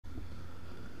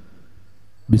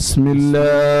بسم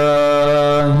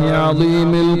الله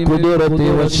عظيم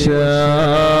القدرة والشان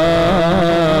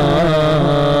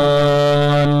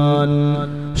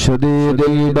شديد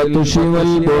البطش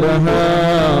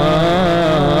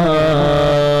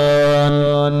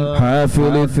والبرهان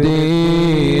حافل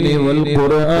الدين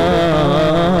والقرآن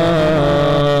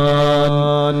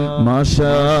ما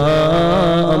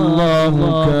شاء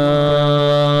الله كان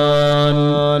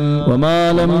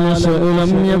وما لم يشأ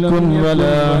لم يكن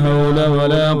ولا حول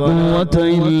ولا قوة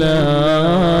إلا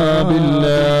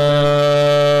بالله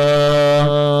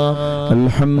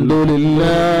الحمد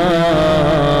لله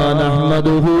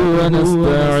نحمده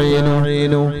ونستعينه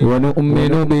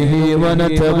ونؤمن به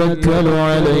ونتوكل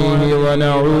عليه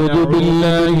ونعوذ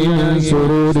بالله من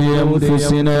شرور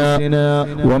أنفسنا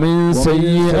ومن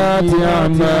سيئات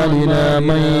أعمالنا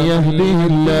من يهده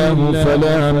الله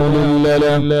فلا مضل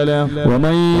له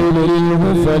ومن يضلله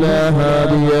فلا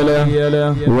هادي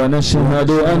له ونشهد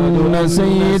أن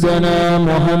سيدنا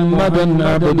محمدا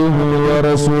عبده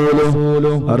ورسوله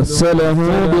أرسله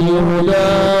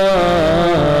بالهدى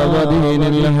ودين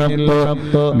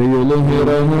الحق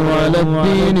ليظهره على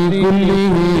الدين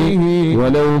كله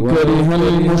ولو كره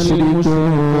المشركون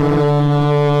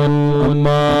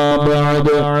أما بعد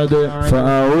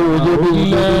فأعوذ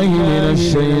بالله من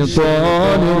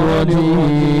الشيطان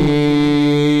الرجيم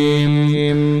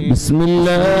بسم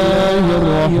الله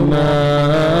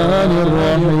الرحمن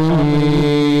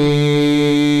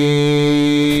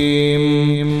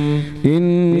الرحيم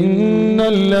إن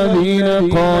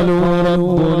الذين قالوا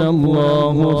ربنا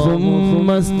الله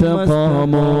ثم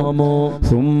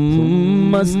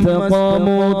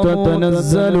استقاموا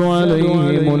تتنزل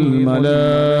عليهم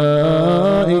الملائكة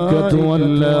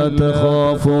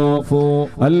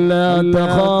ألا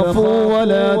تخافوا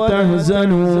ولا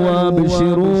تحزنوا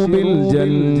وابشروا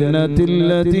بالجنة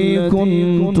التي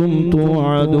كنتم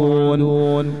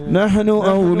توعدون نحن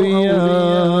أولياؤكم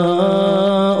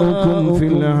في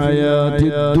الحياة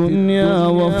الدنيا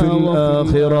وفي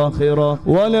الآخرة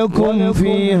ولكم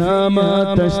فيها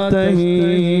ما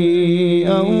تشتهي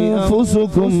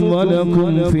أنفسكم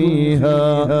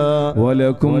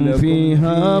ولكم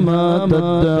فيها ما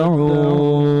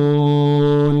تدعون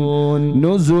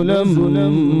نزلا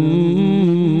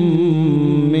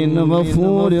من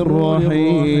غفور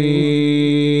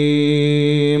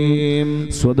رحيم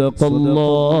صدق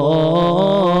الله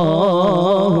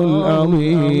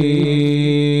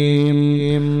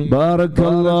العظيم بارك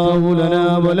الله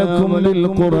لنا ولكم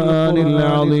بالقرآن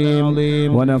العظيم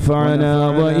ونفعنا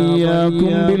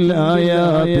وإياكم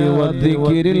بالآيات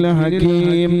والذكر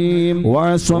الحكيم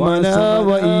وعصمنا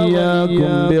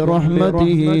وإياكم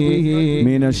برحمته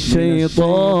من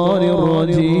الشيطان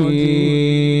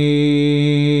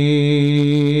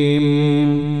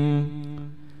الرجيم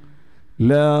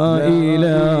لا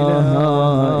إله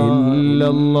إلا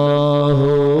الله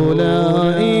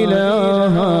لا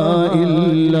إله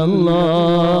إلا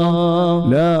الله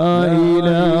لا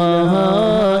إله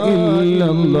إلا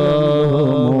الله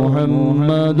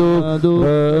محمد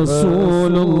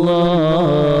رسول الله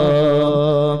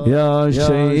يا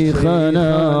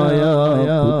شيخنا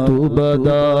يا قطب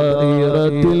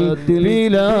دائرة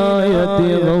الولاية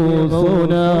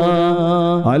غوثنا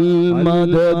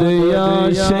المدد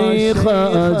يا شيخ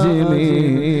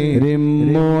أجمير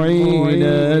معين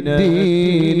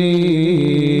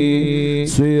الدين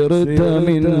صرت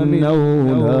من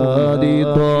أولاد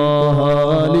طه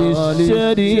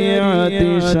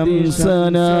للشريعة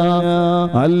شمسنا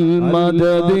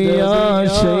المدد يا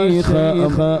شيخ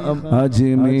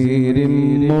أجمير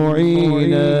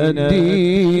معين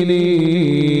الدين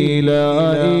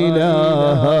لا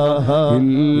إله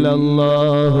إلا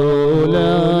الله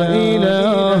لا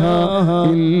إله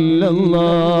إلا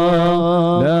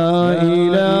الله لا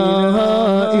إله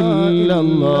إلا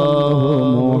الله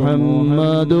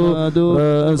محمد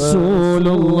رسول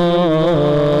الله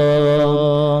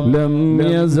لم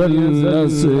يزل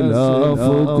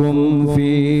أسلافكم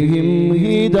فيهم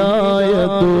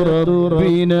هداية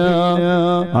ربنا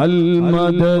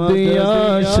المدد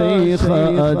يا شيخ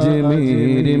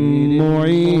أجمير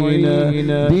معين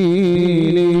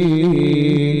ديني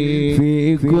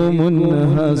فيكم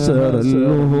انحسر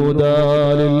الهدى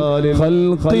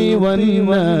للخلق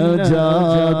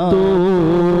والنجاة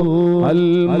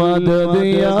المدد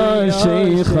يا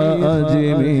شيخ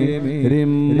أجمير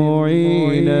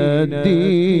معين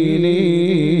الدين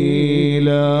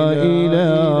لا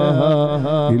إله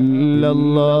إلا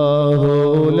الله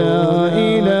لا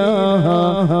إله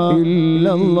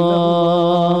إلا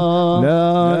الله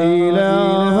لا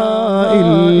إله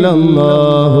إلا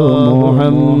الله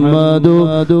محمد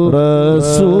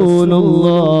رسول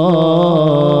الله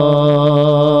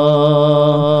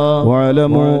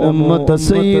أمة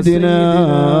سيدنا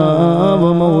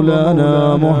ومولانا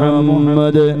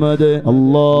محمد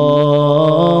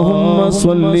اللهم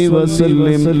صل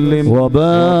وسلم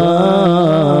وبارك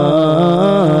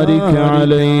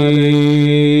عليه.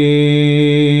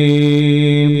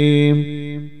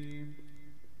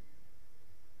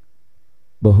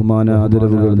 ബഹുമാന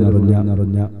ആദരവുകൾ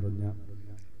നിറഞ്ഞ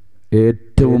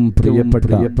ഏറ്റവും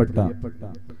പ്രിയപ്പെട്ട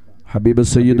ഹബീബ്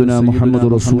സയ്യിദുനാ മുഹമ്മദ്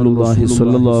റസൂലുള്ളാഹി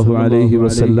സ്വല്ലല്ലാഹു അലൈഹി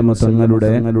വസല്ലമ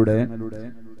തങ്ങളുടെ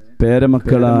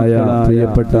പേരമക്കളായ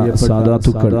പ്രിയപ്പെട്ട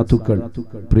സാദാത്തുക്കൾ,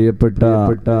 പ്രിയപ്പെട്ട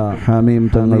ഹാമീം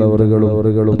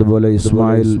തങ്ങളവറുകളും അതുപോലെ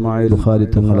ഇസ്മായിൽ ബുഖാരി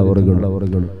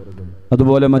തങ്ങളവറുകളും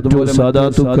അതുപോലെ മറ്റു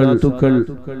സാദാത്തുക്കൾ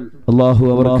അല്ലാഹു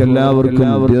അവർക്കെല്ലാവർക്കും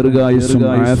ദീർഘായുസ്സും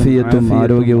ആഫിയത്തും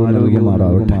ആരോഗ്യവും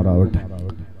നൽകുമാറാവട്ടെ.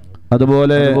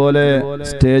 അതുപോലെ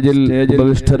സ്റ്റേജിൽ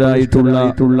ഉപവിഷ്ടരായിട്ടുള്ള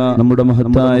നമ്മുടെ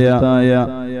മഹത്തായ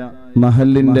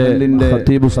മഹല്ലിന്റെ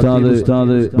ഖതീബ് ഉസ്താദ്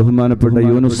ബഹുമാനപ്പെട്ട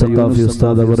യൂനുസ് സഖാഫി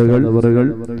ഉസ്താദ് അവറുകൾ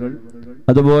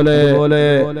അതുപോലെ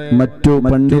മറ്റു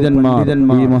പണ്ഡിതന്മാർ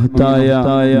ഈ മഹത്തായ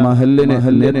മഹല്ലിന്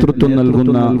നേതൃത്വം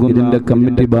നൽകുന്ന ഇതിന്റെ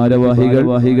കമ്മിറ്റി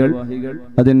ഭാരവാഹികൾ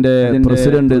അതിന്റെ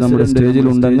പ്രസിഡന്റ് നമ്മുടെ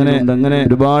സ്റ്റേജിലുണ്ട്. അങ്ങനെ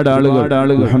ഒരുപാട് ആളുകൾ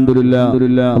അൽഹംദുലില്ലാഹ്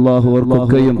അല്ലാഹു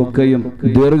അവർക്കൊക്കെയും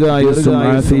ദീർഘായുസ്സും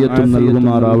ആഫിയത്തും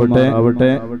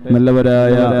നൽകുമാറാവട്ടെ.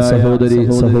 നല്ലവരായ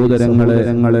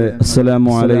സഹോദരങ്ങളെ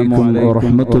അസ്സലാമു അലൈക്കും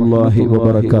വറഹ്മത്തുള്ളാഹി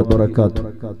വബറകാതുഹു.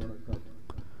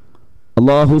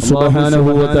 അല്ലാഹു സുബ്ഹാനഹു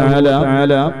വ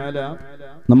തആല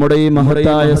നമ്മുടെ ഈ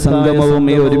മഹത്തായ സംഗമവും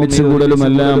ഈ ഒരുമിച്ച്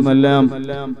കൂടലുമെല്ലാം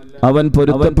അവൻ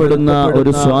പൊരുത്തപ്പെടുന്ന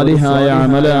ഒരു സ്വാലിഹായ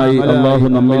അമലായി അല്ലാഹു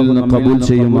നമ്മിൽ നിന്ന് ഖബൂൽ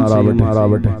ചെയ്യുമാറാവട്ടെ.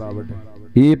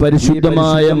 ഈ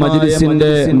പരിശുദ്ധമായ മജ്ലിസിന്റെ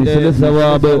മിസ്ല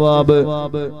സവാബ്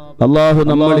അല്ലാഹു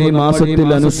നമ്മൾ ഈ മാസത്തിൽ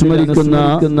അനുസ്മരിക്കുന്ന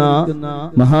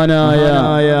മഹാനായ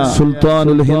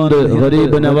സുൽത്താനുൽ ഹിന്ദ്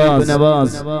ഗരീബ്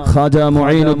നവാസ് ഖാജ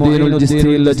മുഈനുദ്ദീൻ അൽ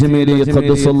ജിസ്തി അൽ അജ്മീരി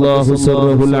ഖദ്ദസല്ലാഹു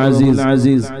സിർറഹുൽ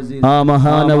അസീസ് ആ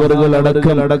മഹാനവറുകൾ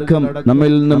അടക്കം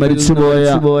നമ്മിൽ നിന്ന് മരിച്ചുപോയ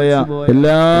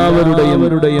എല്ലാവരുടെയും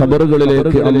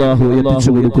ഖബറുകളിലേക്ക് അല്ലാഹു എത്തിച്ചു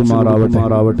കൊടുക്കുമാറാവട്ടെ.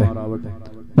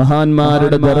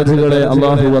 മഹാന്മാരുടെ ദറജകളെ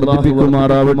അല്ലാഹു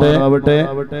വർദ്ധിപ്പിക്കുമാറാവട്ടെ.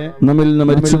 നമ്മിൽ നിന്ന്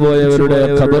മരിച്ചുപോയവരുടെ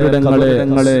ഖബറിടങ്ങളെ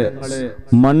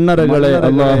മണ്ണറകളെ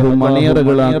അല്ലാഹു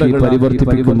മണിയറകളാക്കി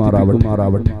പരിവർത്തിപ്പിക്കുമാറാവട്ടെ.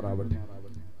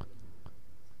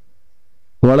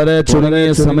 വളരെ ചുരുങ്ങിയ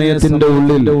സമയത്തിന്റെ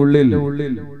ഉള്ളിൽ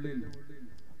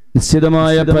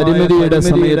നിശ്ചിതമായ പരിമിതിയുടെ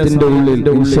സമയത്തിന്റെ ഉള്ളിൽ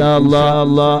ഇൻഷാ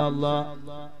അല്ലാഹ്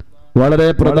വളരെ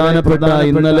പ്രധാനപ്പെട്ട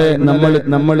ഇന്നലെ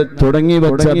നമ്മൾ തുടങ്ങി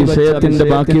വെച്ച വിഷയത്തിന്റെ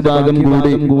ബാക്കി ഭാഗം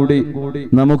കൂടി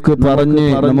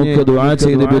നമുക്ക് ദുആ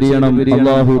ചെയ്ത് പിരിയണം.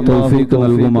 അല്ലാഹു തൗഫീഖ്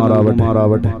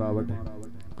നൽകുമാറാവട്ടെ.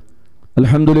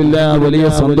 അൽഹംദുലില്ലാഹ് വലിയ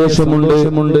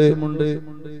സന്തോഷമുണ്ട്.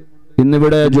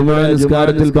 ഇന്നിവിടെ ജുമുഅ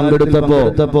നിസ്കാരത്തിൽ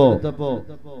പങ്കെടുത്തപ്പോ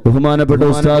ബഹുമാനപ്പെട്ട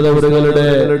ഉസ്താദ് അവരുടെ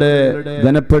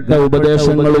ഘനപ്പെട്ട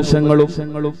ഉപദേശങ്ങളും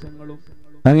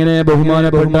അങ്ങനെ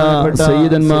ബഹുമാനപ്പെട്ട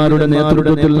സയ്യിദന്മാരുടെ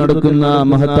നേതൃത്വത്തിൽ നടക്കുന്ന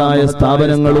മഹത്തായ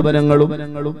സ്ഥാപനങ്ങളും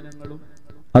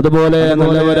അതുപോലെ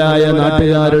നല്ലവരായ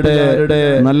നാട്ടുകാരുടെ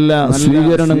നല്ല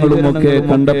സ്വീകരണങ്ങളുമൊക്കെ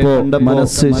കണ്ടപ്പോ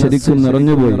മനസ്സ് ശരിക്കും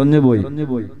നിറഞ്ഞുപോയി.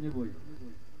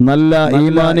 നല്ല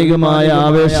ഈമാനികമായ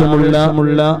ആവേശമുള്ള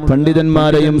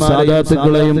പണ്ഡിതന്മാരെയും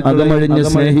സാദാത്തുക്കളെയും അകമഴിഞ്ഞ്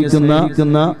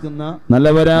സ്നേഹിക്കുന്ന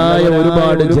നല്ലവരായ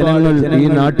ഒരുപാട് ജനങ്ങൾ ഈ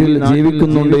നാട്ടിൽ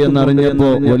ജീവിക്കുന്നുണ്ട് എന്നറിഞ്ഞപ്പോ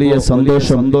വലിയ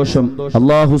സന്തോഷം.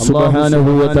 അല്ലാഹു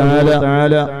സുബ്ഹാനഹു വ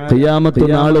തആല ഖിയാമത്ത്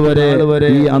നാൾ വരെ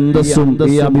ഈ അന്തസ്സും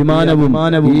ഈ അഭിമാനവും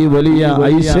ഈ വലിയ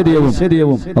ഐശ്വര്യവും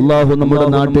അല്ലാഹു നമ്മുടെ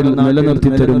നാട്ടിൽ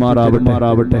നിലനിർത്തി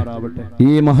തരുമാറാവട്ടെ.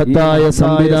 ഈ മഹത്തായ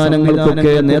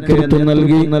സംവിധാനങ്ങൾക്കൊക്കെ നേതൃത്വം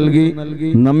നൽകി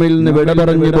നമ്മിൽ നിന്ന് വിട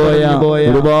പറഞ്ഞു പോയ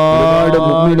ഒരുപാട്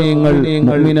മുഅ്മിനീങ്ങൾ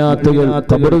മുഅ്മിനാത്തുകൾ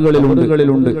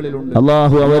ഖബറുകളിലുണ്ട്.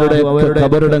 അല്ലാഹു അവരുടെ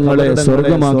ഖബറിടങ്ങളെ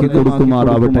സ്വർഗ്ഗമാക്കി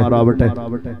കൊടുക്കുമാറാവട്ടെ.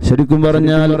 ശരിക്കും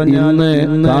പറഞ്ഞാൽ ഇന്ന്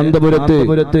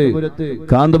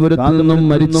കാന്തപുരത്ത് നിന്നും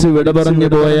മരിച്ചു വിട പറഞ്ഞു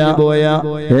പോയ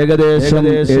ഏകദേശം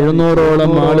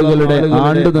 700ഓളം ആളുകളുടെ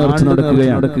ആണ്ട് നേർച്ച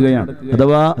നടക്കുകയാണ്.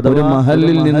 അഥവാ ഒരു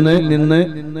മഹല്ലിൽ നിന്ന്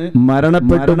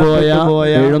മരണപ്പെട്ടു പോയ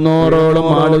 700ഓളം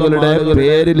ആളുകളുടെ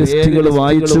പേര് ലിസ്റ്റുകൾ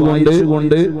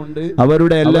വായിച്ചുകൊണ്ട്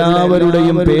അവരുടെ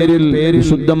എല്ലാവരുടെയും പേരിൽ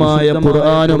വിശുദ്ധമായ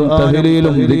ഖുർആനും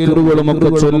തഹ്ലീലും ദിക്റുകളും ഒക്കെ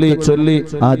ചൊല്ലി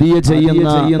അതിയ ചെയ്യുന്ന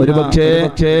ഒരുപക്ഷേ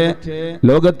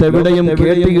ലോകത്തെവിടെയും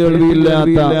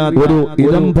കേൾവിയില്ലാത്ത ഒരു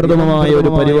ഇതംപ്രദമായ ഒരു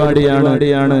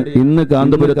പരിപാടിയാണ് ഇന്ന്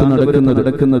കാന്തപുരത്ത് നടക്കുന്നത്.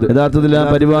 യഥാർത്ഥത്തിൽ ആ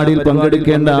പരിപാടിയിൽ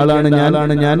പങ്കെടുക്കേണ്ട ആളാണ്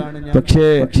ഞാൻ. പക്ഷേ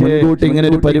മുൻകൂട്ടി ഇങ്ങനെ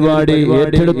ഒരു പരിപാടി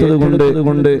ഏറ്റെടുത്തത്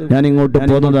കൊണ്ട് ഞാൻ ഇങ്ങോട്ട്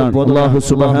പോന്നതാണ്. അല്ലാഹു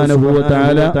സുബ്ഹാനഹു വ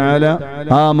തആല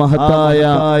ആ മഹത്തായ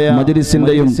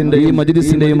മജ്ലിസിന്റെയും ഈ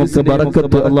മജ്ലിസിന്റെയും ഒക്കെ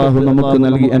ബറക്കത്ത് അല്ലാഹു നമുക്ക്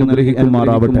നൽകി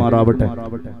അനുഗ്രഹിക്കുമാറാവട്ടെ.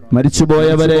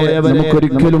 മരിച്ചുപോയവരെ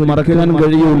നമുക്കൊരിക്കലും മറക്കാൻ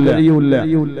കഴിയൂല.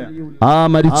 ആ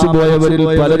മരിച്ചുപോയവരിൽ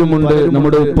പലരുമുണ്ട്.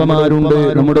 നമ്മുടെ ഉപ്പമാരുണ്ട്,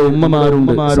 നമ്മുടെ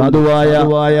ഉമ്മമാരുണ്ട്. സാധുവായ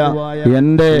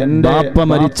എന്റെ ബാപ്പ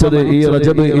മരിച്ചത് ഈ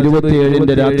റജബ്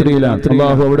 27 രാത്രിയിലാണ്.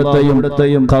 അല്ലാഹു അവിടത്തെയും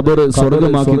ഖബർ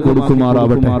സ്വർഗ്ഗമാക്കി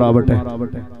കൊടുക്കുമാറാവട്ടെ.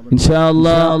 ഇൻഷാ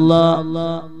അല്ലാഹ്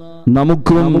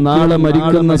നമുക്കും നാളെ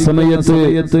മരിക്കുന്ന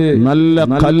സമയത്ത് നല്ല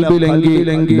ഖൽബിലെങ്കിൽ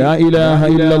ലാ ഇലാഹ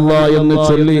ഇല്ലല്ലാഹ് എന്ന്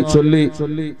ചൊല്ലി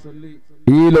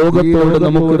ഈ ലോകത്തോട്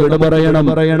നമുക്ക് വിട പറയണം.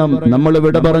 നമ്മൾ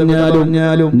വിട പറഞ്ഞാലും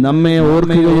നമ്മെ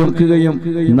ഓർക്കുകയും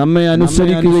നമ്മെ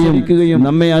അനുസരിക്കുകയും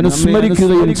നമ്മെ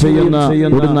അനുസ്മരിക്കുകയും ചെയ്യുന്ന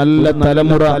ഒരു നല്ല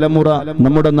തലമുറ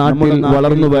നമ്മുടെ നാട്ടിൽ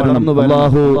വളർന്നു വരണം.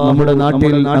 അല്ലാഹു നമ്മുടെ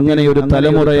നാട്ടിൽ അങ്ങനെ ഒരു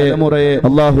തലമുറയെ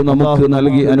അല്ലാഹു നമുക്ക്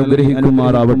നൽകി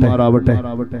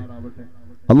അനുഗ്രഹിക്കുമാറാവട്ടെ.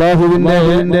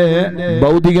 അല്ലാഹുവിന്റെ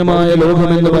ഭൗതികമായ ലോകം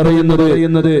എന്ന്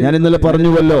പറയുന്നത് ഞാൻ ഇന്നലെ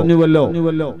പറഞ്ഞുവല്ലോ,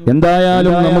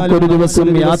 എന്തായാലും നമുക്കൊരു ദിവസം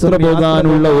യാത്ര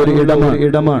പോകാനുള്ള ഒരു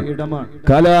ഇടമാണ്.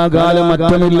 കാലാകാലം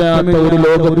അറ്റമില്ലാത്ത ഒരു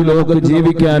ലോകത്ത്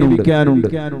ജീവിക്കാനുണ്ട്.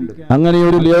 അങ്ങനെ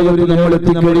ഒരു ലോകത്ത് നമ്മൾ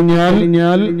എത്തിക്കഴിഞ്ഞാൽ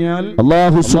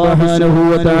അല്ലാഹു സുബ്ഹാനഹു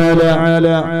വ തആല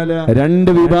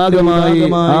രണ്ട് വിഭാഗമായി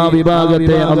ആ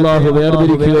വിഭാഗത്തെ അല്ലാഹു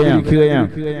വേർതിരിക്കുകയാണ്.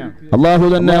 അല്ലാഹു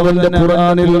തന്നെ അവന്റെ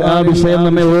ഖുർആനിൽ ആ വിഷയം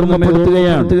നമ്മെ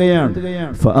ഓർമ്മപ്പെടുത്തുകയാണ്.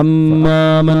 فأما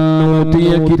من أوتي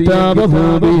كتابه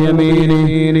بيمينه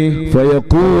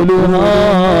فيقول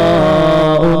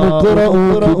هاؤم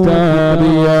اقرءوا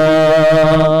كتابيا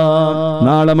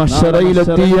നാളെ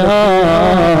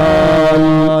മഹ്ശറയിലെത്തിയാൽ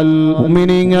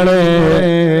മുഅ്മിനീങ്ങളെ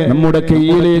നമ്മുടെ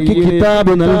കയ്യിലേക്ക്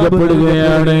കിതാബ്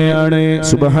നൽകപ്പെടുകയാണ്.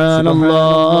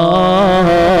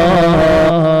 സുബ്ഹാനല്ലാഹ്.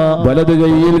 വലത്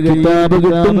കയ്യിൽ കിതാബ്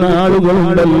കിട്ടുന്ന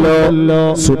ആളുകളുണ്ടല്ലോ,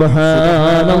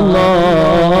 സുബ്ഹാനല്ലാഹ്,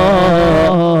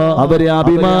 അവരെ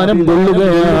അഭിമാനം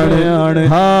കൊള്ളുകയാണ്.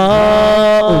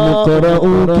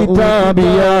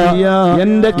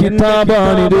 എന്റെ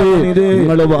കിതാബാണിത്,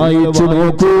 നിങ്ങൾ വായിച്ചു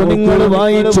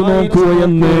നോക്കൂ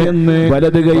എന്ന്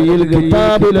വലത് കയ്യിൽ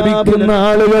കിതാബ് ലഭിക്കുന്ന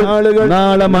ആളുകൾ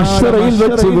നാളെ മഹ്ശറയിൽ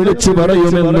വെച്ച് വിളിച്ചു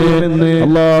പറയുമെന്ന്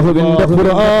അല്ലാഹുവിന്റെ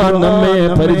ഖുർആൻ നമ്മെ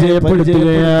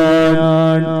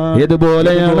പരിചയപ്പെടുത്തുകയാണ്.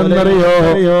 ഏതുപോലെയാണെന്നറിയോ?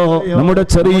 നമ്മുടെ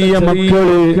ചെറിയ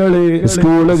മക്കള്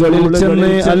സ്കൂളുകളിൽ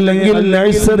ചെന്ന് അല്ലെങ്കിൽ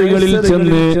നഴ്സറികളിൽ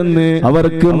ചെന്ന്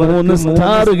അവർക്ക് 3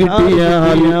 സ്റ്റാർ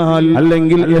കിട്ടിയാൽ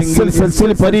അല്ലെങ്കിൽ SSF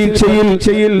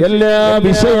പരീക്ഷയിൽ എല്ലാ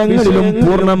വിഷയങ്ങളിലും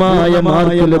പൂർണ്ണമായ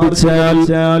മാർക്ക് ലഭിച്ചാൽ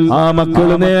ആ മക്കൾ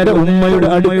നേരെ ഉമ്മയുടെ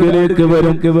അടുക്കലേക്ക്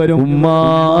വരും. ഉമ്മ,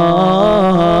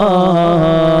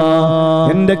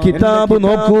 എന്റെ കിതാബ്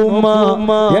നോക്കൂ ഉമ്മ,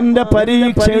 എന്റെ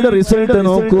പരീക്ഷയുടെ റിസൾട്ട്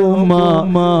നോക്കൂ ഉമ്മ,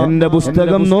 എന്റെ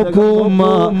പുസ്തകം നോക്കൂ ഉമ്മ,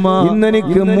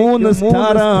 ഇന്നെനിക്ക് 3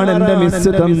 സ്റ്റാറാണ് എന്റെ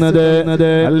മിസ് തന്നത്,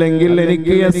 അല്ലെങ്കിൽ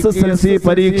എനിക്ക് SSLC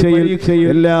പരീക്ഷയിൽ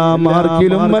എല്ലാ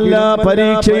മാർക്കിലും എല്ലാ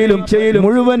പരീക്ഷയിലും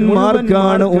മുഴുവൻ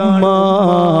മാർക്കാണ് ഉമ്മ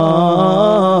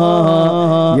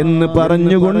എന്ന്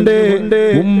പറഞ്ഞുകൊണ്ട്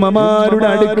ഉമ്മമാരുടെ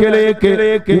അടുക്കലേക്ക്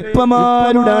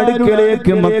ഉപ്പമാരുടെ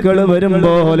അടുക്കലേക്ക് മക്കള് വരും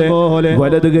പോലെ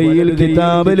വലത് കയ്യിൽ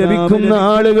കിതാബ് ലഭിക്കുന്ന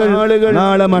ആളുകൾ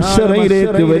നാളെ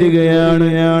മഹ്ശറയിലേക്ക് വരികയാണ്.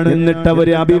 എന്നിട്ട്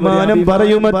അവര് അഭിമാനം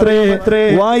പറയുമത്രേ,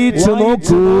 വായിച്ചു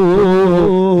നോക്കൂ,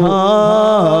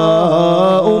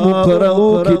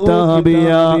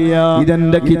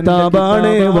 ഇതെന്റെ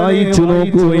കിതാബാണ്, വായിച്ചു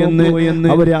നോക്കൂ എന്ന്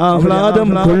അവര് ആഹ്ലാദം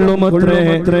കൊള്ളുമത്രേ.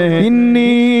 ഇന്നി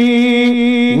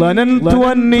വനന്തു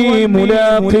അന്നി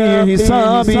മുലാഖി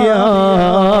ഹിസാബിയാ,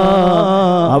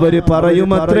 അവര്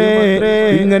പറയുമത്രേ,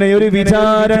 ഇങ്ങനെ ഒരു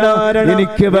വിചാരണ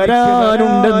എനിക്ക്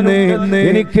വരാനുണ്ടെന്ന്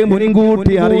എനിക്ക്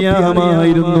മുൻകൂട്ടി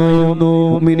അറിയാമായിരുന്നു.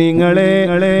 മുഅ്മിനീങ്ങളെ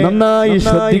നന്നായി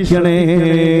ശ്രദ്ധിക്കണേ.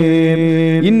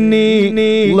 ഇന്നി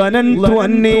വനന്തു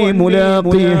അന്നി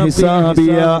മുലാഖി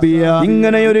ഹിസാബിയാ,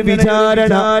 ഇങ്ങനെ ഒരു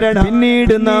വിചാരണ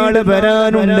പിന്നീട് നാളെ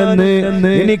വരാനുണ്ടെന്ന്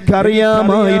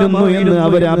എനിക്കറിയാമായിരുന്നു എന്ന്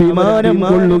അവർ അഭിമാനം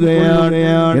കൊള്ളുകയാണ്.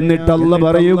 എന്നിട്ട് അല്ലാഹ്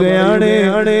പറയുകയാണ്,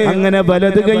 അങ്ങനെ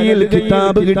വലത് കയ്യിൽ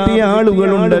കിതാബ് കിട്ടിയ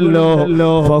ആളുകളുണ്ടല്ലോ,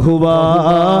 ഫഹുവാ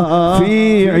ഫീ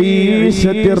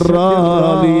ഈശത്തിർ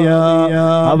റാദിയ,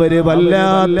 അവര്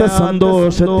വല്ലാത്ത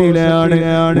സന്തോഷത്തിലാണ്,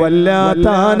 വല്ലാത്ത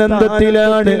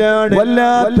ആനന്ദത്തിലാണ്,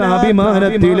 വല്ലാത്ത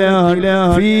അഭിമാനത്തിലാണ്.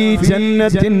 ഫീ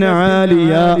ജന്നത്തിൻ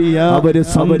ആലിയ, അവര്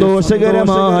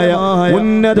സന്തോഷകരമായ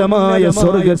ഉന്നതമായ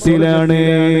സ്വർഗ്ഗത്തിലാണ്.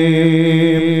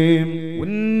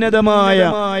 ഉന്നതമായ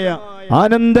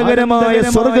ആനന്ദകരമായ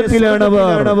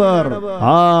സ്വർഗ്ഗത്തിലാണവർ.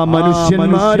 ആ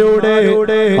മനുഷ്യന്മാരോട്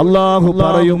അല്ലാഹു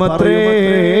പറയുമത്രേ,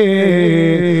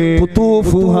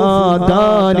 ഖുതൂഫുഹാ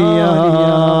ദാനിയ,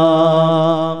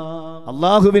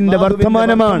 അല്ലാഹുവിന്റെ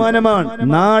വർത്തമാനമാണ്.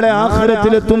 നാളെ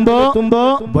ആഖിറത്തിലെത്തുമ്പോ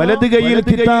വലത് കൈയിൽ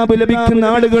കിതാബ് ലഭിക്കുന്ന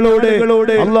ആളുകളോട്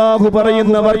അല്ലാഹു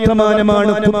പറയുന്ന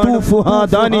വർത്തമാനമാണ് ഖുതൂഫുഹാ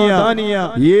ദാനിയ.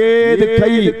 ഏത്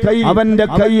കൈ അവന്റെ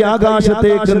കൈ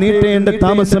ആകാശത്തേക്ക് നീട്ടേണ്ട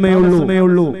താമസമേ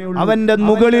ഉള്ളൂ. അവന്റെ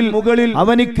മുകളിൽ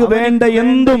അവനിക്ക് വേണ്ട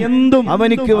എന്തും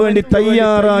അവനിക്ക് വേണ്ടി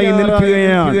തയ്യാറായി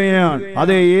നിൽക്കുകയാണ്.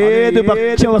 അതെ, ഏത്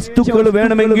ഭക്ഷ്യവസ്തുക്കൾ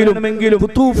വേണമെങ്കിലും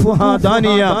ഖുതൂഫുഹാ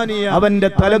ദാനിയ അവന്റെ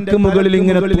തലക്ക് മുകളിൽ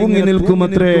ഇങ്ങനെ തൂങ്ങി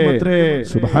നിൽക്കുമത്രേ.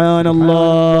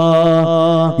 സുബ്ഹാനല്ലാഹ്.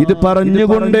 ഇത്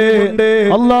പറഞ്ഞുകൊണ്ട്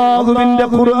അല്ലാഹുവിന്റെ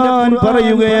ഖുർആൻ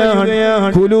പറയുകയാണ്,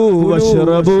 കുലൂ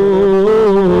വശ്റബൂ,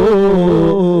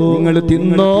 നിങ്ങൾ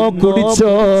തിന്നോ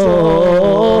കുടിച്ചോ,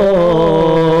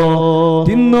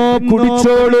 തിന്നോ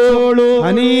കുടിച്ചോളൂ,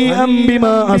 ഹനീഅം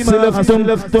ബിമാ അസ്ലഫ്തും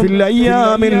ഫിൽ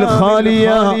അയ്യാമിൽ ഖാലിയ,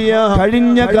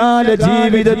 കഴിഞ്ഞ കാല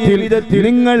ജീവിതത്തിൽ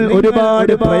നിങ്ങൾ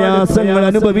ഒരുപാട് പ്രയാസങ്ങൾ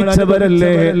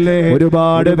അനുഭവിച്ചവരല്ലേ,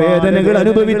 ഒരുപാട് വേദനകൾ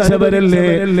അനുഭവിച്ചവരല്ലേ,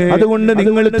 അതുകൊണ്ട്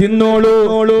നിങ്ങൾ തിന്നോളൂ,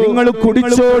 നിങ്ങൾ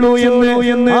കുടിച്ചോളൂ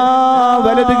എന്ന് ആ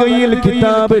വലത് കൈയിൽ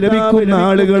കിതാബ് ലഭിക്കുന്ന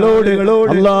ആളുകളോട്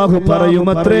അല്ലാഹു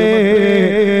പറയുമത്രേ.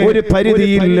 ഒരു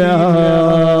പരിധിയില്ല.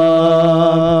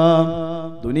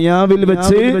 ദുനിയാവിൽ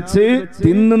വെച്ച്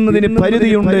തിന്നുന്നതിന്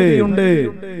പരിധിയുണ്ട്.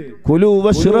 കുലൂ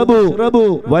വശ്റബൂ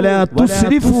വലാ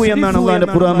തുസ്രിഫു എന്നാണ് അല്ലാഹുവിന്റെ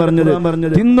ഖുർആൻ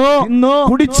പറഞ്ഞത്. തിന്നോ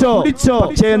കുടിച്ചോ,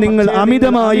 പക്ഷേ നിങ്ങൾ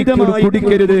അമിതമായി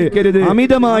കുടിക്കരുത്,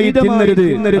 അമിതമായി തിന്നരുത്.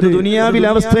 ദുനിയാവിൽ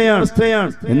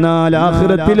അവസ്ഥയാണ്. എന്നാൽ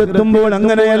ആഖിറത്തിലെത്തുമ്പോൾ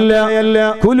അങ്ങനെയല്ല.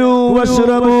 കുലൂ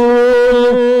വശ്റബൂ,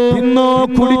 തിന്നോ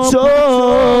കുടിച്ചോ,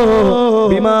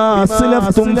 ബിമാ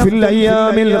അസ്ലഫ്തും ഫിൽ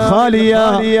അയ്യാമിൽ ഖാലിയ,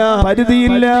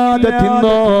 പരിധിയില്ലാതെ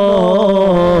തിന്നോ,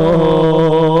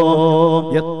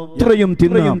 എത്രയും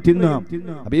തിന്നാം.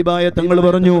 ഹബീബായ തങ്ങൾ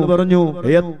പറഞ്ഞു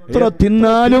എത്ര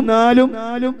തിന്നാലും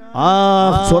ആ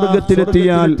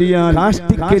സ്വർഗത്തിലെത്തിയാൽ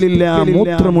കാഷ്ടിക്കലില്ല,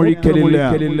 മൂത്രമൊഴിക്കലില്ല.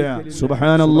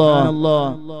 സുബ്ഹാനല്ലാഹ്.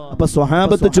 അപ്പൊ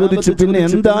സ്വഹാബത്ത് ചോദിച്ചു, പിന്നെ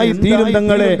എന്തായി തീരും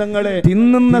തങ്ങളെ?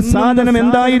 തിന്നുന്ന സാധനം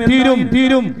എന്തായി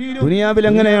തീരും? ദുനിയാവിൽ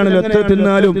എങ്ങനെയാണല്ലോ, എത്ര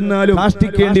തിന്നാലും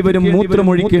കാഷ്ടിക്കേണ്ടി വരും,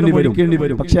 മൂത്രമൊഴിക്കേണ്ടി വരും.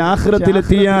 പക്ഷെ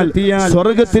ആഖിറത്തിലെത്തിയാൽ,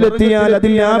 സ്വർഗത്തിലെത്തിയാൽ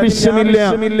അതിന്റെ ആവശ്യമില്ല.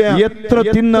 എത്ര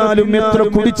തിന്നാലും എത്ര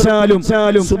കുടിച്ചാലും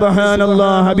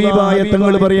സുബ്ഹാനല്ലാഹ്, ഹബീബായ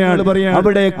തങ്ങൾ പറയാണ്,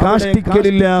 അവിടെ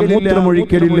കാഷ്ടിക്കലില്ല,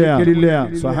 മൂത്രമൊഴിക്കലില്ല.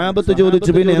 സ്വഹാബത്ത്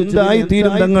ചോദിച്ചു, പിന്നെ എന്തായി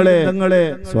തീരും തങ്ങളെ?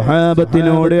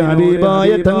 സ്വഹാബത്തിനോട് ഹബീബായ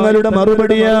തങ്ങളുടെ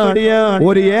മറുപടിയാണ്,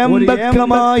 ഒരു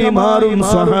ഏമ്പക്കമായി മാറും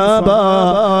സ്വഹാബ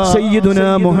സയ്യിദുനാ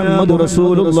മുഹമ്മദ്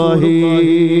റസൂലുള്ളാഹി.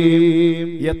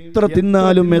 എത്ര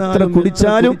തിന്നാലും എത്ര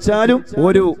കുടിച്ചാലും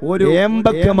ഒരു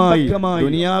ഏമ്പക്കമായി.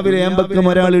 ദുനിയാവിലെ ഏമ്പക്കം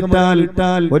ഒരാൾ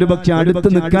ഇട്ടാൽ ഒരു പക്ഷെ അടുത്ത്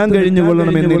നിൽക്കാൻ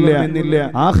കഴിഞ്ഞുകൊള്ളണമെന്നില്ല.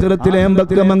 ആഖിറത്തിലെ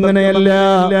ഏമ്പക്കം അങ്ങനെയല്ല.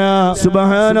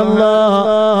 സുബ്ഹാനല്ലാഹ്.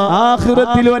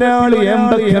 ആഖിറത്തിൽ ഒരാൾ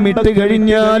ഏമ്പക്കം ഇട്ട്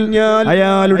കഴിഞ്ഞാൽ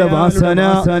അയാളുടെ വാസന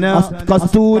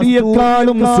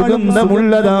കസ്തൂരിയെക്കാളും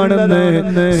സുഗന്ധമുള്ളതാണെന്ന്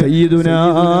സയ്യിദുനാ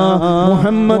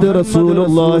മുഹമ്മദ്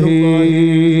റസൂലുള്ളാഹി.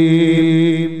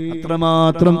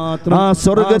 അത്രമാത്രം ആ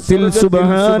സ്വർഗത്തിൽ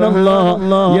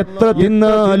സുബ്ഹാനല്ലാഹ് എത്ര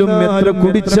തിന്നാലും എത്ര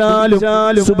കുടിച്ചാലും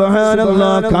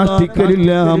സുബ്ഹാനല്ലാഹ്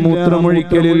കാഷ്ടിക്കലില്ല,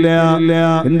 മൂത്രമൊഴിക്കലില്ല.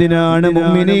 എന്തിനാണ്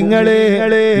മുഅ്മിനീങ്ങളെ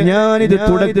ഞാനിത്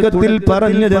തുടക്കത്തിൽ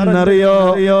പറഞ്ഞതെന്നറിയോ?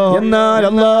 എന്നാൽ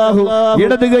അല്ലാഹു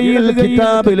ഇടത് കൈയിൽ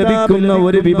കിതാബ് ലഭിക്കുന്ന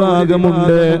ഒരു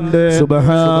വിഭാഗമുണ്ട്.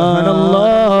 സുബ്ഹാനല്ലാഹ്.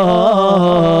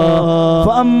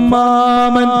 ഫഅമ്മാ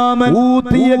മൻ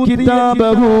ഊതിയ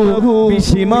കിതാബഹു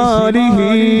ബിശിമാലിഹി,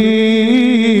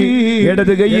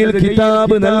 ഇടത് കൈയിൽ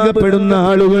കിതാബ് നൽകപ്പെടുന്ന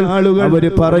ആളുകൾ അവർ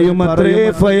പറയുമത്രേ,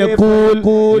 ഫയഖൂൽ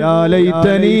യാ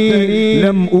ലൈതനി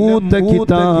ലം ഊത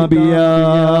കിതാബിയാ.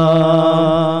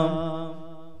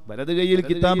 വലത് കൈയിൽ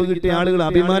കിതാബ് കിട്ടിയ ആളുകൾ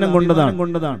അഭിമാനം കൊണ്ടതാണ്.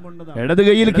 ഇടത്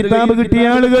കൈയിൽ കിതാബ് കിട്ടിയ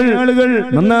ആളുകൾ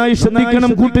നന്നായി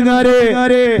ശ്രദ്ധിക്കണം കൂട്ടുകാരെ,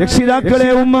 രക്ഷിതാക്കളെ,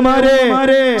 ഉമ്മമാരെ,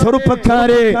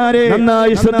 ചെറുപ്പക്കാരെ,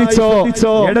 നന്നായി ശ്രദ്ധിച്ചോ.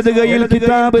 ഇടത് കൈയിൽ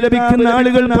കിതാബ് ലഭിക്കുന്ന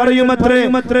ആളുകൾ പറയുമത്രേ,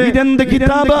 ഇതെന്ത്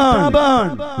കിതാബാണ്,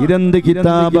 ഇതെന്ത്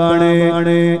കിതാബാണ്?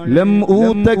 ലം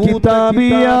ഊത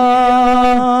കിതാബിയാ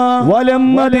വലം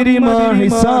അദ്രി മാ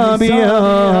ഹിസാബിയാ.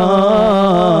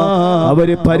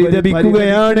 അവര്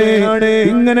പരിതപിക്കുകയാണ്,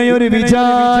 ഇങ്ങനെയൊരു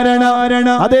വിചാരണ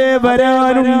അതേ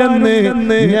വരാനുണ്ടെന്ന്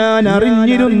ഞാൻ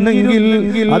അറിഞ്ഞിരുന്നെങ്കിൽ,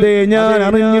 അതേ ഞാൻ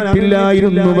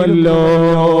അറിഞ്ഞിട്ടില്ലായിരുന്നുവല്ലോ.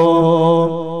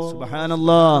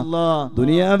 സുബ്ഹാനല്ലാഹ്.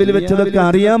 ദുനിയാവിൽ വെച്ചതൊക്കെ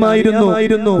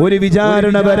അറിയാമായിരുന്നു. ഒരു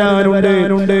വിചാരണ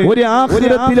വരാനുണ്ട്, ഒരു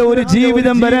ആഖിറത്തിലെ ഒരു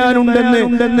ജീവിതം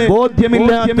വരാനുണ്ടെന്ന്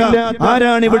ബോധ്യമില്ലാത്ത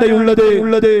ആരാണ് ഇവിടെയുള്ളത്?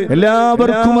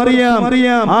 എല്ലാവർക്കും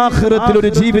അറിയാം ആഖിറത്തിൽ ഒരു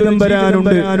ജീവിതം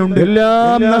വരാനുണ്ട്.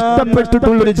 എല്ലാം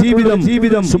നഷ്ടപ്പെട്ടിട്ടുള്ള ഒരു ജീവിതം.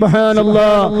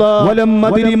 സുബ്ഹാനല്ലാഹ്. വലം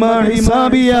അദ്രി മാ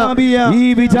ഹിസാബിയ. ഈ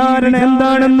വിചാരണ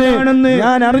എന്താണെന്ന്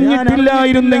ഞാൻ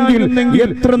അറിഞ്ഞിട്ടില്ലായിരുന്നെങ്കിൽ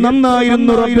എത്ര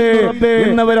നന്നായിരുന്നു റബ്ബേ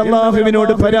എന്നവർ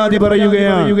അല്ലാഹുവിനോട് പരാതി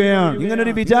പറയുകയാണ്.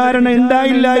 ഇങ്ങനൊരു വിചാരണ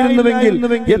ഉണ്ടായില്ലായിരുന്നുവെങ്കിൽ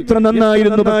എത്ര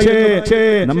നന്നായിരുന്നു. പക്ഷേ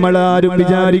നമ്മൾ ആരും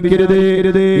വിചാരിക്കരുത്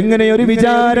ഇങ്ങനെ ഒരു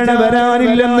വിചാരണ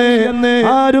വരാനില്ലെന്ന്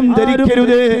ആരും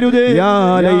ധരിക്കരുത്. യാ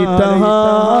ലൈതഹാ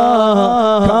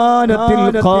കാനത്തിൽ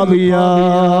ഖാദിയ.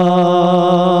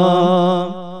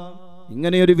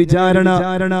 ഇങ്ങനെയൊരു വിചാരണ,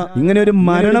 ഇങ്ങനെയൊരു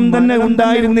മരണം തന്നെ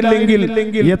ഉണ്ടായിരുന്നില്ലെങ്കിൽ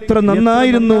എത്ര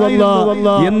നന്നായിരുന്നു അല്ലാഹ്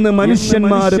എന്ന്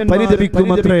മനുഷ്യന്മാർ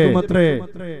പരിതപിക്കുമത്രേ.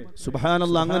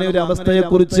 സുബ്ഹാനല്ലാഹ്. അങ്ങനെ ഒരു അവസ്ഥയെ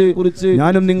കുറിച്ച്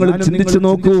ഞാനും നിങ്ങളും ചിന്തിച്ചു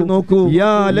നോക്കൂ.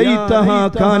 യാ ലൈതഹാ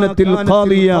കാനത്തിൽ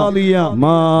ഖാദിയ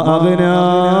മാ അഗ്നാ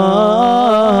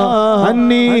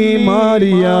അന്നി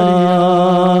മാലിയ.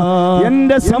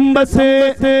 എന്റെ സമ്പത്ത്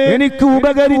എനിക്ക്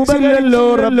ഉപകരിച്ചില്ലല്ലോ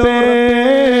റബ്ബേ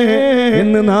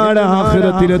എന്ന് നാളെ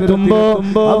ആഖിറത്തിലെത്തുമ്പോ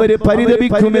അവര്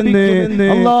പരിതപിക്കുമെന്ന്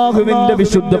അല്ലാഹുവിന്റെ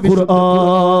വിശുദ്ധ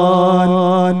ഖുർആൻ.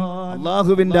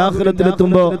 അല്ലാഹുവിന്റെ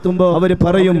ആഖിറത്തിലെത്തുമ്പോ അവര്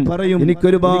പറയും,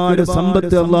 എനിക്കൊരുപാട്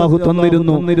സമ്പത്ത് അല്ലാഹു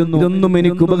തന്നിരുന്നു, ഇതൊന്നും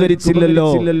എനിക്ക്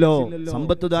ഉപകരിച്ചില്ലല്ലോ.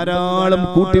 സമ്പത്ത് ധാരാളം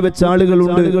കൂട്ടിവെച്ച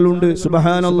ആളുകളുണ്ട്.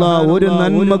 സുബ്ഹാനല്ലാഹ്. ഒരു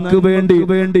നന്മക്ക് വേണ്ടി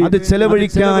അത്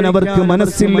ചെലവഴിക്കാൻ അവർക്ക്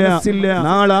മനസ്സില്ല.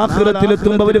 നാളെ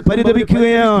ആഖിറത്തിലെത്തുമ്പോ അവര്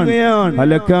പരിതപിക്കുകയാണ്.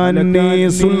 അലകാനി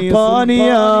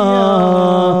സുൽത്താനിയ.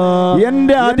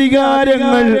 എന്റെ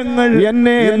അധികാരങ്ങൾ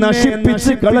എന്നെ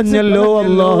നശിപ്പിച്ച് കളഞ്ഞല്ലോ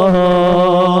അല്ലാഹ്.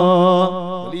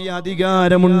 വലിയ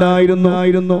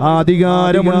അധികാരമുണ്ടായിരുന്നു. ആ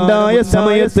അധികാരമുണ്ടായ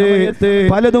സമയത്ത്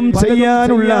പലതും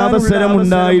ചെയ്യാനുള്ള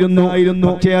അവസരമുണ്ടായിരുന്നു.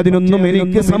 പക്ഷെ അതിനൊന്നും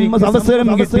എനിക്ക് അവസരം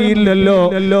കിട്ടിയില്ലല്ലോ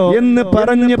എന്ന്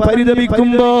പറഞ്ഞ്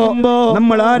പരിതപിക്കുമ്പോ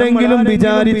നമ്മൾ ആരെങ്കിലും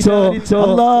വിചാരിച്ചോ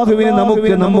അല്ലാഹുവിന്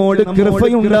നമുക്ക് നമ്മോട്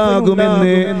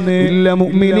കൃപയുണ്ടാകുമെന്ന്? ഇല്ല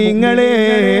മുഅ്മിനീങ്ങളെ.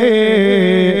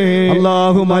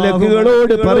 അല്ലാഹു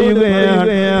മലക്കുകളോട്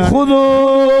പറയുകയാണ്, ഖുദൂ,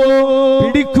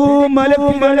 പിടിക്കൂ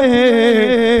മലക്കുകളെ,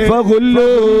 ഫഗുല്ലൂ,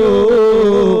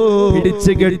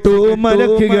 പിടിച്ചു കെട്ടൂ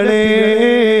മലക്കുകളെ,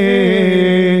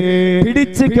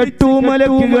 പിടിച്ചു കെട്ടൂ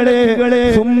മലക്കുകളെ.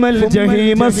 സുമ്മൽ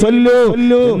ജഹീമ സ്വല്ലൂ,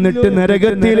 എന്നിട്ട്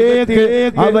നരകത്തിലേക്ക്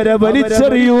അവരെ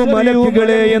വലിച്ചെറിയൂ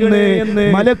മലക്കുകളെ എന്ന്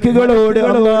മലക്കുകളോട്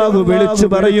അല്ലാഹു വിളിച്ചു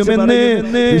പറയുമെന്ന്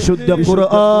വിശുദ്ധ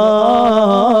ഖുർആൻ.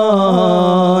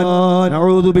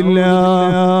 നഊദു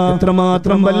ബില്ലാഹ്.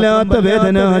 എത്രമാത്രം വല്ലാത്ത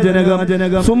വേദനാജനകം.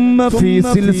 സുമ്മ ഫീ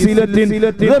സിൽസിലത്തിൻ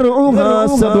ദർഉഹാ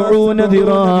 70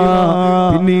 ദിറാ.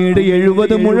 പിന്നീട്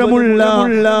 70 മുഴമുള്ള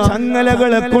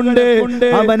ചങ്ങലകളെ കൊണ്ട്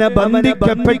അവനെ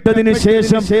ബന്ധിക്കപ്പെട്ടതിന്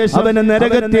ശേഷം അവനെ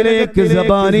നരകത്തിലേക്ക്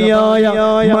സബാനിയായ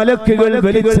മലക്കുകൾ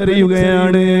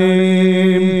വലിച്ചെറിയുകയാണ്.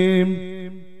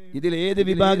 ഇതിൽ ഏത്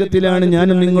വിഭാഗത്തിലാണ്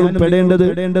ഞാനും നിങ്ങളും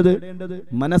പെടേണ്ടത്?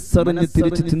 മനസ്സറിഞ്ഞ്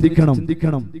തിരിച്ച് ചിന്തിക്കണം.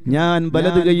 ഞാൻ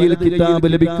വലത് കൈയിൽ കിതാബ്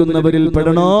ലഭിക്കുന്നവരിൽ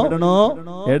പെടണോ,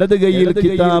 ഇടത് കൈയിൽ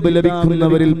കിതാബ്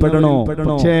ലഭിക്കുന്നവരിൽ പെടണോ?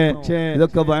 പക്ഷേ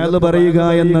ഇതൊക്കെ വഅദ് പറയുക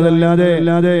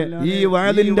എന്നതല്ലാതെ ഈ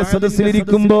വഅദിന്റെ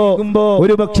സദസ്സിലിരിക്കുമ്പോ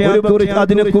ഒരു പക്ഷേ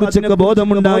അതിനെ കുറിച്ചൊക്കെ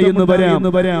ബോധമുണ്ടായി എന്ന് വരാം.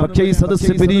 പക്ഷേ ഈ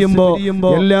സദസ്സ് പിരിയുമ്പോ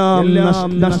എല്ലാം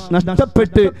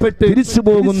നഷ്ടപ്പെട്ട് തിരിച്ചു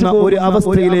പോകുന്ന ഒരു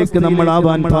അവസ്ഥയിലേക്ക് നമ്മൾ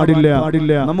ആവാൻ പാടില്ല.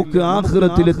 നമുക്ക്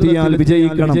ആഖിറത്തിലെത്തിയാൽ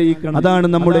വിജയിക്കണം. അതാണ്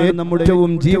നമ്മുടെ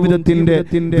ഏറ്റവും ജീവിതത്തിന്റെ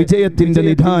വിജയത്തിന്റെ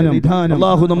നിധാനം.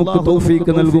 അല്ലാഹു നമുക്ക്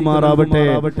തൗഫീഖ് നൽകുമാറാവട്ടെ.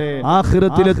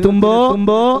 ആഖിറത്തിലെത്തുമ്പോ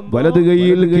വലത്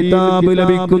കൈയിൽ കിതാബ്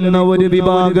ലഭിക്കുന്ന ഒരു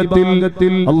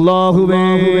വിഭാഗത്തിൽ അല്ലാഹുവേ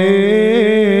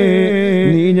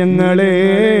നീ ഞങ്ങളെ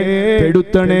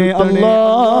പെടുത്തണേ അല്ലാഹ്.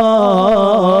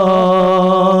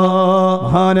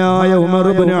 മഹാനായ ഉമർ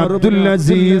ഇബ്നു അബ്ദുൽ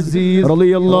അസീസ്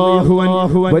റളിയല്ലാഹു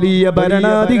അൻഹു വലിയ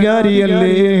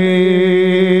ഭരണാധികാരിയല്ലേ.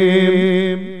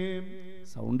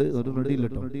 സൗണ്ട് ഒരു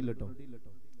റെഡിയില്ലട്ടോ,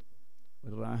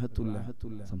 ഒരു റാഹത്തുല്ല.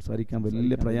 സംസാരിക്കാൻ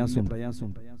വലിയ പ്രയാസം.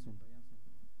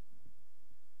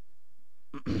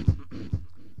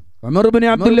 ഉമർ ഇബ്നു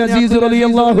അബ്ദുൽ അസീസ്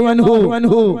റളിയല്ലാഹു അൻഹു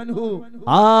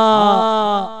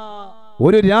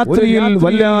ഒരു രാത്രിയിൽ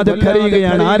വല്ലാതെ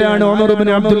കരയുകയാണ്. ആരാണ് ഉമർ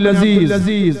ഇബ്നു അബ്ദുൽ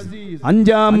അസീസ്?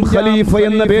 5ാം ഖലീഫ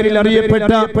എന്ന പേരിൽ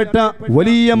അറിയപ്പെട്ട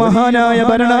വലിയ മഹാനായ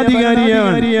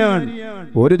ഭരണാധികാരിയാണ്.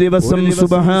 ഒരു ദിവസം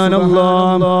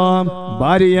സുബ്ഹാനല്ലാഹ്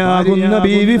ഭാര്യയാകുന്ന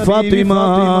ബീവി ഫാത്തിമ,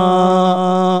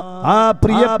 ആ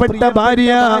പ്രിയപ്പെട്ട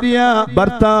ഭാര്യ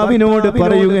ഭർത്താവിനോട്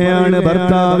പറയുകയാണ്,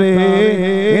 ഭർത്താവേ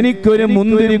എനിക്കൊരു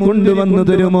മുന്തിരി കൊണ്ടുവന്നു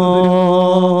തരുമോ?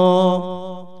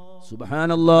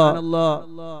 സുബ്ഹാനല്ലാഹ്.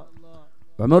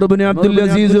 ഉമർ ഇബ്നു അബ്ദുൽ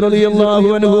അസീസ് റളിയല്ലാഹു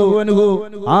അൻഹു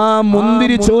ആ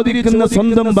മുന്തിരി ചോദിക്കുന്ന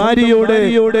സ്വന്തം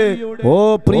ഭാര്യയോട്, ഓ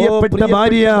പ്രിയപ്പെട്ട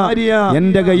ഭാര്യ,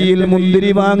 എന്റെ കയ്യിൽ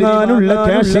മുന്തിരി വാങ്ങാനുള്ള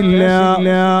ക്യാഷ് ഇല്ല.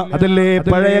 അതല്ലേ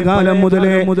പഴയ കാലം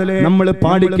മുതലേ നമ്മൾ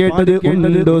പാടിക്കേട്ടത്,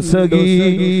 ഉണ്ടോ സഖി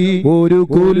ഒരു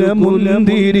കുല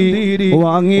മുന്തിരി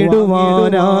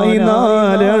വാങ്ങിടുവാനായി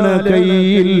നാലണ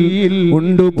കയ്യിൽ,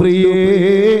 ഉണ്ടു പ്രിയേ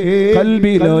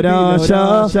കൽബിലൊരാശ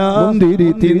മുന്തിരി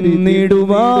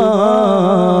തിന്നിടുവാൻ.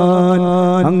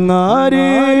 അങ്ങാരേ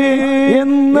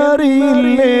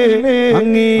എന്നറിയില്ലേ,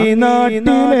 അങ്ങീ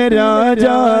നാട്ടിലെ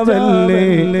രാജാവല്ലേ,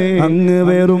 അങ്ങ്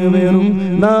വെറും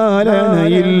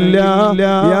നാലണയില്ല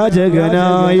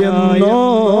യാചകനായെന്നോ.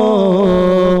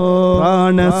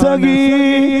 പ്രാണസഖി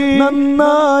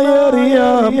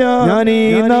നന്നായറിയാം ഞാനീ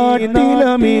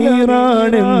നാട്ടിലമീറാണെന്ന്,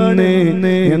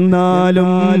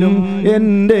 എന്നാലും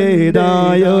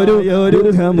എന്റേതായൊരു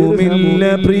ദുർഹമുമില്ല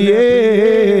പ്രിയേ.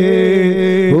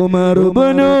 ഉമർ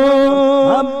ഇബ്നു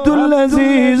അബ്ദുൽ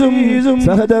അസീസും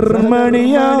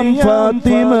സഹധർമ്മിണിയാം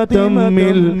ഫാത്തിമ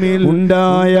തമ്മിൽ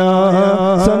ഉണ്ടായ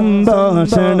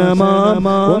സംഭാഷണമാം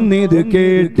ഒന്നിത്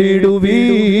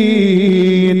കേട്ടിടുവീൻ.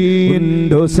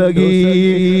 ഉണ്ടോ സഖി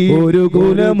ഒരു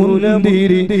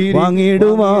കുലമുന്തിരി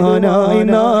വാങ്ങിടുവാനായി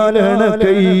നാലണ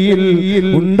കയ്യിൽ,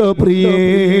 ഉണ്ടോ പ്രിയേ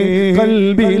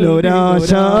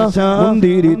കൽബിലൊരാശ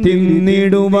മുന്തിരി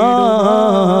തിന്നിടുവാൻ.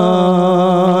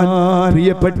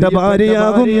 പ്രിയപ്പെട്ട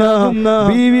ഭാര്യയാകുന്ന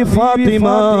ബീവി ഫാത്തിമ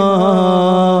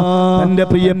തന്റെ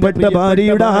പ്രിയപ്പെട്ട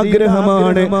ഭാര്യയുടെ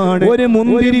ആഗ്രഹമാണ് ഒരു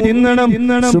മുന്തിരി തിന്നണം.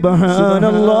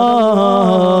 സുബ്ഹാനല്ലാഹ്.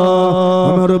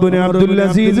 ഉമർ ഇബ്നു അബ്ദുൽ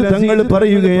അസീസ് തങ്ങൾ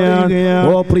പറയുകയാണ്,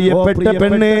 ഓ പ്രിയപ്പെട്ട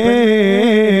പെണ്ണേ,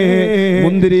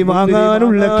 മുന്തിരി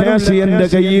വാങ്ങാനുള്ള ക്യാഷ് എന്റെ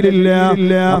കയ്യിലില്ല.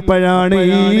 അപ്പോഴാണ്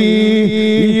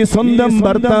ഈ സ്വന്തം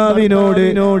ഭർത്താവിനോട്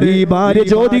ഈ ഭാര്യ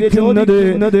ചോദിക്കുന്നത്,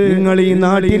 നിങ്ങൾ ഈ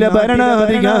നാട്ടിലെ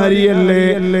ഭരണാധികാരിയല്ലേ,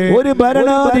 ഒരു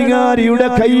ഭരണാധികാരിയുടെ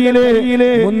കയ്യിലെ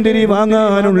മുന്തിരി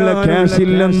വാങ്ങാനുള്ള ക്യാഷ്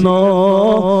ഇല്ലെന്നോ.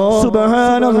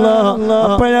 സുബ്ഹാനല്ലാഹ്.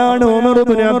 അപ്പോഴാണ് ഉമർ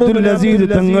ഇബ്നു അബ്ദുൽ അസീസ്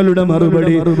തങ്ങളുടെ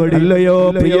മറുപടി, അല്ലയോ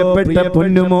പ്രിയപ്പെട്ട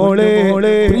പൊന്നുമോളെ,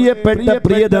 പ്രിയപ്പെട്ട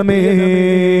പ്രിയതമേ,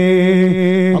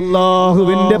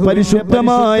 അല്ലാഹുവിന്റെ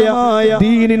പരിശുദ്ധമായ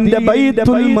ദീനിന്റെ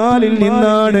ബൈത്തുൽ മാലിൽ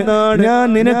നിന്നാണ് ഞാൻ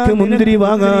നിനക്ക് മുന്തിരി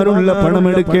വാങ്ങാനുള്ള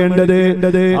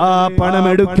പണമെടുക്കേണ്ടത്. ആ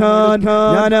പണമെടുക്കാൻ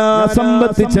ഞാൻ ആ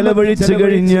സമ്പത്ത് ചെലവഴിച്ചു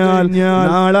കഴിഞ്ഞാൽ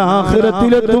നാളെ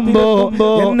ആഖിറത്തിലെത്തുമ്പോ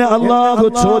എന്നെ അല്ലാഹു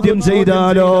ചോദ്യം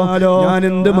ചെയ്താലോ ഞാൻ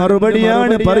എന്ത്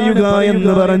മറുപടിയാണ് പറയുക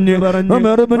എന്ന് പറഞ്ഞു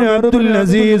ഉമർ ഇബ്നു അബ്ദുൽ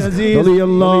അസീസ്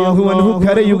റളിയല്ലാഹു അൻഹു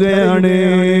കരയുകയാണ്.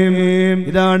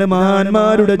 ഇതാണ്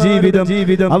മഹാന്മാരുടെ ജീവിതം.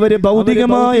 അവര്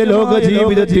ഭൗതികമായ ലോക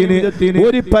ജീവിതത്തിന്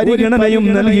ഒരു പരിഗണനയും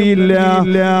നൽകിയില്ല.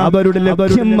 അവരുടെ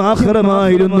ലക്ഷ്യം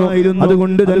ആഖിറമായിരുന്നു.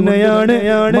 അതുകൊണ്ട് തന്നെയാണ്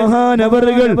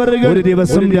മഹാനവറുകൾ ഒരു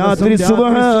ദിവസം രാത്രി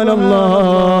സുബ്ഹാനല്ലാഹ്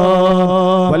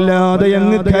വല്ലാതെ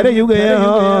അങ്ങ്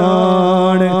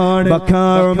കരയുകയാണ്. ബക്കാ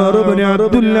ഉമർ ഇബ്നു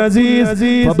അബ്ദുൽ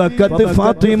അസീസ് ഫബക്കത്ത്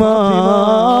ഫാത്തിമ.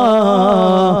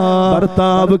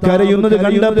 ഭർത്താവ് കരയുന്നത്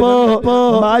കണ്ടപ്പോ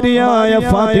ഭാര്യയായ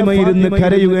ഫാത്തിമ ഇരുന്ന്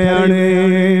കരയുകയാണ്.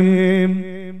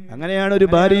 അങ്ങനെയാണ് ഒരു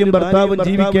ഭാര്യയും ഭർത്താവും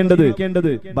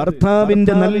ജീവിക്കേണ്ടത്.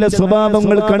 ഭർത്താവിന്റെ നല്ല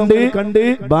സ്വഭാവങ്ങൾ കണ്ട്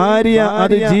ഭാര്യ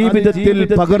അത് ജീവിതത്തിൽ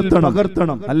പകർത്തണം.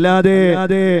 അല്ലാതെ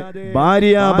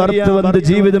ഭാര്യ ഭർത്തൃബന്ധ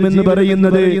ജീവിതം എന്ന്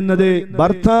പറയുന്നത്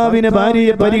ഭർത്താവിന്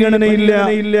ഭാര്യയെ പരിഗണനയില്ല,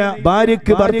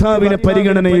 ഭാര്യക്ക് ഭർത്താവിനെ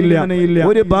പരിഗണനയില്ല.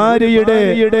 ഒരു ഭാര്യയുടെ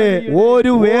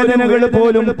ഒരു വേദനകൾ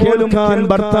പോലും കേൾക്കാൻ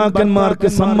ഭർത്താക്കന്മാർക്ക്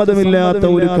സമ്മതമില്ലാത്ത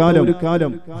ഒരു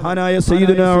കാലം. മഹാനായ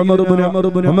സയ്യിദുനാ ഉമർ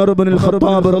ഇബ്നുൽ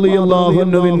ഖത്താബ് റളിയല്ലാഹു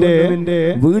അൻഹുവിന്റെ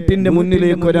വീട്ടിന്റെ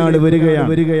മുന്നിലേക്ക് ഒരാൾ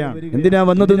വരികയാണ്. എന്തിനാ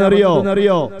വന്നതെന്നറിയോ?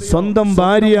 സ്വന്തം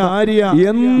ഭാര്യ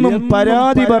എന്നും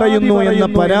പരാതി പറയുന്നു എന്ന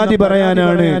പരാതി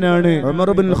പറയാനാണ് ഉമർ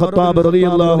ഇബ്നുൽ ഖത്താബ്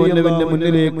റളിയല്ലാഹു അൻഹുവിന്റെ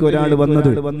മുന്നിലേക്ക് ഒരാൾ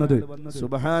വന്നത്.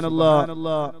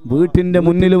 സുബ്ഹാനല്ലാഹ്. വീട്ടിന്റെ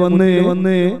മുന്നിൽ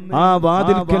വന്ന് ആ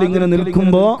വാതിൽക്കൽ ഇങ്ങനെ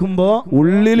നിൽക്കുമ്പോ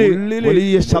ഉള്ളില്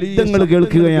വലിയ ശബ്ദങ്ങൾ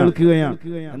കേൾക്കുകയാണ്.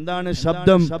 എന്താണ്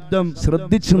ശബ്ദം?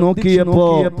 ശ്രദ്ധിച്ചു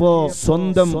നോക്കിയപ്പോ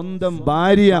സ്വന്തം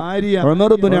ഭാര്യ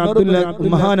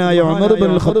മഹാനായ ഉമർ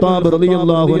ഇബ്നുൽ ഖത്താബ്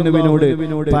റളിയല്ലാഹു അൻഹുവിനോട്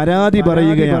പരാതി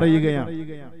പറയുകയാണ്.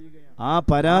 ആ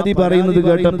പരാതി പറയുന്നത്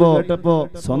കേട്ടപ്പോ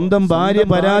സ്വന്തം ഭാര്യ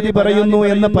പരാതി പറയുന്നു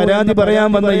എന്ന പരാതി പറയാൻ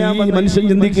വന്ന ഈ മനുഷ്യൻ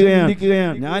ചിന്തിക്കുകയാണ്,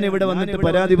 ഞാൻ ഇവിടെ വന്നിട്ട്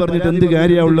പരാതി പറഞ്ഞിട്ട് എന്ത്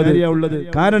കാര്യമുള്ളത്?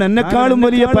 കാരണം എന്നെക്കാളും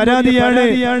വലിയ പരാതിയാണ്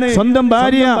സ്വന്തം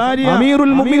ഭാര്യ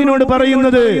അമീറുൽ മുഅ്മിനീനോട്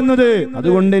പറയുന്നത്.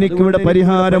 അതുകൊണ്ട് എനിക്കിവിടെ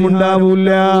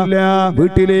പരിഹാരമുണ്ടാവൂല.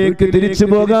 വീട്ടിലേക്ക് തിരിച്ചു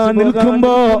പോകാൻ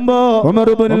നിൽക്കുമ്പോ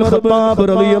ഉമർ ഇബ്നുൽ ഖത്താബ്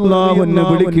റളിയല്ലാഹു അൻഹു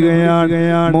വിളിക്കുകയാണ്,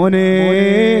 മോനെ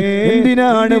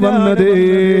എന്തിനാണ് വന്നത്?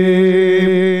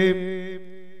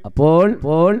 അപ്പോൾ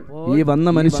ഈ വന്ന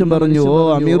മനുഷ്യൻ പറഞ്ഞു, ഓ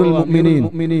അമീറുൽ മുഅ്മിനീൻ,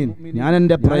 ഞാൻ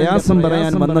എന്റെ പ്രയാസം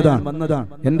പറയാൻ വന്നതാണ്.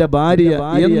 എന്റെ ഭാര്യ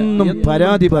എന്നും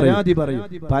പരാതി പറയും.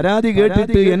 പരാതി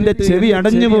കേട്ടിട്ട് എന്റെ ചെവി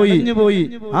അടഞ്ഞുപോയി.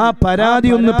 ആ പരാതി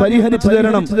ഒന്ന് പരിഹരിച്ചു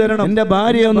തരണം. എന്റെ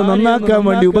ഭാര്യയെ ഒന്ന് നന്നാക്കാൻ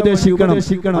വേണ്ടി ഉപദേശിക്കണം.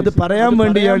 അത് പറയാൻ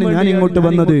വേണ്ടിയാണ് ഞാൻ ഇങ്ങോട്ട്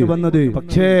വന്നത്.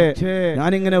 പക്ഷേ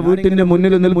ഞാനിങ്ങനെ വീട്ടിന്റെ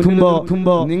മുന്നിൽ നിൽക്കുമ്പോ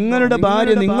നിങ്ങളുടെ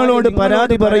ഭാര്യ നിങ്ങളോട്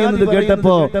പരാതി പറയുന്നത്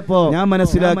കേട്ടപ്പോ ഞാൻ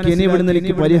മനസ്സിലാക്കി ഇനി ഇവിടുന്ന്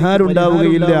എനിക്ക് പരിഹാരം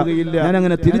ഉണ്ടാവുകയില്ല. ഞാൻ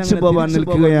അങ്ങനെ തിരിച്ചു പോവാൻ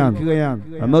നിൽക്കുകയാണ്.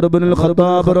 ഉമർ ഇബ്നുൽ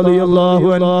ഖത്താബ് റളിയല്ലാഹു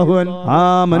അൻഹു ആ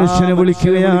മനുഷ്യനെ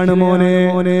വിളിക്കുകയാണ്, മോനെ,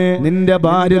 നിന്റെ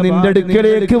ഭാര്യ നിന്റെ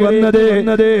അടുക്കലേക്ക് വന്നത്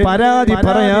പരാതി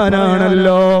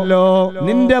പറയാനാണല്ലോ.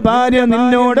 നിന്റെ ഭാര്യ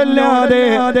നിന്നോടല്ലാതെ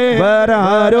വേറെ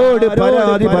ആരോട്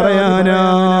പരാതി പറയാനാ?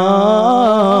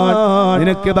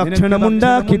 നിനക്ക് ഭക്ഷണം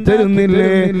ഉണ്ടാക്കി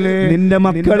തരുന്നില്ലേ? നിന്റെ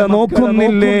മക്കളെ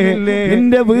നോക്കുന്നില്ലേ?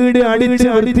 നിന്റെ വീട് അടിച്ച്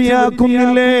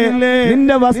വൃത്തിയാക്കുന്നില്ലേ?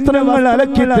 നിന്റെ വസ്ത്രങ്ങൾ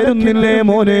അലക്കി തരുന്നില്ലേ?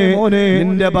 മോനെ,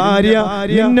 നിന്റെ ഭാര്യ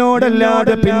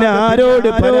നിന്നോടല്ലാതെ പിന്നെ ആരോട്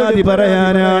പരാതി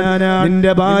പറയാനാണ്?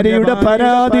 നിന്റെ ഭാര്യയുടെ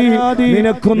പരാതി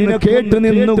നിനക്കൊന്ന് കേട്ടു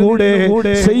നിന്നുകൂടെ?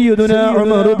 സയ്യിദുനാ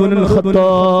ഉമർ ഇബ്നുൽ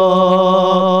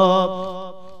ഖത്താബ്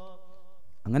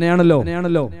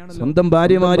അങ്ങനെയാണല്ലോ. സ്വന്തം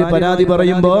ഭാര്യമാര് പരാതി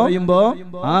പറയുമ്പോ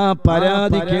ആ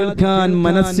പരാതി കേൾക്കാൻ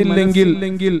മനസ്സില്ലെങ്കിൽ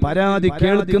പരാതി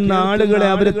കേൾക്കുന്ന ആളുകളെ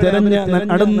അവര് തെരഞ്ഞ്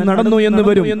നടന്നു എന്ന്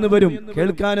വരും.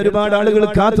 കേൾക്കാൻ ഒരുപാട് ആളുകൾ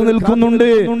കാത്തു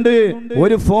നിൽക്കുന്നുണ്ട്.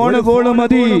 ഒരു ഫോൺ കോള്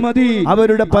മതി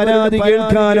അവരുടെ പരാതി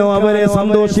കേൾക്കാനോ അവരെ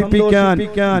സന്തോഷിപ്പിക്കാൻ.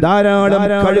 ധാരാളം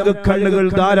കണ്ണുകൾ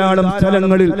ധാരാളം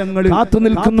സ്ഥലങ്ങളിൽ കാത്തു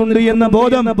നിൽക്കുന്നുണ്ട് എന്ന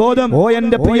ബോധം ഓ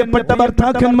എന്റെ പ്രിയപ്പെട്ട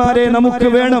ഭർത്താക്കന്മാരെ നമുക്ക്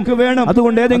വേണം.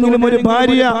 അതുകൊണ്ട് ഏതെങ്കിലും ഒരു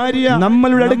ഭാര്യ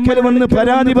നമ്മളുടെ അടുക്കൽ വന്ന്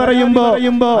പരാതി പറയുമ്പോ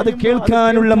അത്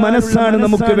കേൾക്കാനുള്ള മനസ്സാണ്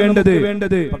നമുക്ക് വേണ്ടത്.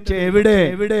 പക്ഷേ എവിടെ,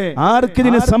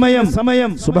 ആർക്കിതിന് സമയം?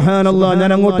 സുബ്ഹാനല്ലാഹ്,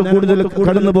 ഞാൻ അങ്ങോട്ട് കൂടുതൽ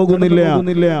കടന്നു പോകുന്നില്ല.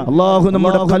 അല്ലാഹു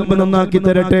നമ്മുടെ ഖൽബ് നന്നാക്കി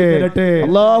തരട്ടെ.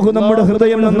 അല്ലാഹു നമ്മുടെ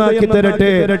ഹൃദയം നന്നാക്കി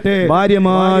തരട്ടെ.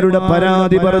 ഭാര്യമാരുടെ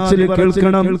പരാതി പറച്ചിൽ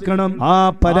കേൾക്കണം. ആ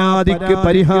പരാതിക്ക്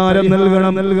പരിഹാരം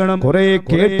നൽകണം. കുറെ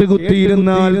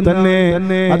കേട്ടുകുത്തിയിരുന്നാൽ തന്നെ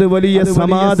അത് വലിയ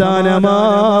സമാധാനമാണ്.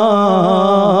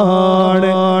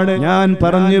 ഞാൻ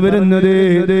പറഞ്ഞു വരുന്നത്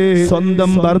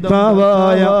സ്വന്തം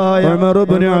ഭർത്താവായ ഉമർ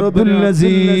ഇബ്നു അബ്ദുൽ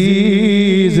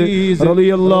അസീസ്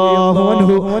റളിയല്ലാഹു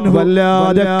അൻഹു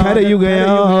വല്ലാതെ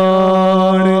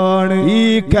കരയുകയാണ്. ഈ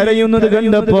കരയുന്നത്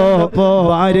കണ്ടപ്പോ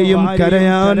ഭാര്യയും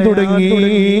കരയാൻ തുടങ്ങി.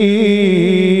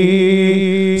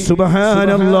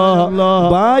 സുബ്ഹാനല്ലാഹ്,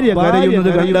 ഭാര്യ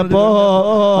കരയുന്നത് കണ്ടപ്പോ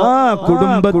ആ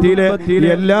കുടുംബത്തിലെ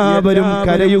എല്ലാവരും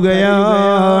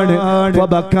കരയുകയാണ്.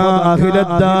 വബക്കാ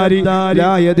അഹ്ലദ്ദാരി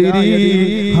ലാ യദ്രി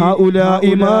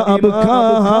ഹൗലാഇ മാ അബ്കാ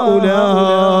ഹൗലാ.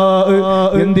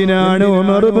 എന്തിനാണ്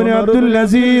ഉമർ ഇബ്നു അബ്ദുൽ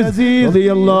അസീസ്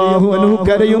റളിയല്ലാഹു അൻഹു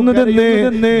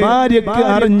കരയുന്നതെന്ന് ഭാര്യക്ക്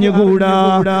അറിഞ്ഞുകൂടാ.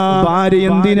 ഭാര്യ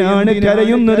എന്തിനാണ്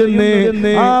കരയുന്നതെന്ന്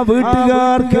ആ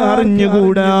വീട്ടുകാർക്ക്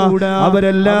അറിഞ്ഞുകൂടാ.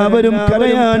 അവരെല്ലാവരും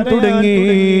കരയാൻ തുടങ്ങി.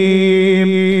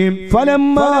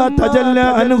 ഫലമ്മാ തജല്ല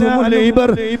അൻഹുൽ ഇബർ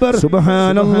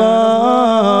സുബ്ഹാനല്ലാഹ്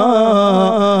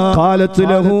ഖാലത്ത്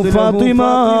ലഹു ഫാത്തിമ.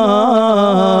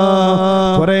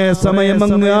 കുറെ സമയം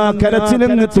അങ്ങ് ആ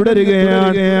കരച്ചിലങ്ങ്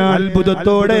തുടരുകയാണ്.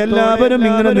 അത്ഭുതത്തോടെ എല്ലാവരും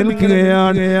ഇങ്ങനെ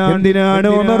നിൽക്കുകയാണ്. എന്തിനാണ്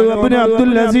ഉമർ ഇബ്നു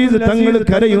അബ്ദുൽ അസീസ് തങ്ങൾ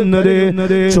കരയുന്നത്?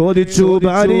 ചോദിച്ചു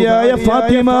ഭാര്യയായ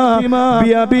ഫാത്തിമ,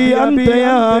 ബിഅബി അൻത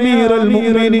യാ അമീറൽ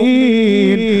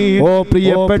മുഅ്മിനീൻ, ഓ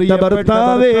പ്രിയപ്പെട്ട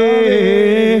ഭർത്താവേ,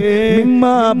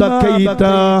 മിമ്മാ ബക്കൈത,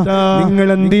 നിങ്ങൾ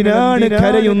എന്തിനാണ്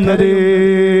കരയുന്നത്?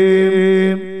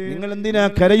 നിങ്ങൾ എന്തിനാ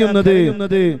കരയുന്നത്?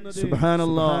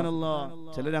 സുബ്ഹാനല്ലാഹ്,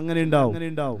 ചിലർ അങ്ങനെ ഉണ്ടാവും.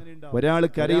 ഒരാൾ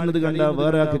കരയുന്നത് കണ്ടാ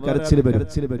വേറെ ആൾക്ക് കരച്ചിൽ വരും.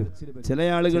 ചില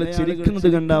ആളുകൾ ചിരിക്കുന്നത്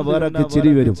കണ്ടാ വേറെ ആൾക്ക്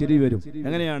ചിരി വരും.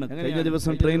 എങ്ങനെയാണ്? കഴിഞ്ഞ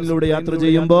ദിവസം ട്രെയിനിലൂടെ യാത്ര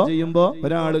ചെയ്യുമ്പോ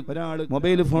ഒരാള്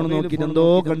മൊബൈൽ ഫോൺ നോക്കിയിട്ട് എന്തോ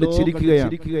കണ്ട്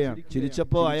ചിരിക്കുകയാണ്.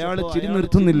 ചിരിച്ചപ്പോ അയാള് ചിരി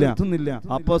നിർത്തുന്നില്ല.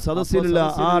 അപ്പൊ സദസ്സിലുള്ള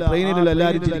ആ ട്രെയിനിലുള്ള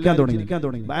എല്ലാരും ചിരിക്കാൻ തുടങ്ങി.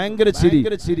 ഭയങ്കര ചിരി.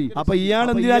 അപ്പൊ ഇയാൾ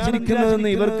എന്തിനാ ചിരിക്കുന്നതെന്ന്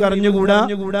ഇവർക്ക് അറിഞ്ഞുകൂടാ.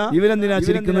 ഇവരെന്തിനാ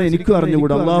ചിരിക്കുന്നത് എനിക്കും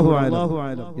അറിഞ്ഞുകൂടാ. അല്ലാഹു അഅലം.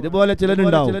 ഇതുപോലെ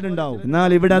ചിലരുണ്ടാവും. എന്നാൽ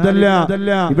ഇവിടെ അതല്ല.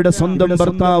 ഇവിടെ സ്വന്തം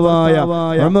ഭർത്താവായ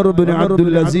ഉമർ ഇബ്നു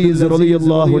അബ്ദുൽ അസീസ്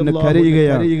റളിയല്ലാഹു അൻഹു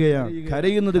കരയുകയാണ്.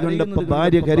 കരയുന്നത് കണ്ടപ്പോൾ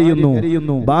ഭാര്യ കരയുന്നു.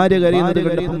 ഭാര്യ കരയുന്നത്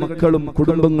കണ്ടപ്പോൾ മക്കളും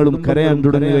കുടുംബങ്ങളും കരയാൻ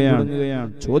തുടങ്ങുകയാണ്.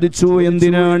 ചോദിച്ചു,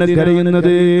 എന്തിനാണ്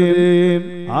കരയുന്നത്?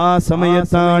 ആ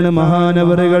സമയത്താണ്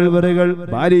മഹാനവറുകൾ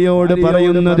ഭാര്യയോട്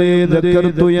പറയുന്നത്,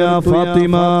 ദക്കർതു യാ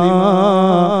ഫാത്തിമ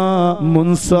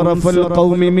മുൻസറഫൽ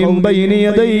ഖൗമി മിൻ ബൈനി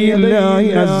യദൈല്ലാഹി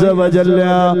അസ്സ വജല്ല.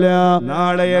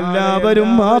 നാളെ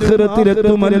എല്ലാവരും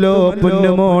ആഖിറത്തിലെത്തുമല്ലോ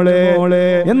പൊന്നുമോളെ.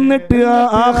 എന്നിട്ട് ആ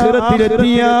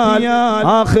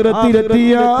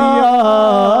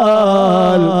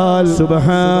ആഖിറത്തിലെത്തിയാൽ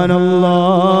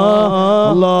സുബ്ഹാനല്ലാഹ്,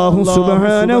 അല്ലാഹു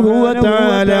സുബ്ഹാനഹു വ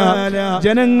തആല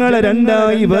ജനങ്ങളെ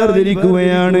രണ്ടായി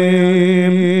വേർതിരിക്കുകയാണ്.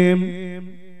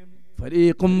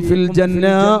 ഫരീഖും ഫിൽ ജന്ന,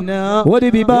 ഒരു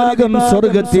വിഭാഗം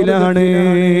സ്വർഗ്ഗത്തിലാണ്,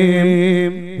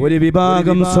 ഒരു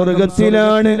വിഭാഗം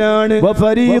സ്വർഗ്ഗത്തിലാണ്.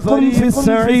 വഫരീഖും ഫിസ്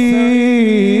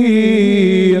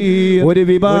സഈർ, ഒരു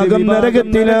വിഭാഗം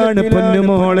നരകത്തിലാണ്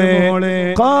പൊന്നുമോളെ.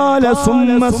 ഖാല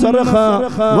സുമ്മ സർഖ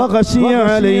വഖശിയ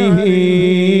അലൈഹി,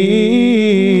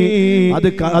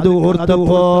 അത്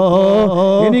ഓർത്തപ്പോ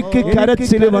എനിക്ക്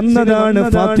കരച്ചിൽ വന്നതാണ്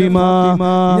ഫാത്തിമ.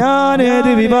 ഞാൻ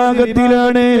ഏത്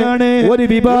വിഭാഗത്തിലാണ്? ഒരു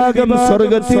വിഭാഗം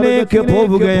സ്വർഗത്തിലേക്ക്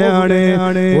പോവുകയാണ്,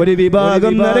 ഒരു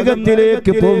വിഭാഗം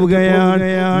നരകത്തിലേക്ക് പോവുകയാണ്.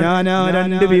 ഞാൻ ആ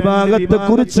രണ്ട് വിഭാഗത്തെ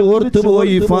കുറിച്ച്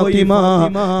ഓർത്തുപോയി ഫാത്തിമ.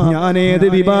 ഞാൻ ഏത്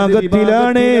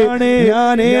വിഭാഗത്തിലാണ്,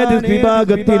 ഞാൻ ഏത്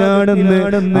വിഭാഗത്തിലാണെന്ന്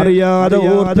അറിയാതെ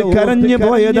ഓർത്ത് കരഞ്ഞു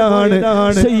പോയതാണ്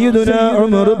സയ്യിദുനാ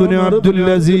ഉമർ ഇബ്നു അബ്ദുൽ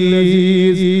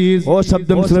അസീസ്. ഓ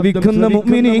ശബ്ദം ശ്രവിക്കുന്ന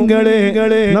മുഅ്മിനീങ്ങളെ,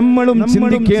 നമ്മളും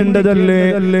ചിന്തിക്കേണ്ടതല്ലേ,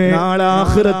 നാളെ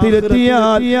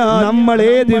ആഖിറത്തിലെത്തിയാൽ നമ്മൾ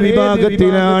ഏത്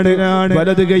വിഭാഗത്തിലാണ്?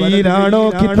 വലത് കൈയിലാണോ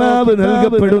കിതാബ്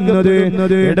നൽകപ്പെടുന്നത്?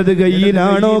 ഇടത്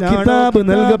കൈയിലാണോ കിതാബ്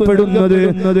നൽകപ്പെടുന്നത്?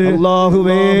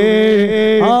 അല്ലാഹുവേ,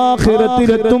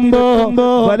 ആഖിറത്തിലെത്തുമ്പോ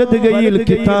വലത് കൈയിൽ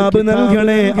കിതാബ്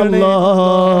നൽകണേ അല്ലാഹ്.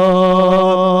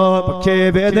 പക്ഷേ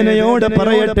വേദനയോടെ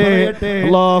പറയട്ടെ,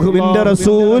 അല്ലാഹുവിന്റെ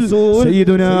റസൂൽ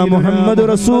സയ്യിദുനാ മുഹമ്മദ്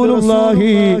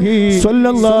റസൂലുള്ളാഹി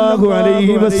സ്വല്ലല്ലാഹു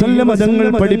അലൈഹി വസല്ലം തങ്ങൾ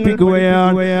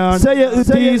പഠിപ്പിക്കുകയാണ്,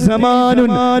 സയഅതി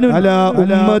സമാനുൻ അലാ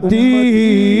ഉമ്മത്തി,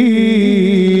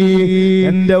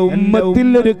 എന്റെ ഉമ്മത്തിൽ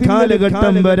ഒരു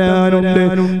കാലഘട്ടം വരാനുണ്ട്.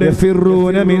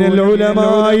 യഫിറൂന മിനൽ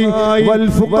ഉലമായി വൽ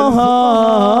ഫുഖഹാ,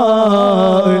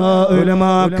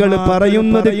 ഉലമാക്കൾ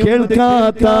പറയുന്നത്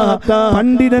കേൾക്കാത്ത,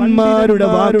 പണ്ഡിതന്മാരുടെ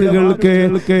വാക്കുകൾക്ക്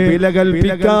വില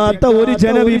കൽപ്പിക്കാത്ത ഒരു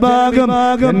ജനവിഭാഗം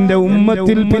എന്റെ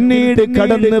ഉമ്മത്തിൽ പിന്നീട്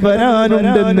കടന്നു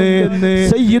വരാനുണ്ടെന്ന്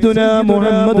സയ്യിദുനാ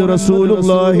മുഹമ്മദ്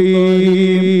റസൂലുള്ളാഹി.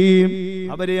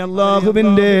 അവരെ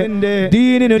അല്ലാഹുവിന്റെ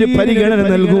ദീനിനൊരു പരിഗണന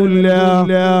നൽകൂല,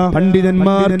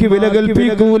 പണ്ഡിതന്മാർക്ക് വില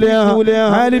കൽപ്പിക്കൂല,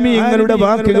 ആലിമീങ്ങളുടെ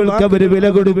വാക്കുകൾക്ക് അവർ വില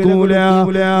കൊടുക്കൂല.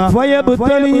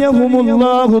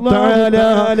 ഫയബ്തലിയഹുമുല്ലാഹു തആല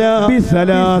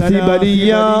ബിസലാസി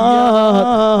ബലിയാത്,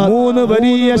 മൂന്ന്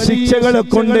വലിയ ശിക്ഷകളെ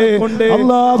കൊണ്ട്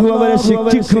അല്ലാഹു അവരെ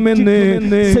ശിക്ഷിക്കുമെന്ന്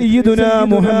സയ്യിദുനാ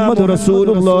മുഹമ്മദ്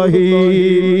റസൂലുള്ളാഹി.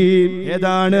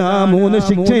 ഏതാണ് ആ മൂന്ന്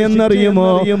ശിക്ഷ എന്നറിയുമോ?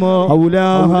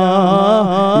 ഔലാഹാ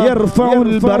യർഫഉൽ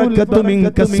ബറകത്തു മിൻ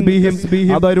കസ്ബിഹിം,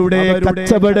 അവരുടെ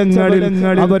കച്ചവടങ്ങളിൽ,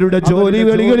 അവരുടെ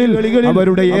ജോലികളിൽ,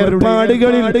 അവരുടെ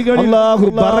ഏർപ്പാടുകളിൽ അല്ലാഹു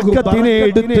ബറക്കത്തിനെ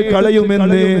എടുത്തു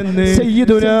കളയുമെന്ന്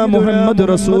സയ്യിദുനാ മുഹമ്മദ്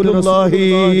റസൂലുള്ളാഹി.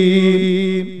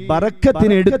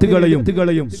 ബറക്കത്തിനെ എടുത്തു കളയും.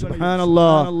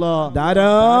 സുബ്ഹാനല്ലാഹ്,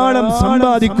 ധാരാളം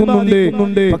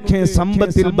സമ്പാദിക്കുന്നുണ്ട്, പക്ഷേ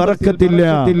സമ്പത്തിൽ ബറക്കത്തില്ല.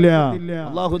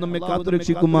 അല്ലാഹു നമ്മെ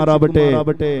കാത്തുരക്ഷിക്കുമാറാവട്ടെ.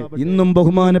 ഇന്നും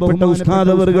ബഹുമാനപ്പെട്ട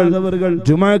ഉസ്താദ് അവർകൾ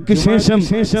ജുമഅക്ക് ശേഷം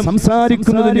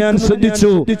സംസാരിക്കുന്നത് ഞാൻ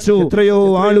ശ്രദ്ധിച്ചു. എത്രയോ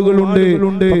ആളുകളുണ്ട്,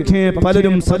 പക്ഷേ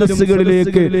പലരും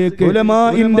സദസ്സുകളിലേക്ക്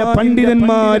ഉലമാഇന്റെ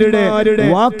പണ്ഡിതന്മാരുടെ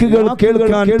വാക്കുകൾ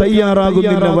കേൾക്കാൻ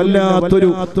തയ്യാറാകുന്നില്ല. വല്ലാത്തൊരു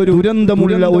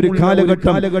ദുരന്തമുള്ള ഒരു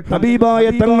കാലഘട്ടം ഹബീബായ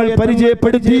തങ്ങൾ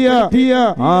പരിചയപ്പെടുത്തിയ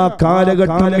ആ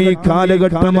കാലഘട്ടം ഈ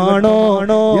കാലഘട്ടമാണോ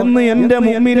എന്ന് എന്റെ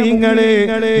മുഅ്മിനീങ്ങളെ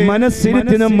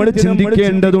മനസ്സിരുത്തി നമ്മൾ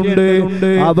ചിന്തിക്കേണ്ടതുണ്ട്.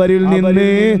 അവരിൽ നിന്ന്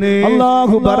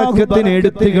അല്ലാഹു ബറക്കത്തിനെ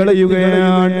എടുത്തു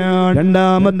കളയുകയാണ്.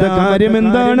 രണ്ടാമത്തെ കാര്യം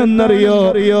എന്താണെന്നറിയോ?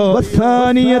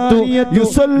 വസാനിയതു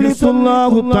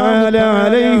യുസല്ലിത്തുല്ലാഹു തആല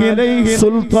അലൈഹി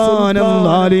സുൽത്താനൻ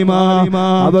ളാലിമാ,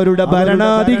 അവരുടെ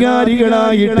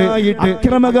ഭരണാധികാരികളായിട്ട്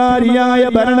അക്രമകാരിയായ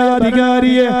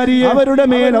ഭരണാധികാരിയെ അവരുടെ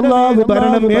മേൽ അല്ലാഹു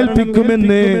ഭരണം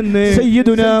ഏൽപ്പിക്കുമെന്ന്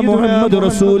സയ്യിദുനാ മുഹമ്മദ്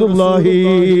റസൂലുള്ളാഹി.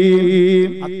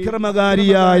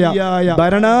 അക്രമകാരിയായ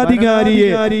ഭരണാധികാരിയെ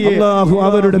അല്ലാഹു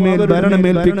അവരുടെ മേൽ ഭരണം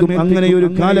ഏൽപ്പിക്കും. അങ്ങനെ ഒരു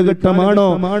കാലഘട്ടമാണോ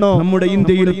നമ്മുടെ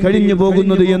ഇന്ത്യയിൽ കഴിഞ്ഞു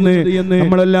പോകുന്നത് എന്ന്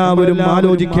നമ്മളെല്ലാവരും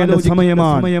ആലോചിക്കേണ്ട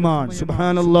സമയമാണ്.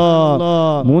 സുബ്ഹാനല്ലാഹ്.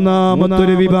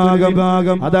 മൂന്നാമത്തൊരു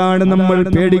വിഭാഗം, അതാണ് നമ്മൾ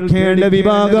പേടിക്കേണ്ട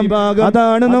വിഭാഗം,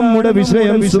 അതാണ് നമ്മുടെ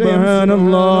വിഷയം.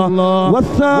 സുബ്ഹാനല്ലാഹ്.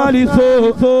 വസ്സാലിസു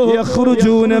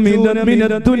യഖ്റുജൂന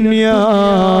മിനദ് ദുനിയാ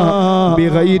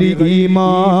ബിഗൈരി ഈമാൻ,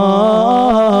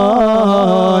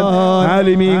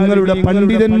 ആലിമീങ്ങളുടെ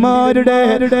പണ്ഡിതന്മാരുടെ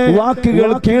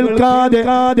വാക്കുകൾ കേൾക്കാതെ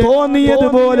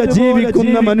തോന്നിയതുപോലെ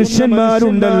ജീവിക്കുന്ന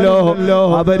മനുഷ്യന്മാരുണ്ടല്ലോ,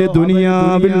 അവര്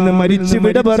ദുനിയാവിൽ നിന്ന് മരിച്ചു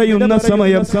വിട പറയുന്ന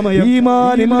സമയം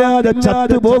ഈമാനില്ലാതെ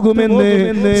ചത്തുപോകുമെന്ന്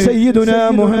സയ്യിദുനാ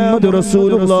മുഹമ്മദ്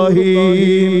റസൂലുള്ളാഹി.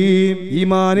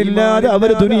 ഈമാനില്ലാതെ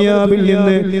അവർ ദുനിയാവിൽ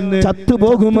നിന്ന്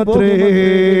ചത്തുപോകുമത്രേ.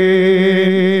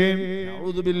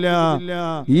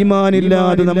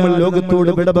 ഈമാനില്ലാതെ നമ്മൾ ലോകത്തോട്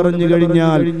വിട പറഞ്ഞു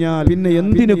കഴിഞ്ഞാൽ പിന്നെ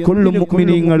എന്തിനു കൊള്ളും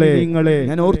മുഅ്മിനീങ്ങളെ?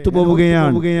 ഞാൻ ഓർത്തു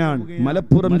പോവുകയാണ്,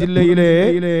 മലപ്പുറം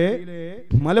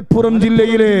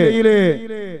ജില്ലയിലെ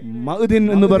മഅ്ദിൻ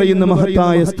എന്ന് പറയുന്ന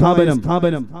മഹത്തായ സ്ഥാപനം,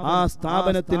 ആ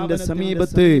സ്ഥാപനത്തിന്റെ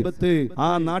സമീപത്ത് ആ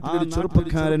നാട്ടിലൊരു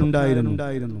ചെറുപ്പക്കാരൻ ഉണ്ടായിരുന്നു.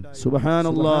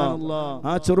 സുബ്ഹാനല്ലാഹ്,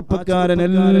 ആ ചെറുപ്പക്കാരൻ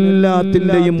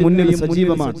എല്ലാത്തിന്റെയും മുന്നിൽ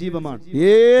സജീവമാണ്.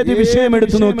 ഏത് വിഷയം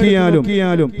എടുത്തു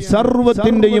നോക്കിയാലും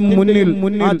സർവ്വത്തിന്റെയും മുന്നിൽ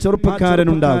ആ ചെറുപ്പക്കാരൻ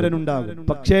ഉണ്ടാകും.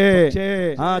 പക്ഷേ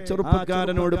ആ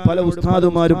ചെറുപ്പക്കാരനോട് പല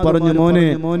ഉസ്താദുമാരും പറഞ്ഞു,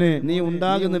 മോനെ നീ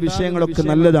ഉണ്ടാകുന്ന വിഷയങ്ങളൊക്കെ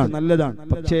നല്ലതാണ്,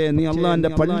 പക്ഷേ നീ അള്ളാന്റെ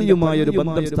പള്ളിയുമായി ഒരു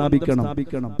ബന്ധം സ്ഥാപിക്കണം.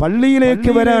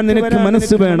 പള്ളിയിലേക്ക് വരാൻ നിനക്ക്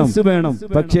മനസ്സ് വേണം.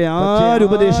 പക്ഷേ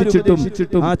ആരുപദേശിച്ചിട്ടും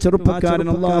ആ ചെറുപ്പക്കാരൻ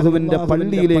അള്ളാഹുവിന്റെ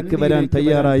പള്ളിയിലേക്ക് വരാൻ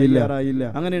തയ്യാറായില്ല.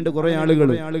 അങ്ങനെയുണ്ട് കുറെ ആളുകൾ,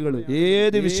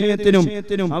 ഏത് വിഷയത്തിനും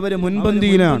അവര്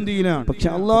മുൻപന്തിയിലാണ്. പക്ഷെ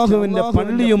അള്ളാഹുവിന്റെ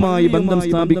പള്ളിയുമായി ബന്ധം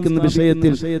സ്ഥാപിക്കുന്ന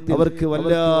വിഷയത്തിൽ അവർക്ക്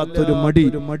വല്ലാത്തൊരു മടി.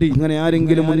 അങ്ങനെ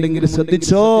ആരെങ്കിലും ഉണ്ടെങ്കിൽ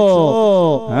ശ്രദ്ധിച്ചോ.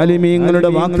 ആലിമീങ്ങളുടെ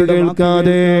വാക്ക്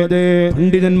കേൾക്കാതെ,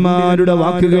 പണ്ഡിതന്മാരുടെ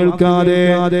വാക്ക് കേൾക്കാതെ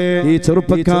ഈ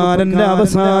ചെറുപ്പക്കാരന്റെ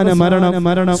അവസാന മരണം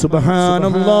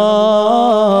സുബ്ഹാനല്ലാഹ്.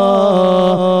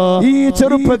 ഈ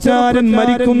ചെറുപ്പക്കാരൻ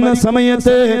മരിക്കുന്ന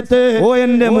സമയത്ത് ഓ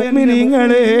എന്റെ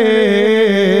മുഅ്മിനീങ്ങളെ,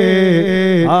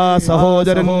 ആ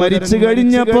സഹോദരൻ മരിച്ചു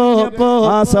കഴിഞ്ഞപ്പോ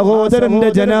ആ സഹോദരന്റെ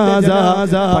ജനാസ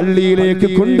പള്ളിയിലേക്ക്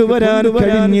കൊണ്ടുവരാൻ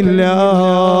കഴിഞ്ഞില്ല,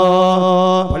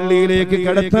 പള്ളിയിലേക്ക്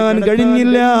കടത്താൻ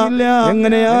കഴിഞ്ഞില്ല.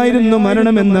 എങ്ങനെയായിരുന്നു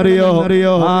മരണമെന്നറിയോ?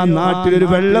 ആ നാട്ടിലൊരു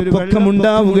വെള്ളപ്പൊക്കം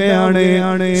ഉണ്ടാവുകയാണ്.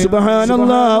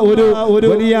 സുബ്ഹാനല്ലാഹ്, ഒരു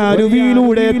വലിയ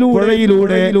അരുവിയിലൂടെ,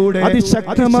 പുഴയിലൂടെ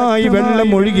അതിശക്തമായി വെള്ളം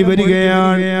ഒഴുകി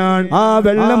വരികയാണ്. ആ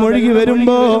വെള്ളം ഒഴുകി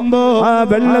വരുമ്പോ ആ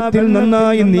വെള്ളത്തിൽ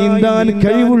നന്നായി നീന്താൻ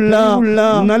കഴിവുള്ള,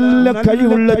 നല്ല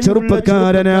കഴിവുള്ള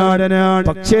ചെറുപ്പക്കാരനാണ്.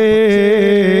 പക്ഷേ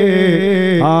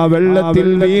ആ വെള്ളത്തിൽ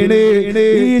വീണ്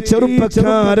ഈ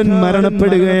ചെറുപ്പക്കാരൻ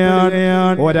മരണപ്പെടുകയാണ്.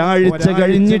 ഒരാഴ്ച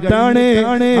കഴിഞ്ഞിട്ടാണ്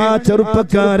ആ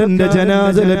ചെറുപ്പക്കാരന്റെ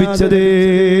ജനാസ ലഭിച്ചത്.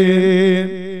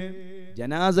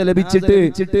 ജനാസ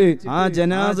ലഭിച്ചിട്ട് ആ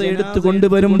ജനാസ എടുത്തു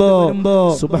കൊണ്ടുവരുമ്പോ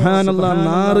സുബ്ഹാനല്ലാഹ്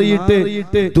നാറിയിട്ട്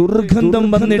ദുർഗന്ധം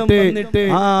വന്നിട്ട്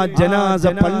ആ ജനാസ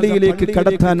പള്ളിയിലേക്ക്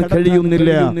കടത്താൻ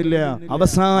കഴിയുന്നില്ല.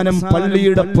 അവസാനം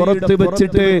പള്ളിയുടെ പുറത്ത്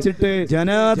വെച്ചിട്ട്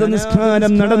ജനാസ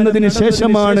നിസ്കാരം നടന്നതിന്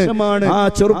ശേഷമാണ് ആ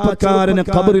ചെറുപ്പക്കാരനെ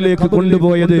ഖബറിലേക്ക്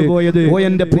കൊണ്ടുപോയത്. ഓ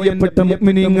എന്റെ പ്രിയപ്പെട്ട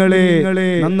മുഅ്മിനീങ്ങളെ,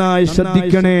 നന്നായി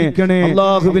ശ്രദ്ധിക്കണേ.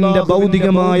 അല്ലാഹുവിന്റെ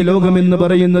ഭൗതികമായ ലോകം എന്ന്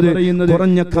പറയുന്നത്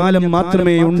കുറഞ്ഞ കാലം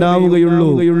മാത്രമേ ഉണ്ടാവുകയുള്ളൂ.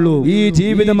 ഈ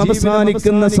ജീവിതം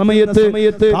അവസാനിക്കുന്ന സമയത്ത്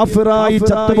കാഫിറായി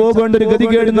ചത്തുപോകേണ്ട ഒരു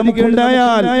ഗതികേട്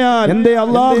നമുക്കുണ്ടായാൽ എന്റെ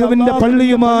അള്ളാഹുവിന്റെ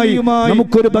പള്ളിയുമായി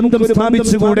നമുക്കൊരു ബന്ധം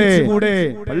സ്ഥാപിച്ചുകൂടെ?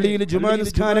 പള്ളിയിൽ ജുമാ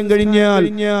നിസ്കാരം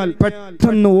കഴിഞ്ഞാൽ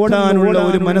പെട്ടെന്ന് ഓടാനുള്ള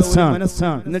ഒരു മനസ്സാണ്.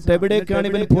 എന്നിട്ട് എവിടേക്കാണ്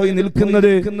ഇവൻ പോയി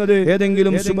നിൽക്കുന്നത്?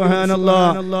 ഏതെങ്കിലും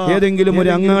സുബ്ഹാനല്ലാഹ്, ഏതെങ്കിലും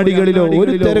ഒരു അങ്ങാടികളിലോ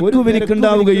ഒരു തിരക്കും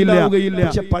ഇവനിക്കുണ്ടാവുകയില്ല.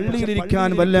 പക്ഷെ പള്ളിയിലിരിക്കാൻ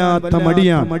വല്ലാത്ത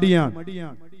മടിയാണ്.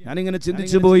 ഞാനിങ്ങനെ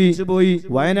ചിന്തിച്ചു പോയി.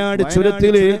 വയനാട്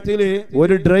ചുരത്തില്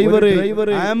ഒരു ഡ്രൈവർ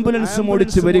ആംബുലൻസും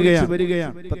ഓടിച്ച് വരികയാണ്.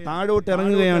 ഇപ്പൊ താഴോട്ട്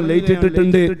ഇറങ്ങുകയാണ്, ലൈറ്റ്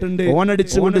ഇട്ടിട്ടുണ്ട്,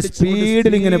 ഓണടിച്ചുകൊണ്ട്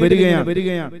സ്പീഡിൽ ഇങ്ങനെ വരികയാണ്.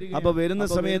 അപ്പൊ വരുന്ന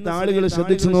സമയത്ത് ആളുകൾ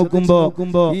ശ്രദ്ധിച്ചു നോക്കുമ്പോ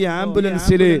ഈ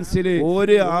ആംബുലൻസില്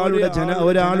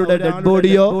ഒരാളുടെ ഡെഡ്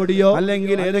ബോഡിയോ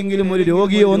അല്ലെങ്കിൽ ഏതെങ്കിലും ഒരു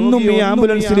രോഗിയോ ഒന്നും ഈ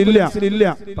ആംബുലൻസിൽ ഇല്ല.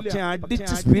 പക്ഷെ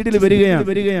അടിച്ച് സ്പീഡിൽ വരികയാണ്.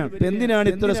 എന്തിനാണ്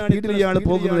ഇത്ര സ്പീഡിൽ ഇയാൾ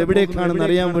പോകുന്നത്, എവിടേക്കാണെന്ന്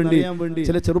അറിയാൻ വേണ്ടി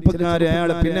ചില ചെറുപ്പക്കാരെ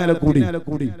അയാളെ പിന്നാലെ കൂടി.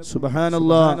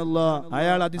 സുബ്ഹാനല്ലാഹ്,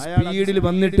 അയാൾ അതിസ്പീഡിൽ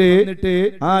വന്നിട്ട്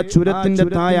ആ ചുരത്തിന്റെ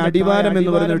താഴെ അടിവാരം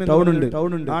എന്ന് പറയുന്ന ഒരു ടൗൺ ഉണ്ട്.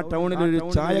 ആ ടൗണിൽ ഒരു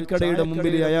ചായക്കടയുടെ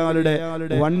മുമ്പിൽ അയാളുടെ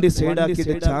വണ്ടി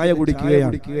സൈഡാക്കിയിട്ട് ചായ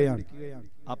കുടിക്കുകയാണ്.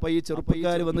 അപ്പൊ ഈ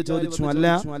ചെറുപ്പക്കാർ വന്ന് ചോദിച്ചു, അല്ല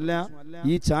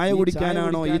ഈ ചായ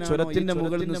കുടിക്കാനാണോ ഈ ചുരത്തിന്റെ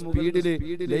മുകളിൽ നിന്ന് സ്പീഡില്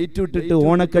ലൈറ്റ് ഇട്ടിട്ട്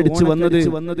ഓണക്കടിച്ച് വന്നത്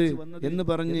എന്ന്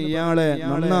പറഞ്ഞ് ഇയാളെ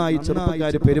നന്നായി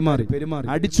ചെറുപ്പക്കാര് പെരുമാറി,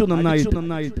 അടിച്ചു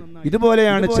നന്നായിട്ട്.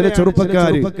 ഇതുപോലെയാണ് ചില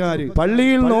ചെറുപ്പക്കാര്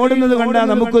പള്ളിയിൽ ഓടുന്നത് കണ്ടാൽ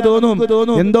നമുക്ക് തോന്നും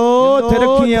എന്തോ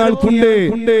തിരക്ക് ഇയാൾക്കുണ്ട്,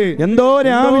 എന്തോ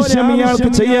ഒരാവശ്യം ഇയാൾക്ക്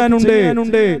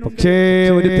ചെയ്യാനുണ്ട്. പക്ഷേ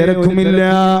ഒരു തിരക്കുമില്ല.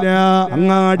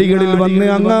 അങ്ങാടികളിൽ വന്ന്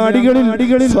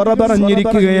അങ്ങാടികളിൽ സ്വറ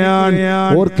പറഞ്ഞിരിക്കുകയാണ്.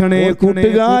 ഓർക്കണേ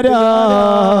കൂട്ടുകാരാ,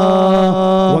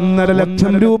 1.5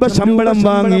 ലക്ഷം രൂപ ശമ്പളം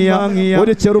വാങ്ങിയ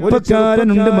ഒരു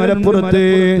ചെറുപ്പക്കാരനുണ്ട് മലപ്പുറത്ത്.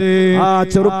 ആ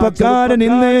ചെറുപ്പക്കാരൻ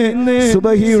ഇന്ന്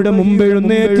സുബഹിയുടെ മുമ്പ്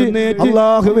എഴുന്നേറ്റ്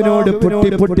അല്ലാഹുവിനോട്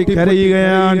പൊട്ടി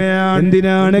കരയുകയാണ്.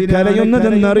 എന്തിനാണ്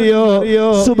കരയുന്നതെന്നറിയോ?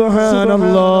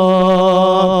 സുബ്ഹാനല്ലാഹ്,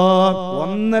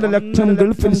 1.5 ലക്ഷം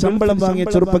ഗൾഫിൽ ശമ്പളം വാങ്ങിയ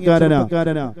ചെറുപ്പക്കാരനാ.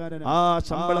 ആ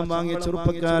ശമ്പളം വാങ്ങിയ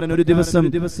ചെറുപ്പക്കാരൻ ഒരു ദിവസം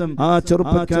ആ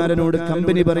ചെറുപ്പക്കാരനോട്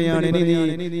കമ്പനി പറയാണ്, ഇനി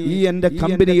ഈ എന്റെ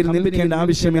കമ്പനിയിൽ നിൽക്കേണ്ട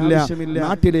ആവശ്യമില്ല,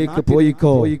 നാട്ടിലേക്ക്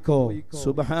പോയിക്കോ.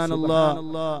 സുബ്ഹാനല്ലാഹ്,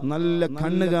 നല്ല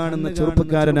കണ്ണ് കാണുന്ന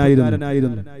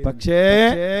ചെറുപ്പക്കാരനായിരുന്നു. പക്ഷേ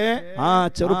ആ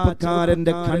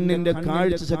ചെറുപ്പക്കാരന്റെ കണ്ണിന്റെ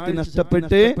കാഴ്ച ശക്തി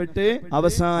നഷ്ടപ്പെട്ട്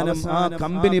അവസാനം ആ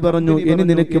കമ്പനി പറഞ്ഞു, ഇനി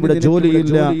നിനക്ക് ഇവിടെ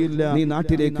ജോലിയില്ല, നീ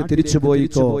നാട്ടിലേക്ക് തിരിച്ചു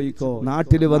പോയിക്കോ.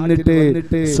 നാട്ടിൽ വന്നിട്ട്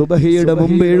സുബഹിയുടെ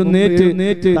മുമ്പ്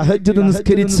എഴുന്നേറ്റ് തഹജ്ജുദ്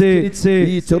നിസ്കരിച്ച്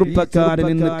ഈ ചെറുപ്പക്കാരൻ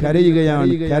ഇന്ന്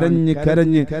കരയുകയാണ്.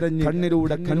 കരഞ്ഞ്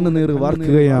കണ്ണിലൂടെ കണ്ണുനീർ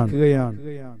വാർക്കുകയാണ്.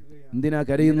 എന്തിനാ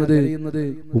കരയുന്നത്?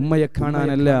 ഉമ്മയെ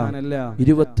കാണാനല്ല,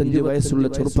 25 വയസ്സുള്ള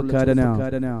ചെറുപ്പക്കാരനാ.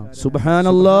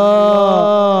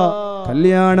 സുബ്ഹാനല്ലാഹ്,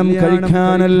 കല്യാണം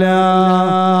കഴിക്കാനല്ല,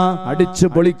 അടിച്ചു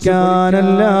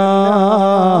പൊളിക്കാനല്ല.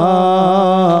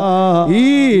 ഈ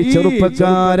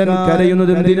ചെറുപ്പക്കാരൻ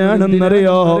കരയുന്നത്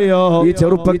എന്തിനാണെന്നറിയോ? ഈ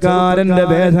ചെറുപ്പക്കാരന്റെ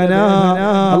വേദന,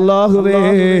 അല്ലാഹുവേ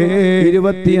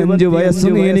 25 വയസ്സ്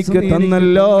നീ എനിക്ക്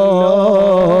തന്നല്ലോ.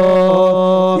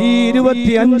 ഈ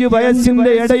 25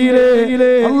 വയസ്സിന്റെ ഇടയില്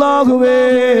അല്ലാഹുവേ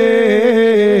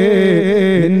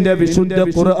നിന്റെ വിശുദ്ധ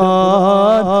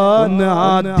ഖുർആൻ ഒന്ന്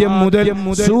ആദ്യം മുതൽ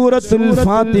സൂറത്തുൽ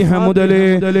ഫാത്തിഹ മുതൽ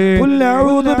ഖുൽ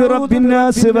അഊദു ബിറബ്ബിൻ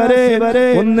നാസ് വരെ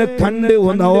ഒന്ന് കണ്ട്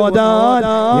ഒന്ന് ഓതാൻ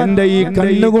എന്റെ ഈ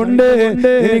കണ്ണുകൊണ്ട്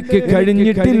എനിക്ക്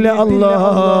കഴിഞ്ഞിട്ടില്ല.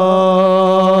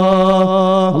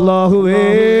 അല്ലാഹുവേ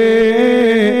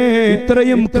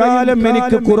ഇത്രയും കാലം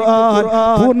എനിക്ക് ഖുർആൻ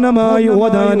പൂർണ്ണമായി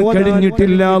ഓതാൻ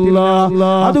കഴിഞ്ഞിട്ടില്ല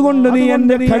അല്ലാഹ്. അതുകൊണ്ട് നീ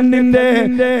എന്റെ കണ്ണിന്റെ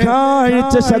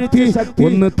കാഴ്ച ശക്തി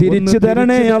ഒന്ന് തിരിച്ചു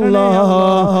തരണേ അല്ലാഹ്.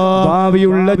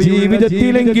 ഭാവിയുള്ള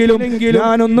ജീവിതത്തിലെങ്കിലും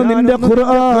ഞാനൊന്ന് നിന്റെ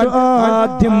ഖുർആൻ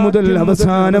ആദ്യം മുതൽ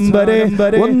അവസാനം വരെ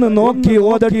ഒന്ന് നോക്കി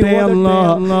ഓതട്ടെ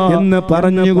അല്ലാഹ് എന്ന്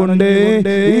പറഞ്ഞുകൊണ്ട്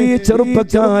ഈ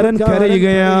ചെറുപ്പക്കാരൻ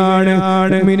കരയുകയാണ്.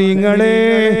 മുഅ്മിനീങ്ങളെ,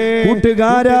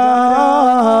 കൂട്ടുകാരാ,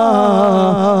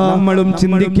 നമ്മളും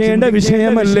ചിന്തിക്കേണ്ട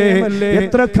വിഷയമല്ലേ?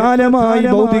 എത്ര കാലമായി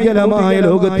ഭൗതികമായ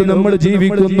ലോകത്ത് നമ്മൾ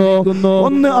ജീവിക്കുന്നു.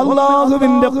 ഒന്ന്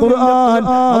അല്ലാഹുവിന്റെ ഖുർആൻ,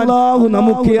 അല്ലാഹു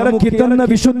നമുക്ക് ഇറക്കി തന്ന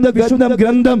വിശുദ്ധ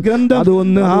ഗ്രന്ഥം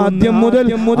അതൊന്ന് ആദ്യം മുതൽ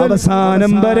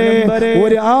അവസാനം വരെ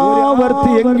ഒരു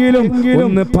ആവർത്തിയെങ്കിലും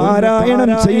ഒന്ന്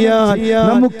പാരായണം ചെയ്യാൻ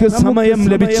നമുക്ക് സമയം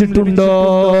ലഭിച്ചിട്ടുണ്ടോ?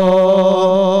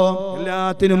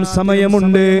 എല്ലാത്തിനും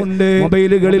സമയമുണ്ട്.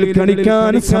 മൊബൈലുകളിൽ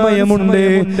കളിക്കാൻ സമയമുണ്ട്.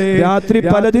 രാത്രി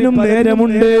പലതിനും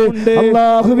നേരമുണ്ട്.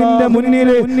 അല്ലാഹുവിന്റെ മുന്നിൽ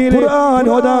ഖുർആൻ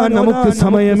ഓതാൻ നമുക്ക്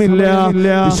സമയമില്ല.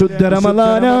 വിശുദ്ധ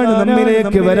റമളാനാണ്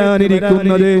നമ്മിലേക്ക്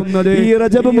വരാനിരിക്കുന്നത്. ഈ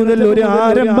റജബ് മുതൽ ഒരു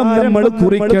ആരംഭം നമ്മൾ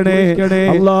കുറിക്കണേ.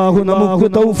 അല്ലാഹു നമുക്ക്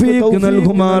തൗഫീഖ്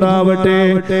നൽകുമാറാവട്ടെ.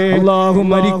 അല്ലാഹു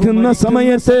മരിക്കുന്ന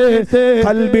സമയത്ത്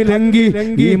ഖൽബിലെങ്കി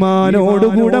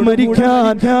ഈമാനോടുകൂടെ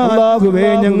മരിക്കാൻ അല്ലാഹുവേ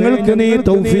ഞങ്ങൾക്ക് നീ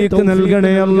തൗഫീഖ്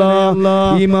നൽകണേ അല്ലാഹ്.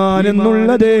 ഈമാൻ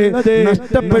എന്നുള്ളത്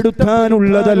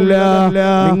നഷ്ടപ്പെടുത്താനുള്ളതല്ല.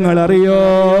 നിങ്ങളറിയോ,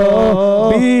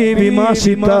 ബീവി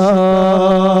മാഷിത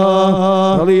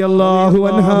റളിയല്ലാഹു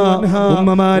അൻഹാ,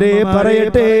 ഉമ്മമാരെ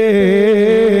പറയട്ടെ,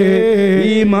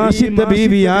 ഈ മാഷിത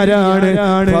ബീവി ആരാണ്?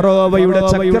 ഫറോവയുടെ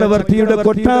ചക്രവർത്തിയുടെ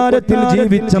കൊട്ടാരത്തിൽ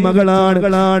ജീവിച്ച മകളാണ്.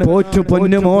 പോറ്റു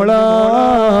പൊന്നുമോളാണ്.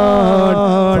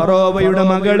 ഫറോവയുടെ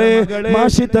മകളെ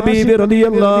മാഷിത ബീവി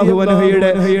റളിയല്ലാഹു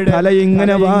അൻഹയുടെ തല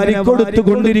ഇങ്ങനെ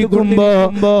വാരിക്കൊടുത്തുകൊണ്ടിരിക്കുമ്പോ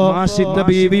മാഷിത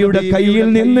ബീവിയുടെ കയ്യിൽ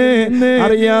നിന്ന്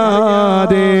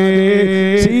അറിയാതെ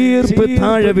ചീർപ്പ്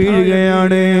താഴെ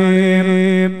വീഴുകയാണ്.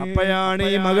 അപ്പോഴാണ്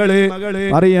ഈ മകള്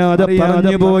അറിയാതെ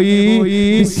പറഞ്ഞു പോയി,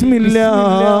 ബിസ്മില്ലാ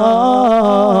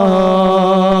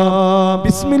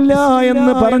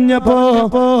എന്ന് പറഞ്ഞപ്പോ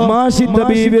മാഷിത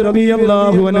ബീവി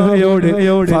റളിയല്ലാഹു അൻഹയോട്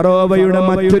ഫറോവയുടെ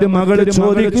മറ്റൊരു മകള്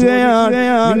ചോദിക്കുകയാണ്,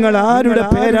 നിങ്ങൾ ആരുടെ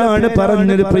പേരാണ്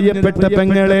പറഞ്ഞത് പ്രിയപ്പെട്ട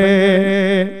പെങ്ങളെ?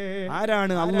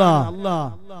 ആരാണ്? അല്ലാഹ്.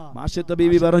 മാഷിത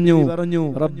ബീവി പറഞ്ഞു,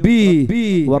 റബ്ബി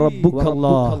വ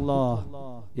റബ്ബുക്കല്ലാഹ്,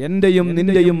 എന്റെയും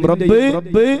നിന്റെയും റബ്ബ്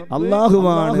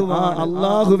അല്ലാഹുവാണ്. ആ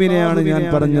അല്ലാഹുവിനെയാണ് ഞാൻ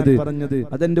പറഞ്ഞത്.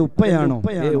 അതെന്റെ ഉപ്പയാണോ?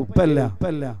 ഉപ്പല്ല.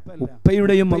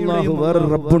 ഉപ്പയുടെയും അല്ലാഹു വേറെ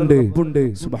റബ്ബുണ്ട്.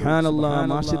 സുബ്ഹാനല്ലാഹ്.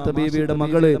 മാഷിത ബീവിയുടെ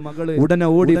മകള് ഉടനെ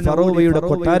ഓടി ഫറോവയുടെ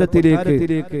കൊട്ടാരത്തിലേക്ക്.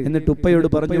 എന്നിട്ട് ഉപ്പയോട്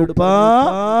പറഞ്ഞു, ഉപ്പാ,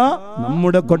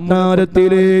 നമ്മുടെ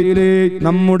കൊട്ടാരത്തിലെ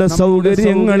നമ്മുടെ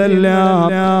സൗകര്യങ്ങളെല്ലാം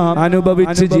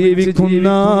അനുഭവിച്ച് ജീവിക്കുന്ന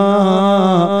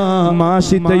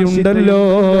മാഷിതയുണ്ടല്ലോ,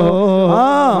 ആ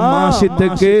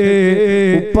മാഷിതയ്ക്ക് മാഷിത്തക്ക്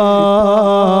ഉപ്പാ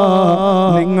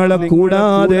നിങ്ങളെ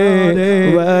കൂടാതെ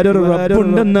വേറൊരു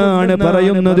റബ്ബുണ്ടെന്നാണ്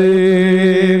പറയുന്നത്.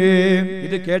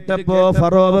 ഇത് കേട്ടപ്പോ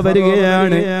ഫറോവ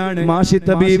വരികയാണ്, മാഷിത്ത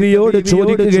ബീവിയോട്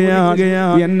ചോദിക്കുകയാണ്,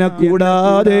 എന്നെ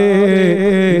കൂടാതെ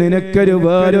നിനക്കൊരു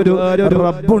വേറൊരു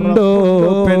റബ്ബുണ്ടോ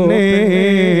പെണ്ണേ?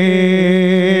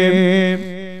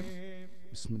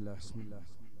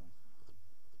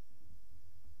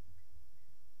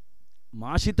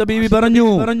 മാഷിത്ത ബീവി പറഞ്ഞു,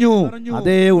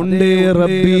 അതേ ഉണ്ട്,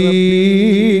 റബ്ബി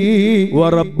വ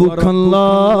റബ്ബുക്കല്ലാഹ്,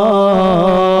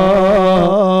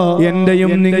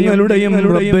 എന്റെയും നിങ്ങളുടെയും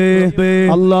റബ്ബ്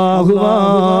അല്ലാഹുവാണ്.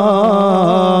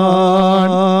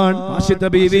 മാഷിത്ത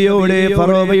ബീവിയോട്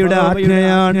ഫറോവയുടെ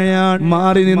ആജ്ഞയാണ്,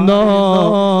 മാറി നിന്നോ,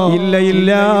 ഇല്ല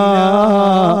ഇല്ല,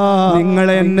 നിങ്ങൾ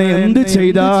എന്നെ എന്ത്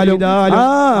ചെയ്താലും ആ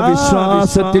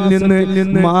വിശ്വാസത്തിൽ നിന്ന്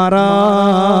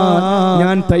മാറാൻ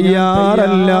ഞാൻ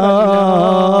തയ്യാറല്ല.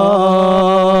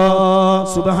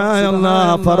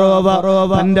 സുബ്ഹാനല്ലാഹ്. ഫറോവ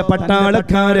തന്റെ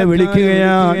പട്ടാളക്കാരെ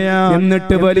വിളിക്കുകയാണ്,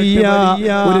 എന്നിട്ട് വലിയ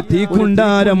ഒരു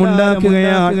തീക്കുണ്ടാരം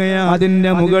ഉണ്ടാക്കുകയാണ്.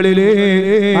 അതിന്റെ മുകളില്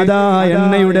അതാ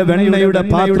വെണ്ണയുടെ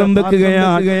പാത്രം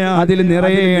വെക്കുകയാണ്, അതിൽ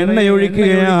നിറയെ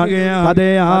എണ്ണയൊഴിക്കുകയാണ്.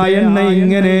 അതേ ആ എണ്ണ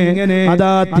ഇങ്ങനെ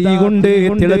അതാ തീ കൊണ്ട്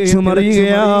തിളച്ചു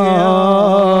മറിയുകയാണ്.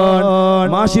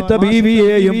 മാഷിത്ത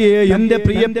ബീവിയെയും എന്റെ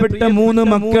പ്രിയപ്പെട്ട 3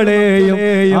 മക്കളെയും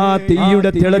ആ തീയുടെ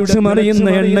തിളച്ചു മറിയുന്ന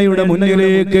എണ്ണയുടെ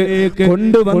മുന്നിലേക്ക്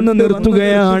കൊണ്ടുവന്ന്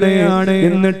നിർത്തുകയാണ്.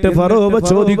 എന്നിട്ട് ഫറോവ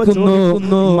ചോദിക്കുന്നു,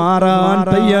 മാറാൻ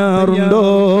തയ്യാറുണ്ടോ?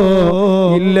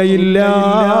 ഇല്ല ഇല്ല,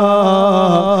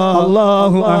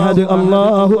 അല്ലാഹു അഹദ്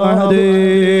അല്ലാഹു അഹദ്.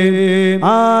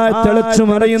 ആ തിളച്ചു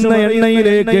മറിയുന്ന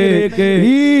എണ്ണയിലേക്ക്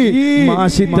ഈ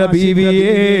മാഷിത്ത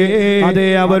ബീവിയെ അതേ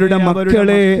അവരുടെ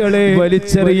മക്കളെ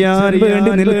വലിച്ചെറിയാൻ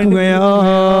വേണ്ടി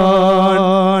നിൽക്കുകയാണ്.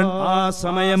 ആ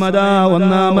സമയം അതാ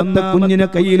 1ാമത്തെ കുഞ്ഞിനെ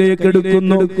കയ്യിലേക്ക്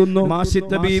എടുക്കുന്നു.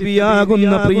 മാഷിത്ത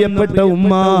ബീവിയാകുന്ന പ്രിയപ്പെട്ട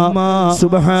ഉമ്മ,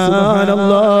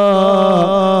 സുബ്ഹാനല്ലാഹ്,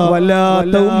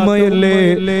 വല്ലാത്ത ഉമ്മയല്ലേ.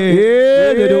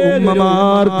 ഏതൊരു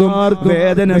ഉമ്മമാർക്കും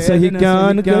വേദന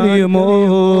സഹിക്കാൻ കഴിയുമോ?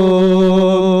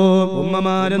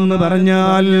 ഉമ്മമാരെന്ന്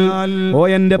പറഞ്ഞാൽ, ഓ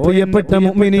എന്റെ പ്രിയപ്പെട്ട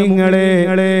മുഅ്മിനീങ്ങളെ,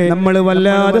 നമ്മൾ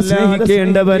വല്ലാതെ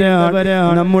സ്നേഹിക്കേണ്ടവരാണ്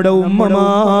നമ്മുടെ ഉമ്മമാർ.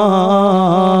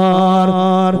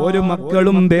 ഒരു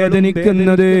മക്കളും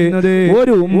വേദനിക്കുന്നത്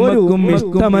ഒരു ഉമ്മക്കും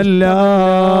ഇഷ്ടമല്ല.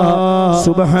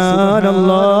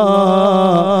 സുബ്ഹാനല്ലാഹ്.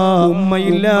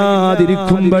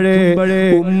 ഉമ്മയില്ലാതിരിക്കുമ്പോഴേ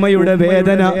ഉമ്മയുടെ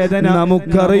വേദന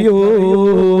നമുക്കറിയൂ.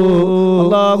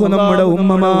 അല്ലാഹു നമ്മുടെ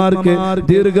ഉമ്മമാർക്ക്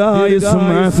ദീർഘായുസ്സും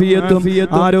ആഫിയത്തും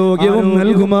ആരോഗ്യവും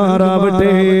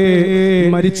നൽകുമാറാവട്ടെ.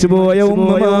 മരിച്ചുപോയ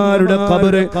ഉമ്മമാരുടെ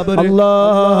ഖബറ്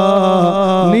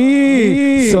അല്ലാഹ് നീ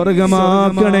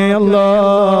സ്വർഗമാക്കണേ അല്ലാഹ്.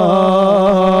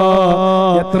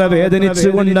 എത്ര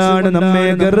വേദനിച്ചുകൊണ്ടാണ് നമ്മെ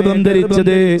ഗർഭം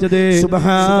ധരിച്ചത്.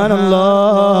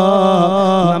 സുബ്ഹാനല്ലാഹ്.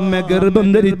 നമ്മെ ഗർഭം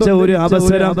ധരിച്ച ഒരു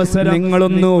അവസരം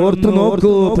നിങ്ങളൊന്ന് ഓർത്തു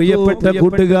നോക്കൂ പ്രിയപ്പെട്ട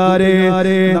കൂട്ടുകാരെ.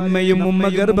 നമ്മയും ഉമ്മ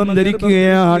ഗർഭം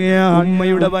ധരിക്കുകയാണ്,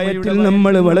 ഉമ്മയുടെ വയറ്റിൽ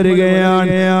നമ്മൾ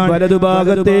വളരുകയാണ്.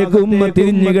 വലതുഭാഗത്തേക്ക് ഉമ്മ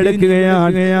തിരിഞ്ഞു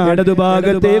കിടക്കുകയാണ്,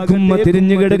 ഇടതുഭാഗത്തേക്ക് ഉമ്മ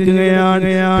തിരിഞ്ഞു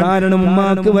കിടക്കുകയാണ്. കാരണം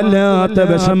ഉമ്മാക്ക് വല്ലാത്ത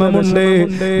വിഷമമുണ്ട്,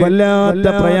 വല്ലാത്ത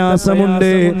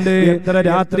പ്രയാസമുണ്ട്. എത്ര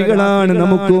രാത്രികളാണ്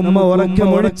നമുക്ക് ഉമ്മ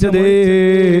ഉറക്കമൊഴിച്ചത്.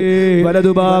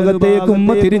 വലതുഭാഗത്തേക്ക് ഉമ്മ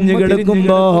തിരിഞ്ഞു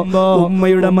കിടക്കുമ്പോ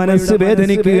ഉമ്മയുടെ മനസ്സ്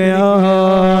വേദനിക്കുകയാണ്.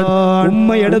 ഉമ്മ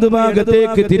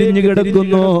ഇടതുഭാഗത്തേക്ക് തിരിഞ്ഞു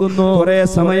കിടക്കുന്നു. കുറെ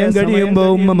സമയം കഴിയുമ്പോ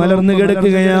ഉമ്മ മലർന്നു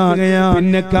കിടക്കുകയാണ്,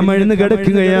 പിന്നെ കമഴ്ന്നു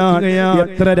കിടക്കുകയാണ്.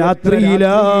 എത്ര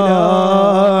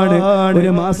രാത്രിയിലാണ്?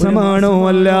 1 മാസമാണോ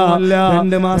അല്ല,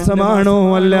 2 മാസമാണോ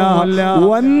അല്ല,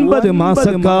 9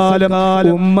 മാസക്കാലം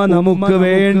ഉമ്മ നമുക്ക്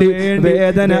വേണ്ടി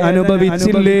വേദന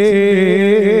അനുഭവിച്ചില്ലേ?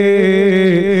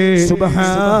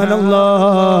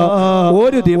 സുബ്ഹാനല്ലാഹ്.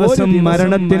 ഒരു ദിവസം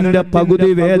മരണത്തിന്റെ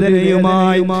പകുതി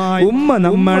വേദനയുമായി ഉമ്മ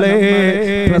നമ്മളെ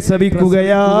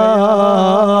പ്രസവിക്കുകയാണ്.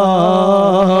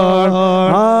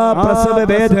 ആ പ്രസവ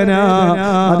വേദന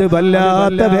അത്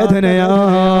വല്ലാത്ത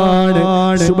വേദനയാണ്.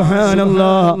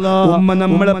 സുബ്ഹാനല്ലാഹ്. ഉമ്മ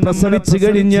നമ്മളെ പ്രസവിച്ചു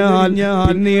കഴിഞ്ഞാൽ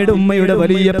പിന്നീട് ഉമ്മയുടെ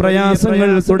വലിയ പ്രയാസങ്ങൾ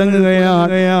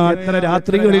തുടങ്ങുകയാണ്. എത്ര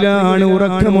രാത്രികളിലാണ്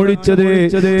ഉറക്കമൊഴിച്ചത്?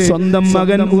 സ്വന്തം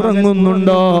മകൻ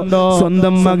ഉറങ്ങുന്നുണ്ടോ?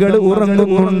 സ്വന്തം മകൾ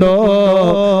ഉറങ്ങുന്നുണ്ടോ?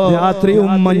 രാത്രി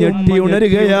ഉമ്മ ഞെട്ടി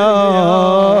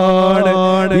ഉണരുകയാണ്.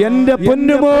 എന്റെ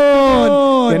പൊന്നുമോൻ,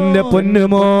 എന്റെ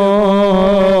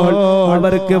പൊന്നുമോൾ,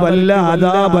 അവർക്ക് വല്ല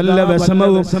വല്ല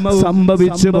വിഷമവും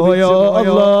സംഭവിച്ചു പോയോ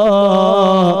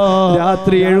അല്ലാഹ്.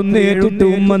 രാത്രി എഴുന്നേറ്റിട്ട്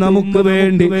ഉമ്മ നമുക്ക്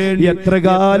വേണ്ടി എത്ര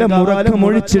കാലം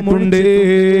ഉറക്കമൊഴിച്ചിട്ടുണ്ട്.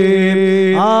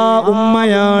 ആ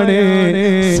ഉമ്മയാണ്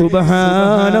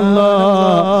സുബ്ഹാനല്ലാഹ്.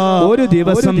 ഒരു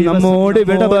ദിവസം നമ്മോട്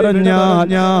വിട പറഞ്ഞാൽ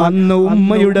അന്ന്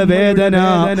ഉമ്മയുടെ വേദന,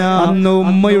 അന്ന്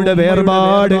ഉമ്മയുടെ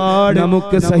വേർപാട്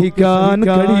നമുക്ക് സഹിക്കാൻ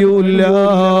കഴിയൂല.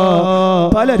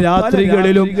 പല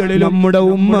രാത്രികളിലും നമ്മുടെ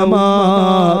ഉമ്മമാർ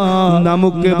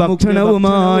നമുക്ക്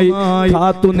ഭക്ഷണവുമായി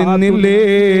കാത്തു നിന്നില്ലേ?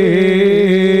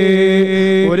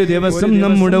 ഒരു ദിവസം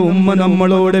നമ്മുടെ ഉമ്മ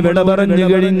നമ്മളോട് വിട പറഞ്ഞു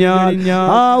കഴിഞ്ഞാൽ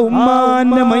ആ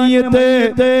ഉമ്മാന്റെ മയ്യത്ത്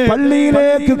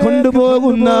പള്ളിയിലേക്ക്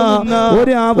കൊണ്ടുപോകുന്ന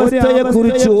ഒരു അവസ്ഥയെ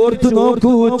കുറിച്ച് ഓർത്തു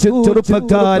നോക്കൂ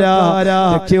ചെറുപ്പക്കാരാ.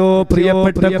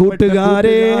 പ്രിയപ്പെട്ട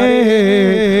കൂട്ടുകാരെ,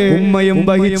 ഉമ്മയും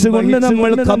വഹിച്ചുകൊണ്ട്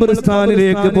നമ്മൾ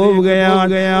ഖബർസ്ഥാനിലേക്ക്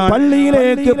പോവുകയാണ്,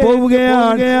 പള്ളിയിലേക്ക്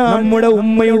പോവുകയാണ്. നമ്മുടെ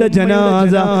ഉമ്മയുടെ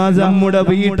ജനാസ നമ്മുടെ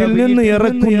വീട്ടിൽ നിന്ന്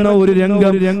ഇറക്കുന്ന ഒരു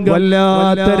രംഗം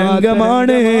വല്ലാത്ത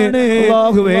രംഗമാണ്.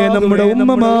 അല്ലാഹുവേ, നമ്മുടെ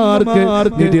ഉമ്മമാർക്ക്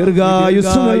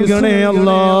ദീർഘായുസ്സ് നൽകണേ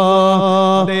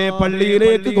അല്ലാഹ്.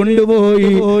 പള്ളിയിലേക്ക്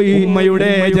കൊണ്ടുപോയി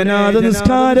ഉമ്മയുടെ ജനാസ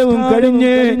നിസ്കാരവും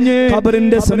കഴിഞ്ഞ്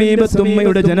ഖബറിന്റെ സമീപത്ത്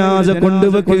ഉമ്മയുടെ ജനാസ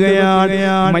കൊണ്ടുവെക്കുകയാണ്.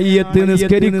 മയ്യത്ത്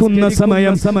നിസ്കരിക്കുന്ന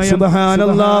സമയം,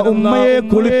 സുബ്ഹാനല്ലാഹ്, ഉമ്മയെ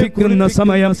കുളിപ്പിക്കുന്ന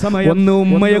സമയം, ഒന്ന്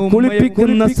ഉമ്മയെ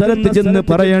കുളിപ്പിക്കുന്ന സ്ഥലത്ത് ചെന്ന്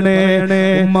പറയണേ,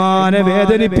 ഉമ്മാനെ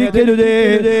വേദനിപ്പിക്കരുതേ,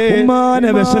 ഉമ്മാനെ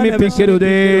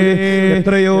വിഷമിപ്പിക്കരുതേ.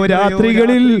 എത്രയോ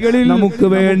രാത്രികളിൽ നമുക്ക്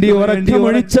വേണ്ടി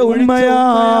ഉറക്കമൊഴിച്ച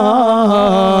ഉമ്മയാണ്,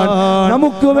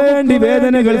 നമുക്ക് വേണ്ടി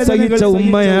വേദനകൾ സഹിച്ച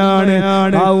ഉമ്മയാണ്.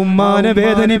 ആ ഉമ്മാനെ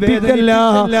വേദനിപ്പിക്കല്ല,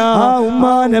 ആ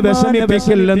ഉമ്മാനെ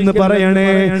വിഷമിപ്പിക്കില്ലെന്ന്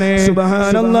പറയണേ.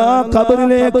 സുബ്ഹാനല്ലാഹ്,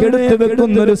 ഖബറിലേക്ക് എടുത്തു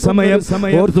വെക്കുന്ന ഒരു സമയം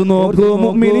ഓർത്തു നോക്കൂ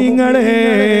മുഅ്മിനീങ്ങളെ.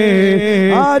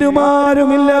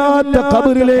 ആരുമില്ലാത്ത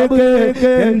ഖബറിലേക്ക്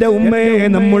എന്റെ ഉമ്മയെ,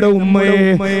 നമ്മുടെ ഉമ്മയെ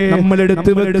നമ്മൾ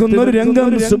എടുത്തു വെക്കുന്ന ഒരു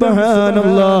രംഗം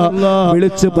സുബ്ഹാനല്ലാഹ്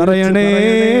വിളിച്ചു പറയണേ.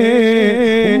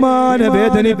 ഉമ്മാനെ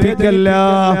വേദനിപ്പിക്കല്ല,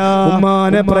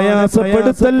 ഉമ്മാനെ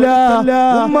പ്രയാസപ്പെടുത്തല്ല,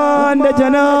 ഉമ്മാന്റെ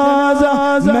ജനാസ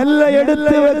മെല്ലെ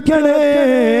എടുത്തു വെക്കണേ.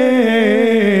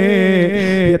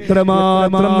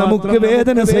 എത്രമാത്രം നമുക്ക്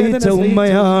വേദന സഹിച്ച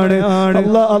ഉമ്മയാണ്.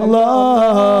 അല്ലാഹ്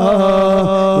അല്ലാഹ്,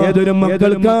 ഏതൊരു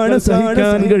മക്കൾക്കാണ്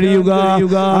സഹിക്കാൻ കഴിയുക?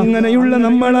 അങ്ങനെയുള്ള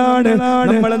നമ്മളാണ്.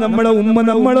 നമ്മളെ ഉമ്മ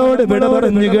നമ്മളോട് വിട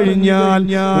പറഞ്ഞു കഴിഞ്ഞാൽ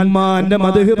ഉമ്മാന്റെ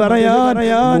മദ്ഹ് പറയാൻ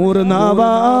 100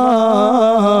 നാവാണ്.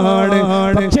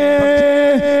 പക്ഷേ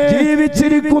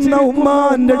ജീവിച്ചിരിക്കുന്ന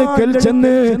ഉമ്മാന്റെ അടുക്കൽ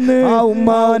ചെന്ന് ആ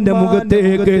ഉമ്മാന്റെ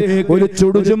മുഖത്തേക്ക് ഒരു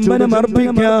ചുടുചുംബനം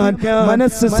അർപ്പിക്കാൻ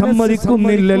മനസ്സ്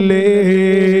സമ്മതിക്കുന്നില്ലല്ലേ?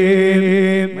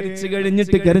 മരിച്ചു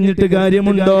കഴിഞ്ഞിട്ട് കരഞ്ഞിട്ട്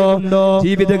കാര്യമുണ്ടോ?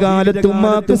 ജീവിതകാലത്ത്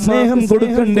ഉമ്മാക്ക് സ്നേഹം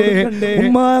കൊടുക്കണ്ടേ,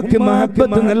 ഉമ്മാക്ക്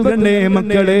മഹബത്ത് നൽകണ്ടേ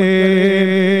മക്കളെ?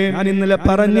 ഞാൻ ഇന്നലെ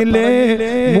പറഞ്ഞില്ലേ,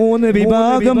 3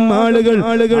 വിഭാഗം ആളുകൾ.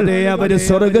 അവര്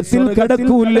സ്വർഗത്തിൽ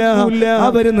കടക്കൂല,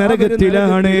 അവര്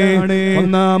നരകത്തിലാണ്.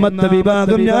 ഒന്നാമത്തെ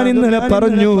വിഭാഗം ഞാൻ ഇന്നലെ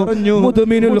പറഞ്ഞു,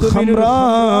 മുദ്മിനുൽ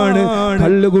ഖംറാണ്,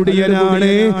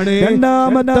 കള്ളുകുടിയനാണ്.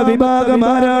 രണ്ടാമത്തെ വിഭാഗം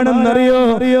ആരാണെന്നറിയോ?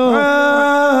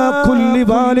 കുല്ലി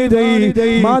വാലിദൈ,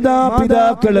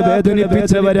 മാതാപിതാക്കളെ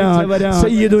വേദനിപ്പിച്ചവരാണ്.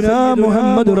 സയ്യിദുനാ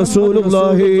മുഹമ്മദ്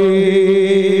റസൂലുള്ളാഹി.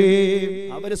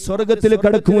 അവര് സ്വർഗത്തിൽ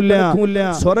കടക്കൂല.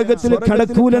 സ്വർഗത്തിൽ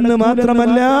കടക്കൂലെന്ന്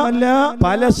മാത്രമല്ല,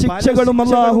 പല ശിക്ഷകളും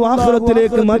അല്ലാഹു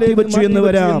ആഖിറത്തിലേക്ക് മാറ്റിവെച്ചു എന്ന്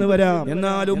വരാം.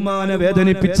 എന്നാൽ ഉമ്മാനെ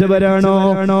വേദനിപ്പിച്ചവരാണോ,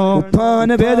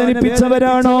 ഉപ്പാനെ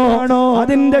വേദനിപ്പിച്ചവരാണോ,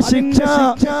 അതിന്റെ ശിക്ഷ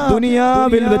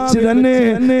ദുനിയാവിൽ വെച്ച് തന്നെ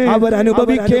അവർ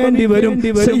അനുഭവിക്കേണ്ടി വരും.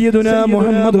 സയ്യിദുനാ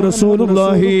മുഹമ്മദ്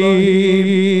റസൂലുള്ളാഹി.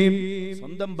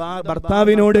 സ്വന്തം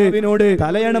ഭർത്താവിനോട്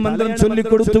തലയണ മന്ത്രം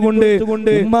ചൊല്ലിക്കൊടുത്തുകൊണ്ട്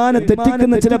ഉമ്മാനെ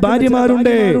തെറ്റിക്കുന്ന ചില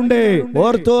ഭാര്യമാരുണ്ട്.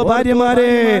 ഓർത്തോ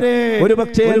ഭാര്യമാരെ,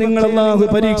 ഒരുപക്ഷേ നിങ്ങൾ അല്ലാഹു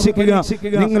പരീക്ഷിക്കുക,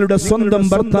 നിങ്ങളുടെ സ്വന്തം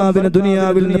ഭർത്താവിനെ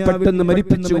ദുനിയാവിൽ നിന്ന് പെട്ടെന്ന്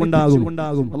മരിപ്പിച്ചുകൊണ്ടാകും.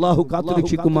 അല്ലാഹു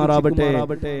കാത്തുരക്ഷിക്കുമാറാവട്ടെ.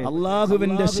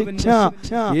 അല്ലാഹുവിന്റെ ശിക്ഷ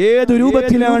ഏതു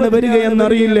രൂപത്തിലാണ്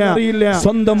വരികയെന്നറിയില്ല.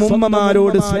 സ്വന്തം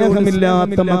ഉമ്മമാരോട്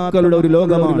സ്നേഹമില്ലാത്ത മക്കളുടെ ഒരു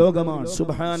ലോകമാണ്.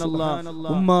 സുബ്ഹാനല്ലാഹ്,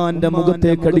 ഉമ്മാന്റെ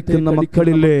മുഖത്തേക്ക് അടിക്കുന്ന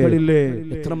മക്കളില്ലേ,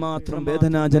 എത്രമാത്രം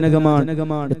വേദനാജനകമാണ്,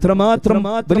 എത്രമാത്രം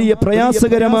വലിയ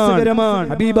പ്രയാസകരമാണ്.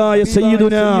 ഹബീബായ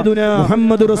സയ്യിദുനാ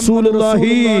മുഹമ്മദ്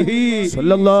റസൂലുള്ളാഹി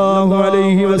സ്വല്ലല്ലാഹു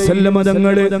അലൈഹി വസല്ലം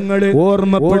തങ്ങളെ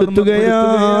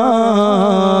ഓർമ്മപ്പെടുത്തുകയാണ്.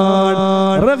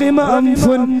 റഗിമ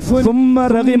അൻഫുൻ സുമ്മ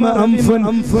റഗിമ അൻഫുൻ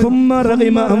സുമ്മ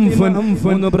റഗിമ അൻഫുൻ.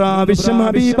 3 പ്രാവശ്യം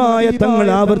ഹബീബായ തങ്ങൾ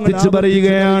ആവർത്തിച്ചു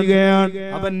പറയുകയാണ്,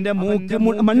 അവന്റെ മൂക്ക്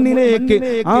മണ്ണിലേക്ക്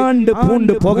ആണ്ട്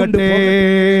പൂണ്ട് പോകട്ടെ,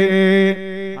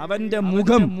 അവന്റെ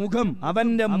മുഖം,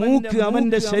 അവന്റെ മൂക്ക്,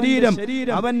 അവന്റെ ശരീരം,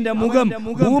 അവന്റെ മുഖം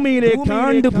ഭൂമിയിലേക്ക്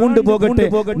ആണ്ട് പൂണ്ടു പോകട്ടെ,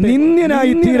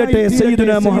 നിന്ദ്യനായി തീരട്ടെ.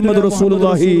 സയ്യിദുനാ മുഹമ്മദ്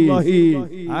റസൂലുള്ളാഹി.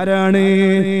 ആരാണ്?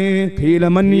 ഖീല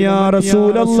മൻ യാ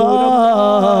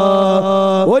റസൂലല്ലാഹ്.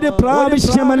 ഒരു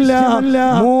പ്രാവശ്യമല്ല,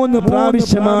 3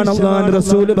 പ്രാവശ്യമാണ് അല്ലാഹുവിന്റെ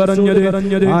റസൂൽ പറഞ്ഞത്.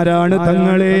 ആരാണ്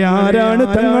തങ്ങളെ, ആരാണ്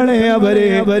തങ്ങളെ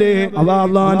അവരെ.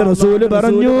 അല്ലാഹുവിന്റെ റസൂൽ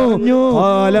പറഞ്ഞു,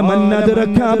 ഖാല മൻ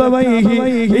അദ്റക അബവൈഹി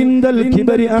ഇൻദൽ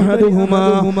കിബരി അഹദുഹുമാ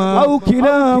ഔ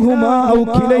കിലാഹുമാ ഔ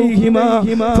കിലൈഹിമാ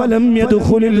ഫലം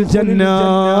യദ്ഖുലിൽ ജന്ന.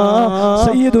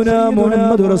 സയ്യിദുനാ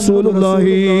മുഹമ്മദ്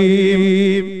റസൂലുള്ളാഹി.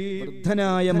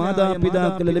 വൃദ്ധനായ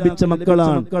മാതാപിതാക്കൾ ലഭിച്ച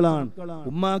മക്കളാണ്.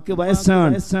 ഉമ്മാക്ക്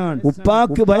വയസ്സാണ്,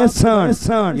 ഉപ്പാക്ക്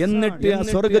വയസ്സാണ്, എന്നിട്ട് ആ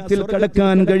സ്വർഗത്തിൽ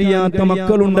കടക്കാൻ കഴിയാത്ത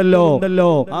മക്കളുണ്ടല്ലോ,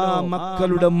 ആ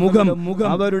മക്കളുടെ മുഖം,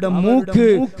 അവരുടെ മൂക്ക്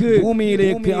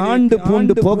ഭൂമിയിലേക്ക് ആണ്ട്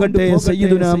പൂണ്ട് പോകട്ടെ.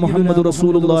 സയ്യിദുനാ മുഹമ്മദ്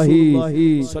റസൂലുള്ളാഹി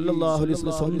സ്വല്ലല്ലാഹു അലൈഹി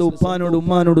വസല്ലം. സ്വന്തം ഉപ്പാനോട്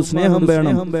ഉമ്മാനോട് സ്നേഹം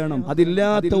വേണം.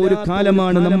 അതില്ലാത്ത ഒരു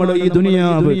കാലമാണ് നമ്മുടെ ഈ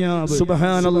ദുനിയാവ്.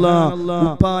 സുബ്ഹാനല്ലാഹ്.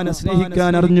 ഉപ്പാനെ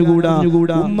സ്നേഹിക്കാൻ അറിഞ്ഞുകൂടാ,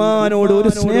 ഉമ്മാനോട്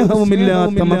ഒരു സ്നേഹവും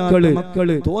ഇല്ലാത്ത മക്കള്,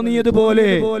 തോന്നിയതുപോലെ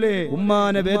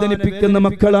ഉമ്മാനെ വേദനിപ്പിക്കുന്ന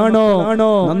മക്കളാണോ?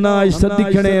 നന്നായി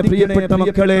ശ്രദ്ധിക്കണേ പ്രിയപ്പെട്ട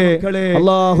മക്കളെ.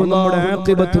 അല്ലാഹു നമ്മുടെ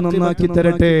ആഖിബത്ത് നന്നാക്കി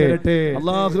തരട്ടെ.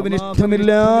 അല്ലാഹുവിന്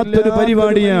ഇഷ്ടമില്ലാത്തൊരു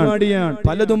പരിപാടിയാണ്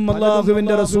പലതും.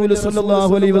 അല്ലാഹുവിന്റെ റസൂൽ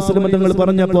സ്വല്ലല്ലാഹു അലൈഹി വസല്ലം തങ്ങൾ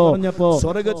പറഞ്ഞപ്പോ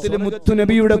സ്വർഗ്ഗത്തിലെ മുത്തു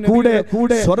നബിയുടെ കൂടെ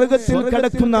സ്വർഗ്ഗത്തിൽ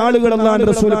കടക്കുന്ന ആളുകൾ അല്ലാഹുവിന്റെ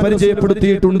റസൂൽ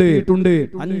പരിചയപ്പെടുത്തിയിട്ടുണ്ട്.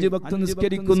 5 വക്ത്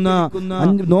നിസ്കരിക്കുന്ന,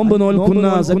 5 നോമ്പ് നോൽക്കുന്ന,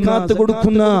 സക്കാത്ത്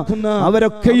കൊടുക്കുന്ന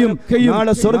അവരൊക്കെയും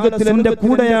നാളെ സ്വർഗ്ഗത്തിൽ എന്റെ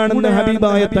കൂടെയാണെന്ന്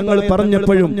ഹബീബായ തങ്ങൾ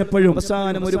പറഞ്ഞപ്പോഴും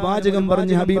അവസാനം ഒരു വാചകം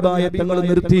പറഞ്ഞ് ഹബീബായ തങ്ങൾ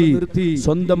നിർത്തി.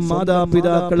 സ്വന്തം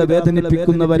മാതാപിതാക്കളെ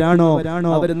വേദനിപ്പിക്കുന്നവരാണോ?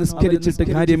 അവര് നിസ്കരിച്ചിട്ട്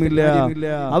കാര്യമില്ല,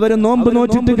 അവര് നോമ്പ്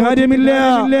നോച്ചിട്ട് കാര്യമില്ല,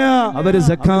 അവര്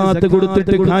സക്കാത്ത്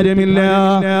കൊടുത്തിട്ട് കാര്യമില്ല.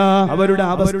 അവരുടെ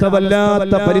അവസ്ഥ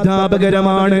വല്ലാത്ത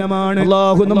പരിതാപകരമാണ്.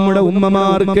 അല്ലാഹു നമ്മുടെ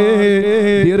ഉമ്മമാർക്ക്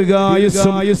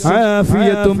ദീർഘായുസ്സും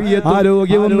ആഫിയത്തും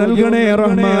ആരോഗ്യവും നൽകണേ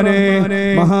റഹ്മാനേ.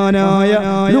 മഹാനായ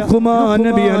ലുഖ്മാൻ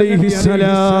നബി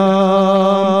അലൈഹിസ്സലാം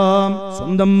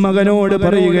സ്വന്തം മകനോട്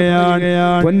പറയുകയാണ്,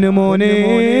 പൊന്നുമോനെ,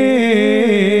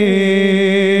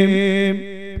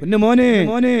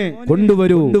 മോനെ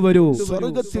കൊണ്ടുവരൂ,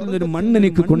 സ്വർഗ്ഗത്തിൽ നിന്നൊരു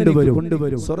മണ്ണെനിക്ക് കൊണ്ടുവരൂ,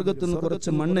 സ്വർഗ്ഗത്തിൽ നിന്ന് കുറച്ച്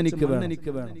മണ്ണെനിക്ക് വേണം.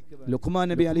 ലുഖ്മാൻ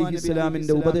നബി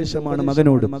അലൈഹിസ്സലാമിന്റെ ഉപദേശമാണ്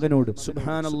മകനോട്.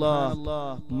 സുബ്ഹാനല്ലാഹ്.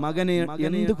 മകനെ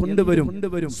എന്ത് കൊണ്ടുവരും?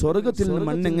 സ്വർഗ്ഗത്തിൽ നിന്ന്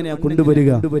മണ്ണ് എങ്ങനെയാ കൊണ്ടുവരിക?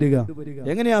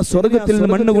 എങ്ങനെയാ സ്വർഗ്ഗത്തിൽ നിന്ന്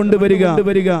മണ്ണ് കൊണ്ടുവരിക?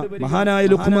 മഹാനായ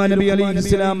ലുഖ്മാൻ നബി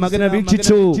അലൈഹിസ്സലാം മകനെ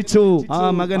വീക്ഷിച്ചു. ആ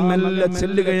മകൻ മെല്ലെ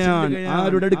ചെല്ലുകയാണ്.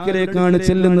 ആരുടെ അടുക്കലേക്കാണ്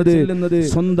ചെല്ലുന്നത്?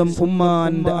 സ്വന്തം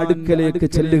ഉമ്മാന്റെ അടുക്കലേക്ക്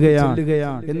ചെല്ലുകയാണ്.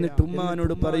 എന്നിട്ട്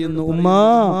ഉമ്മാനോട് പറയുന്നു, ഉമ്മാ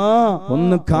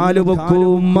ഒന്ന് കാലുവെക്കൂ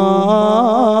ഉമ്മാ.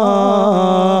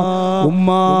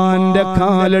 ഉമ്മാന്റെ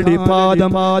കാലടി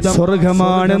പാദം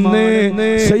സ്വർഗമാണെന്ന്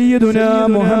സയ്യിദുനാ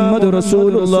മുഹമ്മദ്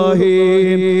റസൂലുള്ളാഹി.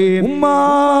 ഉമ്മാ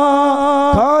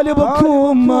കാലുവെക്കൂ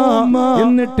ഉമ്മാ.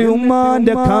 എന്നിട്ട്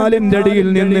ഉമ്മാന്റെ കാലിന്റെ അടിയിൽ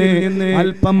നിന്ന്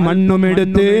അല്പം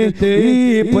മണ്ണുമെടുത്ത് ഈ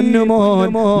പൊന്നുമോൻ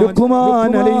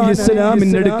ലുഖ്മാൻ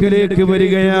അലൈഹിസ്സലാമിന്റെ അടുക്കലേക്ക്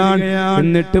വരികയാണ്.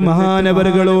 എന്നിട്ട്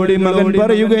മഹാനവറുകളോട് മകൻ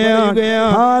പറയുകയാണ്,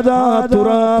 ഹാദാ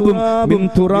തുറാബും മിൻ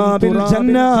തുറാബിൽ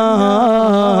ജന്ന.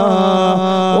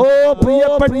 ഓ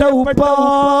പ്രിയപ്പെട്ട ഉപ്പാ,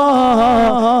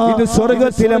 ഇത്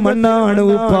സ്വർഗ്ഗത്തിലെ മണ്ണാണ്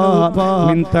ഉപ്പാ.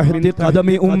 മിൻ തഹ്തി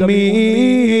ഖദമി ഉമ്മി.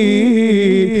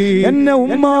 എന്നെ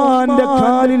ഉമ്മാന്റെ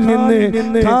കാലിൽ നിന്ന്,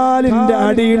 കാലിന്റെ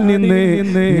അടിയിൽ നിന്ന്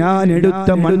ഞാൻ എടുത്ത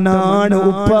മണ്ണാണ്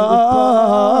ഉപ്പാ.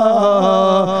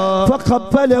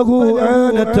 ഫഖബ്ബലഹു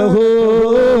ആനതഹു.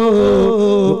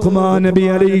 ലുഖ്മാൻ നബി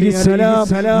അലൈഹിസ്സലാം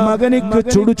മകനിക്ക്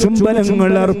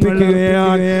ചുടുചുംബനങ്ങൾ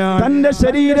അർപ്പിക്കുകയാണ്, തന്റെ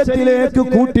ശരീരത്തിലേക്ക്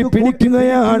കൂട്ടി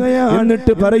പിടിക്കുകയാണ്.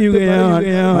 എന്നിട്ട്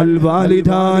പറയുകയാണ്, അൽ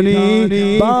വാലിദാനി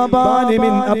ബാബാനി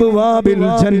മിൻ അബ്വാബിൽ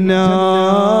ജന്ന.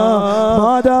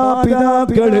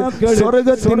 മാതാപിതാക്കൾ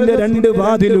സ്വർഗ്ഗത്തിന്റെ 2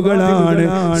 വാതിലുകളാണ്.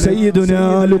 സയ്യിദുനാ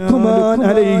ലുഖ്മാൻ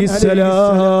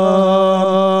അലൈഹിസ്സലാം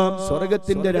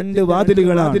സ്വർഗ്ഗത്തിന്റെ 2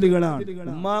 വാതിലുകളാണ്.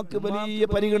 ഉമ്മാക്ക് വലിയ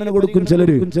പരിഗണന കൊടുക്കും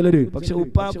ചിലര്, പക്ഷെ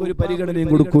ഉപ്പാക്ക് ഒരു പരിഗണനയും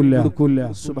കൊടുക്കൂല.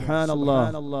 സുബ്ഹാനല്ലാഹ്.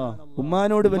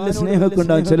 ഉമ്മാനോട് വലിയ സ്നേഹമൊക്കെ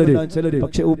ഉണ്ടാകും ചിലര്,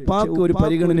 പക്ഷെ ഉപ്പാക്ക് ഒരു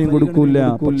പരിഗണനയും കൊടുക്കൂല.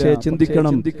 പക്ഷേ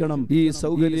ചിന്തിക്കണം, ഈ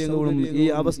സൗകര്യങ്ങളും ഈ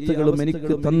അവസ്ഥകളും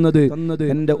എനിക്ക് തന്നത്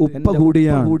എന്റെ ഉപ്പ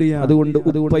കൂടിയാണ്. അതുകൊണ്ട്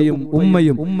ഉപ്പയും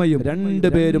ഉമ്മയും 2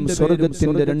 പേരും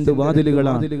സ്വർഗ്ഗത്തിന്റെ 2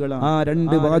 വാതിലുകളാണ്. ആ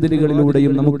 2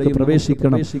 വാതിലുകളിലൂടെയും നമുക്ക്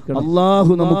പ്രവേശിക്കണം.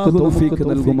 അല്ലാഹു നമുക്ക് തൗഫീഖ്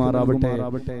നൽകുമാറാവട്ടെ.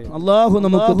 അല്ലാഹു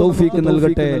നമുക്ക് തൗഫീഖ്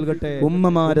നൽകട്ടെ.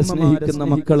 ഉമ്മമാരെ സ്നേഹിക്കുന്ന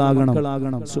മക്കളാകണം.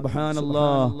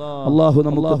 സുബ്ഹാനല്ലാഹ്. അല്ലാഹു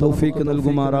നമുക്ക് തൗഫീഖ്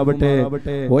നൽകുമാറാവട്ടെ.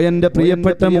 ഓ എന്റെ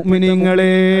പ്രിയപ്പെട്ട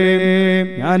മുഅ്മിനീങ്ങളെ,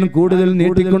 ഞാൻ കൂടുതൽ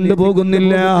നീട്ടിക്കൊണ്ടു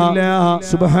പോകുന്നില്ല.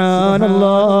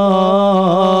 സുബ്ഹാനല്ലാഹ്.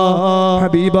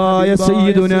 ഹബീബായ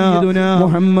സയ്യിദുനാ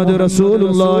മുഹമ്മദ്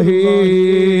റസൂലുള്ളാഹി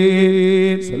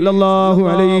സല്ലല്ലാഹു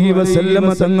അലൈഹി വസല്ലം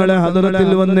തങ്ങളെ ഹദ്റത്തിൽ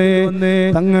വന്നേ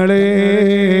തങ്ങളെ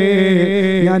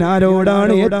ഞാൻ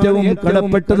ആരോടാണ് ഏറ്റവും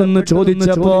കടപ്പെട്ടതെന്ന്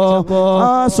ചോദിച്ചപ്പോ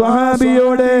ആ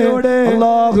സ്വഹാബിയോട്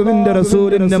അല്ലാഹുവിന്റെ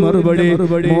റസൂലിന്റെ മറുപടി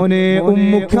മോനെ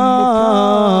ഉമ്മുക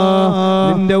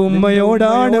നിന്റെ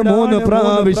ഉമ്മയോടാണ് 3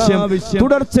 പ്രാവശ്യം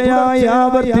തുടർച്ചയായി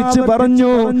ആവർത്തിച്ച്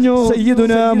പറഞ്ഞു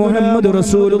സയ്യിദുനാ മുഹമ്മദ്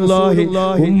റസൂലുള്ളാഹി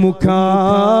ഉമ്മുക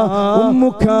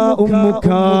ഉമ്മുക ഉമ്മുക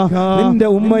നിന്റെ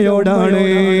ഉമ്മയോടാണ്.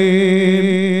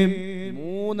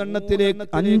 3 എണ്ണത്തിലേക്ക്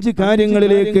 5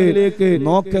 കാര്യങ്ങളിലേക്ക്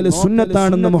നോക്കൽ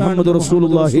സുന്നത്താണെന്ന് മുഹമ്മദ്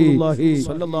റസൂലുള്ളാഹി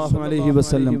സ്വല്ലല്ലാഹു അലൈഹി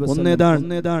വസല്ലം.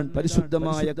 ഒന്നേതാണ്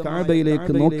പരിശുദ്ധമായ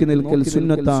കഅബയിലേക്ക് നോക്കി നിൽക്കൽ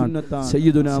സുന്നത്താണ്.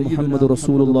 സയ്യിദുനാ മുഹമ്മദ്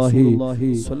റസൂലുള്ളാഹി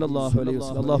സ്വല്ലല്ലാഹു അലൈഹി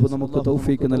വസല്ലം അല്ലാഹു നമുക്ക്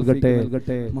തൗഫീഖ് നൽകട്ടെ.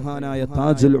 മഹാനായ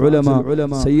താജുൽ ഉലമ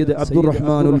സയ്യിദ്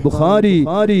അബ്ദുറഹ്മാനുൽ ബുഖാരി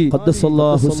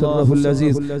ഖദ്ദസല്ലാഹു സിർറഹുൽ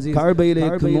അസീസ്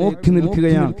കഅബയിലേക്ക് നോക്കി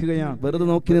നിൽക്കുകയാണ്. വെറുതെ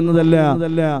നോക്കി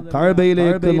നിന്നതല്ല,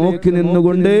 കഅബയിലേക്ക് നോക്കി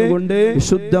നിന്നുകൊണ്ട്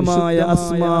വിശുദ്ധമായ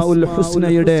അസ്മാഉൽ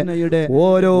ഹുസ്നയുടെ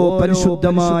ഓരോ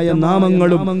പരിശുദ്ധമായ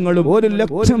നാമങ്ങളും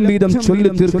 1,00,000 വീതം ചൊല്ലി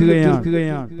തീർക്കുകയാണ്.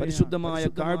 പരിശുദ്ധമായ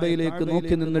കഅബയിലേക്ക്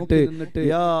നോക്കി നിന്നിട്ട്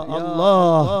യാ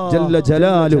അല്ലാഹ് ജല്ല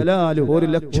ജലാലു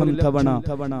 1,00,000 തവണ,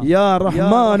 യാ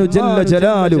റഹ്മാനു ജല്ല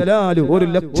ജലാലു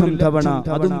 1,00,000 തവണ.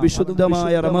 അതും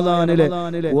വിശുദ്ധമായ റമദാനിലെ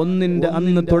 1-ന്റെ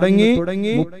അന്ന് തുടങ്ങി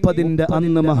 30-ന്റെ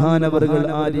അന്ന് മഹാനവറുകൾ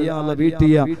ആ റിയാള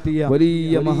വീട്ടിയ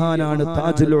വലിയ മഹാനാണ്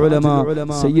താജുൽ ഉലമ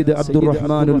സയ്യിദ്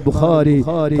അബ്ദുറഹ്മാനുൽ ബുഖാരി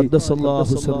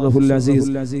ഖദ്ദസല്ലാഹു സിർറഹുൽ അസീസ്.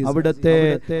 അവിടത്തെ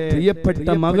പ്രിയപ്പെട്ട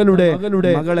മകളെ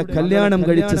കല്യാണം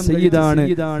കഴിച്ച സയ്യിദാണ്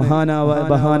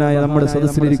മഹാനായ നമ്മുടെ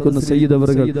സദസ്സിലിരിക്കുന്ന സയ്യിദ്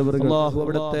അവറുകൾ. അല്ലാഹു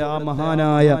അവിടത്തെ ആ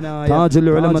മഹാനായ താജുൽ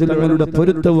ഉലമ തങ്ങളുടെ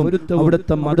പൊരുത്തവും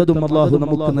അവിടത്തെ മദദും അല്ലാഹു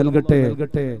നമുക്ക് നൽകട്ടെ.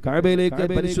 കഅബയിലേക്ക്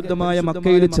പരിശുദ്ധമായ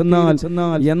മക്കയിൽ ചെന്നാൽ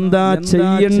എന്താ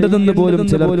ചെയ്യേണ്ടതെന്ന് പോലും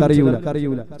ചിലർക്ക്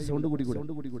അറിയൂല.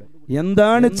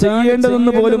 എന്താണ്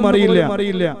ചെയ്യേണ്ടതെന്ന് പോലും അറിയില്ല.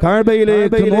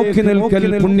 കഅബയിലേക്ക് നോക്കി നിൽക്കൽ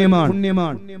പുണ്യമാണ്.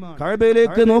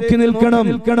 കഅബയിലേക്ക് നോക്കി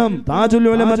നിൽക്കണം. താജുൽ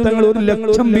ഉലമ തങ്ങൾ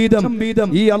 1,00,000 വീതം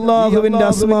ഈ അല്ലാഹുവിന്റെ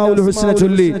അസ്മാഉൽ ഹുസ്ന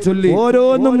ചൊല്ലി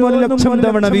ഓരോന്നും 1,00,000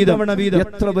 തവണ വീതം.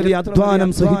 എത്ര വലിയ അധ്വാനം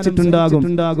സഹിച്ചിട്ടുണ്ടാകും.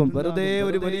 വെറുതെ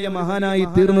ഒരു വലിയ മഹാനായി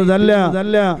തീർന്നതല്ല,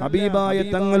 ഹബീബായ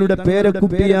തങ്ങളുടെ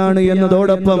പേരക്കുട്ടിയാണ്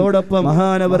എന്നതോടൊപ്പം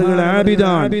മഹാനവറുകൾ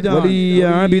ആബിദാണ്, വലിയ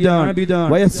ആബിദാണ്.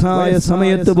 വയസ്സായ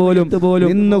സമയത്ത് പോലും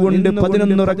ഇന്നുകൊണ്ട്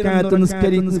 11 റക്അത്ത്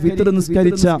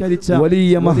നിസ്കരിച്ച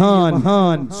വലിയ മഹാൻ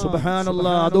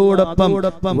സുബ്ഹാനല്ലാഹ്. അതോടൊപ്പം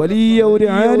വലിയ ഒരു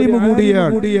ആലിം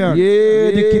കൂടിയാണ്.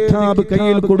 ഏത് കിതാബ്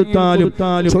കയ്യിൽ കൊടുത്താലും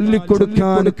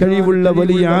ചൊല്ലിക്കൊടുക്കാൻ കഴിവുള്ള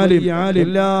വലിയ ആലിം.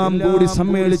 എല്ലാം കൂടി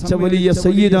സമ്മേളിച്ച വലിയ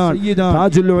സയ്യിദാൻ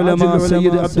താജുൽ ഉലമ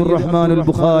സയ്യിദ് അബ്ദുറഹ്മാനുൽ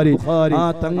ബുഖാരി. ആ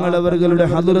തങ്ങളവരുടെ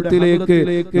ഹദ്റത്തിലേക്ക്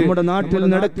നമ്മുടെ നാട്ടിൽ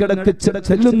നടക്കിടക്ക്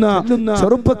ചെല്ലുന്ന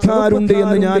ചെറുപ്പക്കാരുണ്ട്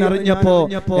എന്ന് ഞാൻ അറിഞ്ഞപ്പോ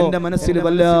എന്റെ മനസ്സിൽ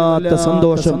വല്ലാത്ത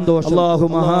സന്തോഷം. അല്ലാഹു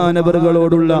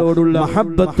മഹാനവറുകളോടുള്ള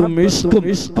മഹബ്ബത്തും ഇഷ്കും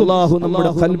അല്ലാഹു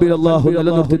നമ്മുടെ ഖൽബിൽ അല്ലാഹു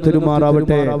നിലനിർത്തി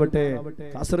തരുമാറാവട്ടെ.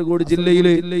 കാസർഗോഡ്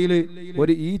ജില്ലയിലെ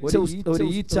ഒരു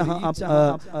ഈച്ച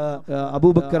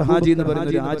അബൂബക്കർ ഹാജി എന്ന്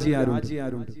പറയുന്ന ഒരു ഹാജിയാരുണ്ട്.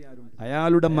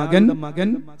 അയാളുടെ മകൻ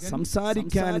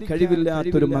സംസാരിക്കാൻ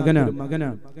കഴിവില്ലാത്തൊരു മകനാണ്.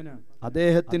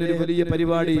 അദ്ദേഹത്തിന് ഒരു വലിയ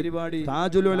പരിപാടി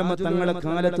താജുൽ ഉലമ തങ്ങളെ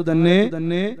കാലത്ത് തന്നെ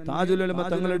താജുൽ ഉലമ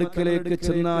തങ്ങളുടെ അടുക്കലേക്ക്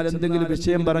ചെന്നാൽ എന്തെങ്കിലും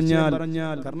വിഷയം പറഞ്ഞാൽ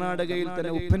കർണാടകയിൽ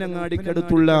തന്നെ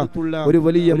ഉപ്പനങ്ങാടിക്കടുത്തുള്ള ഒരു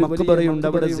വലിയ മഖ്ബറയുണ്ട്,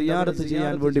 അവിടെ സിയാറത്ത്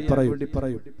ചെയ്യാൻ വേണ്ടി പറയും.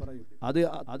 അത്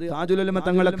താജുൽ ഉലമ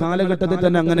തങ്ങളെ കാലഘട്ടത്തിൽ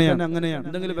തന്നെ അങ്ങനെയാണ്.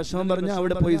 എന്തെങ്കിലും വിഷമം പറഞ്ഞാൽ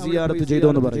അവിടെ പോയി സിയാറത്ത്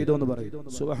ചെയ്തോന്ന് പറയും.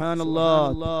 സുബ്ഹാനല്ലാഹ്.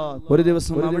 ഒരു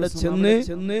ദിവസം അവിടെ ചെന്ന്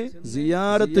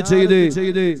സിയാറത്ത് ചെയ്ത്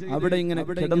അവിടെ ഇങ്ങനെ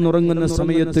കിടന്നുറങ്ങുന്ന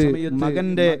സമയത്ത്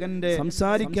മകന്റെ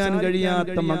സംസാരിക്കാൻ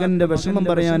കഴിയാത്ത മകന്റെ വിഷമം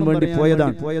പറയാൻ വേണ്ടി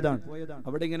പോയതാണ്.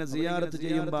 അവിടെ ഇങ്ങനെ സിയാറത്ത്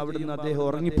ചെയ്യുമ്പോ അവിടുന്ന് അദ്ദേഹം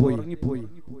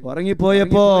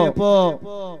ഉറങ്ങിപ്പോയപ്പോ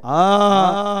ആ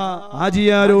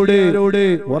ഹാജിയാരോട്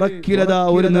ഉറക്കിലതാ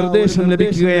ഒരു നിർദ്ദേശം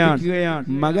ലഭിക്കുകയാണ്.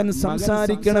 മകൻ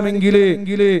സംസാരിക്കണമെങ്കിൽ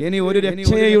ഇനി ഒരു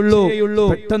രക്ഷയുള്ളൂ,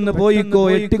 പെട്ടെന്ന് പോയിക്കോ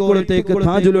എട്ടിക്കുളത്തേക്ക്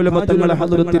താജുൽ ഉലമ തങ്ങളുടെ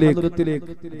ഹദ്റത്തിലേക്ക്.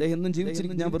 അദ്ദേഹം ഒന്നും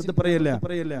ജീവിച്ചിരിക്കും, ഞാൻ വെറുതെ പറയല്ല.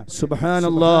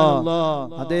 സുബ്ഹാനല്ലാഹ്.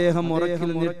 അദ്ദേഹം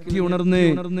ഉറക്കിൽ ഞെട്ടി ഉണർന്ന്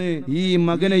ഈ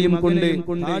മകനെയും കൊണ്ട്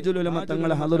താജുൽ ഉലമ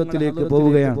തങ്ങളുടെ ഹദ്റത്തിലേക്ക്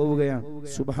പോവുകയാണ്.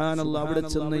 സുബ്ഹാനല്ലാഹ്. അവിടെ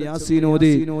ചെന്ന് യാസീൻ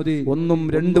ഓതി 1ഉം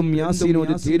 2ഉം യാസീൻ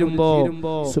ഓതി തീരുമ്പോ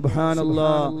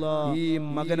സുബ്ഹാനല്ലാഹ് ഈ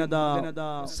മകനദാ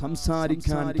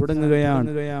സംസാരിക്കാൻ തുടങ്ങുകയാണ്.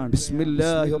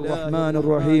 ബിസ്മില്ലാഹിർ റഹ്മാനിർ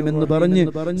റഹീം എന്ന് പറഞ്ഞ്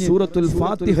സൂറത്തുൽ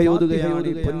ഫാത്തിഹ ഓതുകയാണ്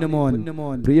ഈ പൊന്നുമോൻ.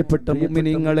 പ്രിയപ്പെട്ട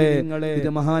മുഅ്മിനീങ്ങളെ, ഇത്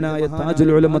മഹാനായ താജുൽ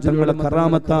ഉലമ തങ്ങളുടെ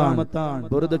കറാമത്താണ്,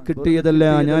 വെറുതെ കിട്ടിയതല്ല.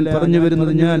 ഞാൻ പറഞ്ഞു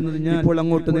വരുന്നത്, ഞാൻ ഇപ്പോൾ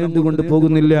അങ്ങോട്ട് നീണ്ടുകൊണ്ട്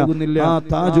പോകുന്നില്ല. ആ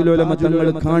താജുൽ ഉലമ തങ്ങൾ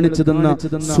കാണിച്ചു തന്ന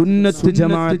സുന്നത്ത്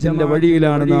ജമാഅത്തിന്റെ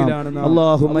വഴിയിലാണ് നാം.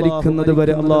 അല്ലാഹു മരിക്കുന്നത്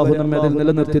വരെ അല്ലാഹു നമ്മെ അതിൽ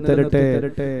നിലനിർത്തി തരട്ടെ.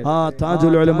 ആ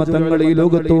താജുൽ ഉലമ തങ്ങൾ ഈ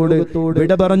ലോകത്തോട്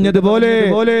വിട പറഞ്ഞതുപോലെ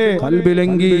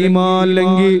ഖൽബിലെങ്കി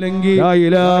ഈമാനിലെങ്കി ലാ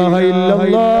ഇലാഹ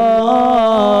ഇല്ലല്ലാഹ്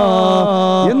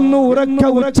എന്ന് ഉറക്കെ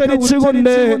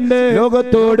ഉച്ചരിച്ചുകൊണ്ട്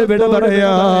ലോകത്തോട് വിട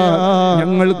പറയാ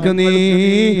ഞങ്ങൾക്ക് നീ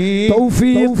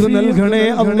തൗഫീഖ് നൽകണേ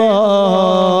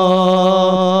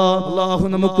അല്ലാഹു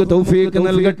നമുക്ക് തൗഫീഖ്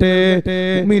നൽകട്ടെ.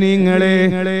 മുഅ്മിനീങ്ങളെ,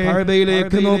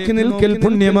 കഅബയിലേക്ക് നോക്കി നിൽക്കൽ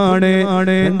പുണ്യമാണ്.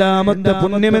 രണ്ടാമത്തെ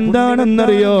പുണ്യം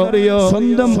എന്താണെന്നറിയോ?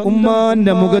 സ്വന്തം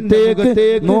ഉമ്മാന്റെ മുഖത്തേക്ക്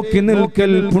നോക്കി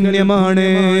നിൽക്കൽ പുണ്യമാണ്.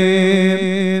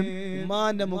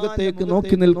 ഉമ്മാന്റെ മുഖത്തേക്ക്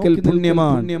നോക്കി നിൽക്കൽ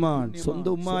പുണ്യമാണ്.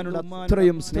 സ്വന്തം ഉമ്മാനോട്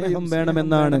അത്രയും സ്നേഹം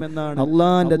വേണമെന്നാണ്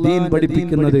അള്ളാന്റെ ദീൻ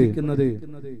പഠിപ്പിക്കുന്നത്.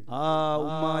 ആ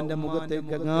ഉമ്മാന്റെ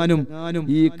മുഖത്തേക്ക് എങ്ങാനും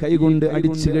ഈ കൈകൊണ്ട്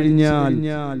അടിച്ചു കഴിഞ്ഞാൽ,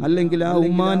 അല്ലെങ്കിൽ ആ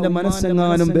ഉമ്മാന്റെ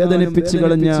മനസ്സെങ്ങാനും വേദനിപ്പിച്ചു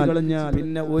കളഞ്ഞാൽ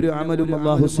പിന്നെ ഒരു അമലും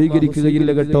അള്ളാഹു സ്വീകരിക്കുകയില്ല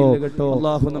കേട്ടോ.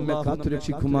 അള്ളാഹു നമ്മെ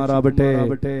കാത്തുരക്ഷിക്കുമാറാവട്ടെ.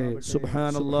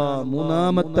 സുബ്ഹാനല്ലാഹ്.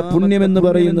 മൂന്നാമത്തെ പുണ്യം എന്ന്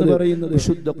പറയുന്നത്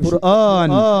വിശുദ്ധ ഖുർആൻ.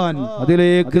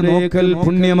 അതിലേക്ക് നോക്കൽ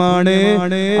പുണ്യമാണ്.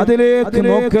 അതിലേക്ക്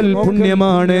നോക്കൽ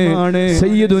പുണ്യമാണ്.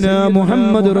 സയ്യിദുനാ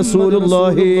മുഹമ്മദ്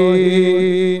റസൂലുള്ളാഹി.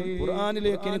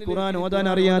 ഖുർആനിലേക്ക് ഇനി ഖുർആൻ ഓതാൻ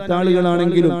അറിയാത്ത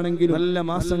ആളുകളാണെങ്കിലും നല്ല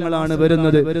മാസങ്ങളാണ്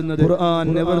വരുന്നത്. ഖുർആൻ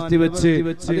നിവർത്തി വെച്ച്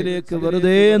അതിലേക്ക്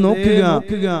വെറുതെ നോക്കുക,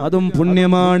 അതും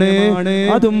പുണ്യമാണ്.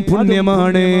 അതും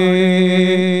പുണ്യമാണ്.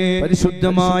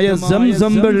 പരിശുദ്ധമായ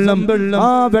സംസം വെള്ളം,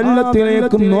 ആ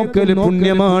വെള്ളത്തിലേക്കും നോക്കൽ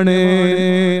പുണ്യമാണ്.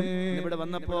 ഇവിടെ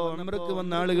വന്നപ്പോ ഉംറക്ക്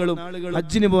വന്ന ആളുകളും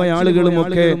ഹജ്ജിന് പോയ ആളുകളും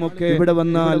ഒക്കെ ഇവിടെ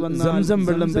വന്നാൽ സംസം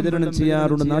വെള്ളം വിതരണം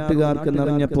ചെയ്യാറുണ്ട് നാട്ടുകാർക്ക്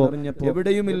എന്നറിഞ്ഞപ്പോ.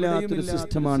 എവിടെയും ഇല്ലാത്തൊരു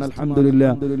സിസ്റ്റമാണ്.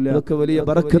 അൽഹംദുലില്ലാഹ്. ഇതൊക്കെ വലിയ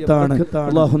ബറക്കത്താണ്.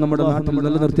 അല്ലാഹു നമ്മുടെ നാട്ടിൽ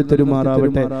നിലനിർത്തി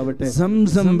തരുമാറാവട്ടെ.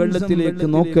 സംസം വെള്ളത്തിലേക്ക്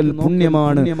നോക്കൽ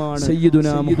പുണ്യമാണ്.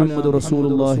 സയ്യിദുനാ മുഹമ്മദ്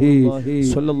റസൂലുള്ളാഹി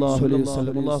സ്വല്ലല്ലാഹു അലൈഹി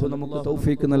വസല്ലം. അല്ലാഹു നമുക്ക്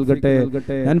തൗഫീഖ് നൽകട്ടെ.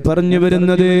 ഞാൻ പറഞ്ഞു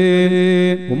വരുന്നത്,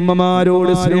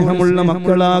 ഉമ്മമാരോട് സ്നേഹമുള്ള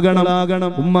മക്കളാകണം.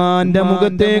 ഉമ്മാന്റെ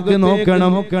മുഖത്തേക്ക് നോക്കണം.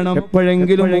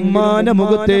 എപ്പോഴെങ്കിലും ഉമ്മാന്റെ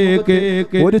മുഖത്തേക്ക്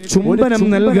ഒരു ചുംബനം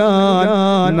നൽകാൻ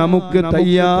നമുക്ക്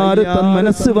തയ്യാറ്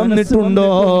മനസ്സ് വന്നിട്ടുണ്ടോ?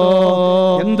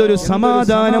 എന്തൊരു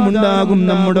സമാധാനം ഉണ്ടാകും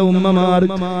നമ്മുടെ ഉമ്മമാർ.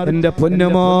 എന്റെ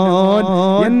പൊന്നുമോൻ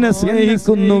എന്നെ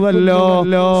സ്നേഹിക്കുന്നുവല്ലോ.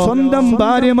 സ്വന്തം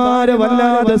ഭാര്യമാരെ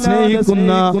വല്ലാതെ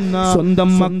സ്നേഹിക്കുന്ന സ്വന്തം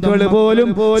മക്കള് പോലും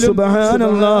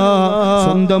സുബ്ഹാനല്ലാഹ്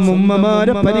സ്വന്തം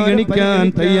ഉമ്മമാരെ പരിഗണിക്കാൻ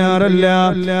തയ്യാറല്ല.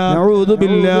 നഊദു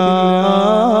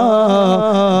ബില്ലാഹ്.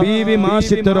 ബീവി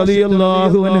മാഷിത്ത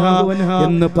റളിയല്ലാഹു അൻഹാ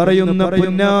എന്ന് പറയുന്ന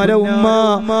പുന്നാര ഉമ്മ,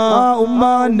 ആ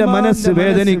ഉമ്മാന്റെ മനസ്സ്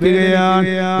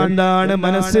വേദനിക്കുകയാണ്. എന്താണ്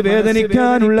മനസ്സ്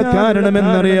വേദനിക്കാനുള്ള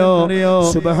കാരണമെന്നറിയോ?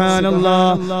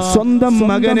 സുബ്ഹാനല്ലാഹ്. സ്വന്തം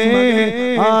മകനെ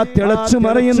ആ തിളച്ചു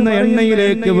മറിയുന്ന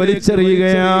എണ്ണയിലേക്ക്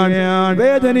വലിച്ചെറിയുകയാണ്.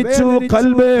 വേദനിച്ചു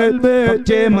ഖൽബ്,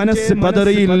 പക്ഷേ മനസ്സ്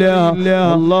പതറിയില്ല.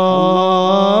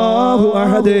 അല്ലാഹു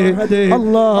അഹദ്,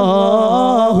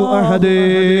 അല്ലാഹു അഹദ്.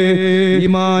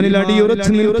 ഈമാനിൽ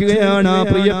അടിയുറച്ചു നിൽക്കുകയാണ് ആ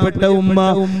പ്രിയപ്പെട്ട ഉമ്മ.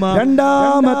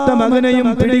 രണ്ടാമത്തെ മകനെയും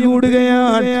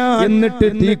പിടികൂടുകയാണ്. എന്നിട്ട്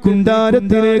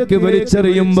തീക്കുണ്ടാരത്തിലേക്ക്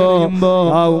വലിച്ചെറിയുമ്പോ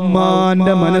ആ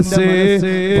ഉമ്മാന്റെ മനസ്സ്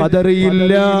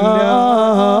പതറിയില്ല.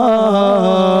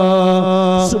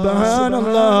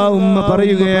 സുബ്ഹാനല്ലാഹ്. ഉമ്മ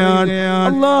പറയുകയാണ്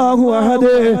അല്ലാഹു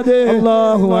അഹദ്,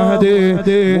 അല്ലാഹു അഹദ്.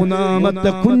 മൂന്നാമത്തെ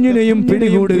കുഞ്ഞിനെയും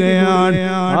പിടികൂടുകയാണ്.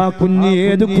 ആ കുഞ്ഞ്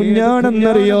ഏത്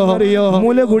കുഞ്ഞാണെന്നറിയോ?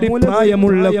 മുലകുടി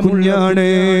പ്രായമുള്ള കുഞ്ഞാണ്.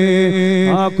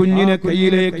 ആ കുഞ്ഞിനെ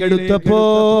കയ്യിലേക്ക് എടുത്തപ്പോ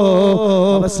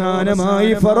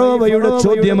അവസാനമായി ഫറോവയുടെ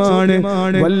ചോദ്യമാണ്,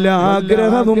 വല്ല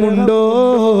ആഗ്രഹവുമുണ്ടോ?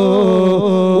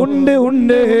 ഉണ്ട്,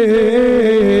 ഉണ്ട്.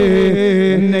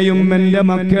 എന്നെയും എന്റെ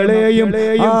മക്കളെയും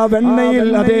ആ വെണ്ണയിൽ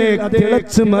അതേ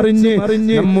തിളച്ച് മറിഞ്ഞ്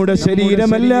നമ്മുടെ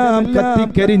ശരീരമെല്ലാം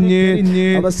കത്തിക്കരിഞ്ഞ്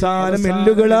അവസാനം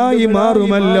എല്ലുകളായി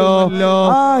മാറുമല്ലോ.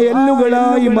 ആ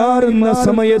എല്ലുകളായി മാറുന്ന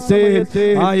സമയത്ത്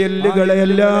ആ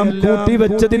എല്ലുകളെല്ലാം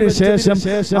കൂട്ടിവെച്ചതിന് ശേഷം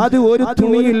അത് ഒരു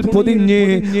തുണിയിൽ പൊതിഞ്ഞ്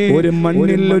ഒരു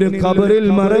മണ്ണിൽ ഒരു ഖബറിൽ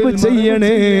മറവ്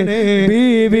ചെയ്യണേ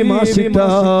ബീവി മാഷിത.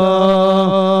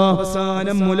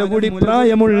 അവസാനം മുലകുടി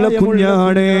പ്രായമുള്ള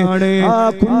കുഞ്ഞാണ്. ആ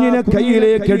കുഞ്ഞിനെ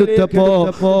കയ്യിലേക്ക് എടുത്തപ്പോ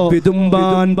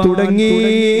വിതുമ്പാൻ തുടങ്ങി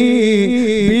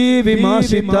ബീവി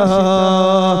മാഷിത.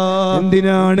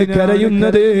 എന്തിനാണ്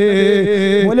കരയുന്നത്?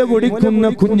 മുല കുടിക്കുന്ന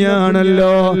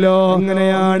കുഞ്ഞാണല്ലോ.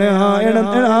 എങ്ങനെയാണ്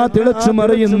ആ തിളച്ചു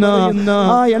മറിയുന്ന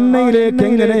ആ എണ്ണയിലേക്ക്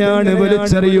എങ്ങനെയാണ്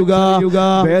വലിച്ചെറിയുക?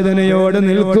 വേദനയോടെ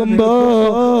നിൽക്കുമ്പോ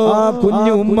ആ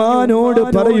കുഞ്ഞു ഉമ്മാനോട്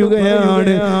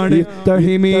പറയുകയാണ്,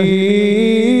 ഇത്തഹിമീ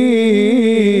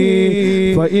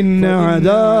فإن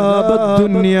عذاب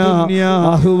الدنيا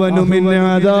أهون من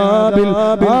عذاب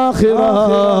الآخرة.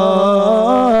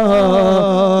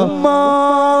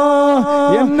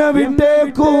 എന്നെ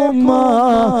വിട്ടേക്കൂ, കേൾക്കും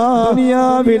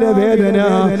ദുനിയാവിലെ വേദന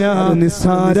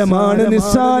നിസ്സാരമാണ്,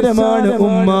 നിസ്സാരമാണ്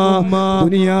ഉമ്മ.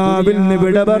 ദുനിയാവിൽ നിന്ന്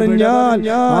വിട പറഞ്ഞാൽ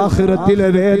ആഖിറത്തിലെ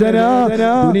വേദന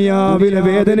ദുനിയാവിലെ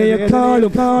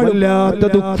വേദനയെക്കാളും വല്ലാത്ത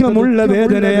ദുഃഖമുള്ള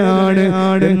വേദനയാണ്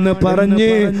എന്ന്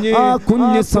പറഞ്ഞ് ആ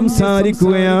കുഞ്ഞ്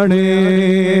സംസാരിക്കുകയാണ്.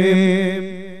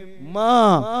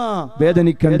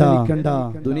 വേദനിക്കണ്ട,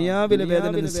 ദുനിയാവിലെ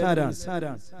വേദന നിസ്സാരാണ്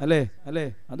അല്ലേ?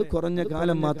 അത് കുറഞ്ഞ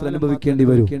കാലം മാത്രം അനുഭവിക്കേണ്ടി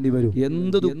വരും.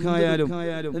 എന്ത് ദുഃഖമായാലും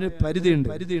അതിന് പരിധിയുണ്ട്.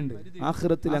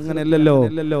 ആഖിറത്തിൽ അങ്ങനെയല്ലല്ലോ.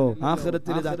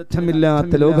 ആഖിറത്തിൽ ഇത്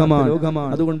അർത്ഥമില്ലാത്ത ലോകമാണ്.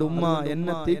 അതുകൊണ്ട് ഉമ്മ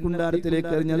എന്നെ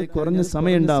തീക്കുണ്ടാരത്തിലേക്ക് എറിഞ്ഞാൽ കുറഞ്ഞ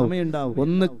സമയം ഉണ്ടാവും.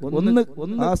 ഒന്ന്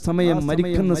ആ സമയം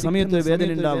മരിക്കുന്ന സമയത്ത് വേദന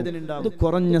ഉണ്ടാവും. അത്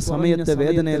കുറഞ്ഞ സമയത്തെ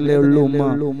വേദനയല്ലേ ഉള്ളൂ ഉമ്മ.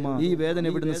 ഈ വേദന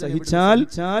ഇവിടുന്ന്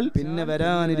സഹിച്ചാൽ പിന്നെ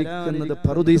വരാനിരിക്കുന്നത്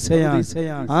പറുദീസയാണ്,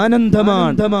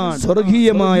 ആനന്ദമാണ്,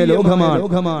 സ്വർഗീയമായ ലോകമാണ്.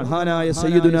 മഹാനായ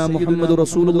സയ്യിദുനാ മുഹമ്മദ്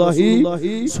റസൂലുള്ളാഹി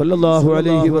സ്വല്ലല്ലാഹു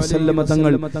അലൈഹി വസല്ലമ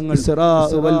തങ്ങൾ ഇസ്റാ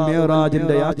വൽ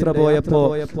മിഅ്റാജിന്റെ യാത്ര പോയപ്പോൾ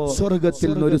സ്വർഗ്ഗത്തിൽ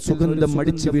നിന്ന് ഒരു സുഗന്ധം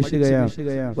അടിച്ചു വീശുകയാണ്.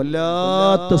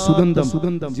 വല്ലാത്ത സുഗന്ധം.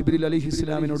 ജിബ്രീൽ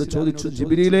അലൈഹിസ്സലാമിനോട് ചോദിച്ചു,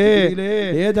 ജിബ്രീലേ,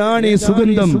 ഏതാണ് ഈ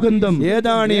സുഗന്ധം?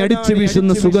 ഏതാണ് ഈ അടിച്ചു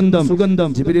വീശുന്ന സുഗന്ധം?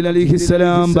 ജിബ്രീൽ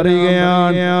അലൈഹിസ്സലാം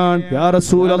പറയുകയാണ്, യാ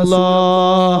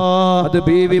റസൂലല്ലാഹ്, അത്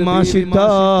ബീവി മാഷിത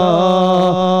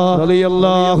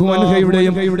റളിയല്ലാഹു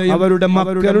അൻഹയുടെയും അവരുടെ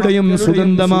മക്കളുടെയും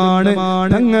സുഗന്ധമാണ്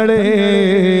തങ്ങളെ.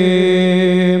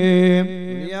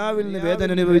 വേദന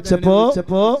അനുഭവിച്ചപ്പോ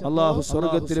അല്ലാഹു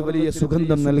സ്വർഗ്ഗത്തിൽ വലിയ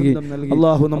സുഗന്ധം നൽകി.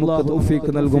 അല്ലാഹു നമുക്ക്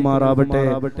തൗഫീഖ് നൽകുമാറാവട്ടെ.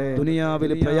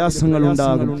 ദുനിയാവിൽ പ്രയാസങ്ങൾ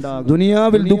ഉണ്ടാകും,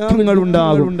 ദുനിയാവിൽ ദുഃഖങ്ങൾ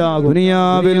ഉണ്ടാകും,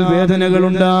 ദുനിയാവിൽ വേദനകൾ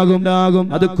ഉണ്ടാകും.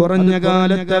 അത് കുറഞ്ഞ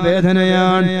കാലത്തെ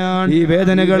വേദനയാണ്. ഈ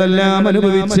വേദനകളെല്ലാം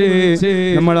അനുഭവിച്ച്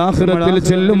നമ്മൾ ആഖിറത്തിൽ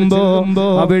ചെല്ലുമ്പോ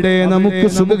അവിടെ നമുക്ക്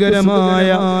സുഖകരമായ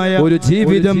ഒരു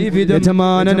ജീവിതം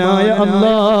യജമാനനായ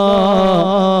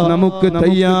അല്ലാഹ് നമുക്ക്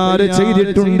തയ്യാർ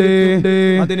ചെയ്തിട്ടുണ്ട്.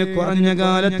 അതിന് കുറഞ്ഞ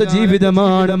കാലത്തെ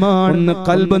ജീവിതമാണ്. ഒന്ന്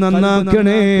ഖൽബ്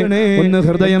നന്നാക്കണേ, ഒന്ന്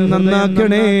ഹൃദയം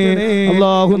നന്നാക്കണേ.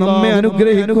 അല്ലാഹു നമ്മെ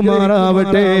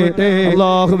അനുഗ്രഹിക്കുമാറാവട്ടെ.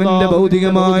 അല്ലാഹുവിന്റെ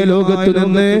ഭൗതികമായ ലോകത്ത്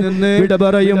നിന്ന് വിട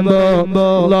പറയുമ്പോ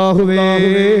അല്ലാഹുവേ,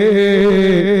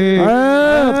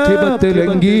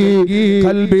 ആഖിബത്തിലെങ്കി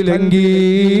ഖൽബിലെങ്കി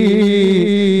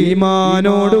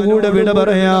ഈമാനോടുകൂടെ വിട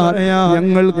പറയാൻ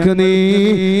ഞങ്ങൾക്ക് നീ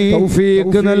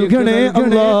തൗഫീഖ് നൽകണേ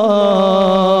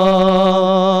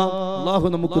അല്ലാഹു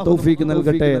നമുക്ക് തൗഫീഖ്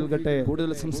നൽകട്ടെ.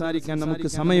 കൂടുതൽ സംസാരിക്കാൻ നമുക്ക്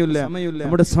സമയമില്ല,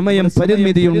 നമ്മുടെ സമയം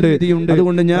പരിമിതിയുണ്ട്.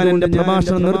 അതുകൊണ്ട് ഞാൻ എന്റെ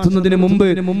പ്രഭാഷണം നിർത്തുന്നതിന് മുമ്പ്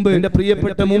എന്റെ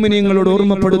പ്രിയപ്പെട്ട മുഅ്മിനീങ്ങളോട്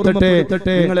ഓർമ്മപ്പെടുത്തട്ടെ,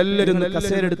 നിങ്ങൾ എല്ലാവരും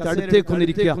കസേരയെടുത്ത്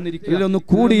അടുത്തേക്കൊന്നിരിക്കുക, എല്ലാവരും ഒന്ന്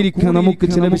കൂടിയിരിക്കുക. നമുക്ക്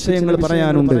ചില വിഷയങ്ങൾ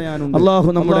പറയാനുണ്ട്. അല്ലാഹു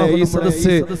നമ്മുടെ ഈ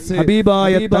സദസ്സ്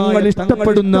ഹബീബായ തങ്ങൾ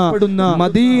ഇഷ്ടപ്പെടുന്ന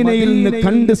മദീനയിൽ നിന്ന്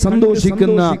കണ്ട്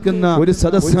സന്തോഷിക്കുന്ന ഒരു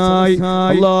സദസ്സായി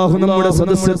അല്ലാഹു നമ്മുടെ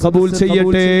സദസ്സ് ഖബൂൽ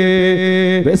ചെയ്യട്ടെ.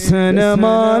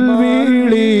 വ്യസനമാൽ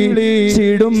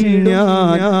ചിടും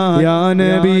ഞാൻ യാ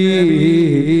നബി,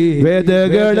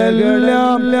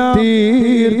 വേദകളെല്ലാം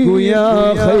തീർക്കുയാ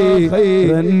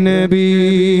ഖൈറൻ നബി.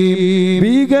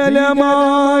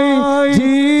 വികലമായി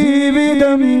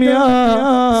ജീവിതം യാ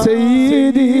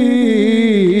സയ്യിദി,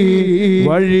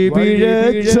 വഴി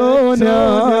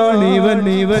പിഴച്ചോനാണിവൻ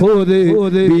ഖുദ്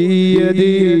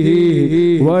ബിയദി.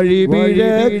 വഴി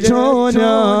പിഴച്ചോനാണിവൻ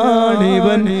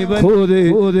ഖുദ്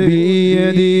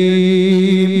ബിയദി.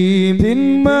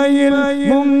 തിന്മയിൽ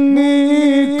മുങ്ങി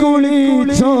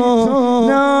കുളിച്ചോ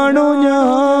നാണു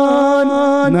ഞാൻ,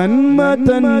 നന്മ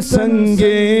തൻ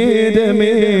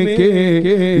സങ്കേതമേ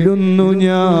കേടുന്നു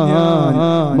ഞാൻ.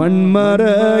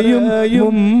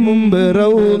 മൺമറയും മുമ്പ്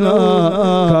റൗള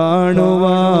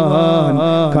കാണുവാൻ,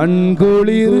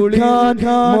 കൺകുളിർക്കാൻ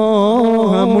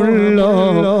മോഹമുള്ളോ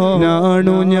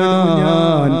നാണു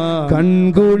ഞാൻ.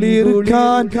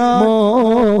 കൺകുളിർക്കാൻ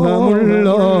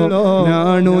മോഹമുള്ളോ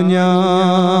നാണു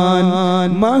ഞാൻ.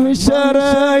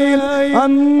 മഹ്ശറയിൽ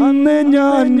അന്ന്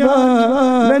ഞാൻ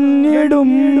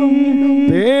വലഞ്ഞിടും,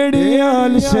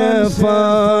 പേടിയാൽ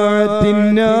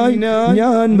ശഫാഅത്തിനായി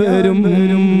ഞാൻ വരും.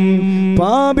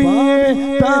 പാപിയെ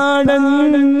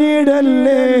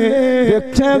തടഞ്ഞിടല്ലേ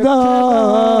രക്ഷകാ,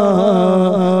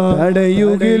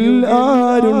 തടയുകിൽ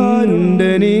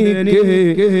ആരുണ്ടെനിക്ക്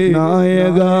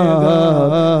നായക.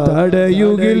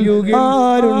 തടയുകിൽ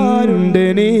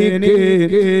ആരുണ്ടെനിക്ക്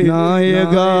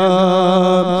നായക.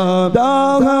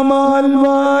 ദാഹമാൽ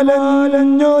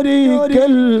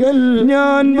വാലഞ്ഞൊരിക്കൽ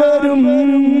ഞാൻ വരും,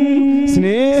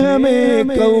 സ്നേഹമേ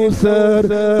കൗസർ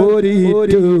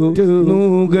ഒരിറ്റു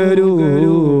നൂകരൂ.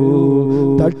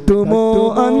 തട്ടുമോ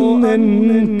അന്നൻ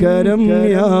കരം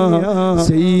യാ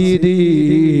സയ്യിദി,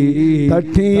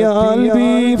 തട്ടിയാൽ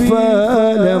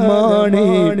വിഫലമാണ്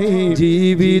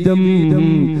ജീവിതം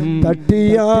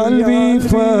തട്ടിയാൽ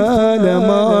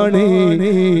വിഫലമാണ്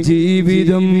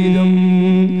ജീവിതം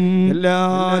എല്ലാ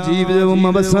ജീവിതവും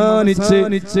അവസാനിച്ച്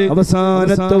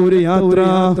അവസാനത്തെ ഒരു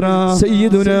യാത്ര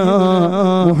സയ്യിദുനാ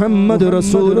മുഹമ്മദ്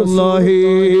റസൂലുള്ളാഹി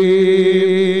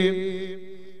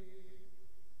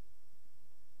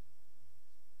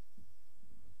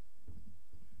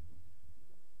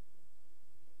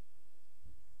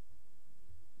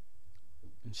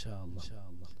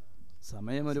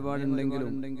സമയം ഒരുപാടുണ്ടെങ്കിലും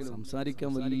സംസാരിക്കാൻ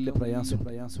വലിയ പ്രയാസം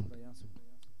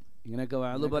ഇങ്ങനെയൊക്കെ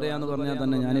വഅദ് പറയാന്ന് പറഞ്ഞാൽ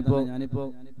തന്നെ ഞാനിപ്പോ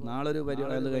നാളെ ഒരു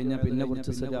വഅദ് കഴിഞ്ഞാൽ പിന്നെ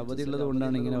കുറച്ച് ദിവസം അവധി ഉള്ളത്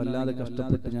കൊണ്ടാണ് ഇങ്ങനെ വല്ലാതെ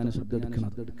കഷ്ടപ്പെട്ട് ഞാൻ ശബ്ദം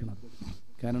എടുക്കുന്നത്.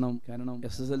 കാരണം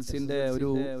SSLCന്റെ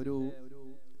ഒരു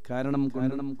കാരണം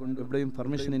കൊണ്ട് എവിടെയും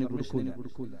പെർമിഷൻ ഇനി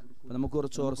കൊടുക്കൂല. നമുക്ക്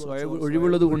കുറച്ച്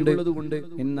ഒഴിവുള്ളത് കൊണ്ട്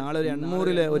നാളെ ഒരു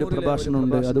 800-ലെ ഒരു പ്രഭാഷണം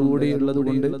ഉണ്ട്. അതുകൂടി ഉള്ളത്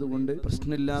കൊണ്ട്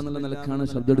പ്രശ്നമില്ല എന്നുള്ള നിലക്കാണ്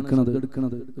ശബ്ദം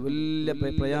എടുക്കുന്നത്. വലിയ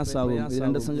പ്രയാസാവും.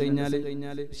 2 ദിവസം കഴിഞ്ഞാൽ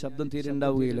ശബ്ദം തീരെ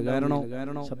ഉണ്ടാവുകയില്ല. കാരണം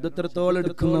ശബ്ദത്തോളം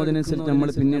എടുക്കുന്നതിനനുസരിച്ച് നമ്മൾ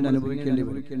പിന്നീട് അനുഭവിക്കേണ്ടി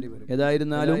വരും.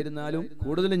 ഏതായിരുന്നാലും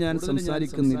കൂടുതൽ ഞാൻ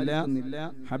സംസാരിക്കുന്നില്ല.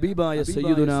 ഹബീബായ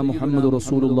സയ്യിദുനാ മുഹമ്മദ്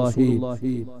റസൂലുള്ളാഹി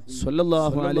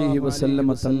സ്വല്ലല്ലാഹു അലൈഹി വസല്ലം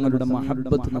തങ്ങളുടെ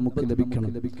മഹബ്ബത്ത് നമുക്ക് ലഭിക്കണം.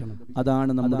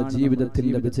 അതാണ് നമ്മുടെ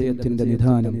ജീവിതത്തിന്റെ വിജയത്തിന്റെ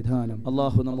നിധാനം.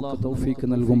 അല്ലാഹു നമുക്ക് തൗഫീഖ്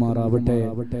നൽകുമാറാവട്ടെ.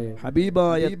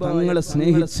 ഹബീബായ തങ്ങളെ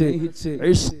സ്നേഹിച്ച്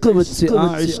ഇഷ്ഖ് വെച്ച് ആ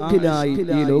ഇഷ്ഖിലായി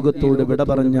ഈ ലോകത്തോട് വിട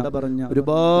പറഞ്ഞ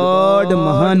ഒരുപാട്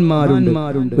മഹാന്മാരുണ്ട്.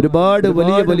 ഒരുപാട്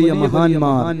വലിയ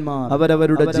മഹാന്മാർ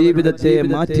അവരവരുടെ ജീവിതത്തെ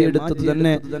മാറ്റിയെടുത്തത്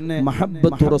തന്നെ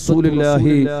മഹബ്ബത്തു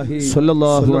റസൂലുള്ളാഹി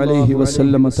സ്വല്ലല്ലാഹു അലൈഹി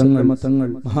വസല്ലം തങ്ങൾ.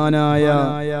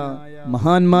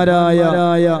 മഹാന്മാരായ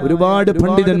ഒരുപാട്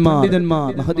പണ്ഡിതന്മാർ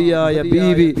മഹദിയായ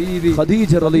ബീവി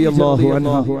ഖദീജ റളിയല്ലാഹു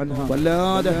അൻഹ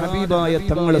വല്ലാതെ ഹബീബായ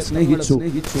തങ്ങളെ സ്നേഹിച്ചു.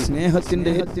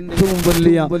 സ്നേഹത്തിന്റെ ഏറ്റവും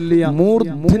വലിയ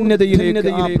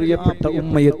മൂർധന്യതയിലേക്ക് ആ പ്രിയപ്പെട്ട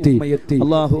ഉമ്മയെത്തി.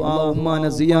 അല്ലാഹു ആ ഉമ്മാനെ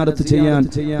സിയാറത്ത് ചെയ്യാൻ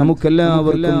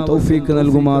നമുക്കെല്ലാവർക്കും തൗഫീഖ്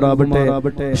നൽകുമാറാവട്ടെ.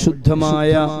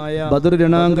 ശുദ്ധമായ ബദർ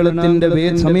രണാങ്കളത്തിന്റെ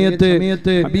സമയത്ത്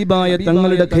ഹബീബായ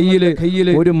തങ്ങളുടെ കയ്യിൽ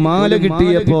ഒരു മാല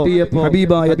കിട്ടിയപ്പോ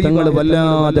ഹബീബായ തങ്ങൾ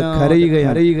വല്ലാതെ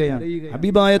കരയുകയാണ്.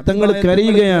 ഹബീബായ തങ്ങൾ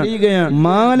കരയുകയാണ്.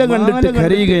 മാല കണ്ടിട്ട്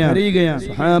കരയുകയാണ്.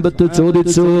 സ്വഹാബത്ത്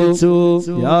ചോദിച്ചു,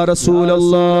 യാ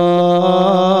റസൂലല്ലാഹ്,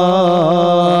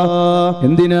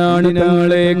 എന്തിനാണ്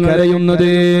തങ്ങളെ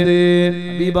കരയുന്നത്?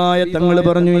 ഹബീബായ തങ്ങൾ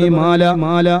പറഞ്ഞു, ഈ മാല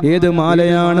ഏത്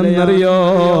മാലയാണെന്നറിയോ?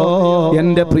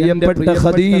 എന്റെ പ്രിയപ്പെട്ട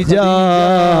ഖദീജ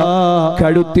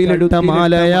കഴുത്തിലിട്ട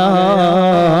മാലയാ.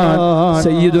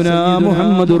 സയ്യിദുനാ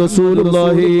മുഹമ്മദ്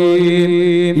റസൂലുള്ളാഹി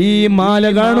ഈ മാല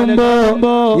കാണുമ്പോ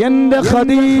എന്റെ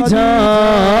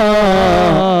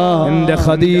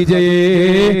ഖദീജയെ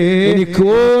എനിക്ക്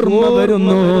ഓർമ്മ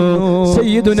വരുന്നു.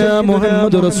 സയ്യിദുനാ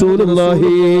മുഹമ്മദ്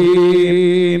റസൂലുള്ളാഹി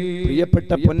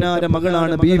പ്രിയപ്പെട്ട പൊന്നാര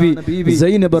മകളാണ് ബീവി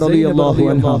സൈനബ റളിയല്ലാഹു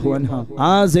അൻഹ.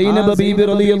 ആ സൈനബ ബീബി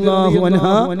റളിയല്ലാഹു അൻഹ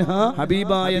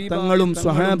ഹബീബായ തങ്ങളും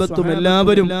സ്വഹാബത്തും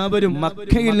എല്ലാവരും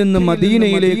മക്കയിൽ നിന്ന്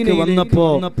മദീനയിലേക്ക് വന്നപ്പോ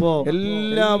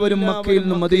എല്ലാവരും മക്കയിൽ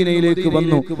നിന്ന് മദീനയിലേക്ക്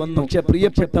വന്നു. പക്ഷെ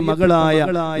പ്രിയപ്പെട്ട മകളായ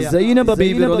സൈനബ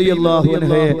ബീബി റളിയല്ലാഹു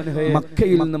അൻഹയെ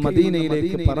മക്കയിൽ നിന്ന്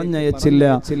മദീനയിലേക്ക് പറഞ്ഞയച്ചില്ല.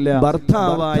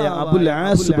 ഭർത്താവായ അബുൽ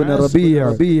ആസ് ഇബ്നു റബീഅ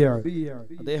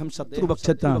അദ്ദേഹം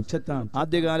ശത്രുപക്ഷത്താണ്.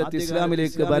 ആദ്യകാലത്ത്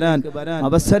ഇസ്ലാമിലേക്ക് വരാൻ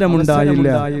അവസരമുണ്ടായില്ല.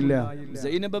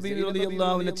 സൈനബ ബീബി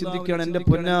റളിയല്ലാഹു അൻഹ ചിന്തിക്കുകയാണ്, എന്റെ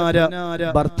പൊന്നാര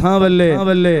ഭർത്താവല്ലേ,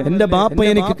 എന്റെ ബാപ്പ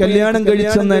എനിക്ക് കല്യാണം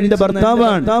കഴിച്ചെന്ന എന്റെ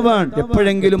ഭർത്താവാണ്,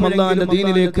 എപ്പോഴെങ്കിലും അല്ലാഹുവിന്റെ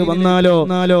ദീനിലേക്ക് വന്നാലോ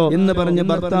എന്ന് പറഞ്ഞ്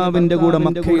ഭർത്താവിന്റെ കൂടെ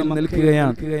മക്കയിൽ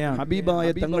നിൽക്കുകയാണ്. ഹബീബായ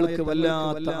തങ്ങൾക്ക്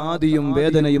വല്ലാത്ത ആദിയും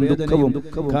വേദനയും ദുഃഖവും.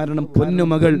 കാരണം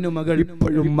പൊന്നുമകൾ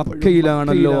ഇപ്പോഴും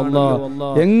മക്കയിലാണല്ലോ. അല്ലാഹ്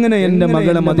എങ്ങനെ എന്റെ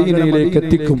മകളെ മദീനയിലേക്ക്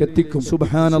എത്തിക്കും?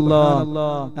 സുബ്ഹാനല്ലാഹ്.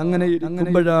 അങ്ങനെ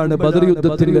ഇരിക്കുമ്പോഴാണ് ബദർ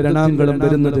യുദ്ധത്തിന്റെ രണാങ്കളം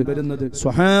വരുന്നത്.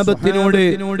 സ്വഹാബത്തിനോട്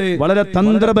വളരെ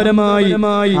തന്ത്രപരമായി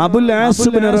അബുൽ ആസ്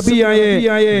ഇബ്നു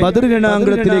റബീഅയെ ബദർ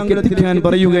രണാങ്കണത്തിലേക്ക് എത്തിക്കാൻ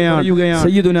പറയുകയാണ്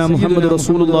സയ്യിദുനാ മുഹമ്മദ്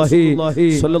റസൂലുള്ളാഹി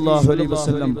സ്വല്ലല്ലാഹു അലൈഹി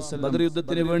വസല്ലം. ബദർ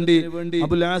യുദ്ധത്തിന് വേണ്ടി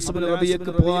അബുൽ ആസ് ഇബ്നു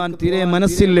റബീഅക്ക് പോകാൻ തീരെ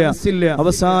മനസ്സില്ല.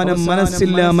 അവസാനം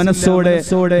മനസ്സോടെ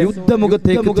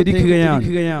യുദ്ധമുഖത്തേക്ക് തിരിക്കുകയാണ്.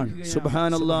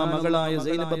 സുബ്ഹാനല്ലാഹ്. മകളായ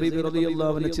സൈനബ ബീബി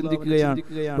റളിയല്ലാഹു അൻഹ ചിന്തിക്കുകയാണ്,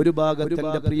 ഒരു ഭാഗത്ത്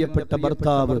എന്റെ പ്രിയപ്പെട്ട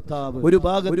ഭർത്താവ്, ഒരു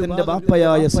ഭാഗത്ത് എന്റെ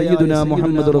ബാപ്പയായ സയ്യിദുനാ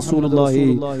മുഹമ്മദ് റസൂലുള്ളാഹി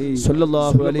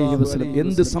സ്വല്ലല്ലാഹു അലൈഹി വസല്ലം.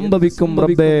 എന്ത് സംഭവിക്കും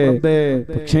റബ്ബേ?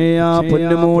 പക്ഷേ ആ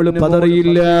പൊന്നുമോള്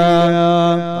പതറിയില്ല.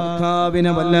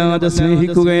 ഭർത്താവിനെ വല്ലാതെ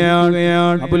സ്നേഹിക്കുകയാണ്.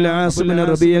 അബുൽ ആസ് ഇബ്നു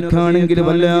റബീഅക്കാണെങ്കിൽ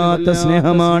വല്ലാത്ത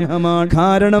സ്നേഹമാണ്.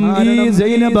 കാരണം ഈ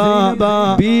സൈനബ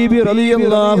ബീബി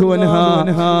റളിയല്ലാഹു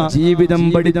അൻഹ ജീവിതം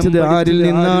പഠിച്ചത് ആരിൽ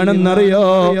നിന്നാണെന്നറിയോ?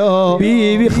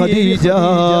 ബീവി ഖദീജ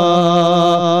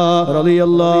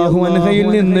റളിയല്ലാഹു അൻഹയിൽ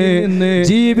നിന്ന്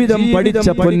ജീവിതം പഠിച്ച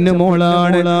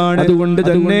പൊന്നുമോളാണ്. അതുകൊണ്ട്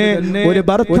തന്നെ ഒരു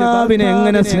ഭർത്താവിനെ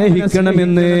എങ്ങനെ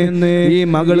സ്നേഹിക്കണമെന്ന് ഈ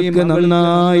മകൾക്ക്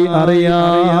നന്നായി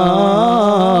അറിയാം.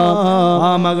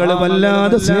 ആ മകള്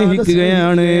വല്ലാതെ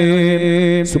സ്നേഹിക്കുകയാണ്.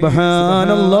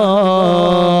 സുബ്ഹാനല്ലാഹ്.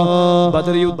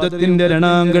 ബദർ യുദ്ധത്തിന്റെ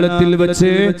രണാങ്കണത്തിൽ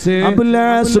വെച്ച്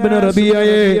അബ്ദുല്ലാഹ്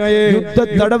റബിയയെ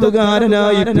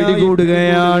യുദ്ധത്തടവുകാരനായി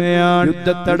പിടികൂടുകയാണ്.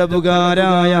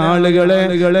 യുദ്ധത്തടവുകാരായ ആളുകളെ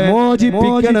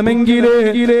മോചിപ്പിക്കണമെങ്കിൽ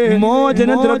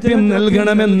മോചനദ്രവ്യം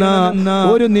നൽകണമെന്ന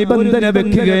ഒരു നിബന്ധന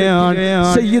വെക്കുകയാണ്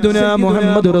സയ്യിദുനാ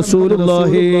മുഹമ്മദ്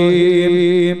റസൂലുള്ളാഹി.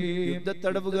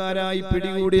 യുദ്ധത്തടവുകാരായി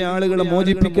പിടികൂടിയ ആളുകളെ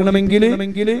മോചിപ്പിക്കണമെങ്കിൽ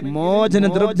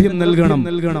മോചനദ്രവ്യം നൽകണം.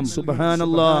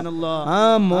 സുബ്ഹാനല്ലാഹ്. ആ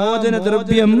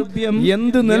മോചനദ്രവ്യം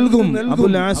എന്ത് നൽകും?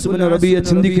 അബ്ദുല്ലാഹ് റബിയ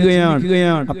ചിന്തിക്കുകയാണ്.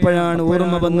 അപ്പോഴാണ്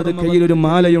ഓർമ്മ വന്നത് കയ്യിൽ ഒരു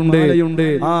മാലയുണ്ട്.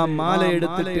 ആ മാല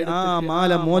എടുത്തിട്ട് ആ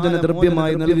മാല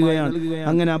മോചനദ്രവ്യമായി നൽകുകയാണ്.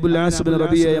 അങ്ങനെ അബ്ദുല്ലാഹ്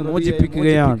റബിയയെ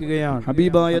മോചിപ്പിക്കുകയാണ്.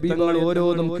 ഹബീബായ തങ്ങൾ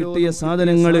ഓരോന്നും കിട്ടിയ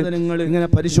സാധനങ്ങൾ ഇങ്ങനെ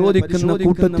പരിശോധിക്കുന്ന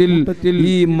കൂട്ടത്തിൽ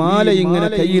ഈ മാല ഇങ്ങനെ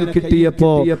കയ്യിൽ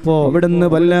കിട്ടിയപ്പോ അവിടുന്ന്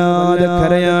വല്ലാതെ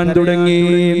കരയാൻ തുടങ്ങി.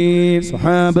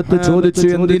 സ്വഹാബത്ത് ചോദിച്ചു,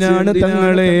 എന്തിനാണ്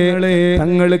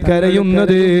തങ്ങൾ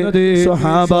കരയുന്നത്?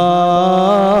 സ്വഹാബാ,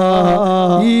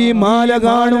 ഈ മാല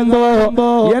കാണുമ്പോ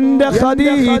എന്റെ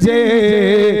ഖദീജയെ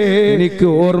എനിക്ക്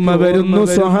ഓർമ്മ വരുന്നു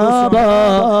സ്വഹാബാ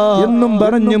എന്നും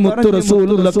പറഞ്ഞ് മുത്തു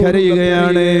റസൂലുള്ളാഹി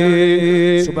കരയുകയാണ്.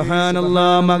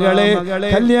 സുബ്ഹാനല്ലാഹ്. മകളെ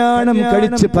കല്യാണം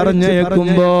കഴിച്ച്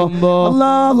പറഞ്ഞയക്കുമ്പോ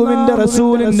അല്ലാഹുവിന്റെ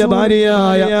റസൂലിന്റെ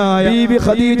ഭാര്യയായ ബീവി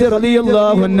ഖദീജ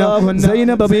റളിയല്ലാഹു അൻഹാ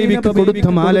സൈനബ ബീവിക്ക് കൊടുത്ത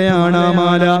മാലയാണ്. ആ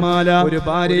മാല ഒരു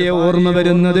ഭാര്യയെ ഓർമ്മ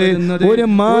വരുന്നത് ഒരു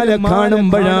മാല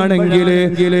കാണുമ്പോഴാണെങ്കിൽ,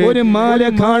 ഒരു മാല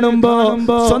കാണുമ്പോ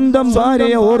സ്വന്തം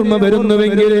ഭാര്യയെ ഓർമ്മ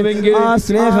വരുന്നുവെങ്കിൽ ആ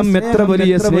സ്നേഹം എത്ര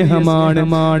വലിയ സ്നേഹമാണ്.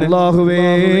 അല്ലാഹുവേ,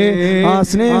 ആ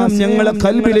സ്നേഹം ഞങ്ങളെ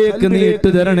ഖൽബിലേക്ക് നീ ഇട്ടു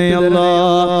തരണേ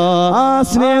അല്ലാഹ്. ആ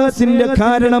സ്നേഹത്തിന്റെ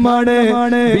കാരണമാണ്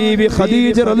ബീവി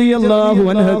ഖദീജ റളിയല്ലാഹു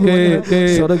അൻഹക്ക്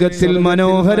സ്വർഗ്ഗത്തിൽ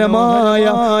മനോഹരമായ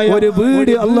ഒരു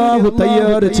വീട് അല്ലാഹു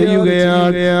തയ്യാർ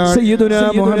ചെയ്യുകയാണ്. സയ്യിദുനാ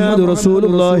മുഹമ്മദ്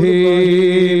റസൂലുള്ളാഹി.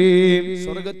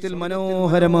 സ്വർഗ്ഗത്തിൽ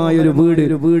മനോഹരമായ ഒരു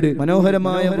വീട്.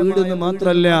 മനോഹരമായ വീട് എന്ന്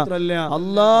മാത്രമല്ല,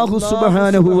 അല്ലാഹു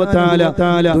സുബ്ഹാനഹു വ തആല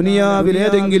ദുനിയാവിൽ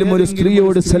ഏതെങ്കിലും ഒരു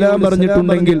സ്ത്രീയോട് സലാം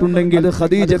പറഞ്ഞിട്ടുണ്ടെങ്കിൽ അത്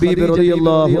ഖദീജ ബീബി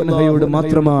റളിയല്ലാഹു അൻഹയോട്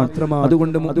മാത്രമാണ്.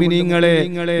 അതുകൊണ്ട് മുഅ്മിനീങ്ങളെ,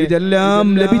 ഇതെല്ലാം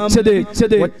ലഭിച്ചത്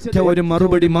ഒറ്റ ഒരു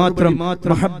മറുപടി മാത്രം,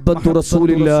 മുഹബ്ബത്തു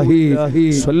റസൂലില്ലാഹി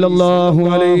സ്വല്ലല്ലാഹു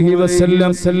അലൈഹി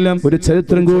വസല്ലം. ഒരു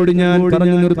ചരിത്രം കൂടി ഞാൻ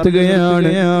പറഞ്ഞു നിർത്തുകയാണ്.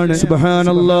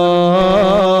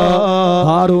 സുബ്ഹാനല്ലാഹ്.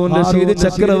 ഹാറൂൻ റഷീദ്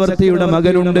ചക്രവർത്തിയുടെ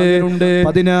മകനുണ്ട്.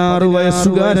 16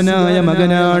 വയസ്സുകാരനായ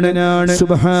മകനാണ്.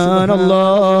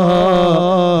 സുബ്ഹാനല്ലാഹ്.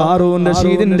 ഹാറൂൻ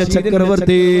റഷീദിന്റെ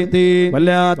ചക്രവർത്തി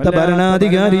വല്ലാത്ത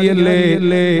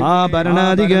ഭരണാധികാരിയല്ലേ. ആ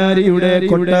ഭരണാധികാരിയുടെ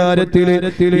കൊട്ടാരത്തിൽ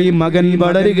ഈ മകൻ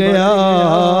വളരുകയാണ്.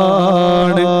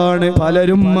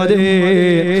 പലരും അതേ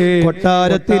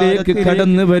കൊട്ടാരത്തിലേക്ക്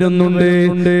കടന്നു വരുന്നുണ്ട്.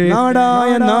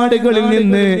 നാടായ നാടുകളിൽ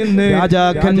നിന്ന്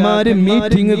രാജാക്കന്മാര്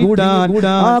മീറ്റിംഗ് കൂടാൻ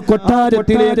ആ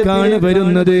കൊട്ടാരത്തിലേക്കാണ്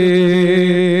വരുന്നത്.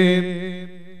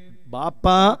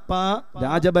 ബാപ്പ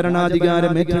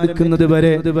രാജഭരണാധികാരം ഏറ്റെടുക്കുന്നത്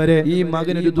വരെ ഈ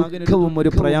മകനൊരു ദുഃഖവും ഒരു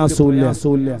പ്രയാസവും ഇല്ല.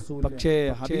 പക്ഷേ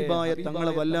ഹബീബായ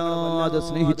തങ്ങളെ വല്ലാതെ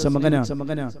സ്നേഹിച്ച മകനാണ്.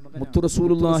 മുത്തു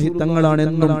റസൂലുള്ളാഹി തങ്ങളാണ്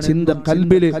എന്നും ചിന്ത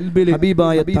കൽബില്.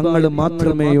 ഹബീബായ തങ്ങൾ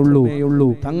മാത്രമേ ഉള്ളൂ.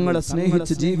 തങ്ങളെ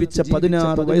സ്നേഹിച്ച് ജീവിച്ച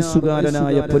 16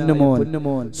 വയസ്സുകാരനായ പൊന്നുമോൻ.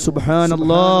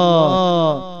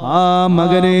 സുബ്ഹാനല്ലാഹ്. ആ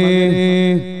മകനെ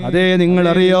അതേ നിങ്ങൾ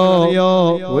അറിയോ,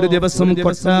 ഒരു ദിവസം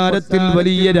കൊട്ടാരത്തിൽ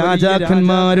വലിയ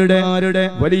രാജാക്കന്മാരുടെ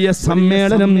വലിയ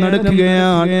സമ്മേളനം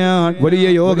നടക്കുകയാണ്. വലിയ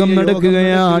യോഗം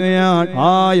നടക്കുകയാണ്.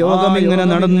 ആ യോഗം ഇങ്ങനെ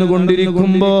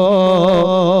നടന്നുകൊണ്ടിരിക്കുമ്പോ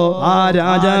ആ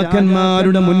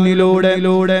രാജാക്കന്മാരുടെ മുന്നിലൂടെ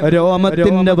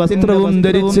രോമത്തിന്റെ വസ്ത്രവും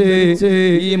ധരിച്ച്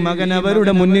ഈ മകൻ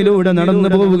അവരുടെ മുന്നിലൂടെ നടന്നു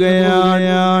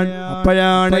പോവുകയാണ്.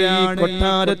 അപ്പോഴാണ് ഈ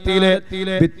കൊട്ടാരത്തിലെ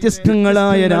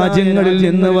വ്യത്യസ്തങ്ങളായ രാജ്യങ്ങളിൽ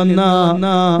നിന്ന് വന്ന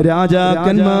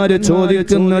രാജാക്കന്മാര്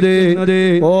ചോദിക്കുന്നത്,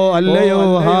 ഓ അല്ലയോ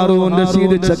ഹാറൂൻ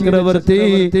റഷീദ് ചക്രവർത്തി,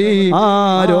 ആ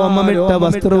രോമമിട്ട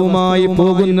വസ്ത്രവുമായി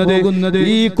പോകുന്നത്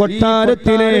ഈ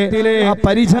കൊട്ടാരത്തിലെ ആ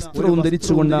പരിചാസ്ത്രവും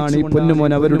ധരിച്ചുകൊണ്ടാണ് ഈ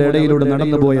പൊന്നുമോൻ അവരുടെ ഇടയിലൂടെ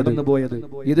നടന്നു പോയത്.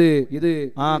 ഇത്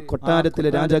ആ കൊട്ടാരത്തിലെ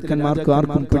രാജാക്കന്മാർക്ക്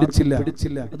ആർക്കും പിടിച്ചില്ല.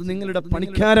 അത് നിങ്ങളുടെ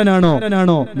പണിക്കാരനാണോ?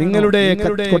 നിങ്ങളുടെ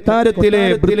കൊട്ടാരത്തിലെ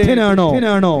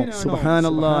വൃദ്ധനാണോ?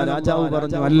 സുബ്ഹാനല്ലാഹ്. രാജാവ്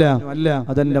പറഞ്ഞു, അല്ല,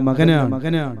 അതെന്റെ മകനാണ്.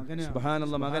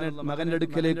 സുബ്ഹാനല്ലാഹ്. മകന്റെ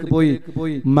അടുക്കലേക്ക് പോയി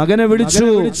മകനെ വിളിച്ചു,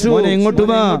 മോനെ ഇങ്ങോട്ട്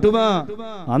വാ.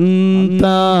 അന്ത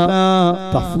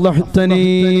തഫ്ലഹ്തനി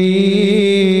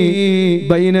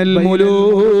ബൈനൽ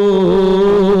മുലൂക്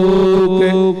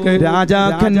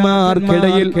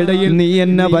രാജാക്കന്മാർക്കിടയിൽ നീ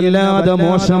എന്നെ വല്ലാതെ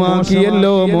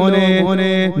മോശമാക്കിയല്ലോ മോനെ.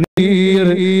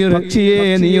 പക്ഷിയെ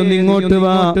നീ ഒന്ന് ഇങ്ങോട്ട്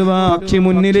വാ. പക്ഷി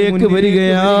മുന്നിലേക്ക്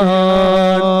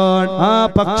വരികയാണ്. ആ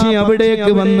പക്ഷി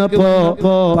അവിടേക്ക് വന്നപ്പോ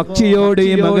പക്ഷിയോട്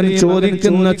ഈ മകൻ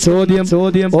ചോദിക്കുന്ന ചോദ്യം,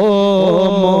 ഓ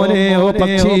മോനെ, ഓ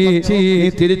പക്ഷി, നീ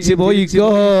തിരിച്ചു പോയിക്കോ.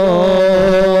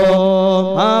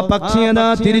 ആ പക്ഷി അതാ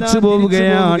തിരിച്ചു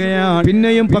പോവുകയാണ്.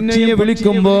 പിന്നെയും പക്ഷിയെ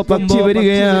വിളിക്കുമ്പോ പക്ഷി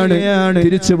വരികയാണ്.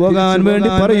 തിരിച്ചു പോകാൻ വേണ്ടി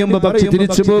പറയുമ്പോ പക്ഷി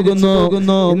തിരിച്ചു പോകുന്നു.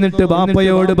 എന്നിട്ട്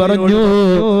ബാപ്പയോട് പറഞ്ഞു,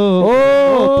 ഓ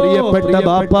പ്രിയപ്പെട്ട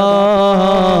ബാപ്പ,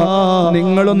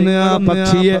 നിങ്ങളൊന്ന് ആ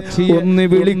പക്ഷിയെ ഒന്ന്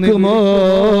വിളിക്കുമോ?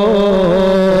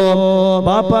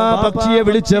 ബാപ്പ പക്ഷിയെ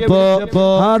വിളിച്ചപ്പോ,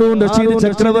 ഹാറൂൻ റഷീദ്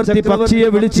ചക്രവർത്തി പക്ഷിയെ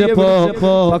വിളിച്ചപ്പോ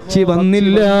പക്ഷി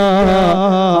വന്നില്ല.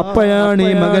 അപ്പോഴാണ്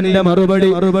ഈ മകന്റെ മറുപടി,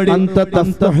 അന്ത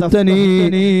തഫ്തഹ്തനീ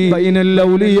ബൈനൽ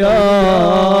ഔലിയാ.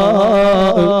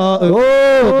 ഓ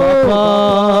ബാപ്പാ,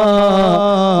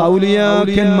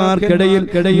 ഔലിയാക്കന്മാർക്കിടയിൽ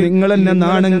നിങ്ങൾ എന്നെ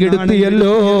നാണം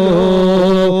കെടുത്തിയല്ലോ.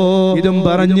 ഇതും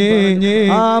പറഞ്ഞ്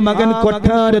ആ മകൻ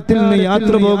കൊട്ടാരത്തിൽ നിന്ന്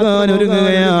യാത്ര പോകാൻ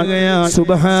ഒരുങ്ങുകയാണ്.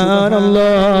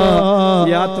 സുബ്ഹാനല്ലാഹ്,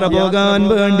 യാത്ര പോകാൻ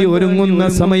വേണ്ടി ഒരുങ്ങുന്ന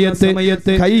സമയത്ത്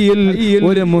കയ്യിൽ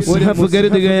ഒരു മുസ്ഹഫ്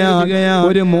കരുതുകയാണ്,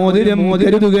 ഒരു മോതിരം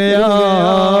കരുതുകയാണ്.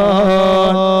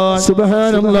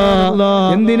 സുബ്ഹാനല്ലാഹ്,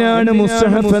 എന്തിനാണ്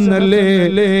മുസ്ഹഫ് എന്നല്ലേ?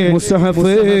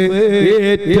 മുസ്ഹഫ്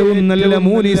ഏറ്റവും നല്ല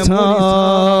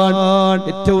മൂലിസാൻ,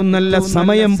 ഏറ്റവും നല്ല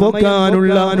സമയം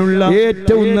പോക്കാനുള്ള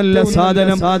ഏറ്റവും നല്ല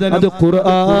സാധനം അത്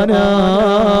ഖുർആനാണ്.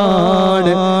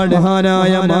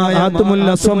 മഹാനായ മാഅത്തുൽ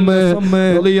അസ്വം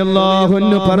റളിയല്ലാഹു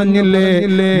അൻഹു പറഞ്ഞില്ലേ,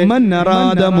 മൻ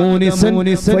അറാദ മൂനിസൻ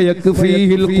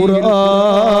ഫയക്ഫീഹിൽ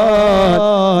ഖുർആൻ.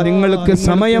 നിങ്ങൾക്ക്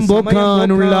സമയം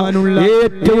പോക്കാനുള്ള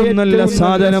ഏറ്റവും നല്ല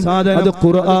സാധനം അത്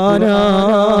ഖുർആനാണ്.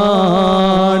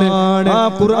 ആ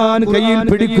ഖുർആൻ കയ്യിൽ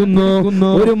പിടിക്കുന്നു.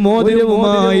 ഒരു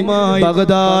മോതിരവുമായി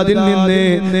ബഗ്ദാദിൽ നിന്ന്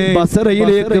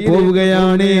ബസറയിലേക്ക്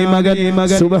പോവുകയാണ് ഈ മകൻ.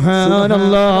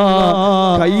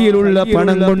 സുബ്ഹാനല്ലാഹ്, കയ്യിലുള്ള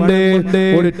പണം കൊണ്ട്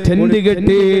ഒരു ടെന്റ്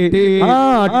കെട്ടി ആ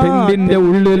ടെന്റിന്റെ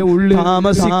ഉള്ളിൽ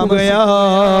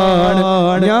താമസിക്കുകയാണ്.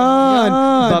 ഞാൻ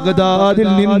ബഗ്ദാദിൽ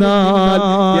നിന്നാൽ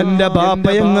എന്റെ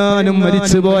ബാപ്പയെങ്ങാനും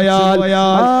മരിച്ചുപോയാൽ ആ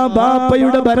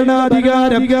ബാപ്പയുടെ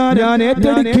ഭരണാധികാരം ഞാൻ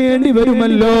ഏറ്റെടുക്കേണ്ടി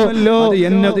വരുമല്ലോ, അത്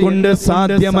എന്നെ കൊണ്ട്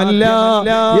സാധ്യമല്ല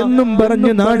എന്നും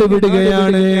പറഞ്ഞ് നാട്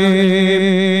വിടുകയാണ്.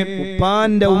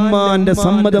 ഉപ്പാന്റെ ഉമ്മാന്റെ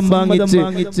സമ്മതം വാങ്ങിച്ച്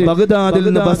ബഗ്ദാദിൽ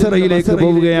നിന്ന് ബസറയിലേക്ക്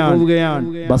പോവുകയാണ്.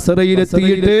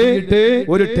 ബസറയിലെത്തിയിട്ട്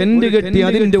ഒരു ടെന്റ് കെട്ടി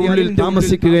അതിന്റെ ഉള്ളിൽ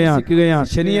താമസിക്കുകയാണ്.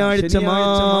 ശനിയാഴ്ച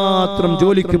മാത്രം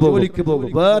ജോലിക്ക് പോകും,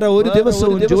 വേറെ ഒരു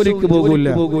ദിവസവും ജോലിക്ക് പോകൂല.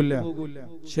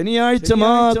 ശനിയാഴ്ച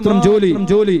മാത്രം ജോലി,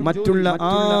 മറ്റുള്ള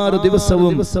 6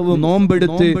 ദിവസവും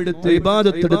നോമ്പെടുത്ത്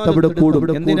ഇബാദത്തെടുത്ത് അവിടെ കൂടും.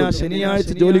 എന്തിനാ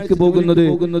ശനിയാഴ്ച ജോലിക്ക് പോകുന്നത്?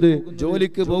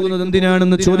 ജോലിക്ക് പോകുന്നത്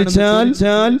എന്തിനാണെന്ന് ചോദിച്ചാൽ,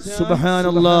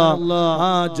 സുബ്ഹാനല്ലാഹ്, ആ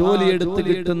ജോലി എടുത്ത്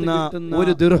കിട്ടുന്ന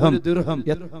ഒരു ദിർഹം,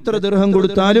 എത്ര ദിർഹം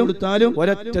കൊടുത്താലും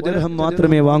ഒരൊറ്റ ദിർഹം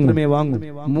മാത്രമേ വാങ്ങൂ.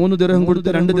 3 ദിർഹം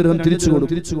കൊടുത്താൽ 2 ദിർഹം തിരിച്ചു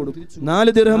കൊടുക്കും. 4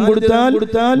 ദിർഹം കൊടുത്താൽ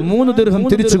 3 ദിർഹം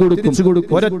തിരിച്ചു കൊടുക്കും.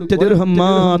 ഒരൊറ്റ ദിർഹം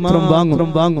മാത്രം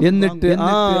വാങ്ങും. എന്നിട്ട്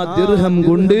ആ ദിർഹം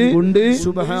കൊണ്ട്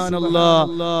സുബ്ഹാനല്ലാഹ്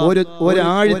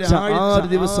ഒരാഴ്ച 6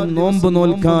 ദിവസം നോമ്പ്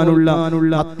നോൽക്കാനുള്ള,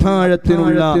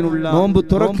 അത്താഴത്തിനുള്ള, നോമ്പ്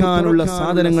തുറക്കാനുള്ള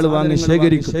സാധനങ്ങൾ വാങ്ങി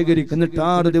ശേഖരിക്കും. എന്നിട്ട്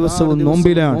 6 ദിവസവും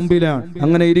നോമ്പിലാണ്.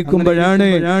 അങ്ങനെ ഇരിക്കുമ്പോഴാണ്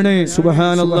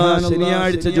സുബ്ഹാനല്ലാഹ്,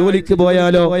 ശനിയാഴ്ച ജോലിക്ക്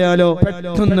പോയാലോ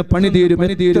പെട്ടെന്ന് പണി തീരും.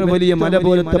 എത്ര വലിയ മല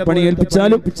പോലത്തെ പണി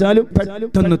ഏൽപ്പിച്ചാലും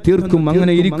പെട്ടെന്ന് തീർക്കും.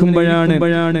 അങ്ങനെ ഇരിക്കുമ്പോഴാണ്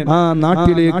ആ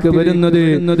നാട്ടിലേക്ക് വരുന്നത്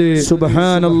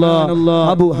സുബ്ഹാനല്ലാഹ്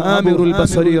അബൂ ഹാമിറുൽ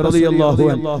ബസരി റളിയല്ലാഹു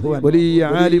അൻഹു, വലിയ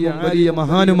ആലിമും വലിയ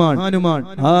മഹാനുമാണ്.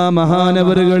 ആ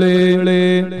മഹാനവറുകളെ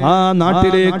ആ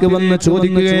നാട്ടിലേക്ക് വന്ന്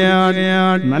ചോദിക്കുകയാണ്,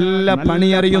 നല്ല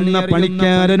പണിയറിയുന്ന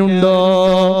പണിക്കാരനുണ്ടോ?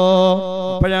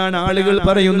 അപ്പോഴാണ് ആളുകൾ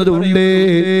പറയുന്നത്, ഉണ്ട്.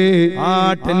 ആ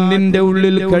ടെന്റിന്റെ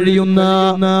ഉള്ളിൽ കഴിയുന്ന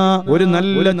ഒരു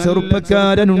നല്ല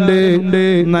ചെറുപ്പക്കാരനുണ്ട്,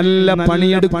 നല്ല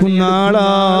പണിയെടുക്കുന്ന ആളാ.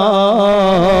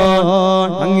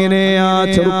 അങ്ങനെ ആ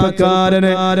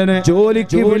ചെറുപ്പക്കാരനെ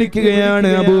ജോലിക്ക് വിളിക്കുകയാണ്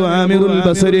അബൂ ആമിറുൽ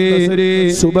ബസരി.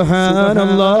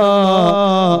 സുബ്ഹാനല്ലാഹ്,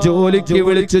 ജോലിക്ക്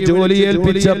വിളിച്ച് ജോലി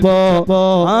ഏൽപ്പിച്ചപ്പോ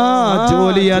ആ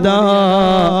ജോലി അതാ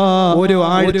ഒരു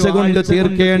ആഴ്ച കൊണ്ട്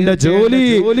തീർക്കേണ്ട ജോലി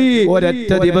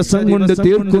ഒരൊറ്റ ദിവസം കൊണ്ട്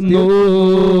തീർക്കുന്നു.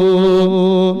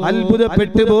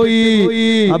 അത്ഭുതപ്പെട്ടു പോയി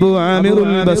അബൂ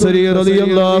ആമിറുൽ ബസരി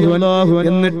റളിയല്ലാഹു അൻഹു.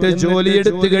 എന്നിട്ട് ജോലി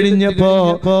എടുത്തു കഴിഞ്ഞപ്പോ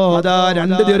അതാ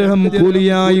 2 ദിർഹം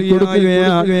കൂലിയായി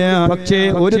കൊടുക്കുകയാണ്. പക്ഷേ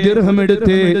 1 ദിർഹം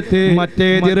എടുത്ത് മറ്റേ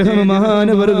ദിർഹം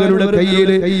മഹാനവറുകളുടെ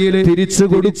കയ്യിൽ തിരിച്ചു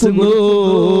കൊടുക്കുന്നു.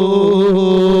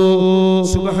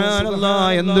 സുബ്ഹാനല്ലാഹ്,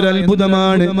 എന്തൊരു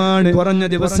അത്ഭുതമാണ്. കുറഞ്ഞ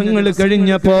ദിവസങ്ങൾ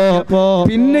കഴിഞ്ഞപ്പോ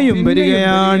പിന്നെയും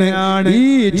വരികയാണ് ഈ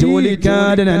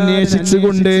ജോലിക്കാരൻ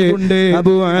അന്വേഷിച്ചുകൊണ്ട്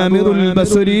അബൂ ആമിറുൽ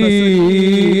ബസ്രി.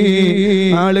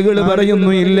 ആളുകൾ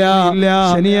പറയുന്നു, ഇല്ല,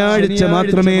 ശനിയാഴ്ച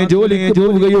മാത്രമേ ജോലിക്ക്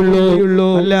പോവുകയുള്ളൂ,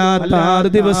 അല്ലാത്ത 6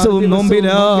 ദിവസവും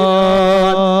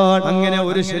നോമ്പിലാണ്. അങ്ങനെ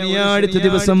ഒരു ശനിയാഴ്ച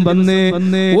ദിവസം വന്ന്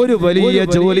ഒരു വലിയ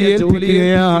ജോലി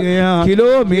ഏൽപ്പിക്കുകയാണ്.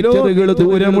 കിലോമീറ്ററുകൾ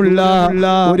ദൂരമുള്ള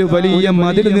ഒരു വലിയ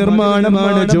മതിൽ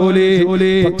നിർമ്മാണമാണ് ജോലി.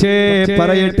 പക്ഷേ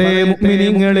പറയട്ടെ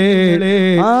മുഅ്മിനീങ്ങളെ,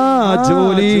 ആ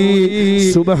ജോലി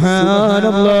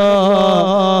സുബ്ഹാനല്ലാഹ്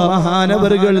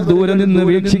മഹാനവറുകൾ ദൂരെ നിന്ന്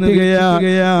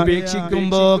വീക്ഷിക്കുകയാണ്.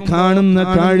 വീക്ഷിക്കുമ്പോ കാണുന്ന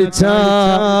കാഴ്ച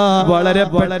വളരെ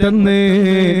പെട്ടെന്ന്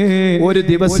ഒരു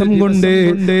ദിവസം കൊണ്ട്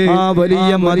ആ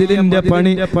വലിയ മതിലിന്റെ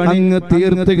പണി അങ്ങ്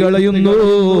തീർത്ത് കളയുന്നു.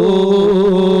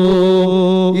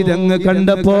 ഇതങ്ങ്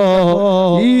കണ്ടപ്പോ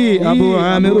ഈ അബൂ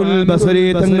ആമിറുൽ ബസ്രി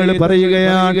തങ്ങൾ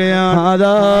പറയുകയാണ്,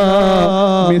 ഹാദാ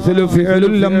മിസ്ലു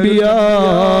ഫിഅലുൽ അംബിയാ.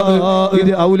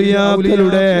 ഇത്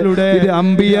ഔലിയാക്കളുടെ, ഇത്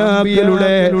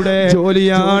അംബിയാക്കളുടെ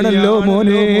ജോലിയാണല്ലോ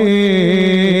മോനെ.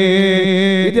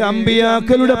 ഇത്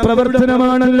അംബിയാക്കളുടെ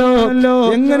പ്രവർത്തനമാണല്ലോ.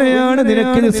 എങ്ങനെയാണ്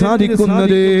നിനക്കിത്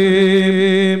സാധിക്കുന്നത്?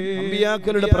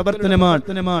 അംബിയാക്കളുടെ പ്രവർത്തനമാണ്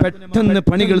പെട്ടെന്ന്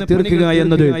പണികൾ തീർക്കുക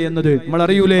എന്നത്. നമ്മൾ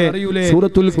അറിയൂലേ,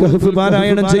 സൂറത്തുൽ കഹ്ഫ്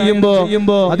പാരായണം ചെയ്യുമ്പോ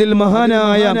അതിൽ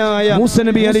മഹാനായ മൂസ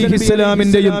നബി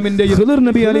അലൈഹിസ്സലാമിന്റെയും ഖിദർ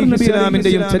നബി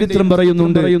അലൈഹിസ്സലാമിന്റെയും ചരിത്രം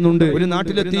പറയുന്നുണ്ട്. ഒരു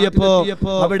നാട്ടിലെത്തിയപ്പോ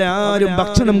അവിടെ ആരും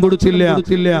ഭക്ഷണം കൊടുത്തില്ല.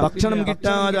 ഭക്ഷണം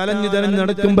കിട്ടാതെ അലഞ്ഞു തലഞ്ഞ്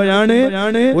നടക്കുമ്പോഴാണ്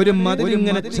ഒരു മതിൽ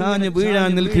ഇങ്ങനെ ചാഞ്ഞ് വീഴാൻ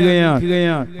നിൽക്കുകയാണ്.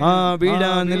 ആ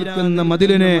വീഴാൻ നിൽക്കുന്ന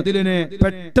മതിലിനെ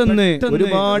പെട്ടെന്ന്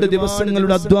ഒരുപാട്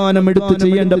ദിവസങ്ങളുടെ അധ്വാനം എടുത്ത്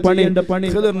ചെയ്യേണ്ട പണി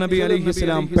ഖിദർ നബി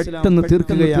അലൈഹിസ്സലാം പെട്ടെന്ന്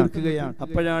തീർക്കുകയാണ്.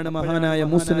 അപ്പോഴാണ് മഹാനായ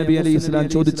മൂസ നബി അലൈഹിസ്സലാം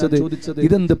ചോദിച്ചത്,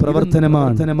 ഇതെന്ത്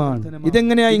പ്രവർത്തനമാണ്?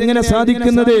 ഇതെങ്ങനെയാ ഇങ്ങനെ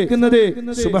സാധിക്കുന്നത്?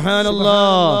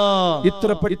 സുബ്ഹാനല്ലാഹ്, ഇത്ര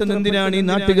പെട്ടെന്ന് എന്തിനാണ് ഈ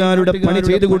നാട്ടുകാരുടെ പണി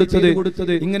ചെയ്തു കൊടുത്തത്?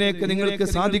 ഇങ്ങനെയൊക്കെ നിങ്ങൾക്ക്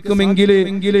സാധിക്കുമെങ്കിൽ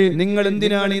നിങ്ങൾ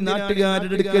എന്തിനാണ് ഈ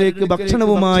നാട്ടുകാരുടെ അടുക്കലേക്ക്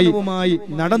ഭക്ഷണവുമായി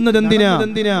നടന്നത്? എന്തിനാ?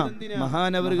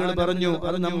 മഹാനവറുകൾ പറഞ്ഞു,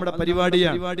 അത് നമ്മുടെ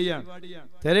പരിപാടിയാണ്.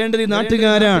 തരേണ്ടത് ഈ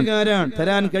നാട്ടുകാരാണ്.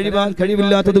 തരാൻ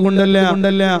കഴിവില്ലാത്തത് കൊണ്ടല്ല,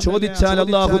 ചോദിച്ചാൽ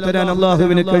അല്ലാഹു തരാൻ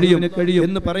അല്ലാഹുവിന് കഴിയും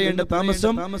എന്ന് പറയേണ്ട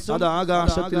താമസം അത്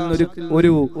ആകാശത്തിൽ നിന്ന്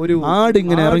ഒരു ആട്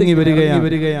ഇങ്ങനെ ഇറങ്ങി വരികയാണ്.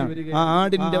 ആ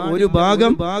ആടിന്റെ ഒരു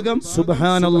ഭാഗം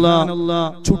സുബ്ഹാനല്ലാഹ്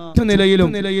ചുട്ട നിലയിലും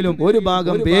ഒരു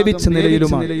ഭാഗം വേവിച്ച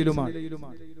നിലയിലുമാണ്.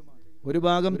 ഒരു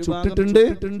ഭാഗം ചുട്ടിട്ടുണ്ട്,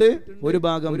 ഒരു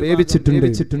ഭാഗം വേവിച്ചിട്ടുണ്ട്,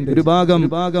 ഒരു ഭാഗം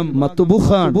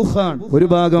മത്ബുഖാൻ, ഒരു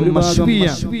ഭാഗം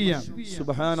മശ്വിയാൻ.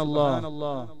 സുബ്ഹാനല്ലാഹ്,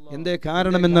 എന്തേ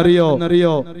കാരണമെന്നറിയോ?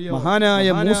 മഹാനായ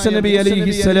മൂസ നബി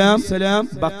അലൈഹിസ്സലാം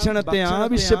ഭക്ഷണത്തെ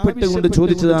ആവശ്യപ്പെട്ടുകൊണ്ട്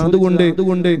ചോദിച്ചതാണ്.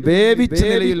 അതുകൊണ്ട് വേവിച്ച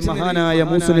നിലയിൽ മഹാനായ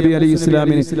മൂസ നബി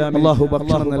അലൈഹിസ്സലാമിന് അല്ലാഹു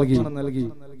ഭക്ഷണം നൽകി.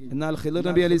 എന്നാൽ ഖിദർ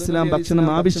നബി അലൈഹിസ്സലാം ഭക്ഷണം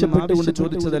ആവശ്യപ്പെട്ടുകൊണ്ട്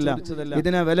ചോദിച്ചതല്ല.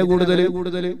 ഇതിനാ വില കൂടുതൽ?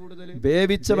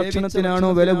 വേവിച്ച ഭക്ഷണത്തിനാണോ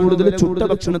വില കൂടുതൽ? ചുട്ട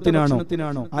ഭക്ഷണത്തിനാണോ?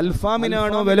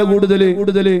 അൽഫാമിനാണോ വില കൂടുതൽ?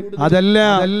 അതല്ല,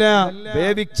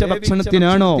 വേവിച്ച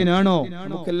ഭക്ഷണത്തിനാണോ?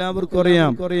 നമുക്കെല്ലാവർക്കും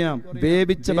അറിയാം,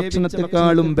 വേവിച്ച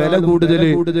ഭക്ഷണത്തെക്കാളും വില കൂടുതൽ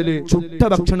ചുട്ട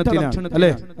ഭക്ഷണത്തിനാണ്,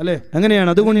 അല്ലെ? അങ്ങനെയാണ്.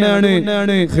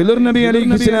 അതുകൊണ്ടാണ് ഖിദർ നബി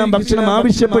അലൈഹിസ്സലാം ഭക്ഷണം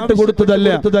ആവശ്യപ്പെട്ട്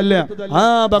കൊടുത്തതല്ല. ആ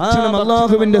ഭക്ഷണം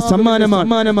അല്ലാഹുവിന്റെ സമ്മാനമാണ്.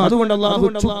 അതുകൊണ്ട് അല്ലാഹു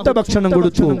ചുട്ട ഭക്ഷണം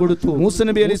കൊടുത്തു. മൂസ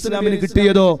നബി അലൈഹിസ്സലാമിന്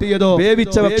കിട്ടിയതോ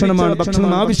വേവിച്ച ഭക്ഷണമാണ്.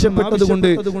 ഭക്ഷണം ആവശ്യപ്പെട്ടത് കൊണ്ട്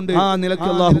ആ നിലക്ക്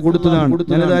അല്ലാഹു കൊടുത്തതാണ്.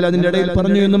 ഞാനതായാലും അതിന്റെ ഇടയിൽ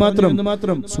പറഞ്ഞു എന്ന് മാത്രം.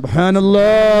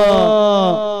 സുബ്ഹാനല്ലാഹ്,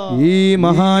 ഈ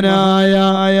മഹാനായ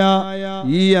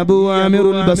ഈ അബൂ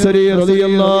ആമിറുൽ ബസ്രി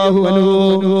റളിയല്ലാഹു അൻഹു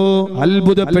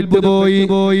അത്ഭുതപ്പെട്ടു പോയി.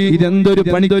 ഇതെന്തൊരു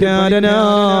പണിക്കാരനാണ്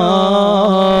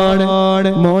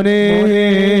മോനെ,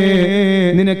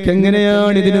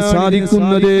 നിനക്കെങ്ങനെയാണ് ഇതിന്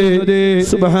സാധിക്കുന്നത്?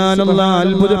 സുബ്ഹാനല്ലാഹ്,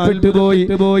 അത്ഭുതപ്പെട്ടു പോയി.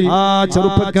 ആ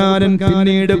ചെറുപ്പക്കാരൻ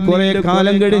പിന്നീട് കുറെ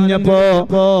കാലം കഴിഞ്ഞപ്പോ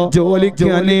ജോലിക്ക്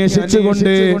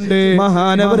അന്വേഷിച്ചുകൊണ്ട്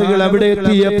മഹാനവറുകൾ അവിടെ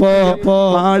എത്തിയപ്പോ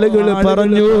ആളുകൾ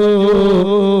പറഞ്ഞു,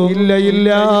 ഇല്ല,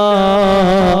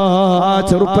 ആ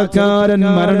ചെറുപ്പക്കാരൻ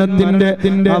മരണത്തിന്റെ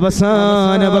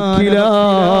അവസാന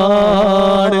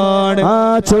വക്കിലാണ്. ആ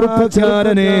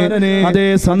ചെറുപ്പക്കാരനെ അതേ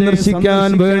സന്ദർശിക്കാൻ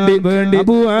വേണ്ടി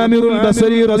അബൂ ആമിറുൽ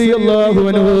ബസ്രി റളിയല്ലാഹു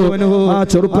അൻഹു ആ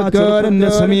ചെറുപ്പക്കാരന്റെ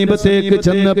സമീപത്തേക്ക്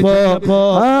ചെന്നപ്പോ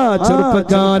ആ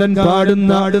ചെറുപ്പക്കാരൻ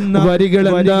പാടുന്ന വരികൾ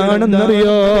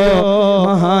എന്താണെന്നറിയോ?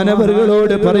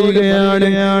 മഹാനവറുകളോട് പറയുകയാണ്,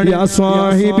 യാ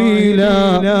സ്വാഹിബി ലാ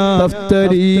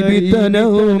തഫ്തരി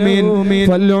ബിതനൗമിൻ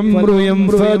ഫൽഉംറു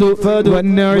യംഫദു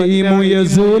വന്നഈമു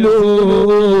യസൂലു.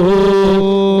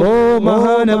 ഓ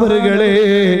മഹാനവറുകളെ,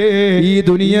 ഈ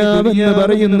ദുനിയാവെന്ന്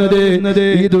പറയുന്നത്,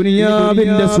 ഈ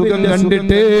ദുനിയാവിന്റെ സുഖം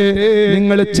കണ്ടിട്ട്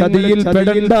നിങ്ങൾ ചതിയിൽ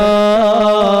പെടണ്ട.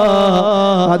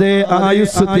 അതേ,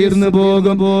 ആയുസ് തീർന്നു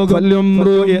പോകും.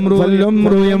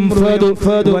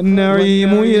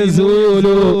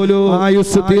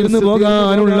 ആയുസ് തീർന്നു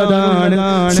പോകാനുള്ളതാണ്,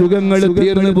 സുഖങ്ങൾ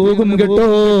തീർന്നു പോകും കേട്ടോ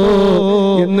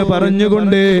എന്ന്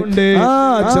പറഞ്ഞുകൊണ്ട് ആ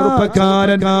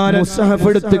ചെറുപ്പക്കാരൻ മുസ്ഹഫ്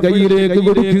എടുത്ത് കയ്യിലേക്ക്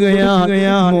കൊടുക്കുകയാണ്,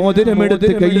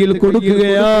 മോതിരമെടുത്ത് കയ്യിൽ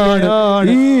കൊടുക്കുകയാണ്.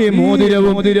 ഈ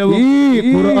മോതിരവും ഈ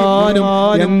ഖുർആനും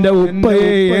എന്റെ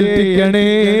ഉപ്പയെ ഏൽപ്പിക്കണേ.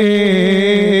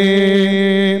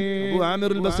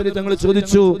 തങ്ങൾ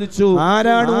ചോദിച്ചു,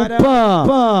 ആരാണ് ഉപ്പ?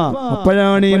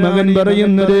 അപ്പോഴാണ് ഈ മകൻ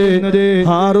പറയുന്നത്,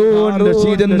 ഹാറൂൻ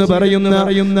റഷീദ് എന്ന്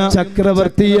പറയുന്ന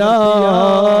ചക്രവർത്തിയാണ്.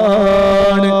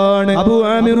 അബൂ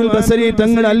ആമിറുൽ ബസരി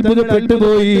തങ്ങൾ അത്ഭുതപ്പെട്ടു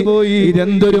പോയി.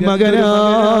 ഇതെന്തൊരു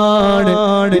മകനാണ്,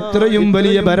 ഇത്രയും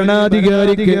വലിയ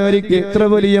ഭരണാധികാരിക്ക് എത്ര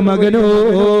വലിയ മകനോ.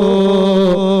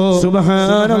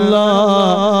 സുബ്ഹാനല്ലാഹ്.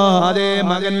 അതേ,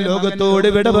 മകൻ ലോകത്തോട്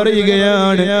വിട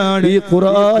പറയുകയാണ്. ഈ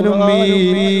ഖുർആനും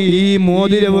ഈ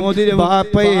മോതിരവും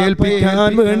ബാപ്പയെ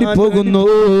ഏൽപ്പിക്കാൻ വേണ്ടി പോകുന്നു.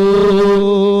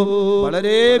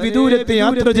 വളരെ വിദൂരത്ത്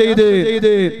യാത്ര ചെയ്ത്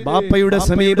ബാപ്പയുടെ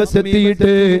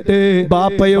സമീപത്തെത്തിയിട്ട്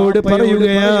ബാപ്പയോട്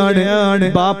പറയുകയാണ്,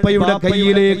 ബാപ്പയുടെ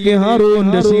കയ്യിലേക്ക്, ഹാറൂൻ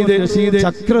റഷീദ്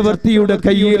ചക്രവർത്തിയുടെ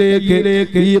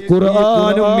കയ്യിലേക്ക് ഈ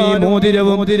ഖുർആനും ഈ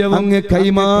മോതിരവും അങ്ങ്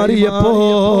കൈമാറിയപ്പോ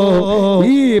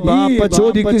ഈ ബാപ്പ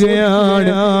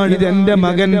ചോദിക്കുകയാണ്, ഇതെന്റെ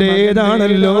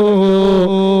മകന്റേതാണല്ലോ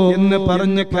എന്ന്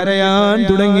പറഞ്ഞ് കരയാൻ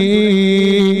തുടങ്ങി.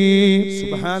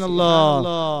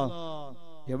 സുബ്ഹാനല്ലാഹ്.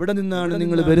 എവിടെ നിന്നാണ്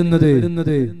നിങ്ങൾ വരുന്നത്?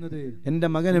 എന്റെ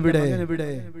മകൻ എവിടെ?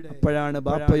 അപ്പോഴാണ്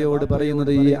ബാപ്പയോട്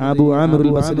പറയുന്നത്, ഈ അബൂ ആമിറുൽ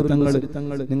ബസരി തങ്ങൾ,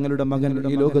 നിങ്ങളുടെ മകൻ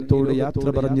ഈ ലോകത്തോട് യാത്ര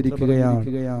പറഞ്ഞിരിക്കുകയാണ്.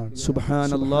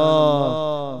 സുബ്ഹാനല്ലാഹ്.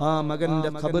 ആ മകന്റെ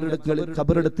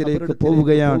ഖബറിടത്തിലേക്ക്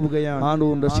പോവുകയാണ്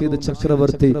ഹാറൂൻ റഷീദ്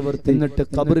ചക്രവർത്തി. എന്നിട്ട്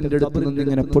ഖബറിന്റെ അടുത്ത് നിന്ന്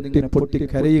ഇങ്ങനെ പൊട്ടി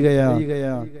കരയുകയാണ്.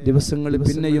 ദിവസങ്ങൾ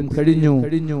പിന്നെയും കഴിഞ്ഞു.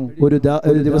 ഒരു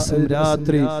ദിവസം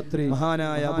രാത്രി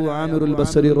മഹാനായ അബൂ ആമിറുൽ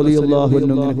ബസരി റളിയല്ലാഹു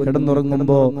അൻഹു ഇങ്ങനെ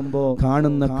കിടന്നുറങ്ങുമ്പോൾ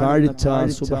കാണുന്ന കാഴ്ച,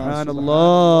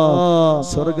 സുബ്ഹാനല്ലാഹ്,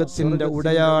 സ്വർഗ്ഗത്തിന്റെ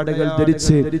ഉടയാടകൾ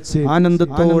ധരിച്ച്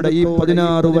ആനന്ദത്തോടെ ഈ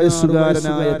 16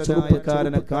 വയസ്സുകാരനായ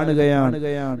ചെറുപ്പക്കാരനെ കാണുകയാണ്.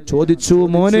 ചോദിച്ചു,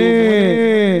 മോനെ,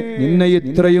 നിന്നെ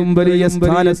ഇത്രയും വലിയ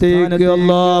സ്ഥാനത്തേക്ക്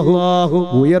അല്ലാഹു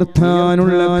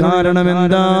ഉയർത്താനുള്ള കാരണം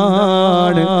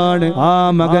എന്താണ്? ആ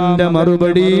മകന്റെ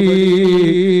മറുപടി,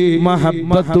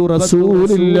 മഹബ്ബത്തു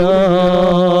റസൂലില്ലാഹ്,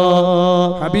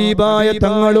 ഹബീബായ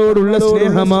തങ്ങളോടുള്ള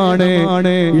സ്നേഹമാണ്,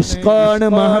 ഇഷ്കാണ്,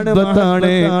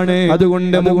 മഹബ്ബത്താണ്.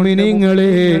 അതുകൊണ്ട്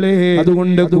മുഅ്മിനീങ്ങളെ,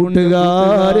 അതുകൊണ്ട്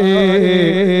കൂട്ടുകാരെ,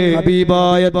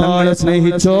 ഹബീബായ തങ്ങളെ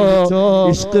സ്നേഹിച്ചോ,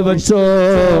 ഇഷ്ക് വെച്ചോ,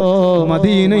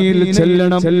 മദീനയിൽ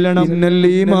ചെല്ലണം. ഇന്നൽ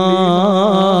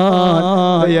ഈമാൻ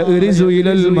യഗ്രിസു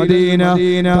ഇലൽ മദീന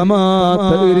കമാ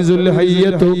തഗ്രിസുൽ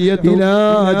ഹയ്യതു ഇലാ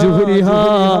ജുഹ്രിഹാ.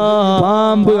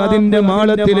 പാമ്പ് അതിന്റെ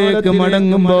മാളത്തിലേക്ക്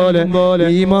മടങ്ങും പോലെ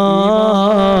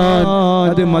ഈമാൻ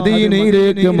അത്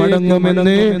മദീനയിലേക്ക്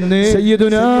മടങ്ങുമെന്ന്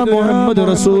സയ്യിദുനാ മുഹമ്മദ്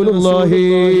റസൂലുള്ളാഹി.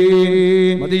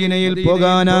 മദീനയിൽ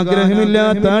പോകാൻ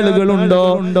ആഗ്രഹമില്ലാത്ത ആളുകളുണ്ടോ?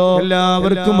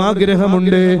 എല്ലാവർക്കും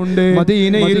ആഗ്രഹമുണ്ട്.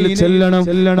 മദീനയിൽ ചെല്ലണം.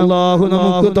 അല്ലാഹു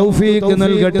നമുക്ക് തൗഫീഖ്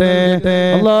നൽകട്ടെ.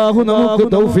 അല്ലാഹു നമുക്ക്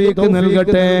തൗഫീഖ്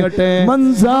നൽകട്ടെ.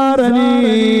 മൻസാറനി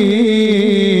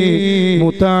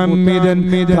മുതഅമ്മിദൻ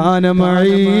കാന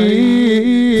മഈ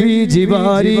ഫീ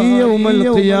ജിവാരി യൗമൽ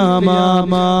ഖിയാമ.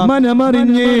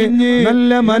 മനമറിഞ്ഞ്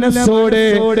നല്ല മനസ്സോടെ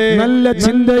നല്ല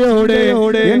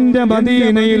ചിന്തയോടെ എന്റെ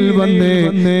മദീനയിൽ വന്ന്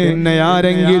എന്നെ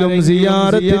ആരെങ്കിലും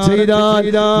സിയാറത്ത് ചെയ്താൽ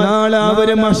നാളെ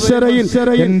അവര് മഹ്ശറയിൽ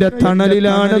എന്റെ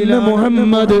തണലിലാണെന്ന്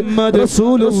മുഹമ്മദ്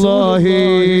റസൂലുള്ളാഹി.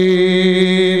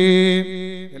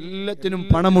 എല്ലാത്തിനും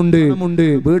പണമുണ്ട്,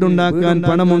 വീടുണ്ടാക്കാൻ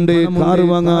പണമുണ്ട്, കാറ്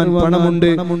വാങ്ങാൻ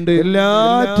പണമുണ്ട്,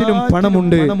 എല്ലാറ്റിനും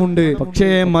പണമുണ്ട്. പക്ഷേ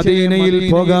മദീനയിൽ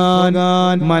പോകാൻ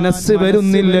മനസ്സ്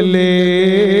വരുന്നില്ലല്ലേ.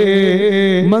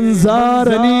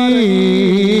 മൻസാറനി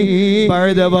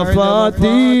ബഅദ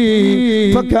വഫാതി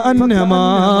ഫകഅന്നമാ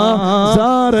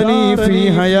സാറനി ഫീ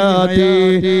ഹയാതി.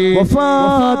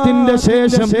 വഫാത്തിന്റെ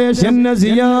ശേഷം എന്നെ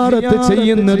സിയാറത്ത്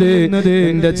ചെയ്യുന്നത്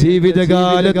എന്റെ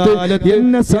ജീവിതകാലത്ത്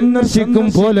എന്നെ സന്ദർശിക്കും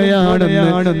പോലെയാണ്.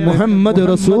 പോലെയാണ് മുഹമ്മദ്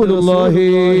റസൂലുള്ളാഹി.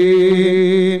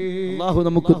 അല്ലാഹു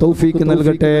നമുക്ക് തൗഫീഖ്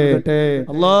നൽകട്ടെ.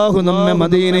 അല്ലാഹു നമ്മെ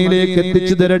മദീനയിലേക്ക്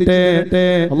എത്തിച്ചു തരട്ടെ.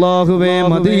 അല്ലാഹുവേ,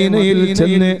 മദീനയിൽ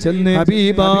ചെന്ന്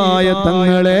ഹബീബായ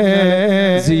തങ്ങളെ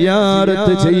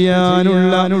സിയാറത്ത്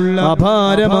ചെയ്യാനുള്ള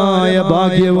അപാരമായ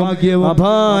ഭാഗ്യവും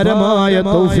അപാരമായ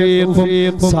തൗഫീഖും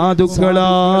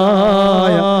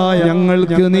സാധുക്കളായ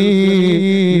ഞങ്ങൾക്ക് നീ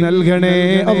നൽകണേ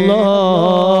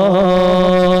അല്ലാഹ്.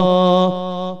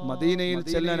 മദീനയിൽ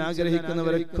ചെല്ലാൻ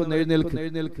ആഗ്രഹിക്കുന്നവരൊക്കെ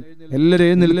എഴുന്നേൽക്ക്. എല്ലാവരും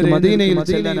എഴുന്നേൽക്ക്. മദീനയിൽ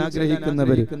ചെല്ലാൻ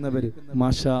ആഗ്രഹിക്കുന്നവര്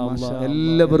മാഷാ അല്ലാഹ്,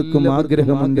 എല്ലാവർക്കും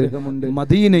ആഗ്രഹമുണ്ട്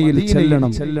മദീനയിൽ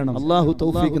ചെല്ലണം. അല്ലാഹു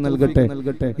തൗഫീഖ് നൽകട്ടെ.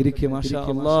 ഇരിക്കെ. മാഷാ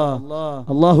അല്ലാഹ്,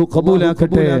 അല്ലാഹു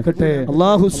ഖബൂലാക്കട്ടെ,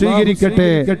 അല്ലാഹു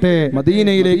സ്വീകരിക്കട്ടെ.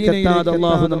 മദീനയിലേക്ക് എത്താതെ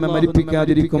അല്ലാഹു നമ്മെ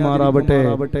മരിപ്പിക്കാതിരിക്കുമാറാവട്ടെ.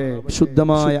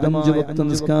 ശുദ്ധമായ 5 വക്ത്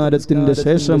നിസ്കാരത്തിന്റെ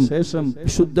ശേഷം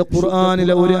ശുദ്ധ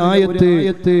ഖുർആനിലെ ഒരു ആയത്ത്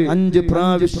 5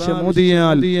 പ്രാവശ്യം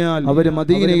ഓതിയാൽ അവര്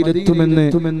മദീനയിലെത്തുമെന്ന്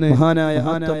മഹാനായ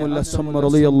ഹാത്തമുൽ അസ്സം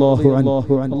റളിയല്ലാഹു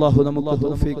അൻഹു അല്ലാഹു നമുക്ക്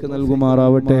തൗഫീഖ്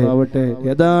നൽകുമാറാവട്ടെ.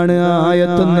 ഏതാണ് ആ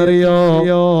ആയത്തെന്നറിയോ?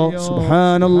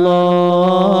 സുബ്ഹാനല്ലാഹ്.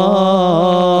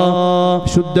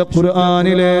 ശുദ്ധ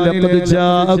ഖുർആനിലെ ലഖദ്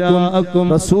ജാഅകും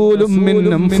റസൂലും മിൻ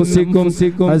അൻഫുസികും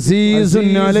അസീസുൻ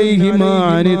അലൈഹി മാ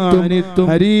അനിത്തും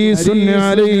ഹരീസുൻ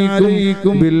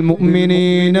അലൈക്കും ബിൽ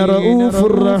മുഅ്മിനീന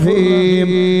റഊഫുർ റഹീം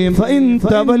ഫഇൻ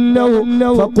തവല്ലൗ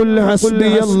ഫഖുൽ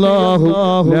ഹസ്ബി അല്ലാഹു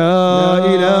ലാ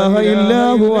ഇലാഹ ഇല്ലാ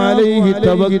ഹു അലൈഹി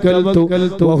തവക്കൽതു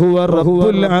വഹുവ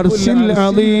റബ്ബുൽ അർശിൽ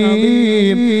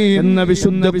അദീം എന്ന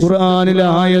വിശുദ്ധ ഖുർആനിലെ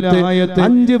ആയത്ത്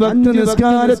 5 വക്ത്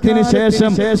നിസ്കാരത്തിന്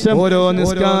ശേഷം ഓരോ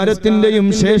നിസ്കാരത്തിന്റെയും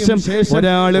ശേഷം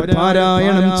ഒരാൾ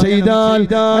പാരായണം ചെയ്താൽ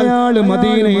അയാൾ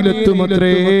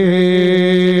മദീനയിലെത്തുമത്രേ.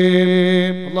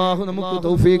 അല്ലാഹു നമുക്ക്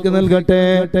തൗഫീഖ് നൽകട്ടെ.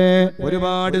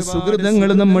 ഒരുപാട് സുകൃതങ്ങൾ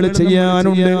നമ്മൾ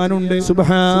ചെയ്യാനുണ്ട്.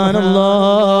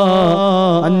 സുബ്ഹാനല്ലാഹ്.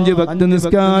 5 വക്ത്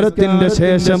നിസ്കാരത്തിന്റെ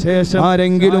ശേഷം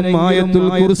ആരെങ്കിലും ആയത്തുൽ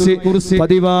കുർസി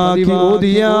പതിവാക്കി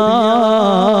ഓതിയാൽ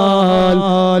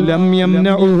ലം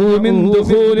യംനഉഹു മിൻ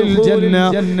ദുഖൂലിൽ ജന്ന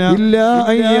ഇല്ലാ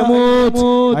അൻ യമൂത്.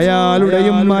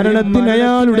 അയാളുടെയും മരണത്തിന്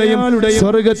അയാളുടെയും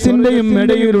സ്വർഗ്ഗത്തിന്റെയും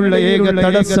ഇടയിലുള്ള ഏക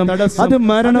തടസ്സം അത്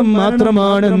മരണം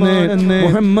മാത്രമാണെന്ന്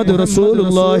മുഹമ്മദ്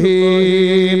റസൂലുള്ളാഹി.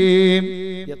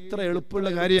 എത്ര എളുപ്പമുള്ള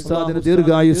കാര്യം. ഉസ്താദിന്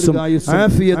ദീർഘായുസ്സും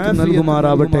ആഫിയത്തും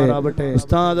നൽകുമാറാവട്ടെ.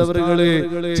 ഉസ്താദ് അവറുകള്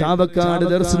ചാവക്കാട്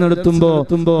ദർസ് നടത്തുമ്പോ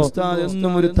ഉസ്താദ്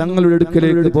എന്നും ഒരു തങ്ങളുടെ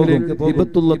അടുക്കലേക്ക് പോകും.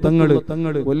 ഹിബത്തുള്ള തങ്ങള്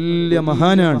വലിയ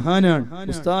മഹാനാണ്.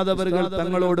 ഉസ്താദ് അവറുകൾ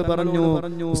തങ്ങളോട് പറഞ്ഞു,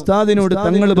 ഉസ്താദിനോട്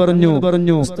തങ്ങൾ പറഞ്ഞു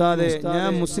ഉസ്താദെ,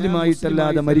 ഞാൻ മുസ്ലിം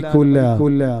ആയിട്ടല്ലാതെ മരിക്കൂല.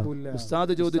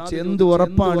 ഉസ്താദ് ചോദിച്ചു, എന്ത്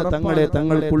ഉറപ്പാണ് തങ്ങളെ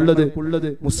തങ്ങൾക്കുള്ളത്?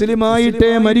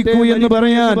 മുസ്ലിമായിട്ടേ മരിക്കൂ എന്ന്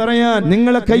പറയാൻ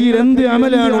നിങ്ങളെ കയ്യിൽ എന്ത്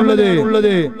അമലാണുള്ളത്?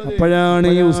 അപ്പോഴാണ്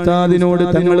ഈ ഉസ്താദിനോട്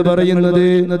തങ്ങൾ പറയുന്നത്,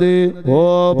 ഓ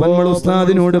നമ്മൾ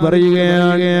ഉസ്താദിനോട്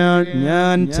പറയുകയാണ്,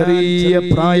 ഞാൻ ചെറിയ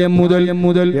പ്രായം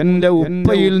മുതൽ എന്റെ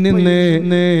ഉപ്പയിൽ നിന്ന്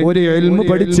ഒരു ഇൽമു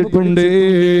പഠിച്ചിട്ടുണ്ട്.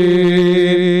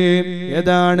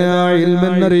 ഏതാണ് ആ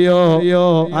ഇൽമെന്നറിയോ?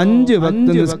 5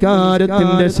 വക്ത്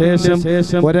നിസ്കാരത്തിന്റെ ശേഷം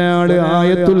ഒരാള്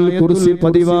ആയത്തുൽ കുർസി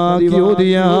പതിവാക്കി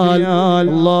ഓതിയാൽ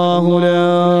അല്ലാഹു ലാ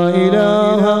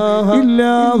ഇലാഹ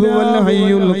ഇല്ലാ ഹുവൽ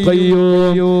ഹയ്യുൽ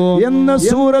ഖയ്യൂം എന്ന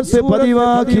സൂറത്ത്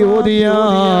പതിവാക്കി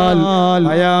ഓതിയാൽ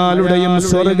അയാളുടെയും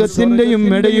സ്വർഗ്ഗത്തിന്റെയും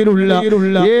ഇടയിലുള്ള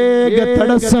ഏക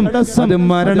തടസ്സം അത്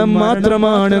മരണം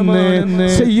മാത്രമാണെന്ന്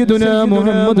സയ്യിദുനാ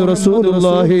മുഹമ്മദ്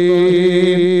റസൂലുള്ളാഹി.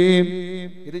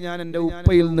 ഇത് ഞാൻ എന്റെ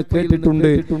ഉപ്പയിൽ നിന്ന്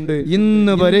കേട്ടിട്ടുണ്ട്.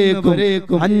 ഇന്ന് വരേക്കും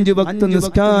 5 വക്ത്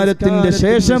നിസ്കാരത്തിന്റെ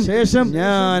ശേഷം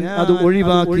ഞാൻ അത്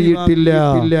ഒഴിവാക്കിയിട്ടില്ല.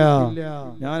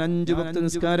 ഞാൻ 5 വക്ത്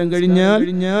നിസ്കാരം കഴിഞ്ഞാൽ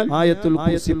ആയത്തുൽ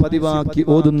കുർസി പതിവാക്കി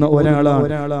ഓതുന്ന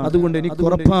ഒരാളാണ്. അതുകൊണ്ട് എനിക്ക്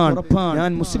ഉറപ്പാണ്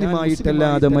ഞാൻ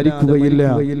മുസ്ലിമായിട്ടല്ലാതെ മരിക്കുകയില്ല.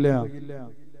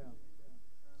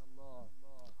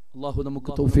 അല്ലാഹു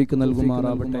നമുക്ക് തൗഫീഖ്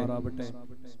നൽകുമാറാവട്ടെ.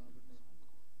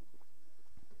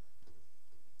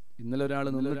 ഇന്നലെ ഒരാൾ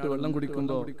നിന്നിട്ട് വെള്ളം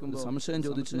കുടിക്കുമ്പോ സംശയം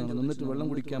ചോദിച്ചു, നിന്നിട്ട് വെള്ളം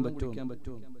കുടിക്കാൻ പറ്റുമോ?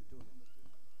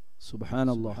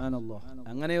 സുബ്ഹാനല്ലാഹ്.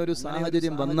 അങ്ങനെ ഒരു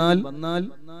സാഹചര്യം വന്നാൽ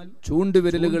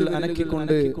ചൂണ്ടുവിരലുകൾ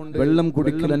അനക്കിക്കൊണ്ട് വെള്ളം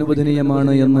കുടിക്കൽ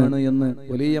അനുവദനീയമാണ് എന്ന്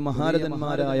വലിയ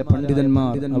മഹാരഥന്മാരായ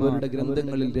പണ്ഡിതന്മാർ അവരുടെ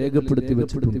ഗ്രന്ഥങ്ങളിൽ രേഖപ്പെടുത്തി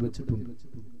വെച്ചിട്ടുണ്ട്.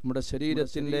 നമ്മുടെ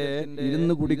ശരീരത്തിന്റെ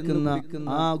ഇരുന്ന് കുടിക്കുന്ന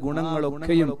ആ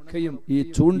ഗുണങ്ങളൊക്കെയും ഈ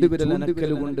ചൂണ്ടുവിരൽ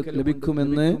അനക്കൽ കൊണ്ട്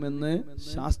ലഭിക്കുമെന്ന്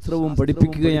ശാസ്ത്രവും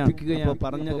പഠിപ്പിക്കുകയാണ്. അപ്പോൾ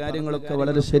പറഞ്ഞ കാര്യങ്ങളൊക്കെ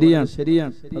വളരെ ശരിയാണ്.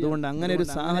 അതുകൊണ്ട് അങ്ങനെ ഒരു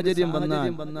സാഹചര്യം വന്നാൽ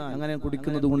അങ്ങനെ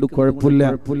കുടിക്കുന്നത് കൊണ്ട് കുഴപ്പമില്ല.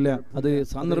 കുഴപ്പമില്ല. അത്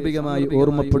സാന്ദർഭികമായി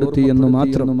ഓർമ്മപ്പെടുത്തി എന്ന്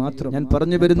മാത്രം. ഞാൻ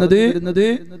പറഞ്ഞു വരുന്നത്, 5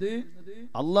 വക്ത് നിസ്കാരത്തിന്റെ ശേഷം ഒരാൾ ആയത്തുൽ കുർസി പതിവാക്കി ഓതിയാൽ അല്ലാഹു ലാ ഇലാഹ ഇല്ലാ ഹു അലൈഹി തവക്കൽതു വഹുവ റബ്ബുൽ അർശിൽ അദീം എന്ന വിശുദ്ധ ഖുർആനിലെ ആയത്ത് 5 വക്ത് നിസ്കാരത്തിന്റെ ശേഷം ഒരാൾ ആയത്തുൽ കുർസി പതിവാക്കി ഓതിയാൽ അല്ലാഹു ലാ ഇലാഹ ഇല്ലാ ഹു അലൈഹി തവക്കൽതു വഹുവ റബ്ബുൽ അർശിൽ അദീം.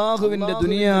 അള്ളാഹുവിന്റെ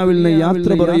ദുനിയാവിൽ നിന്ന്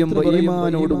യാത്ര പറയുമ്പോൾ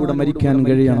ഈമാനോടുകൂടെ മരിക്കാൻ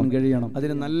കഴിയണം.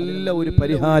 അതിന് നല്ല ഒരു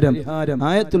പരിഹാരം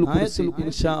ആയത്തുൽ കുർസി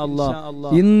ഇൻഷാ അല്ലാഹ്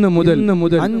ഇന്ന് മുതൽ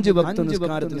 5 വക്ത്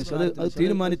നിസ്കാരത്തിന് അത്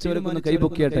തീരുമാനിച്ചവരൊക്കെ ഒന്ന്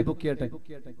കൈപൊക്കിയട്ടെ.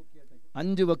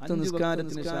 5 വക്ത്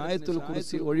നിസ്കാരത്തിന് ആയത്തുൽ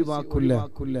കുർസി ഒഴിവാക്കില്ല.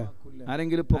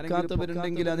 ആരെങ്കിലും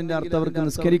പൊക്കാത്തവരുണ്ടെങ്കിൽ അതിന്റെ അർത്ഥം അവർക്ക്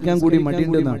നിസ്കരിക്കാൻ കൂടി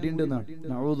മടിയുണ്ടെന്നാണ്.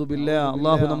 നഊദു ബില്ലാഹ്.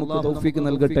 അല്ലാഹു നമുക്ക് തൗഫീഖ്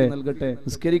നൽകട്ടെ.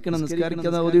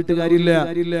 നിസ്കരിക്കാതെ ഓതിയിട്ട് കാര്യമില്ല.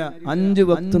 5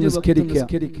 വക്ത് നിസ്കരിക്കുക,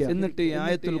 എന്നിട്ട് ഈ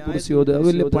ആയത്തുൽ കുർസി ഓതുക. അത്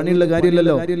വലിയ പണിയുള്ള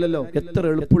കാര്യമില്ലല്ലോ, എത്ര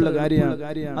എളുപ്പമുള്ള കാര്യമാണ്.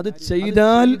 അത്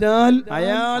ചെയ്താൽ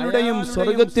അയാളുടെയും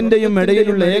സ്വർഗത്തിന്റെയും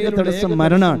ഇടയിലുള്ള ഏക തടസ്സം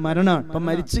മരണാണ്. അപ്പൊ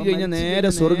മരിച്ചു കഴിഞ്ഞാൽ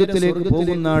നേരെ സ്വർഗത്തിലേക്ക്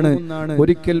പോകുന്നതാണ്.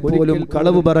 ഒരിക്കൽ പോലും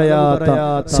കളവ് പറയാത്ത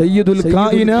സയ്യിദുൽ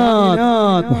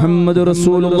കായിനാത്ത് മുഹമ്മദ്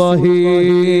റസൂലുള്ളാഹി.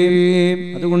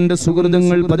 അതുകൊണ്ട്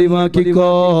സുഹൃത്തുക്കൾ പതിവാക്കിക്കോ.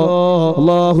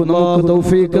 അല്ലാഹു നമുക്ക്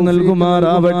തൗഫീഖ്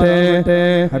നൽകുമാറാവട്ടെ.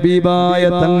 ഹബീബായ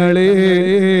തങ്ങളെ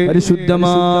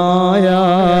പരിശുദ്ധമായ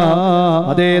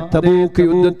അതേ തബൂക്ക്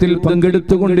യുദ്ധത്തിൽ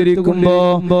പങ്കെടുത്തുകൊണ്ടിരിക്കുമ്പോ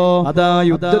അതാ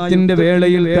യുദ്ധത്തിന്റെ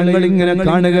വേളയിൽ തങ്ങൾ ഇങ്ങനെ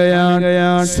കാണുകയാണ്,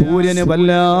 സൂര്യന്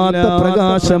വല്ലാത്ത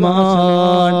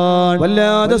പ്രകാശമാണ്,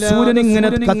 വല്ലാതെ സൂര്യൻ ഇങ്ങനെ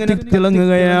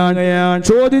കത്തിത്തിളങ്ങുകയാണ്.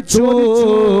 ചോദിച്ചു,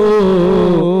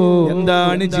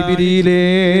 എന്താണ് ജിബ്രീലേ,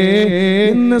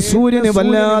 ഇന്ന് സൂര്യന്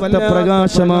വല്ലാത്ത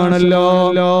പ്രകാശമാണല്ലോ?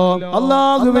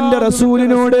 അല്ലാഹുവിന്റെ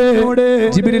റസൂലിനോട്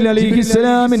ജിബ്രീൽ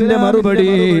അലൈഹിസ്സലാമിന്റെ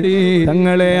മറുപടി,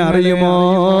 തങ്ങളെ അറിയുമോ,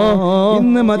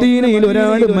 ഇന്ന് മദീനയിൽ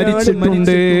ഒരാൾ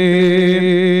മരിച്ചിട്ടുണ്ട്.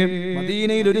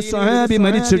 മദീനയിൽ ഒരു സ്വഹാബി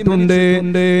മരിച്ചിട്ടുണ്ട്.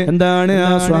 എന്താണ്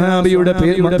ആ സ്വഹാബിയുടെ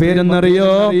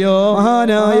പേരെന്നറിയോ?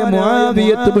 മഹാനായ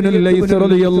മുആവിയത്ത് ഇബ്നുൽ ലൈസ്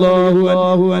റളിയല്ലാഹു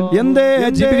അൻഹു. എന്തേ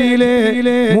ജിബ്രീലേ,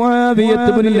 മുആവിയത്ത്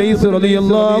ഇബ്നുൽ ലൈസ്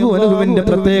റളിയല്ലാഹു അൻഹുവിന്റെ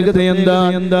പ്രത്യേകത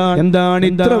എന്താണ്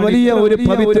ഇത്ര വലിയ ഒരു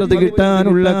പവിത്രത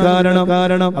കിട്ടാനുള്ള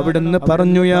കാരണം? അവിടുന്ന്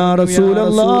പറഞ്ഞു, യാ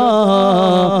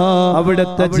റസൂലല്ലാഹ്,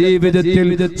 അവിടുത്തെ ജീവിതത്തിൽ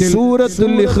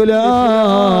സൂറത്തുൽ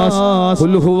ഇഖ്ലാസ്,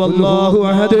 ഖുൽ ഹുവല്ലാഹു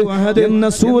അഹദ് എന്ന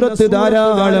സൂറത്ത്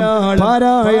ധാരാളം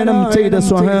പാരായണം ചെയ്ത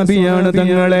സ്വഹാബിയാണ്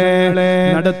തങ്ങളെ.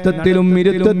 നടത്തത്തിലും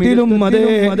ഇരുത്തത്തിലും അതേ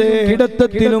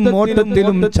കിടത്തത്തിലും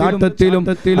ഓട്ടത്തിലും ചാട്ടത്തിലും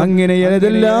അങ്ങനെ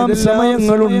ഏതെല്ലാം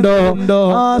സമയങ്ങളുണ്ടോ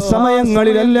ആ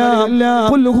സമയങ്ങളിലെല്ലാം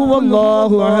ഖുൽ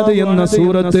ഹുവല്ലാഹു അഹദ് എന്ന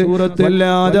സൂറത്ത്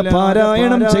വല്ലാതെ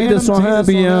പാരായണം ചെയ്ത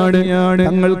സ്വഹാബിയാണ്.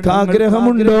 തങ്ങൾക്ക്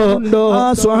ആഗ്രഹമുണ്ടോ ആ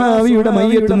സ്വഹാബിയുടെ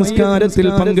മയ്യത്ത് നിസ്കാരത്തിൽ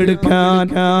പങ്കെടുക്കാൻ?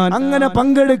 അങ്ങനെ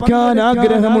പങ്കെടുക്കാൻ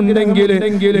ആഗ്രഹമുണ്ടെങ്കിൽ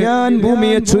ഞാൻ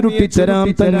ഭൂമിയെ ചുരുട്ടിത്തരാം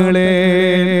തങ്ങളെ.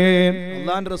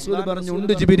 അല്ലാഹുവിന്റെ റസൂൽ പറഞ്ഞു,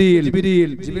 ഉണ്ട് ജിബ്രീൽ.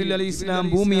 ജിബ്രീൽ അലൈഹിസ്സലാം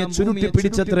ഭൂമിയെ ചുരുട്ടി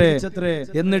പിടിച്ചത്രേ.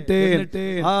 എന്നിട്ട്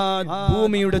ആ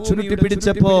ഭൂമിയുടെ ചുരുട്ടി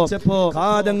പിടിച്ചപ്പോ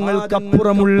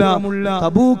കാതങ്ങൾക്കപ്പുറമുള്ള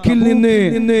തബൂക്കിൽ നിന്ന്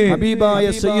ഹബീബായ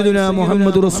സയ്യിദുനാ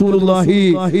മുഹമ്മദ് റസൂലുള്ളാഹി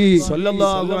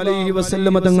സ്വല്ലല്ലാഹു അലൈഹി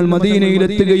വസല്ലം തങ്ങൾ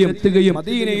മദീനയിലെത്തുകയും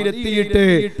മദീനയിലെത്തിയിട്ട്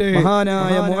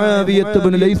മഹാനായ മുആവിയത്ത്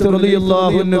ഇബ്നുൽ ലൈസ്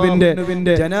റളിയല്ലാഹു അൻഹുവിന്റെ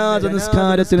ജനാസ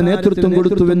നിസ്കാരത്തിന് നേതൃത്വം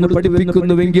കൊടുത്തുവെന്ന്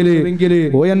പഠിപ്പിക്കുന്നുവെങ്കിൽ,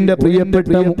 ഓ എന്റെ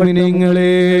പ്രിയപ്പെട്ട മുഅ്മിനീങ്ങളെ,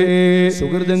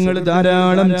 സുഹൃത്തുക്കൾ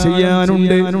ധാരാളം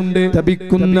ചെയ്യാനുണ്ട്.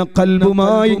 തപിക്കുന്ന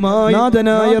ഖൽബുമായി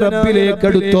നാഥനായ റബ്ബിലേക്ക്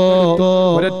അടുത്തോ.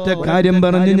 ഒരൊറ്റ കാര്യം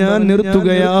പറഞ്ഞ് ഞാൻ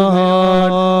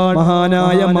നിർത്തുകയാണ്.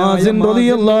 മഹാനായ മാസിൻ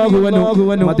റളിയല്ലാഹു അൻഹു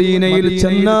മദീനയിൽ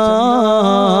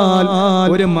ചെന്നാൽ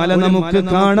ഒരു മല നമുക്ക്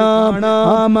കാണാം.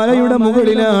 ആ മലയുടെ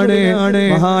മുകളിലാണ്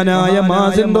മഹാനായ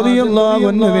മാസിൻ റളിയല്ലാഹു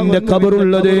അൻഹുവിന്റെ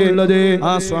ഖബറുള്ളത്.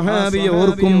 ആ സ്വഹാബിയെ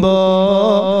ഓർക്കുമ്പോ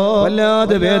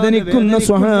വല്ലാതെ വേദനിക്കുന്ന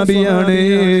സ്വഹാബിയാണ്.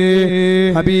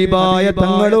 ഹബീബായ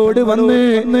തങ്ങളോട്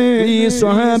വന്ന് ഈ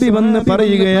സ്വഹാബി വന്ന്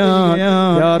പറയുകയാണ്,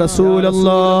 യാ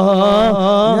റസൂലല്ലാഹ്,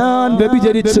 ഞാൻ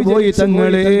വ്യഭിചരിച്ചു പോയി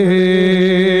തങ്ങളെ,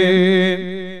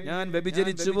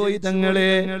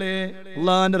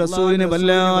 അല്ലാഹുവിന്റെ റസൂലിന്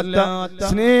വല്ലാത്ത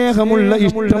സ്നേഹമുള്ള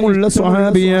ഇഷ്ടമുള്ള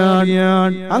സ്വഹാബിയാണ്.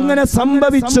 അങ്ങനെ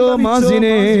സംഭവിച്ചോ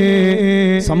മാസിനെ?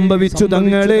 സംഭവിച്ചു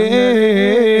തങ്ങളെ.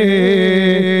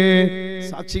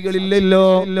 സാക്ഷികളില്ലല്ലോ,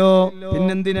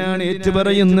 പിന്നെന്തിനാണ്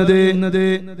ഏറ്റുപറയുന്നത്?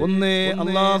 ഒന്ന്,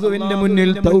 അള്ളാഹുവിന്റെ മുന്നിൽ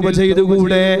തൗബ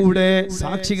ചെയ്തുകൂടെ?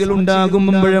 സാക്ഷികൾ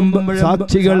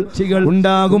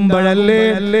ഉണ്ടാകുമ്പോഴല്ലേ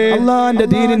അള്ളാഹിന്റെ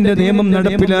ദീനിന്റെ നിയമം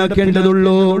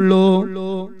നടപ്പിലാക്കേണ്ടതുള്ളൂ.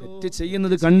 തെറ്റ്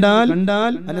ചെയ്യുന്നത് കണ്ടാൽ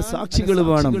അതിന് സാക്ഷികൾ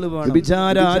വേണം.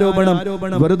 വ്യഭിചാര ആരോപണം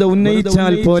വെറുതെ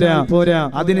ഉന്നയിച്ചാൽ പോരാ,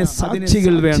 അതിന്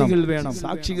സാക്ഷികൾ വേണം.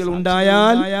 സാക്ഷികൾ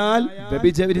ഉണ്ടായാൽ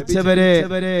വ്യഭിചരിച്ചവരെ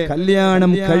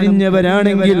കല്യാണം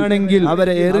കഴിഞ്ഞവരാണെങ്കിൽ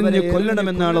അവരെ എറിഞ്ഞു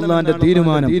കൊല്ലണമെന്നാണ് അള്ളാഹിന്റെ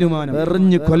തീരുമാനം.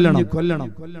 എറിഞ്ഞു കൊല്ലണം.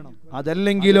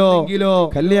 അതല്ലെങ്കിലോ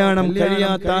കല്യാണം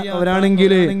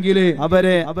കഴിയാത്തവരാണെങ്കിൽ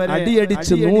അവരെ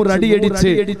അടിയടിച്ച് 100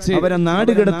 അടിയടിച്ച് അവരെ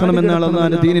നാട് കിടത്തണമെന്നാണ്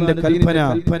അല്ലാഹുവിന്റെ ദീനിന്റെ കൽപ്പന.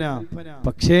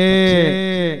 പക്ഷേ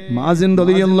മാസിൻ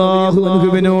റളിയല്ലാഹു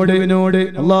അൻഹുവിനോട്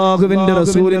അല്ലാഹുവിന്റെ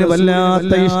റസൂലിന്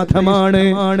വല്ലാത്ത ഇഷ്ടമാണ്.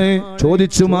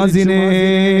 ചോദിച്ചു, മാസിനെ,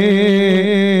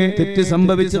 തെറ്റ്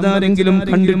സംഭവിച്ചതാരെങ്കിലും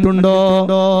കണ്ടിട്ടുണ്ടോ?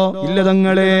 ഇല്ല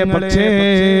തങ്ങളെ. പക്ഷേ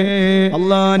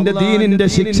അല്ലാഹുവിന്റെ ദീനിന്റെ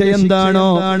ശിക്ഷ എന്താണോ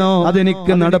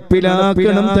അതെനിക്ക്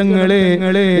നടപ്പിലാക്കണം തങ്ങളെ.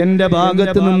 എന്റെ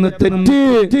ഭാഗത്ത് നിന്ന് തെറ്റ്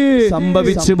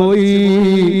സംഭവിച്ചു പോയി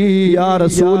യാ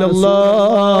റസൂലല്ലാഹ്.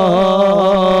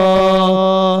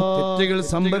 തെറ്റുകൾ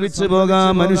സംഭവിച്ചു പോകാൻ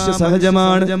മനുഷ്യ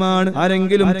സഹജമാണ്.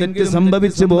 ആരെങ്കിലും തെറ്റ്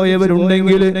സംഭവിച്ചു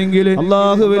പോയവരുണ്ടെങ്കിൽ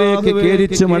അല്ലാഹുവിലേക്ക്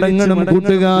കേരിച്ചു മടങ്ങണം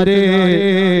കൂട്ടുകാരെ.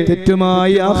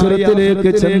 തെറ്റുമായി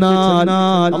ആഖിറത്തിലേക്ക് ചെന്നാൽ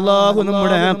അല്ലാഹു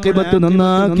നമ്മുടെ ആഖിബത്ത്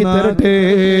നന്നാക്കി തരട്ടെ.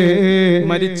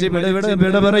 മരിച്ച്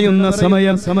വിട പറയുന്ന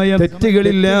സമയം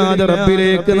തെറ്റുകളില്ലാതെ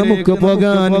റബ്ബിലേക്ക് നമുക്ക്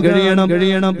പോകാൻ കഴിയണം.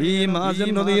 ഈ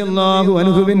മാസിൻ റളിയല്ലാഹു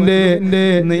അൻഹുവിന്റെ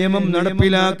നിയമം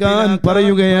നടപ്പിലാക്കാൻ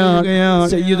പറയുകയാണ്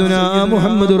സയ്യിദുനാ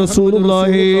മുഹമ്മദ്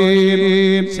റസൂലുള്ളാഹി.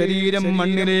 ശരീരം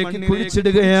മണ്ണിലേക്ക്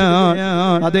കുഴിച്ചിടുകയാണ്.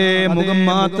 അതേ മുഖം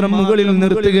മാത്രം മുകളിൽ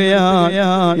നിർത്തുകയാണ്.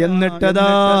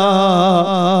 എന്നിട്ടതാ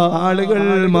ആളുകൾ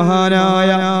മഹാനായ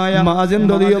മാസിൻ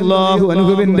റളിയല്ലാഹു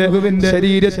അൻഹുവിന്റെ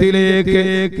ശരീരത്തിലേക്ക്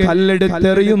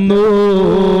കല്ലെടുത്തെറിയുന്നു.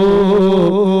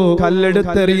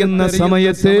 കല്ലെടുത്തെറിയുന്ന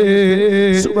സമയത്ത്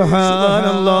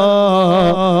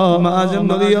സുബ്ഹാനല്ലാഹ് മാസിൻ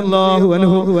റളിയല്ലാഹു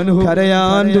അൻഹു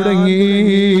കരയാൻ തുടങ്ങി.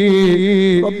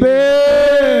 റബ്ബേ,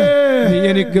 നീ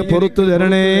എനിക്ക് പുറത്തു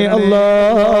തരണേ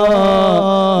അല്ലാഹ്,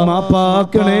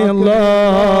 മാപ്പാക്കണേ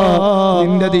അല്ലാഹ്.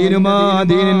 നിന്റെ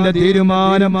ദീനിന്റെ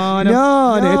തീരുമാനം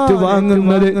ഞാൻ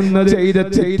ഏറ്റുവാങ്ങുന്നത് ചെയ്ത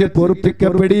തെറ്റ്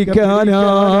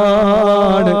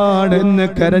പൊറുപ്പിക്കപ്പെടിക്കാനാണ് എന്ന്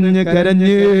കരഞ്ഞ്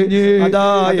അതാ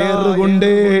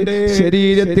ഏറുകൊണ്ട്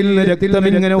ശരീരത്തിൽ രക്തം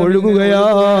ഇങ്ങനെ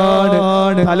ഒഴുകുകയാണ്.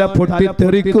 തല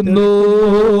പൊട്ടിത്തെറിക്കുന്നു.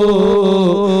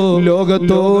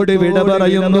 ലോകത്തോട് വിട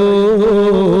പറയുന്നു.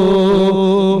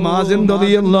 മാസിൻ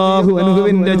റളിയല്ലാഹു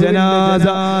അൻഹുവിന്റെ ജനാസ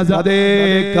അതേ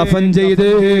കഫൻ ചെയ്ത്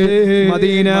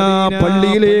മദീന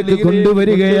പള്ളിയിലേക്ക്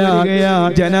കൊണ്ടുവരികയാണ്.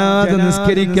 ജനാസ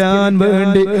നിസ്കരിക്കാൻ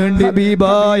വേണ്ടി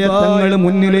ഹബീബായ തങ്ങൾ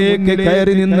മുന്നിലേക്ക്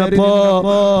കയറി നിന്നപ്പോ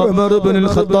ഉമർ ഇബ്നുൽ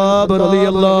ഖത്താബ്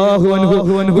റളിയല്ലാഹു അൻഹു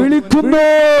വിളിക്കുന്നു,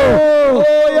 ഓ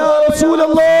യാ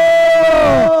റസൂലല്ലാഹ്,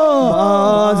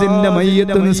 മാസിന്റെ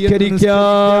മയ്യത്ത് നിസ്കരിക്കാൻ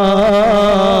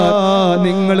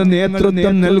നിങ്ങൾ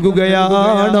നേതൃത്വം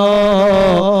നൽകുകയാണോ?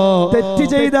 തെറ്റ്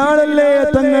ചെയ്ത ആളല്ലേ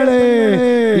തങ്ങളെ?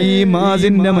 ഈ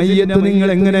മാസിന്റെ മയ്യത്ത് നിങ്ങൾ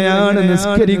എങ്ങനെയാണ്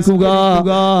നിസ്കരിക്കുക?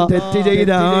 തെറ്റ്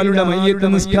ചെയ്ത ആളുടെ മയ്യത്ത്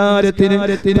നിസ്കാരത്തിന്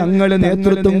തങ്ങൾ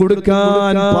നേതൃത്വം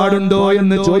കൊടുക്കാൻ പാടുണ്ടോ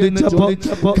എന്ന് ചോദിച്ചപ്പോ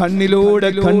കണ്ണിലൂടെ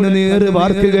കണ്ണുനീർ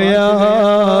വാർക്കുകയാ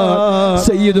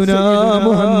സയ്യിദുനാ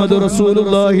മുഹമ്മദ്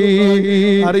റസൂലുള്ളാഹി.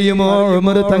 അറിയുമോ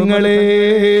ഉമർ തങ്ങളെ,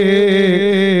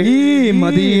 ഈ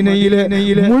മദീനയിലെ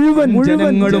മുഴുവൻ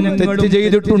ജനങ്ങളും തെറ്റ്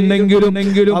ചെയ്തിട്ടുണ്ടെങ്കിലും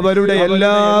അവരുടെ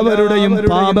എല്ലാവരുടെയും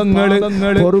പാപങ്ങൾ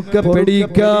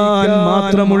പൊറുക്കപ്പെടിക്കാൻ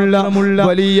മാത്രമുള്ള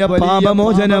വലിയ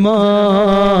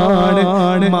പാപമോചനമാണ്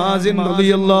മാസിൻ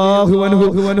റളിയല്ലാഹു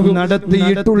അൻഹു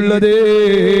നടത്തിയിട്ടുള്ളത്.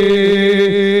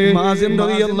 മാസിൻ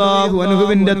റളിയല്ലാഹു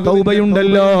അൻഹുവിന്റെ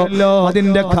തൗബയുണ്ടല്ലോ,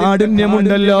 അതിന്റെ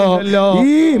കാഠിന്യമുണ്ടല്ലോ.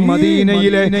 ഈ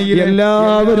മദീനയിലെ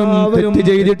എല്ലാവരും തെറ്റ്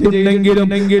ചെയ്തിട്ടുണ്ടെങ്കിലും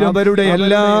അവരുടെ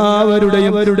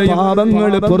എല്ലാവരുടെയും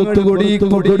പാപങ്ങൾ പുറത്തു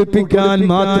കൊടുപ്പിക്കാൻ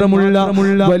മാത്രമുള്ള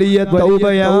വലിയ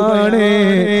തൗബയാണ്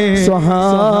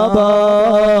സ്വഹാബ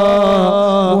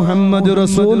മുഹമ്മദ്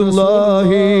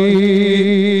റസൂലുള്ളാഹി.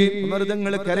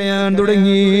 മർദങ്ങൾ കരയാൻ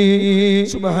തുടങ്ങി.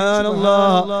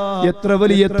 സുബ്ഹാനല്ലാഹ്, എത്ര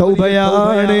വലിയ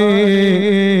തൗബയാണ്!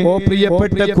 ഓ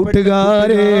പ്രിയപ്പെട്ട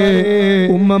കൂട്ടുകാരെ,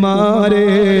 ഉമ്മമാരെ,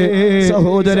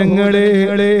 സഹോദരങ്ങളെ,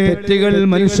 തെറ്റുകൾ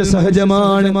മനുഷ്യ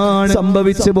സഹജമാണ്,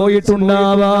 സംഭവിച്ചു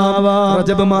പോയിട്ടുണ്ടാവാം.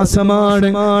 റജബ് മാസമാണ്,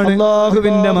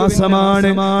 അല്ലാഹുവിന്റെ മാസമാണ്,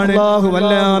 അല്ലാഹു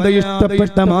വല്ലാതെ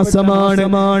ഇഷ്ടപ്പെട്ട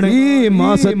മാസമാണ്. ഈ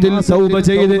മാസത്തിൽ തൗബ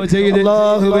ചെയ്ത്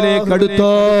അല്ലാഹുവിലേക്ക്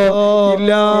അടുത്തോ?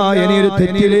 ഇല്ല, ഇനിയൊരു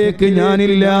തെറ്റിലേക്ക്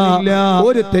ഞാനില്ല,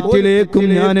 ഒരു തെറ്റിലേക്കും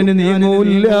ഞാൻ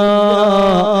നീങ്ങൂല്ല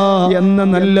എന്ന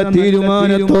നല്ല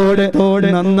തീരുമാനത്തോടെ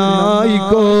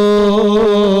നന്നായിക്കോ,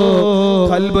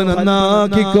 ഖൽബ്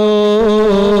നന്നാക്കിക്കോ.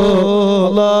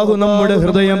 അല്ലാഹു നമ്മുടെ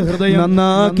ഹൃദയം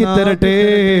നന്നാക്കി തരട്ടെ.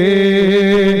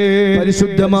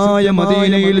 പരിശുദ്ധമായ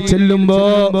മദീനയിൽ ചെല്ലുമ്പോ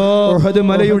ഉഹദ്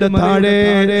മലയുടെ താഴെ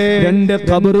 2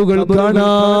 ഖബറുകൾ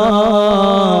കാണാം.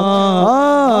 ആ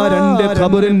 2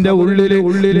 ഖബറിന്റെ ഉള്ളിൽ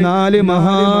 4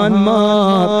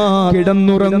 മഹാന്മാർ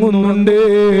കിടന്നുറങ്ങുന്നുണ്ട്.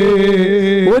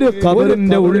 ഒരു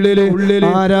ഖബറിന്റെ ഉള്ളിൽ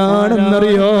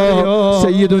ആരാണെന്നറിയോ?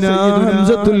 സയ്യിദുനാ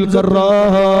ഹംസത്തുൽ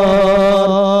ഖറാർ.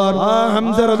 ആ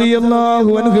ഹംസ റളിയല്ലാഹു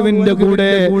അൻഹുവിന്റെ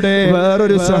കൂടെ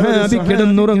വേറൊരു സഹാബി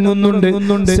കിടന്നുറങ്ങുന്നുണ്ട്.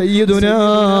 സയ്യിദുനാ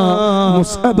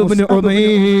മുസ്അബ് ഇബ്നു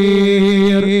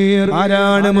ഉമൈർ.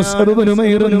 ആരാണ് മുസ്അബ് ഇബ്നു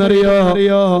ഉമൈർ എന്നറിയോ?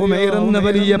 ഉമൈർ എന്ന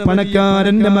വലിയ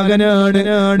പണക്കാരന്റെ മകനാണ്.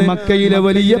 മക്കയിലെ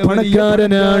വലിയ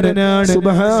പണക്കാരനാണ്.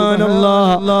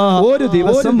 സുബ്ഹാനല്ലാഹ്. ഒരു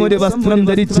ദിവസം ഒരു വസ്ത്രം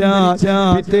ധരിച്ചാൽ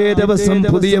പിറ്റേ ദിവസം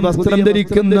പുതിയ വസ്ത്രം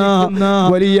ധരിക്കുന്ന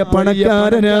വലിയ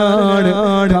പണക്കാരനാണ്.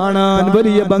 കാണാൻ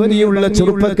വലിയ ഭംഗിയുള്ള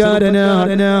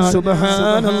ചെറുപ്പക്കാരനാണ്.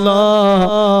 സുബ്ഹാനല്ലാഹ്.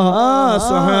 ആ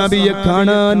സ്വഹാബിയെ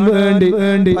കാണാൻ വേണ്ടി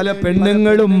പല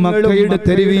പെണ്ണുങ്ങളും മക്കയുടെ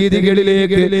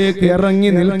തെരുവീതികളിലേക്ക് ഇറങ്ങി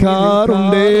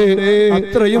നിൽക്കാറുണ്ട്.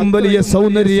 അത്രയും വലിയ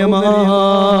സൗന്ദര്യമാണ്.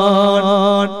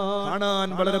 കാണാൻ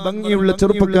വളരെ ഭംഗിയുള്ള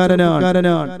ചെറുപ്പക്കാരനാണ്.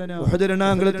 ഉഹദ്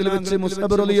രണാങ്കളത്തിൽ വെച്ച്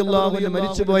മുസ്അബ് റളിയല്ലാഹു അൻഹു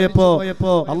മരിച്ചു പോയപ്പോ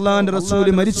അല്ലാഹുവിന്റെ റസൂൽ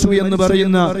മരിച്ചു എന്ന്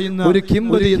പറയുന്ന ഒരു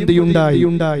കിംവദന്തി ഉണ്ടായി.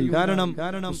 കാരണം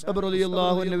മുസ്അബ്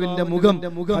റളിയല്ലാഹു അൻഹുവിന്റെ മുഖം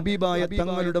ഹബീബായ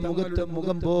തങ്ങളുടെ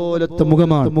മുഖം പോലത്തെ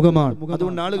മുഖമാണ്.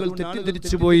 അതുകൊണ്ട് ആളുകൾ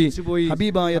തെറ്റിദ്ധരിച്ചു പോയി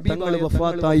ഹബീബായ തങ്ങൾ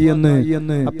വഫാത്തായി എന്ന്.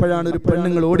 അപ്പോഴാണ് ഒരു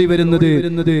പെണ്ണുങ്ങൾ ഓടി വരുന്നത്.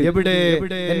 എവിടെ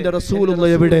എന്റെ റസൂലുള്ള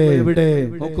എവിടെ?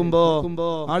 നോക്കുമ്പോ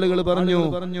ആളുകൾ പറഞ്ഞു,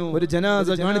 ഒരു ജനാസ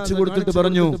കാണിച്ചു കൊടുത്തിട്ട്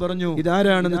പറഞ്ഞു,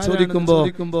 ഇതാരാണെന്ന് ചോദിക്കുമ്പോ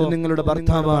നിങ്ങളുടെ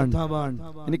ഭർത്താവാണ്.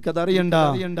 എനിക്കതറിയണ്ട.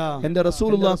 എന്റെ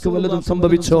റസൂലുള്ളാഹിക്ക് വല്ലതും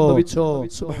സംഭവിച്ചോ?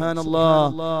 സുബ്ഹാനല്ലാഹ്.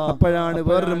 അപ്പോഴാണ്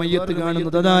വേറൊരു മയ്യത്ത്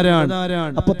കാണുന്നത്. അതാരാണ്?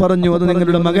 അപ്പൊ പറഞ്ഞു, അത്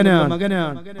നിങ്ങളുടെ മകനാണ്.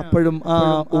 അപ്പോഴും ആ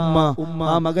ഉമ്മ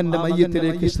ആ മകന്റെ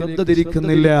മയ്യത്തിലേക്ക് ശ്രദ്ധ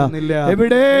തിരിക്കുന്നില്ല.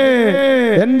 എവിടെ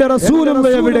എന്റെ റസൂലുള്ള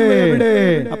എവിടെ?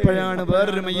 അപ്പോഴാണ്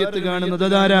വേറൊരു മയ്യത്ത് കാണുന്നത്.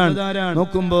 അതാരാണ്?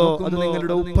 നോക്കുമ്പോ അത്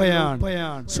നിങ്ങളുടെ ഉപ്പയാണ്.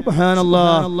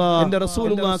 സുബ്ഹാനല്ലാഹ്. എന്റെ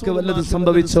റസൂലുള്ളാഹിക്ക് വല്ലതും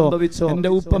സംഭവിച്ചോ? എന്റെ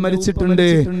ഉപ്പ മരിച്ചിട്ടുണ്ട്,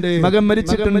 മകൻ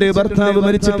മരിച്ചിട്ടുണ്ട്, ഭർത്താവ്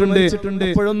മരിച്ചിട്ടുണ്ട്.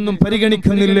 അപ്പോഴൊന്നും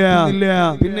പരിഗണിക്കുന്നില്ല.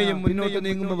 പിന്നെയും മുന്നോട്ട്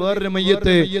നീങ്ങുമ്പോ വേറൊരു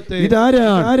മയ്യത്ത്.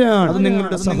 ഇതാരാണ്? അത്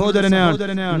നിങ്ങളുടെ സഹോദരനാണ്.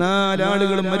 4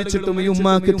 ആളുകളും മരിച്ചിട്ടും ഈ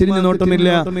ഉമ്മാക്ക് തിരിഞ്ഞു നോട്ടമില്ല.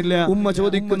 ഉമ്മ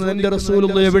ചോദിക്കുന്നത്, എന്റെ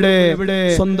റസൂലുള്ള എവിടെ?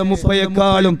 സ്വന്തം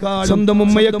ഉപ്പയെക്കാളും സ്വന്തം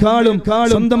ഉമ്മയെക്കാളും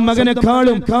സ്വന്തം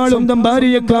മകനെക്കാളും സ്വന്തം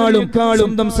ഭാര്യയെക്കാളും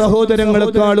സ്വന്തം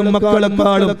സഹോദരങ്ങളെക്കാളും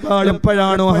മക്കളെക്കാളും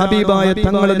എപ്പോഴാണോ ഹബീബായ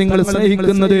തങ്ങളെ നിങ്ങൾ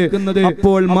സ്നേഹിക്കുന്നത്,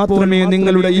 അപ്പോൾ മാത്രമേ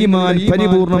നിങ്ങളുടെ ഈമാൻ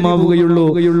പരിപൂർണമാവുകയുള്ളൂ.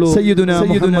 സയ്യിദുനാ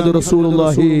മുഹമ്മദ്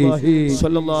റസൂലുള്ളാഹി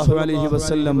സ്വല്ലല്ലാഹു അലൈഹി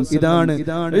വസല്ലം. ഇതാണ്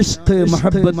ഇഷ്ഖ്,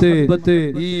 മഹബ്ബത്ത്.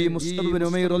 ഈ മുസ്അബ് ഇബ്നു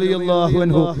ഉമൈർ റളിയല്ലാഹു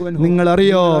അൻഹു നിങ്ങൾ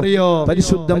അറിയോ,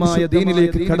 പരിശുദ്ധമായ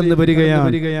ദീനിലേക്ക് കടന്നു വരികയാണ്.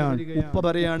 ഉപ്പ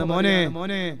പറയാണ്, മോനെ,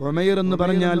 ഉമൈർ എന്ന്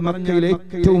പറഞ്ഞാൽ മക്കയിലെ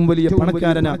ഏറ്റവും വലിയ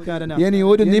പണക്കാരനാ. ഇനി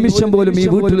ഒരു നിമിഷം പോലും ഈ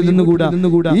വീട്ടിൽ നിന്നുകൂടാ.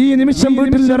 ഈ നിമിഷം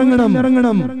വീട്ടിൽ ഇറങ്ങണം.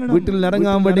 വീട്ടിൽ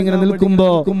ഇറങ്ങാൻ വേണ്ടി ഇങ്ങനെ നിൽക്കുമ്പോ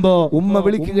ഉമ്മ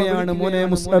വിളിക്കുകയാണ്, മോനെ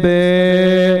മുസ്അബേ.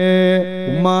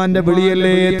 ഉമ്മാന്റെ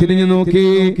വിളിയല്ലേ തിരിഞ്ഞു നോക്കി.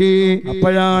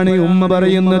 അപ്പോഴാണ് ഉമ്മ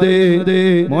പറയുന്നത്,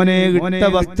 മോനെ, ഇട്ട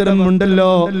വസ്ത്രം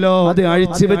ഉണ്ടല്ലോ, അത്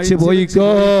അഴിച്ചു വെച്ച് പോയിക്കോ.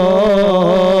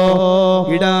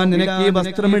 ഇടാൻ നിനക്ക് ഈ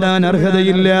വസ്ത്രം ഇടാൻ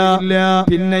അർഹതയില്ല.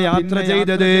 പിന്നെ യാത്ര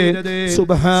ചെയ്തത്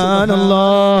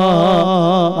സുബ്ഹാനല്ലാഹ്,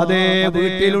 അതേ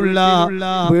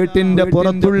വീട്ടിന്റെ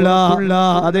പുറത്തുള്ള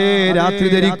അതേ രാത്രി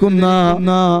ധരിക്കുന്ന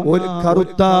ഒരു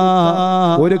കറുത്ത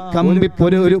ഒരു കമ്പി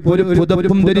ഒരു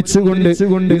പുതപ്പും ധരിച്ചുകൊണ്ട്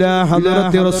ഇലാ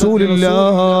ഹദറത്തി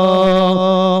റസൂലില്ലാഹ്,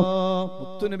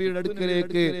 നബിയുടെ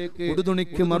അടുക്കലേക്ക്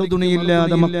ഉടുതുണിക്ക്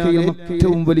മറുതുണിയില്ലാതെ മക്കയിലെ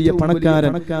ഏറ്റവും വലിയ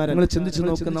പണക്കാരൻ. നിങ്ങൾ ചിന്തിച്ചു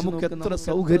നോക്ക്, നമുക്ക് എത്ര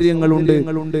സൗകര്യങ്ങളുണ്ട്.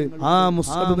 ആ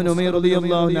മുസ്അബ് ഇബ്നു ഉമൈർ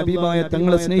റളിയല്ലാഹു അൻഹു ഹബീബായ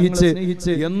തങ്ങളെ സ്നേഹിച്ച്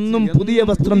എന്നും പുതിയ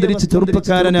വസ്ത്രം ധരിച്ച്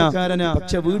ചെറുപ്പക്കാരനാ.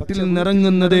 പക്ഷെ വീട്ടിൽ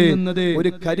നിറങ്ങുന്നത്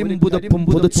ഒരു കരിമ്പുതപ്പും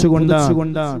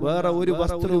പുതച്ചുകൊണ്ടാണ്. വേറെ ഒരു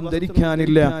വസ്ത്രവും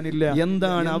ധരിക്കാനില്ല.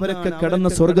 എന്താണ്? അവരൊക്കെ കടന്ന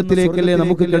സ്വർഗത്തിലേക്കല്ലേ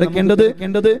നമുക്ക് കിടക്കേണ്ടത്?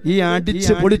 ഈ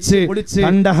അടിച്ച് പൊളിച്ച്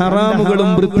കണ്ട ഹറാമുകളും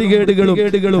വൃത്തികേടുകളും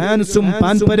ഹാൻസും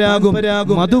പാൻപരാഗും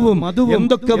മധുവും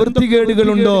എന്തൊക്കെ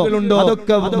വൃത്തികേടുകളുണ്ടോ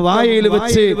അതൊക്കെ വായയിൽ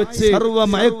വെച്ച് സർവ്വ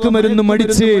മയക്കുമരുന്നും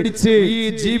അടിച്ച് ഈ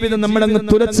ജീവിതം നമ്മളങ്ങ്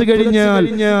തുലച്ചു കഴിഞ്ഞാൽ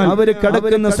അവര്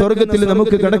കടക്കുന്ന സ്വർഗത്തിൽ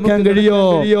നമുക്ക് കടക്കാൻ കഴിയോ?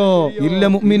 ഇല്ല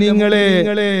മുഅ്മിനീങ്ങളെ.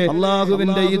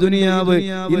 അല്ലാഹുവിന്റെ ഈ ദുനിയാവ്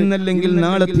ഇന്നല്ലെങ്കിൽ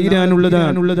നാളെ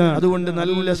തീരാനുള്ളതാണ്. അതുകൊണ്ട്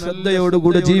നല്ല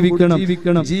ശ്രദ്ധയോടുകൂടെ ജീവിക്കണം.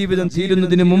 ജീവിതം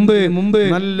തീരുന്നതിന് മുമ്പ്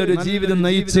നല്ലൊരു ജീവിതം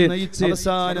നയിച്ച്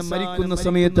അവസാനം മരിക്കുന്ന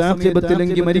സമയത്ത്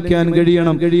ആഖിബത്തിലെങ്കിൽ മരിക്കാൻ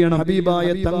കഴിയണം. ഹബീബായ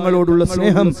ഹബീബായ തങ്ങളോടുള്ള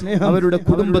സ്നേഹം അവരുടെ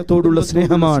കുടുംബത്തോടുള്ള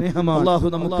സ്നേഹമാണ്. അല്ലാഹു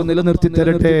നമുക്ക് നിലനിർത്തി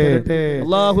തരട്ടെ.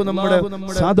 അല്ലാഹു നമ്മുടെ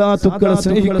സാദാത്തുക്കളെ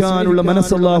സ്നേഹിക്കാനുള്ള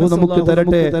മനസ്സ് അല്ലാഹു നമുക്ക്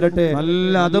തരട്ടെ.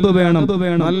 നല്ല അദബ് വേണം,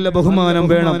 നല്ല ബഹുമാനം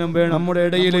വേണം. നമ്മുടെ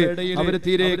ഇടയിൽ അവർ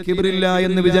തീരെ കിബ്റില്ല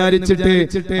എന്ന് വിചാരിച്ചിട്ട്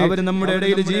അവർ നമ്മുടെ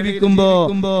ഇടയിൽ ജീവിക്കുമ്പോ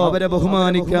അവരെ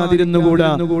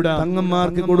ബഹുമാനിക്കാതിരുന്നുകൂടാ.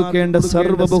 തങ്ങന്മാർക്ക് കൊടുക്കേണ്ട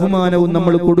സർവ്വ ബഹുമാനവും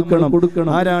നമ്മൾ കൊടുക്കണം.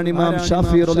 ആരാണ് ഇമാം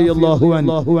ഷാഫി റളിയല്ലാഹു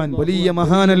അൻഹു? വലിയ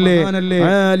മഹാനല്ലേ,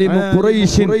 ആലിമു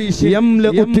ഖുറൈശിൻ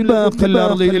യംലഉ തിബാഖൽ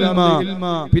അർളി ഇൽമാ.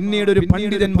 പിന്നീട് ഒരു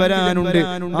പണ്ഡിതൻ വരാനുണ്ട്.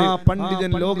 ആ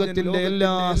പണ്ഡിതൻ ലോകത്തിന്റെ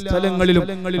എല്ലാ സ്ഥലങ്ങളിലും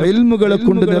ഇൽമുകളെ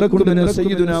കൊണ്ട് നിറക്കുന്ന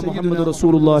സയ്യിദുനാ മുഹമ്മദ്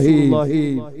റസൂലുള്ളാഹി.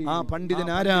 ആ പണ്ഡിതൻ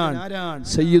ആരാണ്?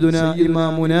 സയ്യിദുനാ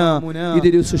ഇമാമുനാ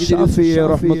ഇദ്രീസ് ഷാഫി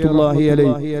റഹ്മത്തുള്ളാഹി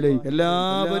അലൈഹി.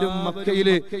 എല്ലാവരും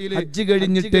മക്കയിലെ ഹജ്ജ്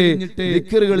കഴിഞ്ഞിട്ട്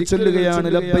ദിക്റുകൾ ചൊല്ലുകയാണ്,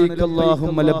 ലബ്ബൈക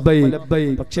അല്ലാഹുമ്മ ലബ്ബൈക.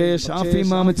 പക്ഷേ ഷാഫി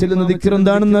ഇമാം ചൊല്ലുന്ന ദിക്ർ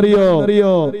എന്താണെന്നറിയോ?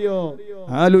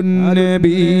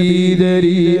 ആലുന്നബി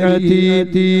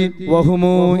ദരിഅതി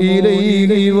വഹുമു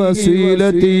ഇലൈഹി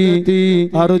വസീലതി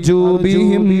അർജു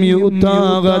ബിഹിം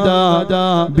യുതാഗദാ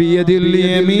ബിയദിൽ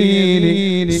യമീനി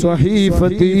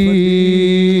സ്വഹീഫതി.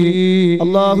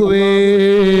 അല്ലാഹുവേ,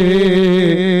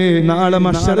 നാളെ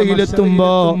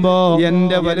മഹ്ശറയിലെത്തുമ്പോ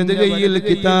എന്റെ വലത് കൈയിൽ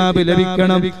കിതാബ്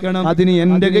ലഭിക്കണം. അതിന്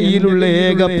എന്റെ കയ്യിലുള്ള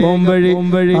ഏക പോംവഴി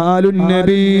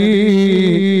ആലുന്നബി,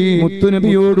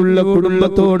 മുത്തുനബിയോടുള്ള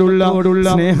കുടുംബത്തോടുള്ള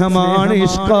സ്നേഹമാണ്,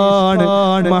 ഇഷ്കാണ്,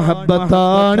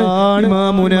 മഹബ്ബത്താണ്.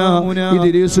 ഇമാമുനാ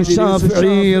ഇദ്രീസ്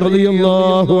ഷാഫി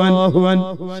റളിയല്ലാഹു അൻഹു.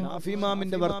 ഷാഫി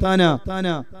ഇമാമിന്റെ വർത്താന,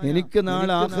 എനിക്ക്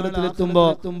നാളെ ആഖിറത്തിലെത്തുമ്പോ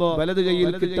വലത്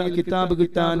കയ്യിൽ കിതാബ്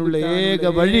കിട്ടാനുള്ള ഏക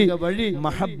വഴി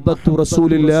മഹബ്ബത്തു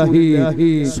റസൂലില്ലാഹി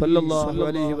സ്വല്ലല്ലാഹു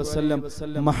അലൈഹി വസല്ലം,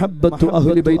 മഹബ്ബത്തു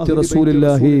അഹ്ലി ബൈത്ത്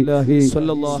റസൂലില്ലാഹി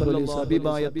സ്വല്ലല്ലാഹു അലൈഹി വസല്ലം.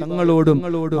 ഹബീബായ തങ്ങളോടും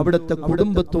അവിടുത്തെ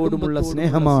കുടുംബത്തോടുമുള്ള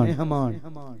സ്നേഹമാണ്.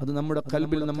 അത് നമ്മുടെ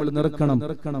ഖൽബിൽ നമ്മൾ നിറക്കണം.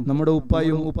 നമ്മുടെ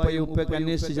ഉപ്പയും ഉപ്പയൊക്കെ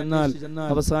അന്വേഷിച്ച് ചെന്നാൽ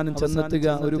അവസാനം ചെന്നെത്തുക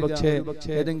ഒരുപക്ഷെ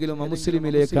ഏതെങ്കിലും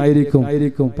അമുസ്ലിമിലേക്കായിരിക്കും.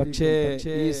 പക്ഷേ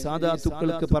ഈ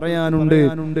സാദാത്തുക്കൾക്ക് പറയാനുണ്ട്,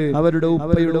 അവരുടെ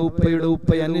ഉപ്പയുടെ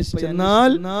ഉപ്പയെ അന്വേഷിച്ച്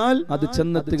ചെന്നാൽ അത്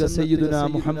ചെന്നെത്തുക സയ്യിദുനാ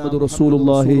മുഹമ്മദ്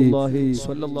റസൂലുള്ളാഹി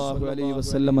സ്വല്ലല്ലാഹു അലൈഹി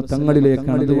വസല്ലം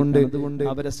തങ്ങളിലേക്കാണ്. അതുകൊണ്ട്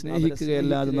അവരെ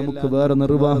സ്നേഹിക്കുകയല്ലാതെ നമുക്ക് വേറെ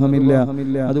നിർവാഹമില്ല.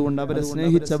 അതുകൊണ്ട് അവരെ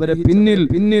സ്നേഹിച്ച് അവരെ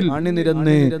പിന്നിൽ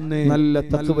അണിനിരന്ന് നല്ല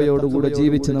തഖ്വയോടുകൂടെ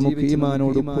ജീവിച്ച് നമുക്ക്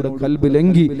ഈമാനോട് കൂടെ ഖൽബ്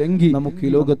ലംഘി നമുക്ക് ഈ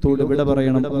ലോകത്തോട് വിട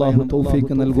പറയണം. അല്ലാഹു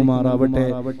തൗഫീഖ് നൽകുമാറാവട്ടെ.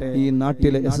 ഈ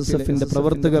നാട്ടിലെ SSFന്റെ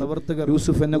പ്രവർത്തകർ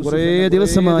യൂസുഫ് എന്നെ കുറേ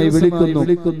ദിവസമായി വിളിക്കുന്നു,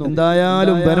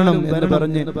 എന്തായാലും വരണം എന്ന്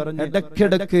പറഞ്ഞ്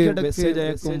ഇടയ്ക്കിടയ്ക്ക് മെസ്സേജ്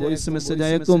അയക്കും, വോയിസ് മെസ്സേജ്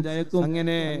അയക്കും.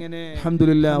 അങ്ങനെ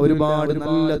അൽഹംദുലില്ലാ ഒരുപാട്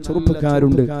നല്ല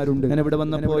ചെറുപ്പക്കാരുണ്ട്. ഞാൻ ഇവിടെ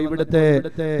വന്നപ്പോ ഇവിടുത്തെ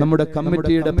നമ്മുടെ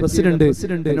കമ്മിറ്റിയുടെ പ്രസിഡന്റ്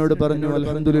എന്നോട് പറഞ്ഞു,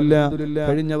 അൽഹംദുലില്ലാ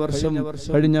കഴിഞ്ഞ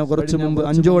കുറച്ചു മുമ്പ്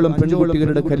 5ഓളം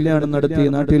പെൺകുട്ടികളുടെ കല്യാണം നടത്തി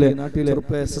നാട്ടിലെ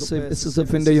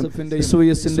SSFന്റെയും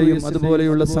SOSന്റെയും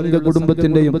അതുപോലെയുള്ള സംഘ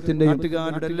കുടുംബത്തിന്റെയും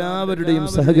നാട്ടുകാരുടെ എല്ലാവരുടെയും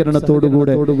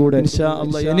സഹകരണത്തോടുകൂടെ ഇൻഷാ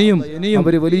അല്ലാഹ് ഇനിയും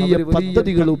അവർ വലിയ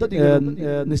പദ്ധതികൾ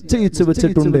നിശ്ചയിച്ചു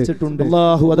വെച്ചിട്ടുണ്ട്.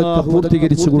 അല്ലാഹു അതൊക്കെ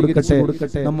പൂർത്തീകരിച്ചു കൊടുക്കട്ടെ.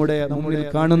 നമ്മുടെ മുന്നിൽ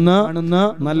കാണുന്ന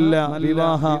നല്ല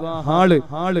വിവാഹ ഹാള്,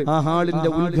 ആ ഹാളിന്റെ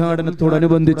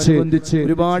ഉദ്ഘാടനത്തോടനുബന്ധിച്ച്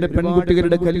ഒരുപാട്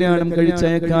പെൺകുട്ടികളുടെ കല്യാണം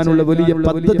കഴിച്ചയക്കാനുള്ള വലിയ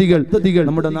പദ്ധതികൾ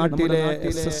നമ്മുടെ നാട്ടിലെ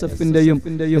SSFന്റെയും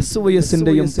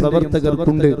SOSന്റെയും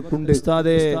പ്രവർത്തകർക്കുണ്ട്.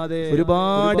 ഉസ്താദേ,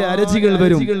 ഒരുപാട് അരജികൾ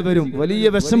വരും. വലിയ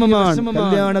വിഷമമാണ്.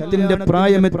 കല്യാണത്തിന്റെ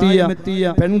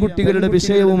പ്രായമെത്തിയ പെൺകുട്ടികളുടെ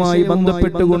വിഷയവുമായി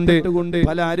ബന്ധപ്പെട്ടുകൊണ്ട്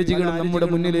പല അരജികളും നമ്മുടെ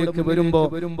മുന്നിലേക്ക് വരുമ്പോ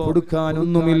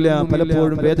കൊടുക്കാനൊന്നുമില്ല.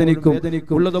 പലപ്പോഴും വേദനിക്കും.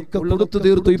 ഉള്ളതൊക്കെ കൊടുത്തു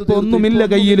തീർത്തു, ഇപ്പൊ ഒന്നുമില്ല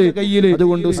കയ്യില്.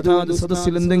 അതുകൊണ്ട് ഉസ്താദ്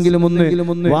സദസ്സിൽ എന്തെങ്കിലും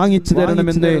ഒന്ന് വാങ്ങിച്ചു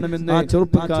തരണമെന്ന് ആ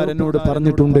ചെറുപ്പക്കാരനോട്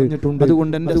പറഞ്ഞിട്ടുണ്ട്.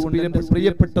 അതുകൊണ്ട് എന്റെ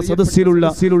പ്രിയപ്പെട്ട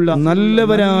സദസ്സിലുള്ള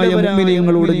നല്ലവരായ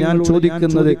മുഅ്മിനീങ്ങളോട് ഞാൻ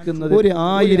ചോദിക്കുന്നത്,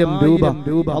 1000 രൂപ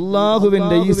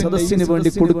അല്ലാഹുവിന്റെ ഈ സദസ്സിന് വേണ്ടി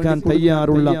കൊടുക്കാൻ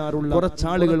തയ്യാറുള്ള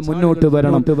കുറച്ചാളുകൾ മുന്നോട്ട്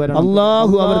വരണം.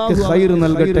 അല്ലാഹു അവർക്ക് ഖൈർ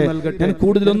നൽകട്ടെ. ഞാൻ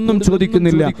കൂടുതലൊന്നും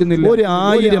ചോദിക്കുന്നില്ല.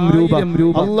 1000 രൂപ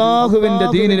അല്ലാഹുവിന്റെ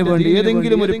ദീനിന് വേണ്ടി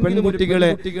ഏതെങ്കിലും ഒരു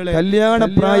പെൺകുട്ടികളെ, കല്യാണ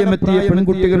പ്രായമെത്തിയ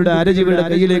പെൺകുട്ടികളുടെ അരജികളുടെ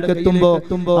കയ്യിലേക്ക് എത്തുമ്പോ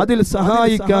അതിൽ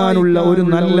സഹായിക്കാനുള്ള ഒരു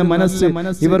നല്ല മനസ്സ്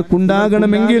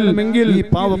ഇവർക്കുണ്ടാകണമെങ്കിൽ ഈ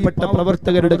പാവപ്പെട്ട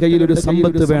പ്രവർത്തകരുടെ കയ്യിൽ ഒരു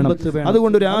സമ്പത്ത് വേണം.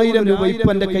 അതുകൊണ്ട് 1000 രൂപ ഇപ്പൊ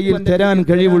എന്റെ കയ്യിൽ തരാൻ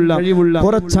കഴിവുള്ള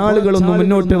കുറച്ചാളുകളൊന്നും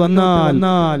മുന്നോട്ട് വന്നാൽ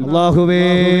അല്ലാഹുവേ,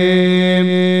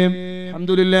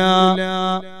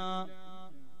 അൽഹംദുലില്ലാഹ്,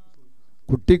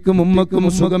 കുട്ടിക്കും ഉമ്മക്കും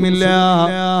സുഖമില്ല.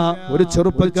 ഒരു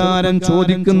ചെറുപ്പക്കാരൻ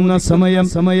ചോദിക്കുന്ന സമയം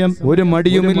ഒരു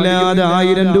മടിയുമില്ലാതെ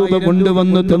 1000 രൂപ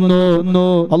കൊണ്ടുവന്നു തന്നു.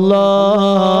 അല്ലാഹ്,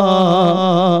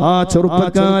 ആ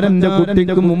ചെറുപ്പക്കാരന്റെ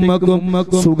കുട്ടിക്കും ഉമ്മക്കും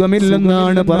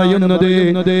സുഖമില്ലെന്നാണ് പറയുന്നത്.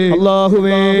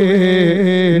 അല്ലാഹുവേ,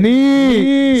 നീ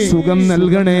സുഖം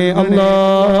നൽകണേ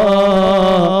അല്ലാഹ്.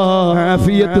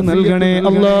 ആഫിയത്ത് നൽകണേ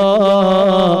അല്ലാഹ്,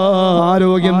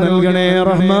 ആരോഗ്യം നൽകണേ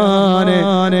റഹ്മാനെ,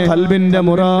 ഖൽബിന്റെ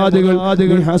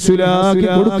മുറാദുകൾ ഹസുലാക്കി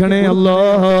കൊടുക്കണേ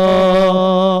അല്ലാഹ്.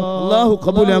 അല്ലാഹു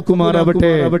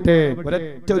ഖബൂലാക്കുമാറാവട്ടെ.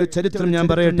 ഒരൊറ്റ ഒരു ചരിത്രം ഞാൻ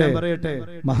പറയട്ടെ.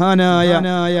 മഹാനായ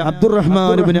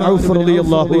അബ്ദുറഹ്മാൻ ഇബ്നു ഔഫ്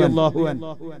റളിയല്ലാഹു അൻഹു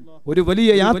ഒരു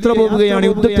വലിയ യാത്ര പോവുകയാണ്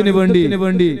യുദ്ധത്തിന് വേണ്ടി.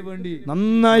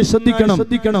 നന്നായി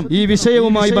ശ്രദ്ധിക്കണം, ഈ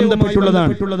വിഷയവുമായി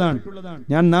ബന്ധപ്പെട്ടുള്ളതാണ്.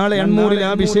 ഞാൻ നാളെ അൺമൂറിൽ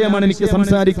ആ വിഷയമാണ് എനിക്ക്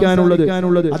സംസാരിക്കാനുള്ളത്.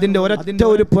 അതിന്റെ ഒരൊറ്റ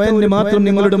ഒരു പോയിന്റ് മാത്രം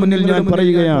നിങ്ങളുടെ മുന്നിൽ ഞാൻ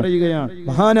പറയുകയാണ്.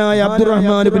 മഹാനായ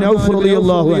അബ്ദുറഹ്മാൻ ഇബ്നു ഔഫ്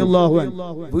റളിയല്ലാഹു അൻഹു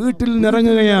വീട്ടിൽ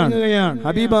നിറങ്ങുകയാണ്.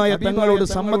 ഹബീബായ തങ്ങളോട്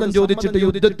സമ്മതം ചോദിച്ചിട്ട്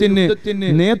യുദ്ധത്തിന്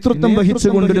നേതൃത്വം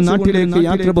വഹിച്ചുകൊണ്ടൊരു നാട്ടിലേക്ക്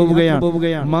യാത്ര പോവുകയാണ്.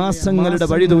 മാസങ്ങളുടെ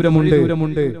വഴി ദൂരമുണ്ട്.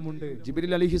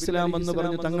 ജിബ്രീൽ അലൈഹിസ്സലാം വന്ന്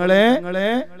പറഞ്ഞു, തങ്ങളെ,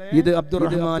 ഇത്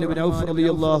അബ്ദുറഹ്മാൻ ഇബ്നു ഔഫ്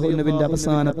റളിയല്ലാഹു അൻഹുവിന്റെ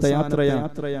അവസാനത്തെ യാത്രയാണ്,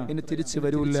 ഇനി തിരിച്ചു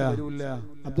വരൂല.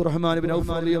 അബ്ദുറഹ്മാൻ ഇബ്നു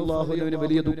ഔഫ് റളിയല്ലാഹു അൻഹുവിന്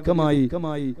വലിയ ദുഃഖമായി,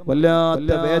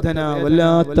 വല്ലാത്ത വേദന,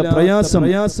 വല്ലാത്ത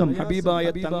പ്രയാസം. ഹബീബായ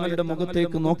തങ്ങളുടെ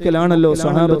മുഖത്തേക്ക് നോക്കലാണല്ലോ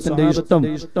സഹാബത്തിന്റെ ഇഷ്ടം.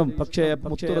 പക്ഷേ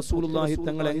മുത്തു റസൂലുള്ളാഹി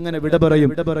തങ്ങൾ എങ്ങനെ വിട പറയും?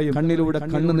 കണ്ണിലൂടെ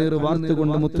കണ്ണുനീർ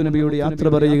വാർത്തുകൊണ്ട് മുത്തുനബിയോട് യാത്ര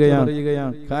പറയുകയാണ്.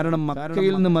 കാരണം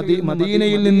മക്കയിൽ നിന്ന്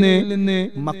മദീനയിൽ നിന്ന്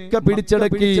മക്ക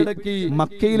പിടിച്ചടക്കി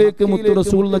മക്കയിലേക്ക് മുത്തു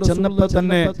റസൂലുള്ള ചെന്നപ്പോൾ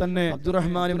തന്നെ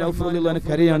അബ്ദുറഹ്മാൻ ഇബ്നു ഔഫ് റളിയല്ലാഹു അൻഹു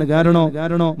കരയാണ്.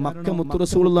 കാരണം മക്ക മുത്തു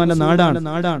റസൂലുള്ളാഹിന്റെ നാടാണ്.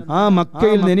 ആ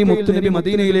മക്കയിൽ നിന്ന് മുത്തുനബി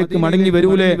മദീനയിലേക്ക് മടങ്ങി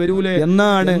വരൂലേ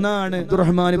എന്നാണ്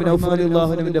അബ്ദുറഹ്മാൻ ഇബ്നു ഔഫ്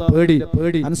റളിയല്ലാഹു അൻഹുവിന്റെ പേടി.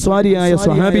 അൻസ്വാരിയായ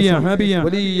സ്വഹാബിയാണ്,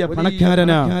 വലിയ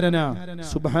പണക്കാരനാണ്.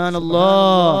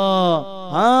 സുബ്ഹാനല്ലാഹ്.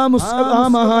 ആ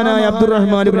മഹാനായ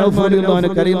അബ്ദുറഹ്മാൻ ഇബ്നു ഔഫ് റളിയല്ലാഹു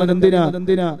അൻഹു കരയുന്നത് എന്തിനാ?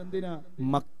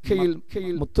 മക്കയിൽ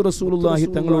മുത്തു റസൂലുള്ളാഹി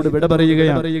തങ്ങളോട് വിട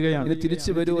പറയുകയാണ്. ഇനി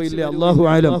തിരിച്ചു വരുവോ ഇല്ല അല്ലാഹു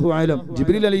അലം.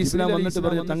 ജിബ്രീൽ അലൈഹിസ്സലാം വന്നിട്ട്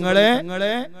പറഞ്ഞു, തങ്ങളെ,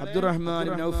 അബ്ദുറഹ്മാൻ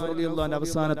ഇബ്നു ഔഫ് റളിയല്ലാഹു അൻഹു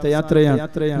അവസാനത്തെ യാത്രയാണ്,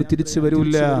 ഇനി തിരിച്ചു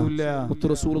വരൂല. മുത്തു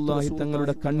റസൂലുള്ളാഹി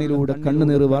തങ്ങളുടെ കണ്ണിലൂടെ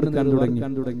കണ്ണുനീർ വാർക്കാൻ തുടങ്ങി.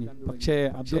 പക്ഷേ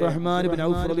അബ്ദുറഹ്മാൻ ഇബ്നു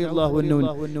ഔഫ് റളിയല്ലാഹു അൻഹു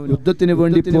യുദ്ധത്തിന്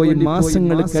വേണ്ടി പോയി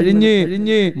മാസങ്ങൾ കഴിഞ്ഞ്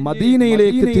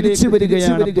മദീനയിലേക്ക് തിരിച്ചു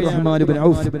വരികയാണ്. അബ്ദുറഹ്മാൻ ഇബ്നു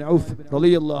ഔഫ്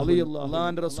റളിയല്ലാഹു അൻഹു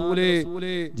അല്ലാഹുവിന്റെ റസൂലേ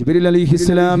ജിബ്രീൽ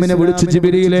അലൈഹിസ്സലാമിനെ വിളിച്ചു,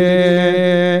 ജിബ്രീലേ,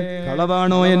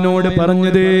 കളവാണോ എന്നോട്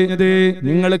പറഞ്ഞത്?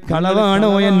 നിങ്ങൾ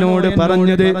കളവാണോ എന്നോട്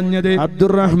പറഞ്ഞത്?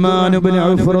 അബ്ദുറഹ്മാൻ ഇബ്നു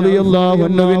ഔഫ് റളിയല്ലാഹു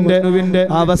അൻഹുവിന്റെ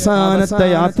അവസാനത്തെ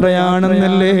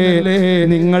യാത്രയാണെന്നല്ലേ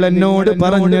നിങ്ങൾ എന്നോട്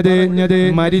പറഞ്ഞത്?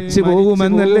 മരിച്ചു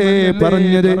പോകുമെന്നല്ലേ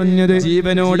പറഞ്ഞത്?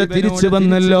 ജീവനോടെ തിരിച്ചു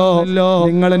വന്നല്ലോ,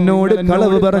 നിങ്ങൾ എന്നോട്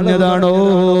കളവ് പറഞ്ഞതാണോ?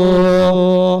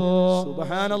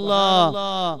 സുബ്ഹാനല്ലാഹ്.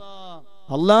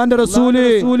 അല്ലാഹുവിന്റെ റസൂല്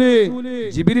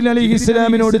ജിബ്രീൽ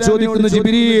അലൈഹിസ്സലാമിനോട് ചോദിക്കുന്നു,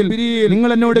 ജിബ്രീൽ, നിങ്ങൾ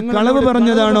എന്നോട് കളവ്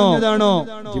പറഞ്ഞതാണോ?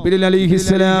 ജിബ്രീൽ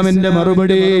അലൈഹിസ്സലാമിന്റെ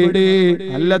മറുപടി,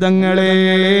 അല്ല തങ്ങളെ,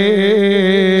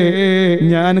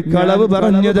 ഞാൻ കളവ്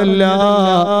പറഞ്ഞതല്ല.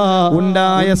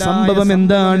 ഉണ്ടായ സംഭവം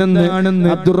എന്താണെന്ന്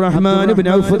അബ്ദുറഹ്മാൻ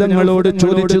ഇബ്നു ഔഫ് തങ്ങളോട്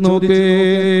ചോദിച്ചു നോക്ക്.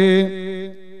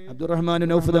 അബ്ദുറഹ്മാൻ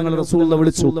ഇബ്നു ഔഫ് തങ്ങൾ റസൂലുള്ളാഹി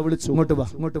വിളിച്ചു, ഇങ്ങോട്ട്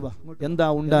വാ, എന്താ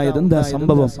ഉണ്ടായത്? എന്താ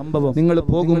സംഭവം? നിങ്ങൾ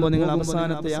പോകുമ്പോൾ നിങ്ങൾ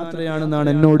അവസാനത്തെ യാത്രയാണെന്നാണ്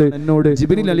എന്നോട്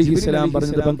ജിബ്രീൽ അലൈഹിസ്സലാം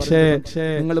പറഞ്ഞത്. പക്ഷേ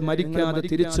നിങ്ങൾ മരിക്കാതെ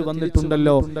തിരിച്ചു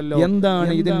വന്നിട്ടുണ്ടല്ലോ,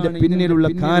 എന്താണ് ഇതിന്റെ പിന്നിലുള്ള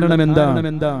കാരണം? എന്താണ്?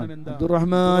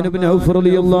 അബ്ദുറഹ്മാൻ ഇബ്നു ഔഫ്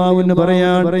റളിയല്ലാഹു അൻഹു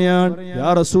പറയാൻ, യാ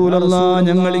റസൂലല്ലാഹ്,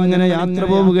 ഞങ്ങൾ ഇങ്ങനെ യാത്ര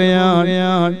പോവുകയാണ്,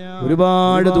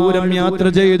 ഒരുപാട് ദൂരം യാത്ര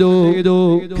ചെയ്തു,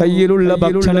 കയ്യിലുള്ള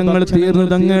ഭക്ഷണങ്ങൾ തീർന്നു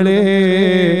തങ്ങളെ.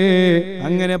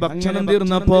 അങ്ങനെ ഭക്ഷണം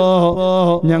തീർന്നപ്പോ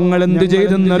ഞങ്ങൾ എന്ത്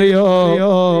ചെയ്തെന്നറിയോ?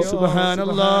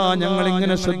 സുബ്ഹാനല്ലാഹ്. ഞങ്ങൾ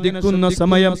ഇങ്ങനെ ശ്രദ്ധിക്കുന്ന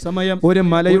സമയം ഒരു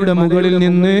മലയുടെ മുകളിൽ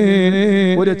നിന്ന്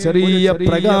ഒരു ചെറിയ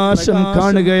പ്രകാശം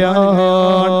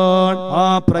കാണുകയാണ്. ആ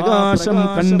പ്രകാശം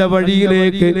കണ്ട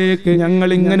വഴിയിലേക്ക് ഞങ്ങൾ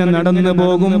ഇങ്ങനെ നടന്നു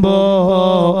പോകുമ്പോ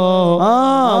ആ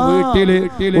വീട്ടില്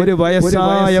ഒരു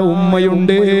വയസ്സായ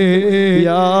ഉമ്മയുണ്ട്.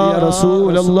 യാ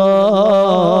റസൂലല്ലാഹ്,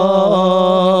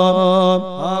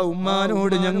 ആ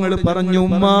ഉമ്മാനോട് ഞങ്ങൾ പറഞ്ഞു,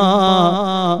 ഉമ്മ,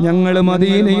 ഞങ്ങൾ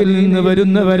മദീനയിൽ നിന്ന്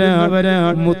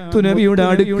വരുന്നവരാണ്, മുത്തുനബിയുടെ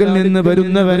അടുക്കൽ നിന്ന്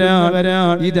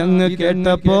വരുന്നവരാണ്. ഇതങ്ങ്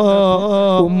കേട്ടപ്പോ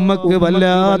ഉമ്മക്ക്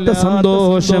വല്ലാത്ത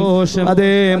സന്തോഷം.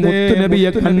 അതേ,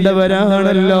 മുത്തുനബിയെ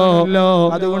കണ്ടവരാണല്ലോ,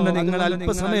 അതുകൊണ്ട് നിങ്ങൾ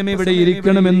അല്പസമയം ഇവിടെ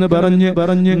ഇരിക്കണമെന്ന്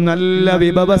പറഞ്ഞ് നല്ല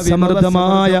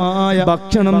വിഭവസമൃദ്ധമായ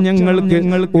ഭക്ഷണം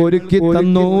ഞങ്ങൾക്ക് ഒരുക്കി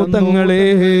തന്നു തങ്ങളെ.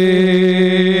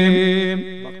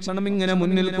 ഭക്ഷണം ഇങ്ങനെ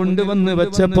മുന്നിൽ കൊണ്ടുവന്ന്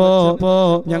വെച്ചപ്പോ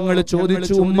ഞങ്ങൾ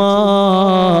ചോദിച്ചു, ഉമ്മ,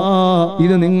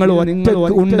 ഇത് നിങ്ങൾ ഒറ്റയ്ക്ക്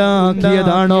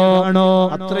ഉണ്ടാക്കിയതാണോ?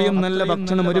 അത്രയും നല്ല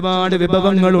ഭക്ഷണം, ഒരുപാട്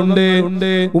വിഭവങ്ങളുണ്ട്,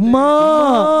 ഉമ്മ,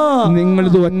 നിങ്ങൾ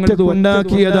ഇത് ഒറ്റയ്ക്ക്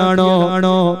ഉണ്ടാക്കിയതാണോ?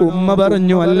 ഉമ്മ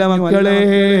പറഞ്ഞു, അല്ല മക്കളെ,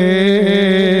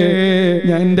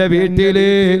 എന്റെ വീട്ടില്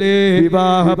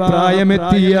വിവാഹ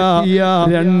പ്രായമെത്തിയ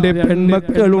 2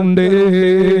 പെൺമക്കളുണ്ട്.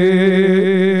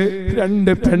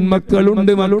 2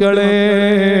 പെൺമക്കളുണ്ട് മക്കളെ.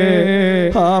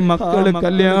 ആ മക്കള്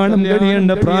കല്യാണം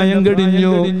കഴിയേണ്ട പ്രായം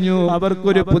കഴിഞ്ഞു.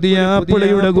 അവർക്കൊരു പുതിയ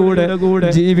പിള്ളയുടെ കൂടെ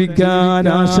ജീവിക്കാൻ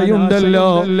ആശയുണ്ടല്ലോ.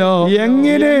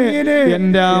 എങ്ങനെ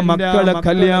എന്റെ ആ മക്കളെ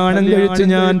കല്യാണം കഴിച്ച്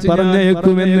ഞാൻ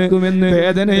പറഞ്ഞേക്കുമെന്ന്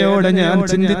വേദനയോടെ ഞാൻ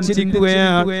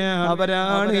ചിന്തിച്ചിരിക്കുകയാണ്.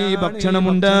 അവരാണ് ഈ ഭക്ഷണം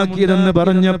ഉണ്ടാക്കിയതെന്ന്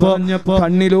പറഞ്ഞപ്പോ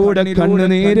കണ്ണിലൂടെ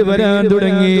കണ്ണുനീര് വരാൻ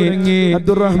തുടങ്ങി.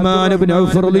 അബ്ദുറഹ്മാൻ ഇബ്നു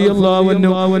ഔഫ് റളിയല്ലാഹു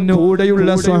അൻഹു കൂടെയുള്ള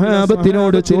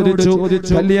സ്വഹാബത്തിനോട് ചോദിച്ചു,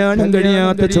 കല്യാണം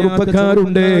കഴിയാത്ത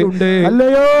ചെറുപ്പക്കാരുണ്ട്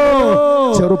അല്ലയോ?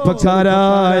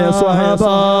 ചെറുപ്പക്കാരായ സ്വഹാബ,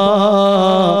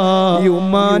 ഈ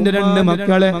ഉമ്മാന്റെ 2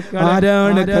 മക്കളെ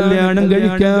ആരാണ് കല്യാണം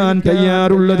കഴിക്കാൻ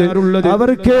തയ്യാറുള്ളത്?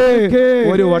 അവർക്ക്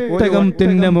ഒരു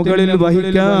ഒട്ടകത്തിന്റെ മുകളിൽ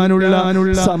വഹിക്കാനുള്ള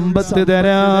സമ്പത്ത്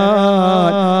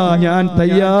തരാൻ ഞാൻ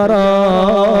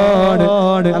തയ്യാറാണ്.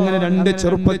 അങ്ങനെ 2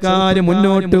 ചെറുപ്പക്കാര്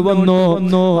മുന്നോട്ട് വന്നു.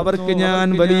 അവർക്ക് ഞാൻ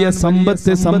വലിയ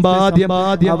സമ്പാദ്യം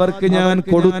അവർക്ക് ഞാൻ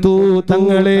കൊടുത്തു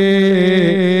തങ്ങളെ.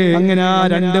 അങ്ങനെ ആ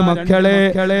 2 മക്കളെ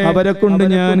അവരെ കൊണ്ട്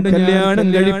ഞാൻ കല്യാണം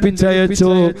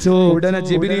കഴിപ്പിച്ചയച്ചു. ഉടനെ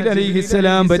ജിബ്രീൽ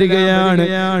അലൈഹിസ്സലാം വരികയാണ്.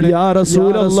 യാ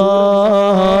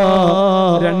റസൂലല്ലാഹ്,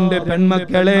 2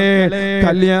 പെൺമക്കളെ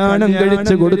കല്യാണം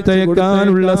കഴിച്ചു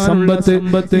കൊടുത്തയക്കാനുള്ള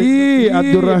സമ്പത്ത് ഈ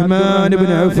അബ്ദുറഹ്മാൻ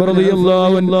ഇബ്നു ഔഫ്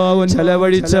റളിയല്ലാഹു അൻഹു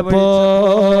ചെലവഴിച്ചപ്പോ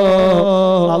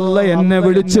അല്ലാഹ് എന്നെ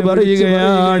വിളിച്ചു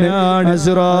പറയുകയാണ്,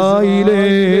 ഇസ്രായീൽ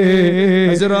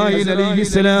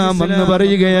അലൈഹിസ്സലാം എന്ന്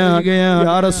പറയുകയാണ്,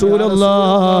 യാ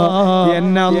റസൂലല്ലാഹ്,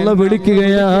 എന്നെ അല്ലാഹ്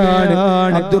വിളിക്കുകയാണ്.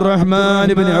 അബ്ദുറഹ്മാൻ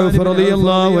ഇബ്നു ഔഫ്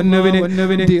റളിയല്ലാഹു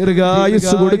അൻഹുവിന്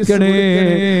ദീർഘായുസ് കൊടുക്കണേ,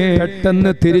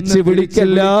 പെട്ടെന്ന് തിരിച്ചു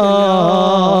വിളിക്കല്ല.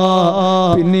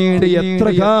 പിന്നീട് എത്ര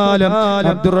കാലം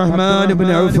അബ്ദുറഹ്മാൻ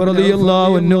ഇബ്നു ഔഫ്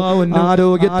റളിയല്ലാഹു അൻഹു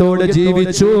ആരോഗ്യത്തോടെ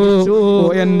ജീവിച്ചു.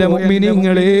 എന്റെ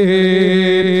മുഅ്മിനീങ്ങളെ,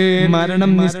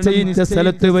 മരണം നിശ്ചയിച്ച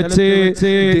സ്ഥലത്ത് വെച്ച്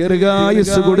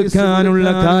ദീർഘായുസ് കൊടുക്കാനുള്ള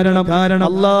കാരണം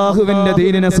അല്ലാഹുവിന്റെ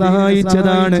ദീനിനെ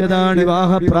സഹായിച്ചതാണ്.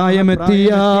 വിവാഹ പ്രായമെത്തിയ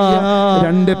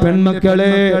 2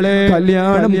 പെൺമക്കളെ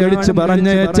കല്യാണം കഴിച്ച്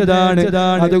പറഞ്ഞയച്ചതാണ്.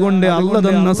 അതുകൊണ്ട് അല്ലാഹ്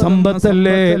തന്ന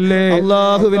സമ്പത്തല്ലേ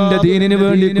അല്ലാഹുവിന്റെ ദീനിന്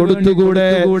വേണ്ടി കൊടുത്തുകൂടെ?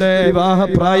 വിവാഹ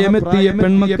പ്രായമെത്തിയ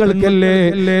പെൺമക്കൾക്കല്ലേ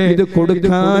ഇത്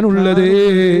കൊടുക്കാനുള്ളത്?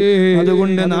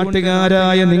 അതുകൊണ്ട്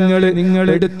നാട്ടുകാരായ നിങ്ങൾ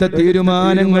എടുത്ത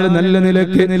തീരുമാനങ്ങൾ നല്ല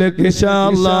നിലയ്ക്ക് ഇൻഷാ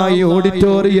അല്ലാഹ് ഈ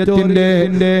ഓഡിറ്റോറിയത്തിന്റെ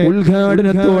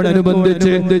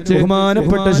ഉദ്ഘാടനത്തോടനുബന്ധിച്ച്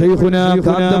ബഹുമാനപ്പെട്ട ശൈഖുനാ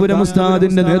കാന്തപുരം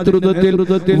ഉസ്താദിന്റെ നേതൃത്വത്തിൽ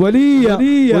വലിയ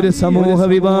ഒരു സമൂഹ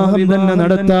വിവാഹം തന്നെ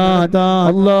നടത്താൻ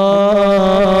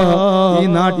അല്ലാഹ് ഈ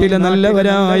നാട്ടിലെ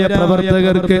നല്ലവരായ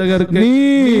പ്രവർത്തകർക്ക് നീ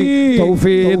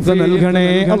തൗഫീഖ് നൽകണേ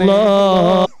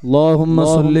അല്ലാഹ്. اللهم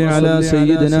صل على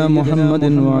سيدنا محمد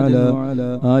وعلى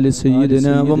آل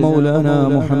سيدنا ومولانا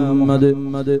محمد.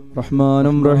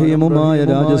 റഹ്മാനും റഹീമുമായ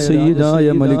രാജസയ്യിദായ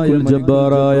മലിക്കുൽ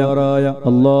ജബ്ബാറായ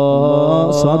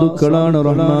അല്ലാഹ്, സാധുക്കളാണ്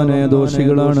റഹ്മാനെ,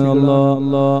 ദോഷികളാണ്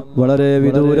അല്ലാഹ്. വളരെ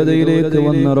വിദൂരതയിലേക്ക്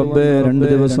വന്ന റബ്ബേ, 2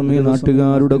 ദിവസം ഈ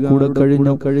നാട്ടുകാരുടെ കൂടെ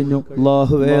കഴിഞ്ഞു.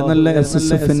 അല്ലാഹുവേ, നല്ല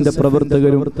SSFന്റെ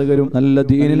പ്രവർത്തകരും നല്ല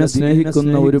ദീനിനെ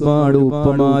സ്നേഹിക്കുന്ന ഒരുപാട്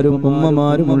ഉപ്പമാരും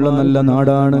ഉമ്മമാരുമുള്ള നല്ല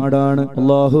നാടാണ്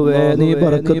അല്ലാഹുവേ. നീ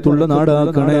ബറക്കത്തുള്ള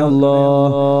നാടാക്കണേ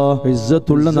അല്ലാഹ്,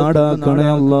 ഇസ്സത്തുള്ള നാടാക്കണേ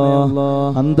അല്ലാഹ്,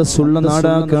 അന്തസ്സുള്ള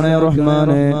നാടാക്കണേ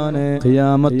റഹ്മാനെ.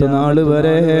 ഖിയാമത്ത് നാൾ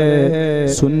വരെ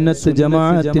സുന്നത്ത്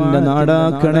ജമാഅത്തിന്റെ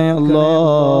നാടാക്കണേ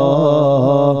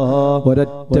അല്ലാഹ്.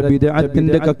 ഒരൊറ്റ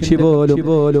ബിദ്അത്തിന്റെ കക്ഷി പോലും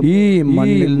ഈ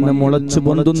മണ്ണിൽ നിന്ന് മുളച്ചു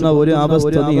പൊന്തുന്ന ഒരു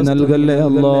അവസ്ഥ നീ നൽകല്ലേ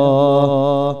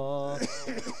അല്ലാഹ്.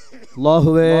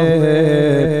 അല്ലാഹുവേ,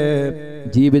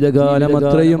 ജീവിതകാലം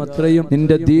അത്രയും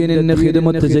നിന്റെ ദീനിന്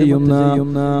ഖിദ്മത്ത് ചെയ്യുന്ന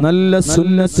നല്ല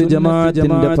സുന്നത്ത്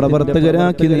ജമാഅത്തിന്റെ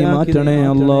പ്രവർത്തകരാക്കി നീ മാറ്റണേ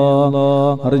അല്ലാഹ്.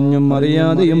 അറിഞ്ഞും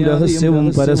അറിയാതെയും രഹസ്യവും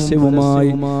പരസ്യവുമായി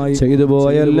ചെയ്തു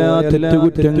പോയ എല്ലാ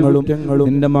തെറ്റുകുറ്റങ്ങളും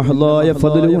നിന്റെ മഹ്ലായ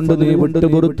ഫദ്ൽ കൊണ്ട് നീ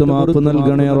വിട്ടുപുറത്ത് മാപ്പ്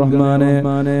നൽകണേ റഹ്മാനെ.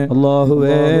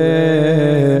 അല്ലാഹുവേ,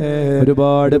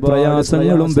 ഒരുപാട്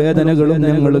പ്രയാസങ്ങളും വേദനകളും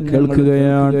ഞങ്ങൾ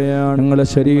കേൾക്കുകയാണ്. ഞങ്ങളുടെ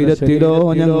ശരീരത്തിലോ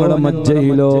ഞങ്ങളുടെ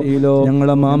മജ്ജയിലോ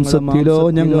ഞങ്ങളുടെ മാംസത്തിലോ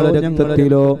ഞങ്ങളുടെ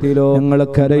രക്തത്തിലോ ഞങ്ങളുടെ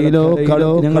കരയിലോ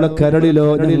ഞങ്ങളുടെ കരളിലോ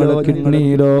ഞങ്ങളുടെ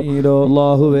കിഡ്നിയിലോ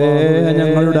അല്ലാഹുവേ,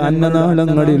 ഞങ്ങളുടെ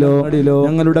അന്നനാളങ്ങളിലോ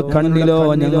ഞങ്ങളുടെ കണ്ണിലോ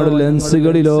ഞങ്ങളുടെ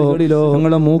ലെൻസുകളിലോ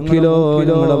ഞങ്ങളുടെ മൂക്കിലോ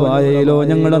ഞങ്ങളുടെ വായയിലോ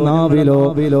ഞങ്ങളുടെ നാവിലോ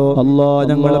അല്ലാഹ്,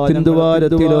 ഞങ്ങളുടെ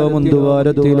പിന്തുവാരത്തിലോ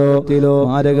മുന്തുവാരത്തിലോ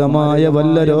മാരകമായ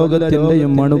വല്ല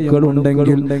രോഗത്തിന്റെയും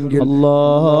അണുക്കളുണ്ടെങ്കിൽ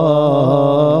അല്ലാഹ്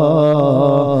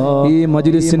ഈ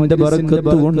മജ്ലിസിന്റെ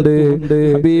ബറക്കത്ത് കൊണ്ട്,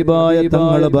 ഹബീബായ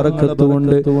തങ്ങളെ ബറക്കത്ത്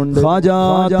കൊണ്ട്, ഖാജാ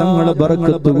തങ്ങളെ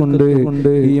ബറക്കത്ത് കൊണ്ട്,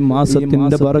 ഈ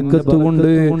മാസത്തിന്റെ ബറക്കത്ത്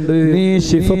കൊണ്ട് നീ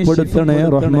ശിഫപ്പെടുത്തണേ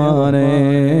റഹ്മാനേ.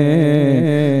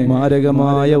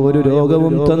 മാരകമായ ഒരു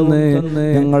രോഗവും തന്ന്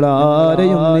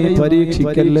ഞങ്ങളാരെയും നീ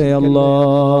പരീക്ഷിക്കല്ലേ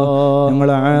അല്ലാഹ്.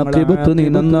 ഞങ്ങളെ ആഖിബത്ത് നീ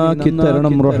നന്നാക്കി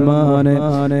തരണം റഹ്മാനേ.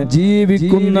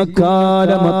 ജീവിക്കുന്ന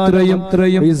കാലമത്രയും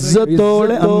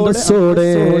ഇസ്സത്തോടെ അന്തസ്സോടെ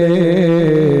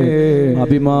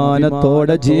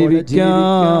അഭിമാനത്തോടെ ജീവിക്കാൻ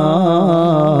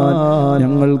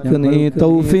ഞങ്ങൾക്ക് നീ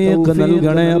തൗഫീഖ്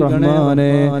നൽകണേ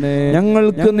റഹ്മാനേ.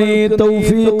 ഞങ്ങൾക്ക് നീ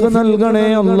തൗഫീഖ് നൽകണേ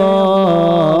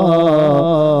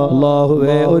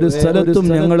അല്ലാഹുവേ. ഒരു സ്ഥലത്തും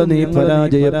ഞങ്ങളെ നീ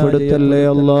പരാജയപ്പെടുത്തല്ലേ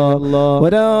അല്ലാഹ്.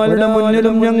 ഒരാളുടെ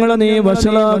മുന്നിലും ഞങ്ങളെ നീ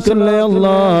വഷളാക്കല്ലേ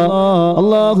അല്ലാഹ്.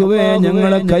 അല്ലാഹുവേ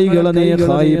ഞങ്ങളെ കൈകളെ നീ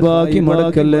ഖായിബാക്കി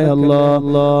മടക്കല്ലേ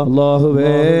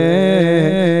അല്ലാഹുവേ.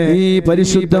 ഈ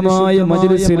പരിശുദ്ധമായ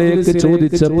മജ്ലിസിലേക്ക്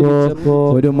ചോദിച്ചപ്പോ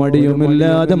ഒരു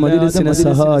മടിയുമില്ലാതെ മജ്ലിസിനെ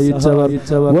സഹായിച്ചവർ,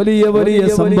 വലിയ വലിയ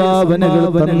സംഭാവനകൾ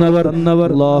തന്നവർ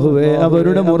അല്ലാഹുവേ,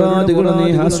 അവരുടെ മുറാദുകളെ നീ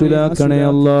ഹാസിലാക്കണേ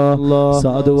അല്ലാഹ്.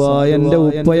 സാധുവായ എന്റെ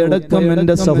ഉപ്പയടക്കം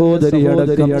എന്റെ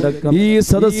സഹോദരിയടക്കം ഈ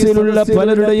സദസ്സിലുള്ള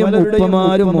പലരുടെയും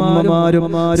ഉപ്പമാരും ഉമ്മമാരും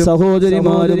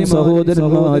സഹോദരിമാരും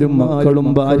സഹോദരന്മാരും മക്കളും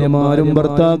ഭാര്യമാരും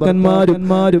ഭർത്താക്കന്മാരും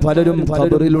പലരും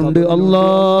ഖബറിലുണ്ട്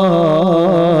അല്ലാഹ്.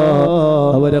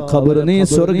 അവരെ ഖബർ നീ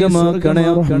സ്വർഗമാക്കണേ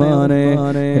റഹ്മാനേ.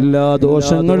 എല്ലാ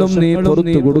ദോഷങ്ങളും നീ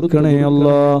പുറത്തു കൊടുക്കണേ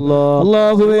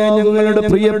അല്ലാഹുവേ. ഞങ്ങളുടെ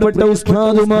പ്രിയപ്പെട്ട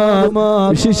ഉസ്താദുമാർ,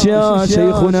 വിശിഷ്യ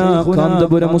ശൈഖുനാ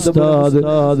കാന്തപുരം ഉസ്താദ്,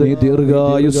 നീ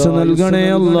ദീർഘായുസ്സ് നൽകണേ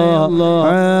അല്ലാഹ്.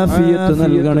 ആഫിയത്ത്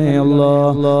നൽകണേ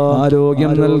അല്ലാഹ്.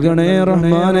 ആരോഗ്യം നൽകണേ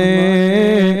റഹ്മാനേ.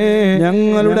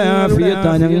 ഞങ്ങളുടെ ആഫിയത്ത്,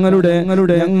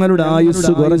 ഞങ്ങളുടെ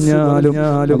ആയുസ്സ് കുറഞ്ഞാലും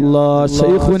അല്ലാഹ്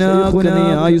ശൈഖുനാക്ക് നീ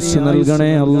ആയുസ്സ്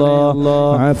നൽകണേ അല്ലാഹ്.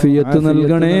 ആഫിയത്ത്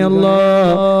നൽകണേ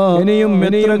അല്ലാഹ്. ഇനിയും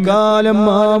എത്ര കാലം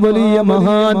ആ വലിയ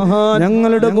മഹാൻ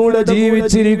ഞങ്ങളുടെ കൂടെ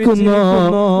ജീവിച്ചിരിക്കുന്നു,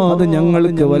 അത്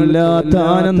ഞങ്ങൾക്ക് വല്ലാത്ത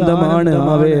ആനന്ദമാണ്,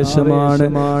 ആവേശമാണ്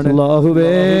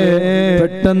അല്ലാഹുവേ.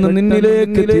 പെട്ടെന്ന്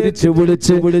നിന്നിലേക്ക് തിരിച്ചു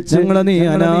വിളിച്ച് ഞങ്ങളെ നീ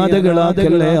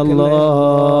അനാഥകളാക്കല്ലേ അല്ലാഹ്.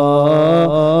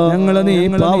 ഞങ്ങളെ നീ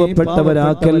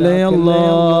പാവപ്പെട്ടവരാക്കല്ലേ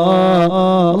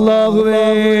അല്ലാഹുവേ.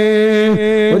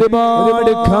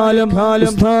 ഒരുപാട് കാലം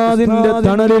ഉസ്താദിന്റെ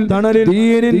തണലിൽ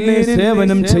ദീനിനെ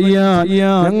സേവനം ചെയ്യാൻ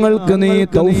ഞങ്ങൾക്ക് നീ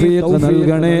തൗഫീഖ്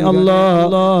നൽകണേ അല്ലാഹ്.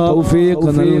 തൗഫീഖ്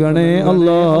നൽകണേ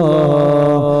അല്ലാഹ്.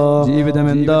 ജീവിതം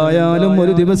എന്തായാലും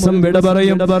ഒരു ദിവസം വിട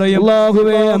പറയും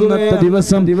അല്ലാഹുവേ. അന്നത്തെ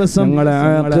ദിവസം ഞങ്ങളെ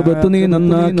ആഖിബത്ത് നീ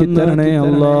നന്നാക്കി തരണേ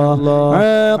അല്ലാഹ്.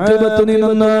 ആഖിബത്ത് നീ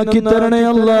നന്നാക്കി തരണേ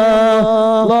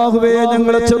അല്ലാഹുവേ.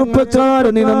 ഞങ്ങളെ ചെറുപ്പക്കാരെ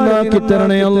നീ നന്നാക്കി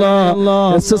തരണേ അല്ലാഹ്.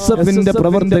 SSFന്റെ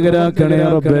പ്രവർത്തകരാക്കണേ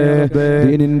റബ്ബേ.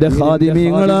 ദീനിന്റെ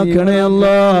ഖാദിമീങ്ങളാക്കണേ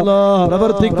അല്ലാഹ്.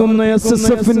 പ്രവർത്തിക്കുന്ന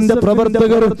SSFന്റെ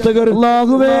പ്രവർത്തകർ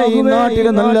അല്ലാഹുവേ, ഈ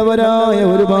നാട്ടിലെ നല്ലവരായ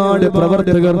ഒരുപാട്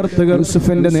പ്രവർത്തകർ,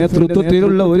 യൂസുഫിന്റെ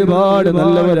നേതൃത്വത്തിലുള്ള ഒരുപാട്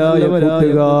നല്ലവരായ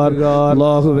കൂട്ടുകാർ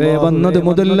അല്ലാഹുവേ, വന്നത്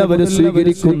മുതൽ അവരെ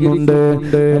സ്വീകരിക്കുന്നുണ്ട്.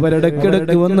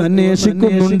 അവരിടക്കിടക്ക് വന്ന്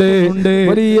അന്വേഷിക്കുന്നുണ്ട്.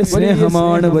 വലിയ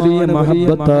സ്നേഹമാണ്, വലിയ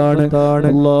മഹബത്താണ്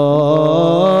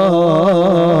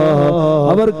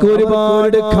അവർക്ക്.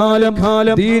 ഒരുപാട് കാലം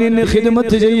ദീനിന്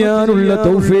ഖിദ്മത്ത് ചെയ്യാനുള്ള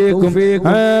തൗഫീഖും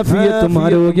ആഫിയത്തും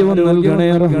ആരോഗ്യവും നൽകണേ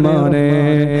റഹ്മാനേ.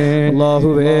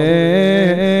 അല്ലാഹുവേ,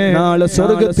 നാളെ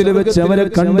സ്വർഗ്ഗത്തിൽ വെച്ച് അവരെ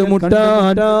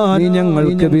കണ്ടുമുട്ടാൻ നീ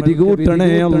ഞങ്ങൾക്ക് വിധി കൂട്ടണേ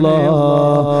അല്ലാഹ്.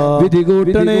 വിധി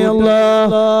കൂട്ടണേ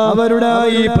അല്ലാഹ്. അവരുടെ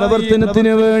ഈ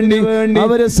പ്രവർത്തനത്തിന് വേണ്ടി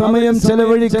അവരെ സമയം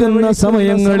ചെലവഴിക്കുന്ന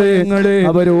സമയങ്ങള്,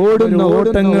 അവരോടുന്ന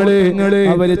ഓട്ടങ്ങള്,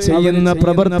 അവര് ചെയ്യുന്ന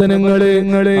പ്രവർത്തനങ്ങള്,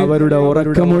 അവരുടെ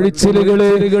ഉറക്കമൊഴിച്ചിലുകള്,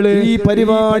 ഈ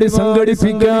പരിപാടി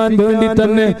സംഘടിപ്പിക്കാൻ വേണ്ടി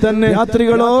തന്നെ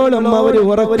രാത്രികളോളം അവര്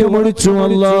ഉറക്കമൊഴിച്ചു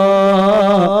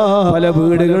അല്ലാഹ്. പല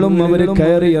വീടുകളും അവര്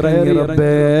കയറി ഇറങ്ങി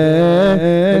റബ്ബേ.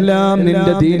 എല്ലാം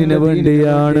നിന്റെ ദീനിന്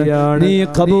വേണ്ടിയാണ്. നീ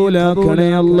ഖബൂലാക്കണേ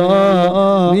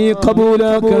അല്ലാഹ്. നീ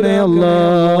ഖബൂലാക്കണേ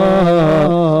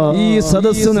അല്ലാഹ്. ഈ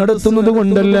സദസ്സ് നടത്തുന്നത്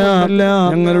കൊണ്ടല്ല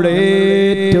ഞങ്ങളുടെ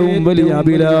ഏറ്റവും വലിയ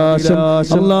അഭിലാഷം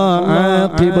അല്ലാഹ്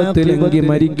ആഖിബത്തിലെങ്കി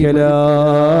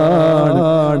മരിക്കലാണ്.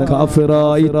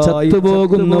 കാഫിറായി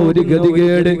ചത്തുപോകുന്ന ഒരു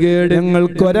ഗതികേട്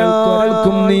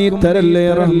ഞങ്ങൾക്കൊരാൾക്കും നീ തരല്ലേ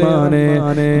റഹ്മാനേ.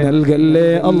 നൽകല്ലേ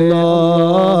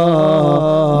അല്ലാഹ്,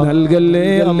 നൽകല്ലേ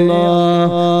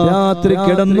അല്ലാഹ്. രാത്രി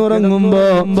കിടന്നുറങ്ങുമ്പോ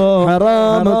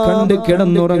ഹറാമ് കണ്ട്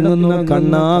കിടന്നുറങ്ങുന്ന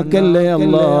കണ്ണാക്കല്ലേ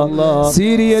അല്ലാഹ്.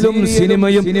 സീരിയലും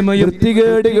സിനിമയും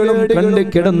വൃത്തികേടുകളും കണ്ട്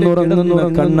കിടന്നുറങ്ങുന്ന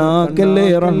കണ്ണാക്കല്ലേ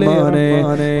റഹ്മാനേ.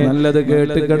 നല്ലത്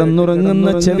കേട്ട് കിടന്നുറങ്ങുന്ന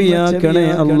ചെവിയാക്കണേ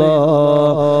അല്ലാഹ്.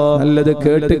 നല്ലത്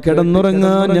കേട്ട്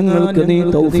കിടന്നുറങ്ങാൻ ഞങ്ങൾക്ക് നീ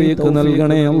തൗഫീഖ്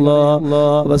നൽകണേ അല്ലാഹ്.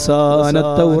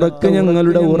 അവസാനത്തെ ഉറക്ക്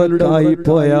ഞങ്ങളുടെ ഉറക്കായി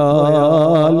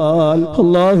പോയാൽ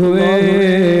അല്ലാഹുവേ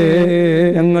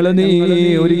ഞങ്ങളെ നീ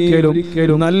ഒരിക്കലും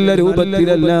നല്ല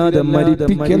രൂപത്തിലല്ലാതെ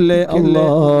മരിപ്പിക്കല്ലേ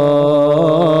അല്ലാഹ്.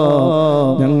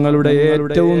 ഞങ്ങളുടെ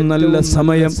ഏറ്റവും നല്ല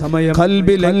സമയം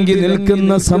ഖൽബിലങ്കി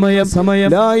നിൽക്കുന്ന സമയം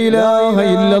ലാ ഇലാഹ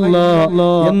ഇല്ലല്ലാഹ്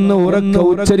എന്ന് ഉറക്കെ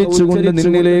ഉച്ചരിച്ചുകൊണ്ട്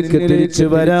നിന്നിലേക്ക് തിരിച്ചു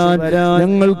വരാൻ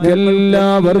ഞങ്ങൾക്ക്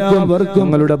എല്ലാവർക്കും,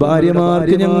 ഞങ്ങളുടെ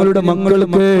ഭാര്യമാർക്ക്, ഞങ്ങളുടെ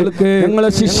മക്കൾക്ക്,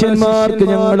 ഞങ്ങളുടെ ശിഷ്യന്മാർക്ക്,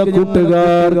 ഞങ്ങളുടെ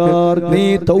കൂട്ടുകാർക്ക് നീ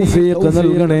തൗഫീഖ്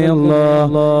നൽകണേ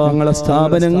അല്ലാഹ്. ഞങ്ങളുടെ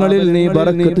സ്ഥാപനങ്ങളിൽ നീ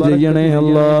ബറക്കത്ത് ചെയ്യണേ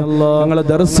അല്ലാഹ്. ഞങ്ങളുടെ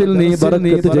ദർസിൽ നീ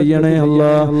ബറക്കത്ത് ചെയ്യണേ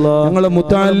അല്ലാഹ്. ഞങ്ങളുടെ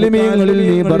മുതഅല്ലിമീങ്ങളിൽ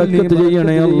നീ ബറക്കത്ത്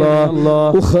ചെയ്യണേ അല്ലാഹ്.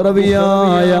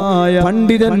 ഉഖറവിയായ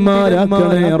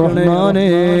പണ്ഡിതന്മാരാക്കണേ റഹ്മാനേ.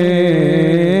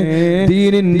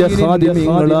 ദീനിന്റെ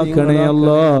ഖാദിമീങ്ങളാക്കണേ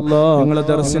അല്ലാഹ്. ഞങ്ങളുടെ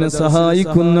ദർസിനെ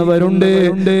സഹായിക്കുന്നവരുണ്ട്,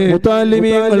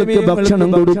 മുതഅല്ലിമീങ്ങൾക്ക് ഭക്ഷണം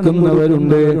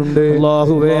കൊടുക്കുന്നവരുണ്ട്.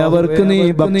 അല്ലാഹുവേ അവർക്ക് നീ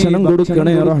ഭക്ഷണം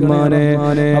കൊടുക്കണേ റഹ്മാനേ.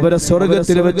 അവരെ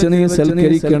സ്വർഗ്ഗത്തിൽ വെച്ച് നീ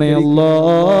സൽക്കരിക്കണേ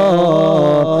അല്ലാഹുവേ.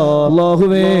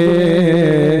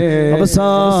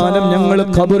 അവസാനം ഞങ്ങൾ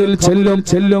ഖബറിൽ ചെല്ലും.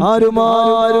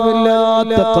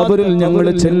 ആരുമില്ലാത്ത ഖബറിൽ ഞങ്ങൾ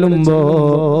ചെല്ലുമ്പോ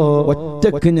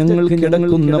ഒറ്റക്ക് ഞങ്ങൾ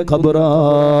കിടക്കുന്ന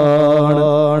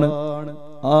ഖബറാണ്,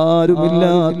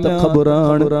 ആരുമില്ലാത്ത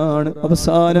ഖബറാണ്.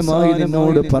 അവസാനമായി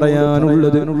നിന്നോട്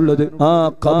പറയാനുള്ളത് ആ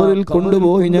ഖബറിൽ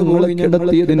കൊണ്ടുപോയി ഞങ്ങളെ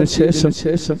കിടത്തിയതിനു ശേഷം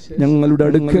ഞങ്ങളുടെ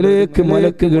അടുക്കലേക്ക്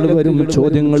മലക്കുകൾ വരും,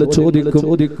 ചോദ്യങ്ങൾ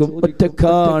ചോദിക്കും.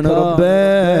 ഒറ്റക്കാണ് റബ്ബേ.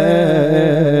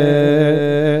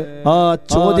 ആ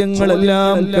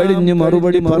ചോദ്യങ്ങളെല്ലാം കഴിഞ്ഞ്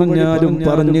മറുപടി പറഞ്ഞാലും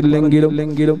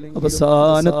പറഞ്ഞില്ലെങ്കിലും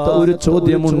അവസാനത്തെ ഒരു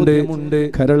ചോദ്യമുണ്ട്.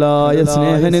 കരളായ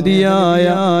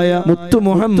സ്നേഹനിധിയായ മുത്തു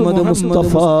മുഹമ്മദ്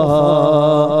മുസ്തഫ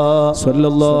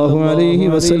സ്വല്ലല്ലാഹു അലൈഹി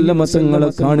വസല്ലമ തങ്ങളെ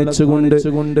കാണിച്ചുകൊണ്ട്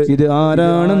ഇത്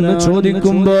ആരാണെന്ന്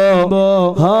ചോദിക്കുമ്പോ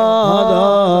ഹാദാ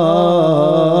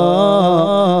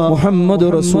മുഹമ്മദ്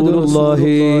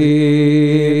റസൂലുള്ളാഹി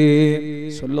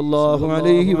സ്വല്ലല്ലാഹു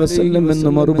അലൈഹി വസല്ലം എന്ന്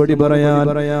മറുപടി പറയാൻ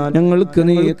ഞങ്ങൾക്ക്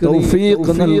നീ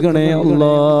തൗഫീഖ് നൽകണേ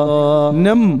അല്ലാഹ്.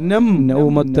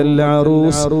 നൗമത്തൽ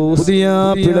അറൂസ്, പുതിയ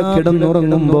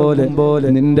കിടന്നുറങ്ങും പോലെ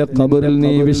നിന്റെ ഖബറിൽ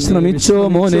നീ വിശ്രമിച്ചോ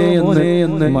മോനെ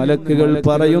എന്ന് മലക്കുകൾ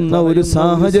പറയുന്ന ഒരു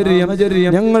സാഹചര്യം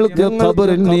ഞങ്ങൾക്ക്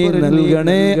ഖബറിൽ നീ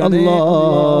നൽകണേ അല്ലാഹ്.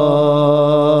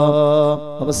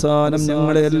 അവസാനം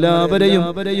ഞങ്ങളെ എല്ലാവരെയും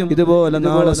ഇതുപോലെ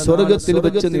നാളെ സ്വർഗ്ഗത്തിൽ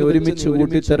വെച്ച് നീ ഒരുമിച്ച്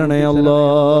കൂട്ടിത്തരണേ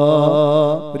അല്ലാഹ്.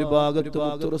 ഒരു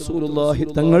ഭാഗത്ത് റസൂലുള്ളാഹി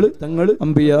തങ്ങൾ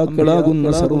അമ്പിയാക്കളാകുന്ന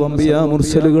സർവ്വ അമ്പിയാ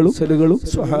മുർസലുകളും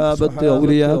സ്വഹാബത്ത്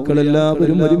ഔലിയാക്കൾ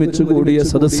എല്ലാവരും ഒരുമിച്ച് കൂടിയ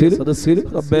സദസ്സിൽ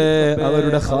റബ്ബേ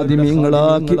അവരുടെ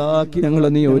ഖാദിമീങ്ങളാക്കി ഞങ്ങളെ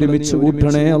നീ ഒരുമിച്ച്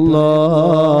കൂട്ടണേ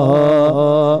അല്ലാഹ്.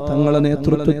 തങ്ങളുടെ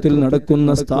നേതൃത്വത്തിൽ നടക്കുന്ന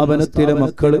സ്ഥാപനത്തിലെ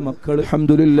മക്കൾ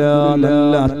അൽഹംദുലില്ലാഹ്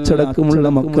നല്ല അച്ചടക്കമുള്ള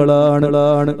മക്കളാണ്.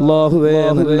 അല്ലാഹുവേ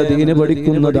നല്ല ദീന്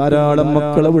പഠിക്കുന്ന ധാരാളം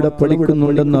മക്കൾ അവിടെ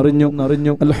പഠിക്കുന്നുണ്ടെന്ന്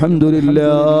അറിഞ്ഞു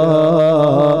അൽഹംദുലില്ലാഹ്.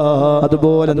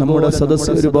 അതുപോലെ നമ്മുടെ സദസ്സ്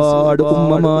ഒരുപാട്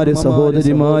ഉമ്മമാര്,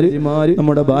 സഹോദരിമാര്,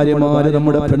 നമ്മുടെ ഭാര്യമാര്,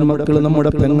 നമ്മുടെ പെൺമക്കള്,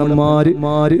 നമ്മുടെ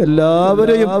പെങ്ങന്മാര്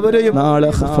എല്ലാവരെയും നാളെ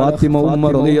ഫാത്തിമ ഉമ്മ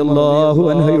റളിയല്ലാഹു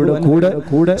അൻഹയുടെ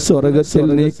കൂടെ സ്വർഗ്ഗത്തിൽ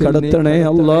നീ കടത്തണേ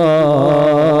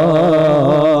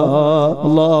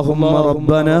اللهم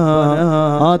ربنا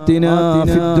آتنا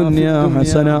في الدنيا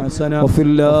حسنة وفي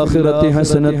الآخرة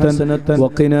حسنة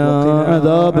وقنا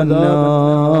عذاب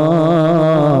النار.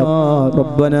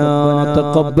 ربنا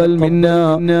تقبل منا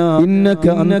إنك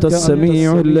أنت السميع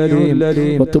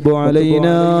العليم وتب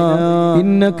علينا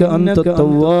إنك أنت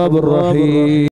التواب الرحيم.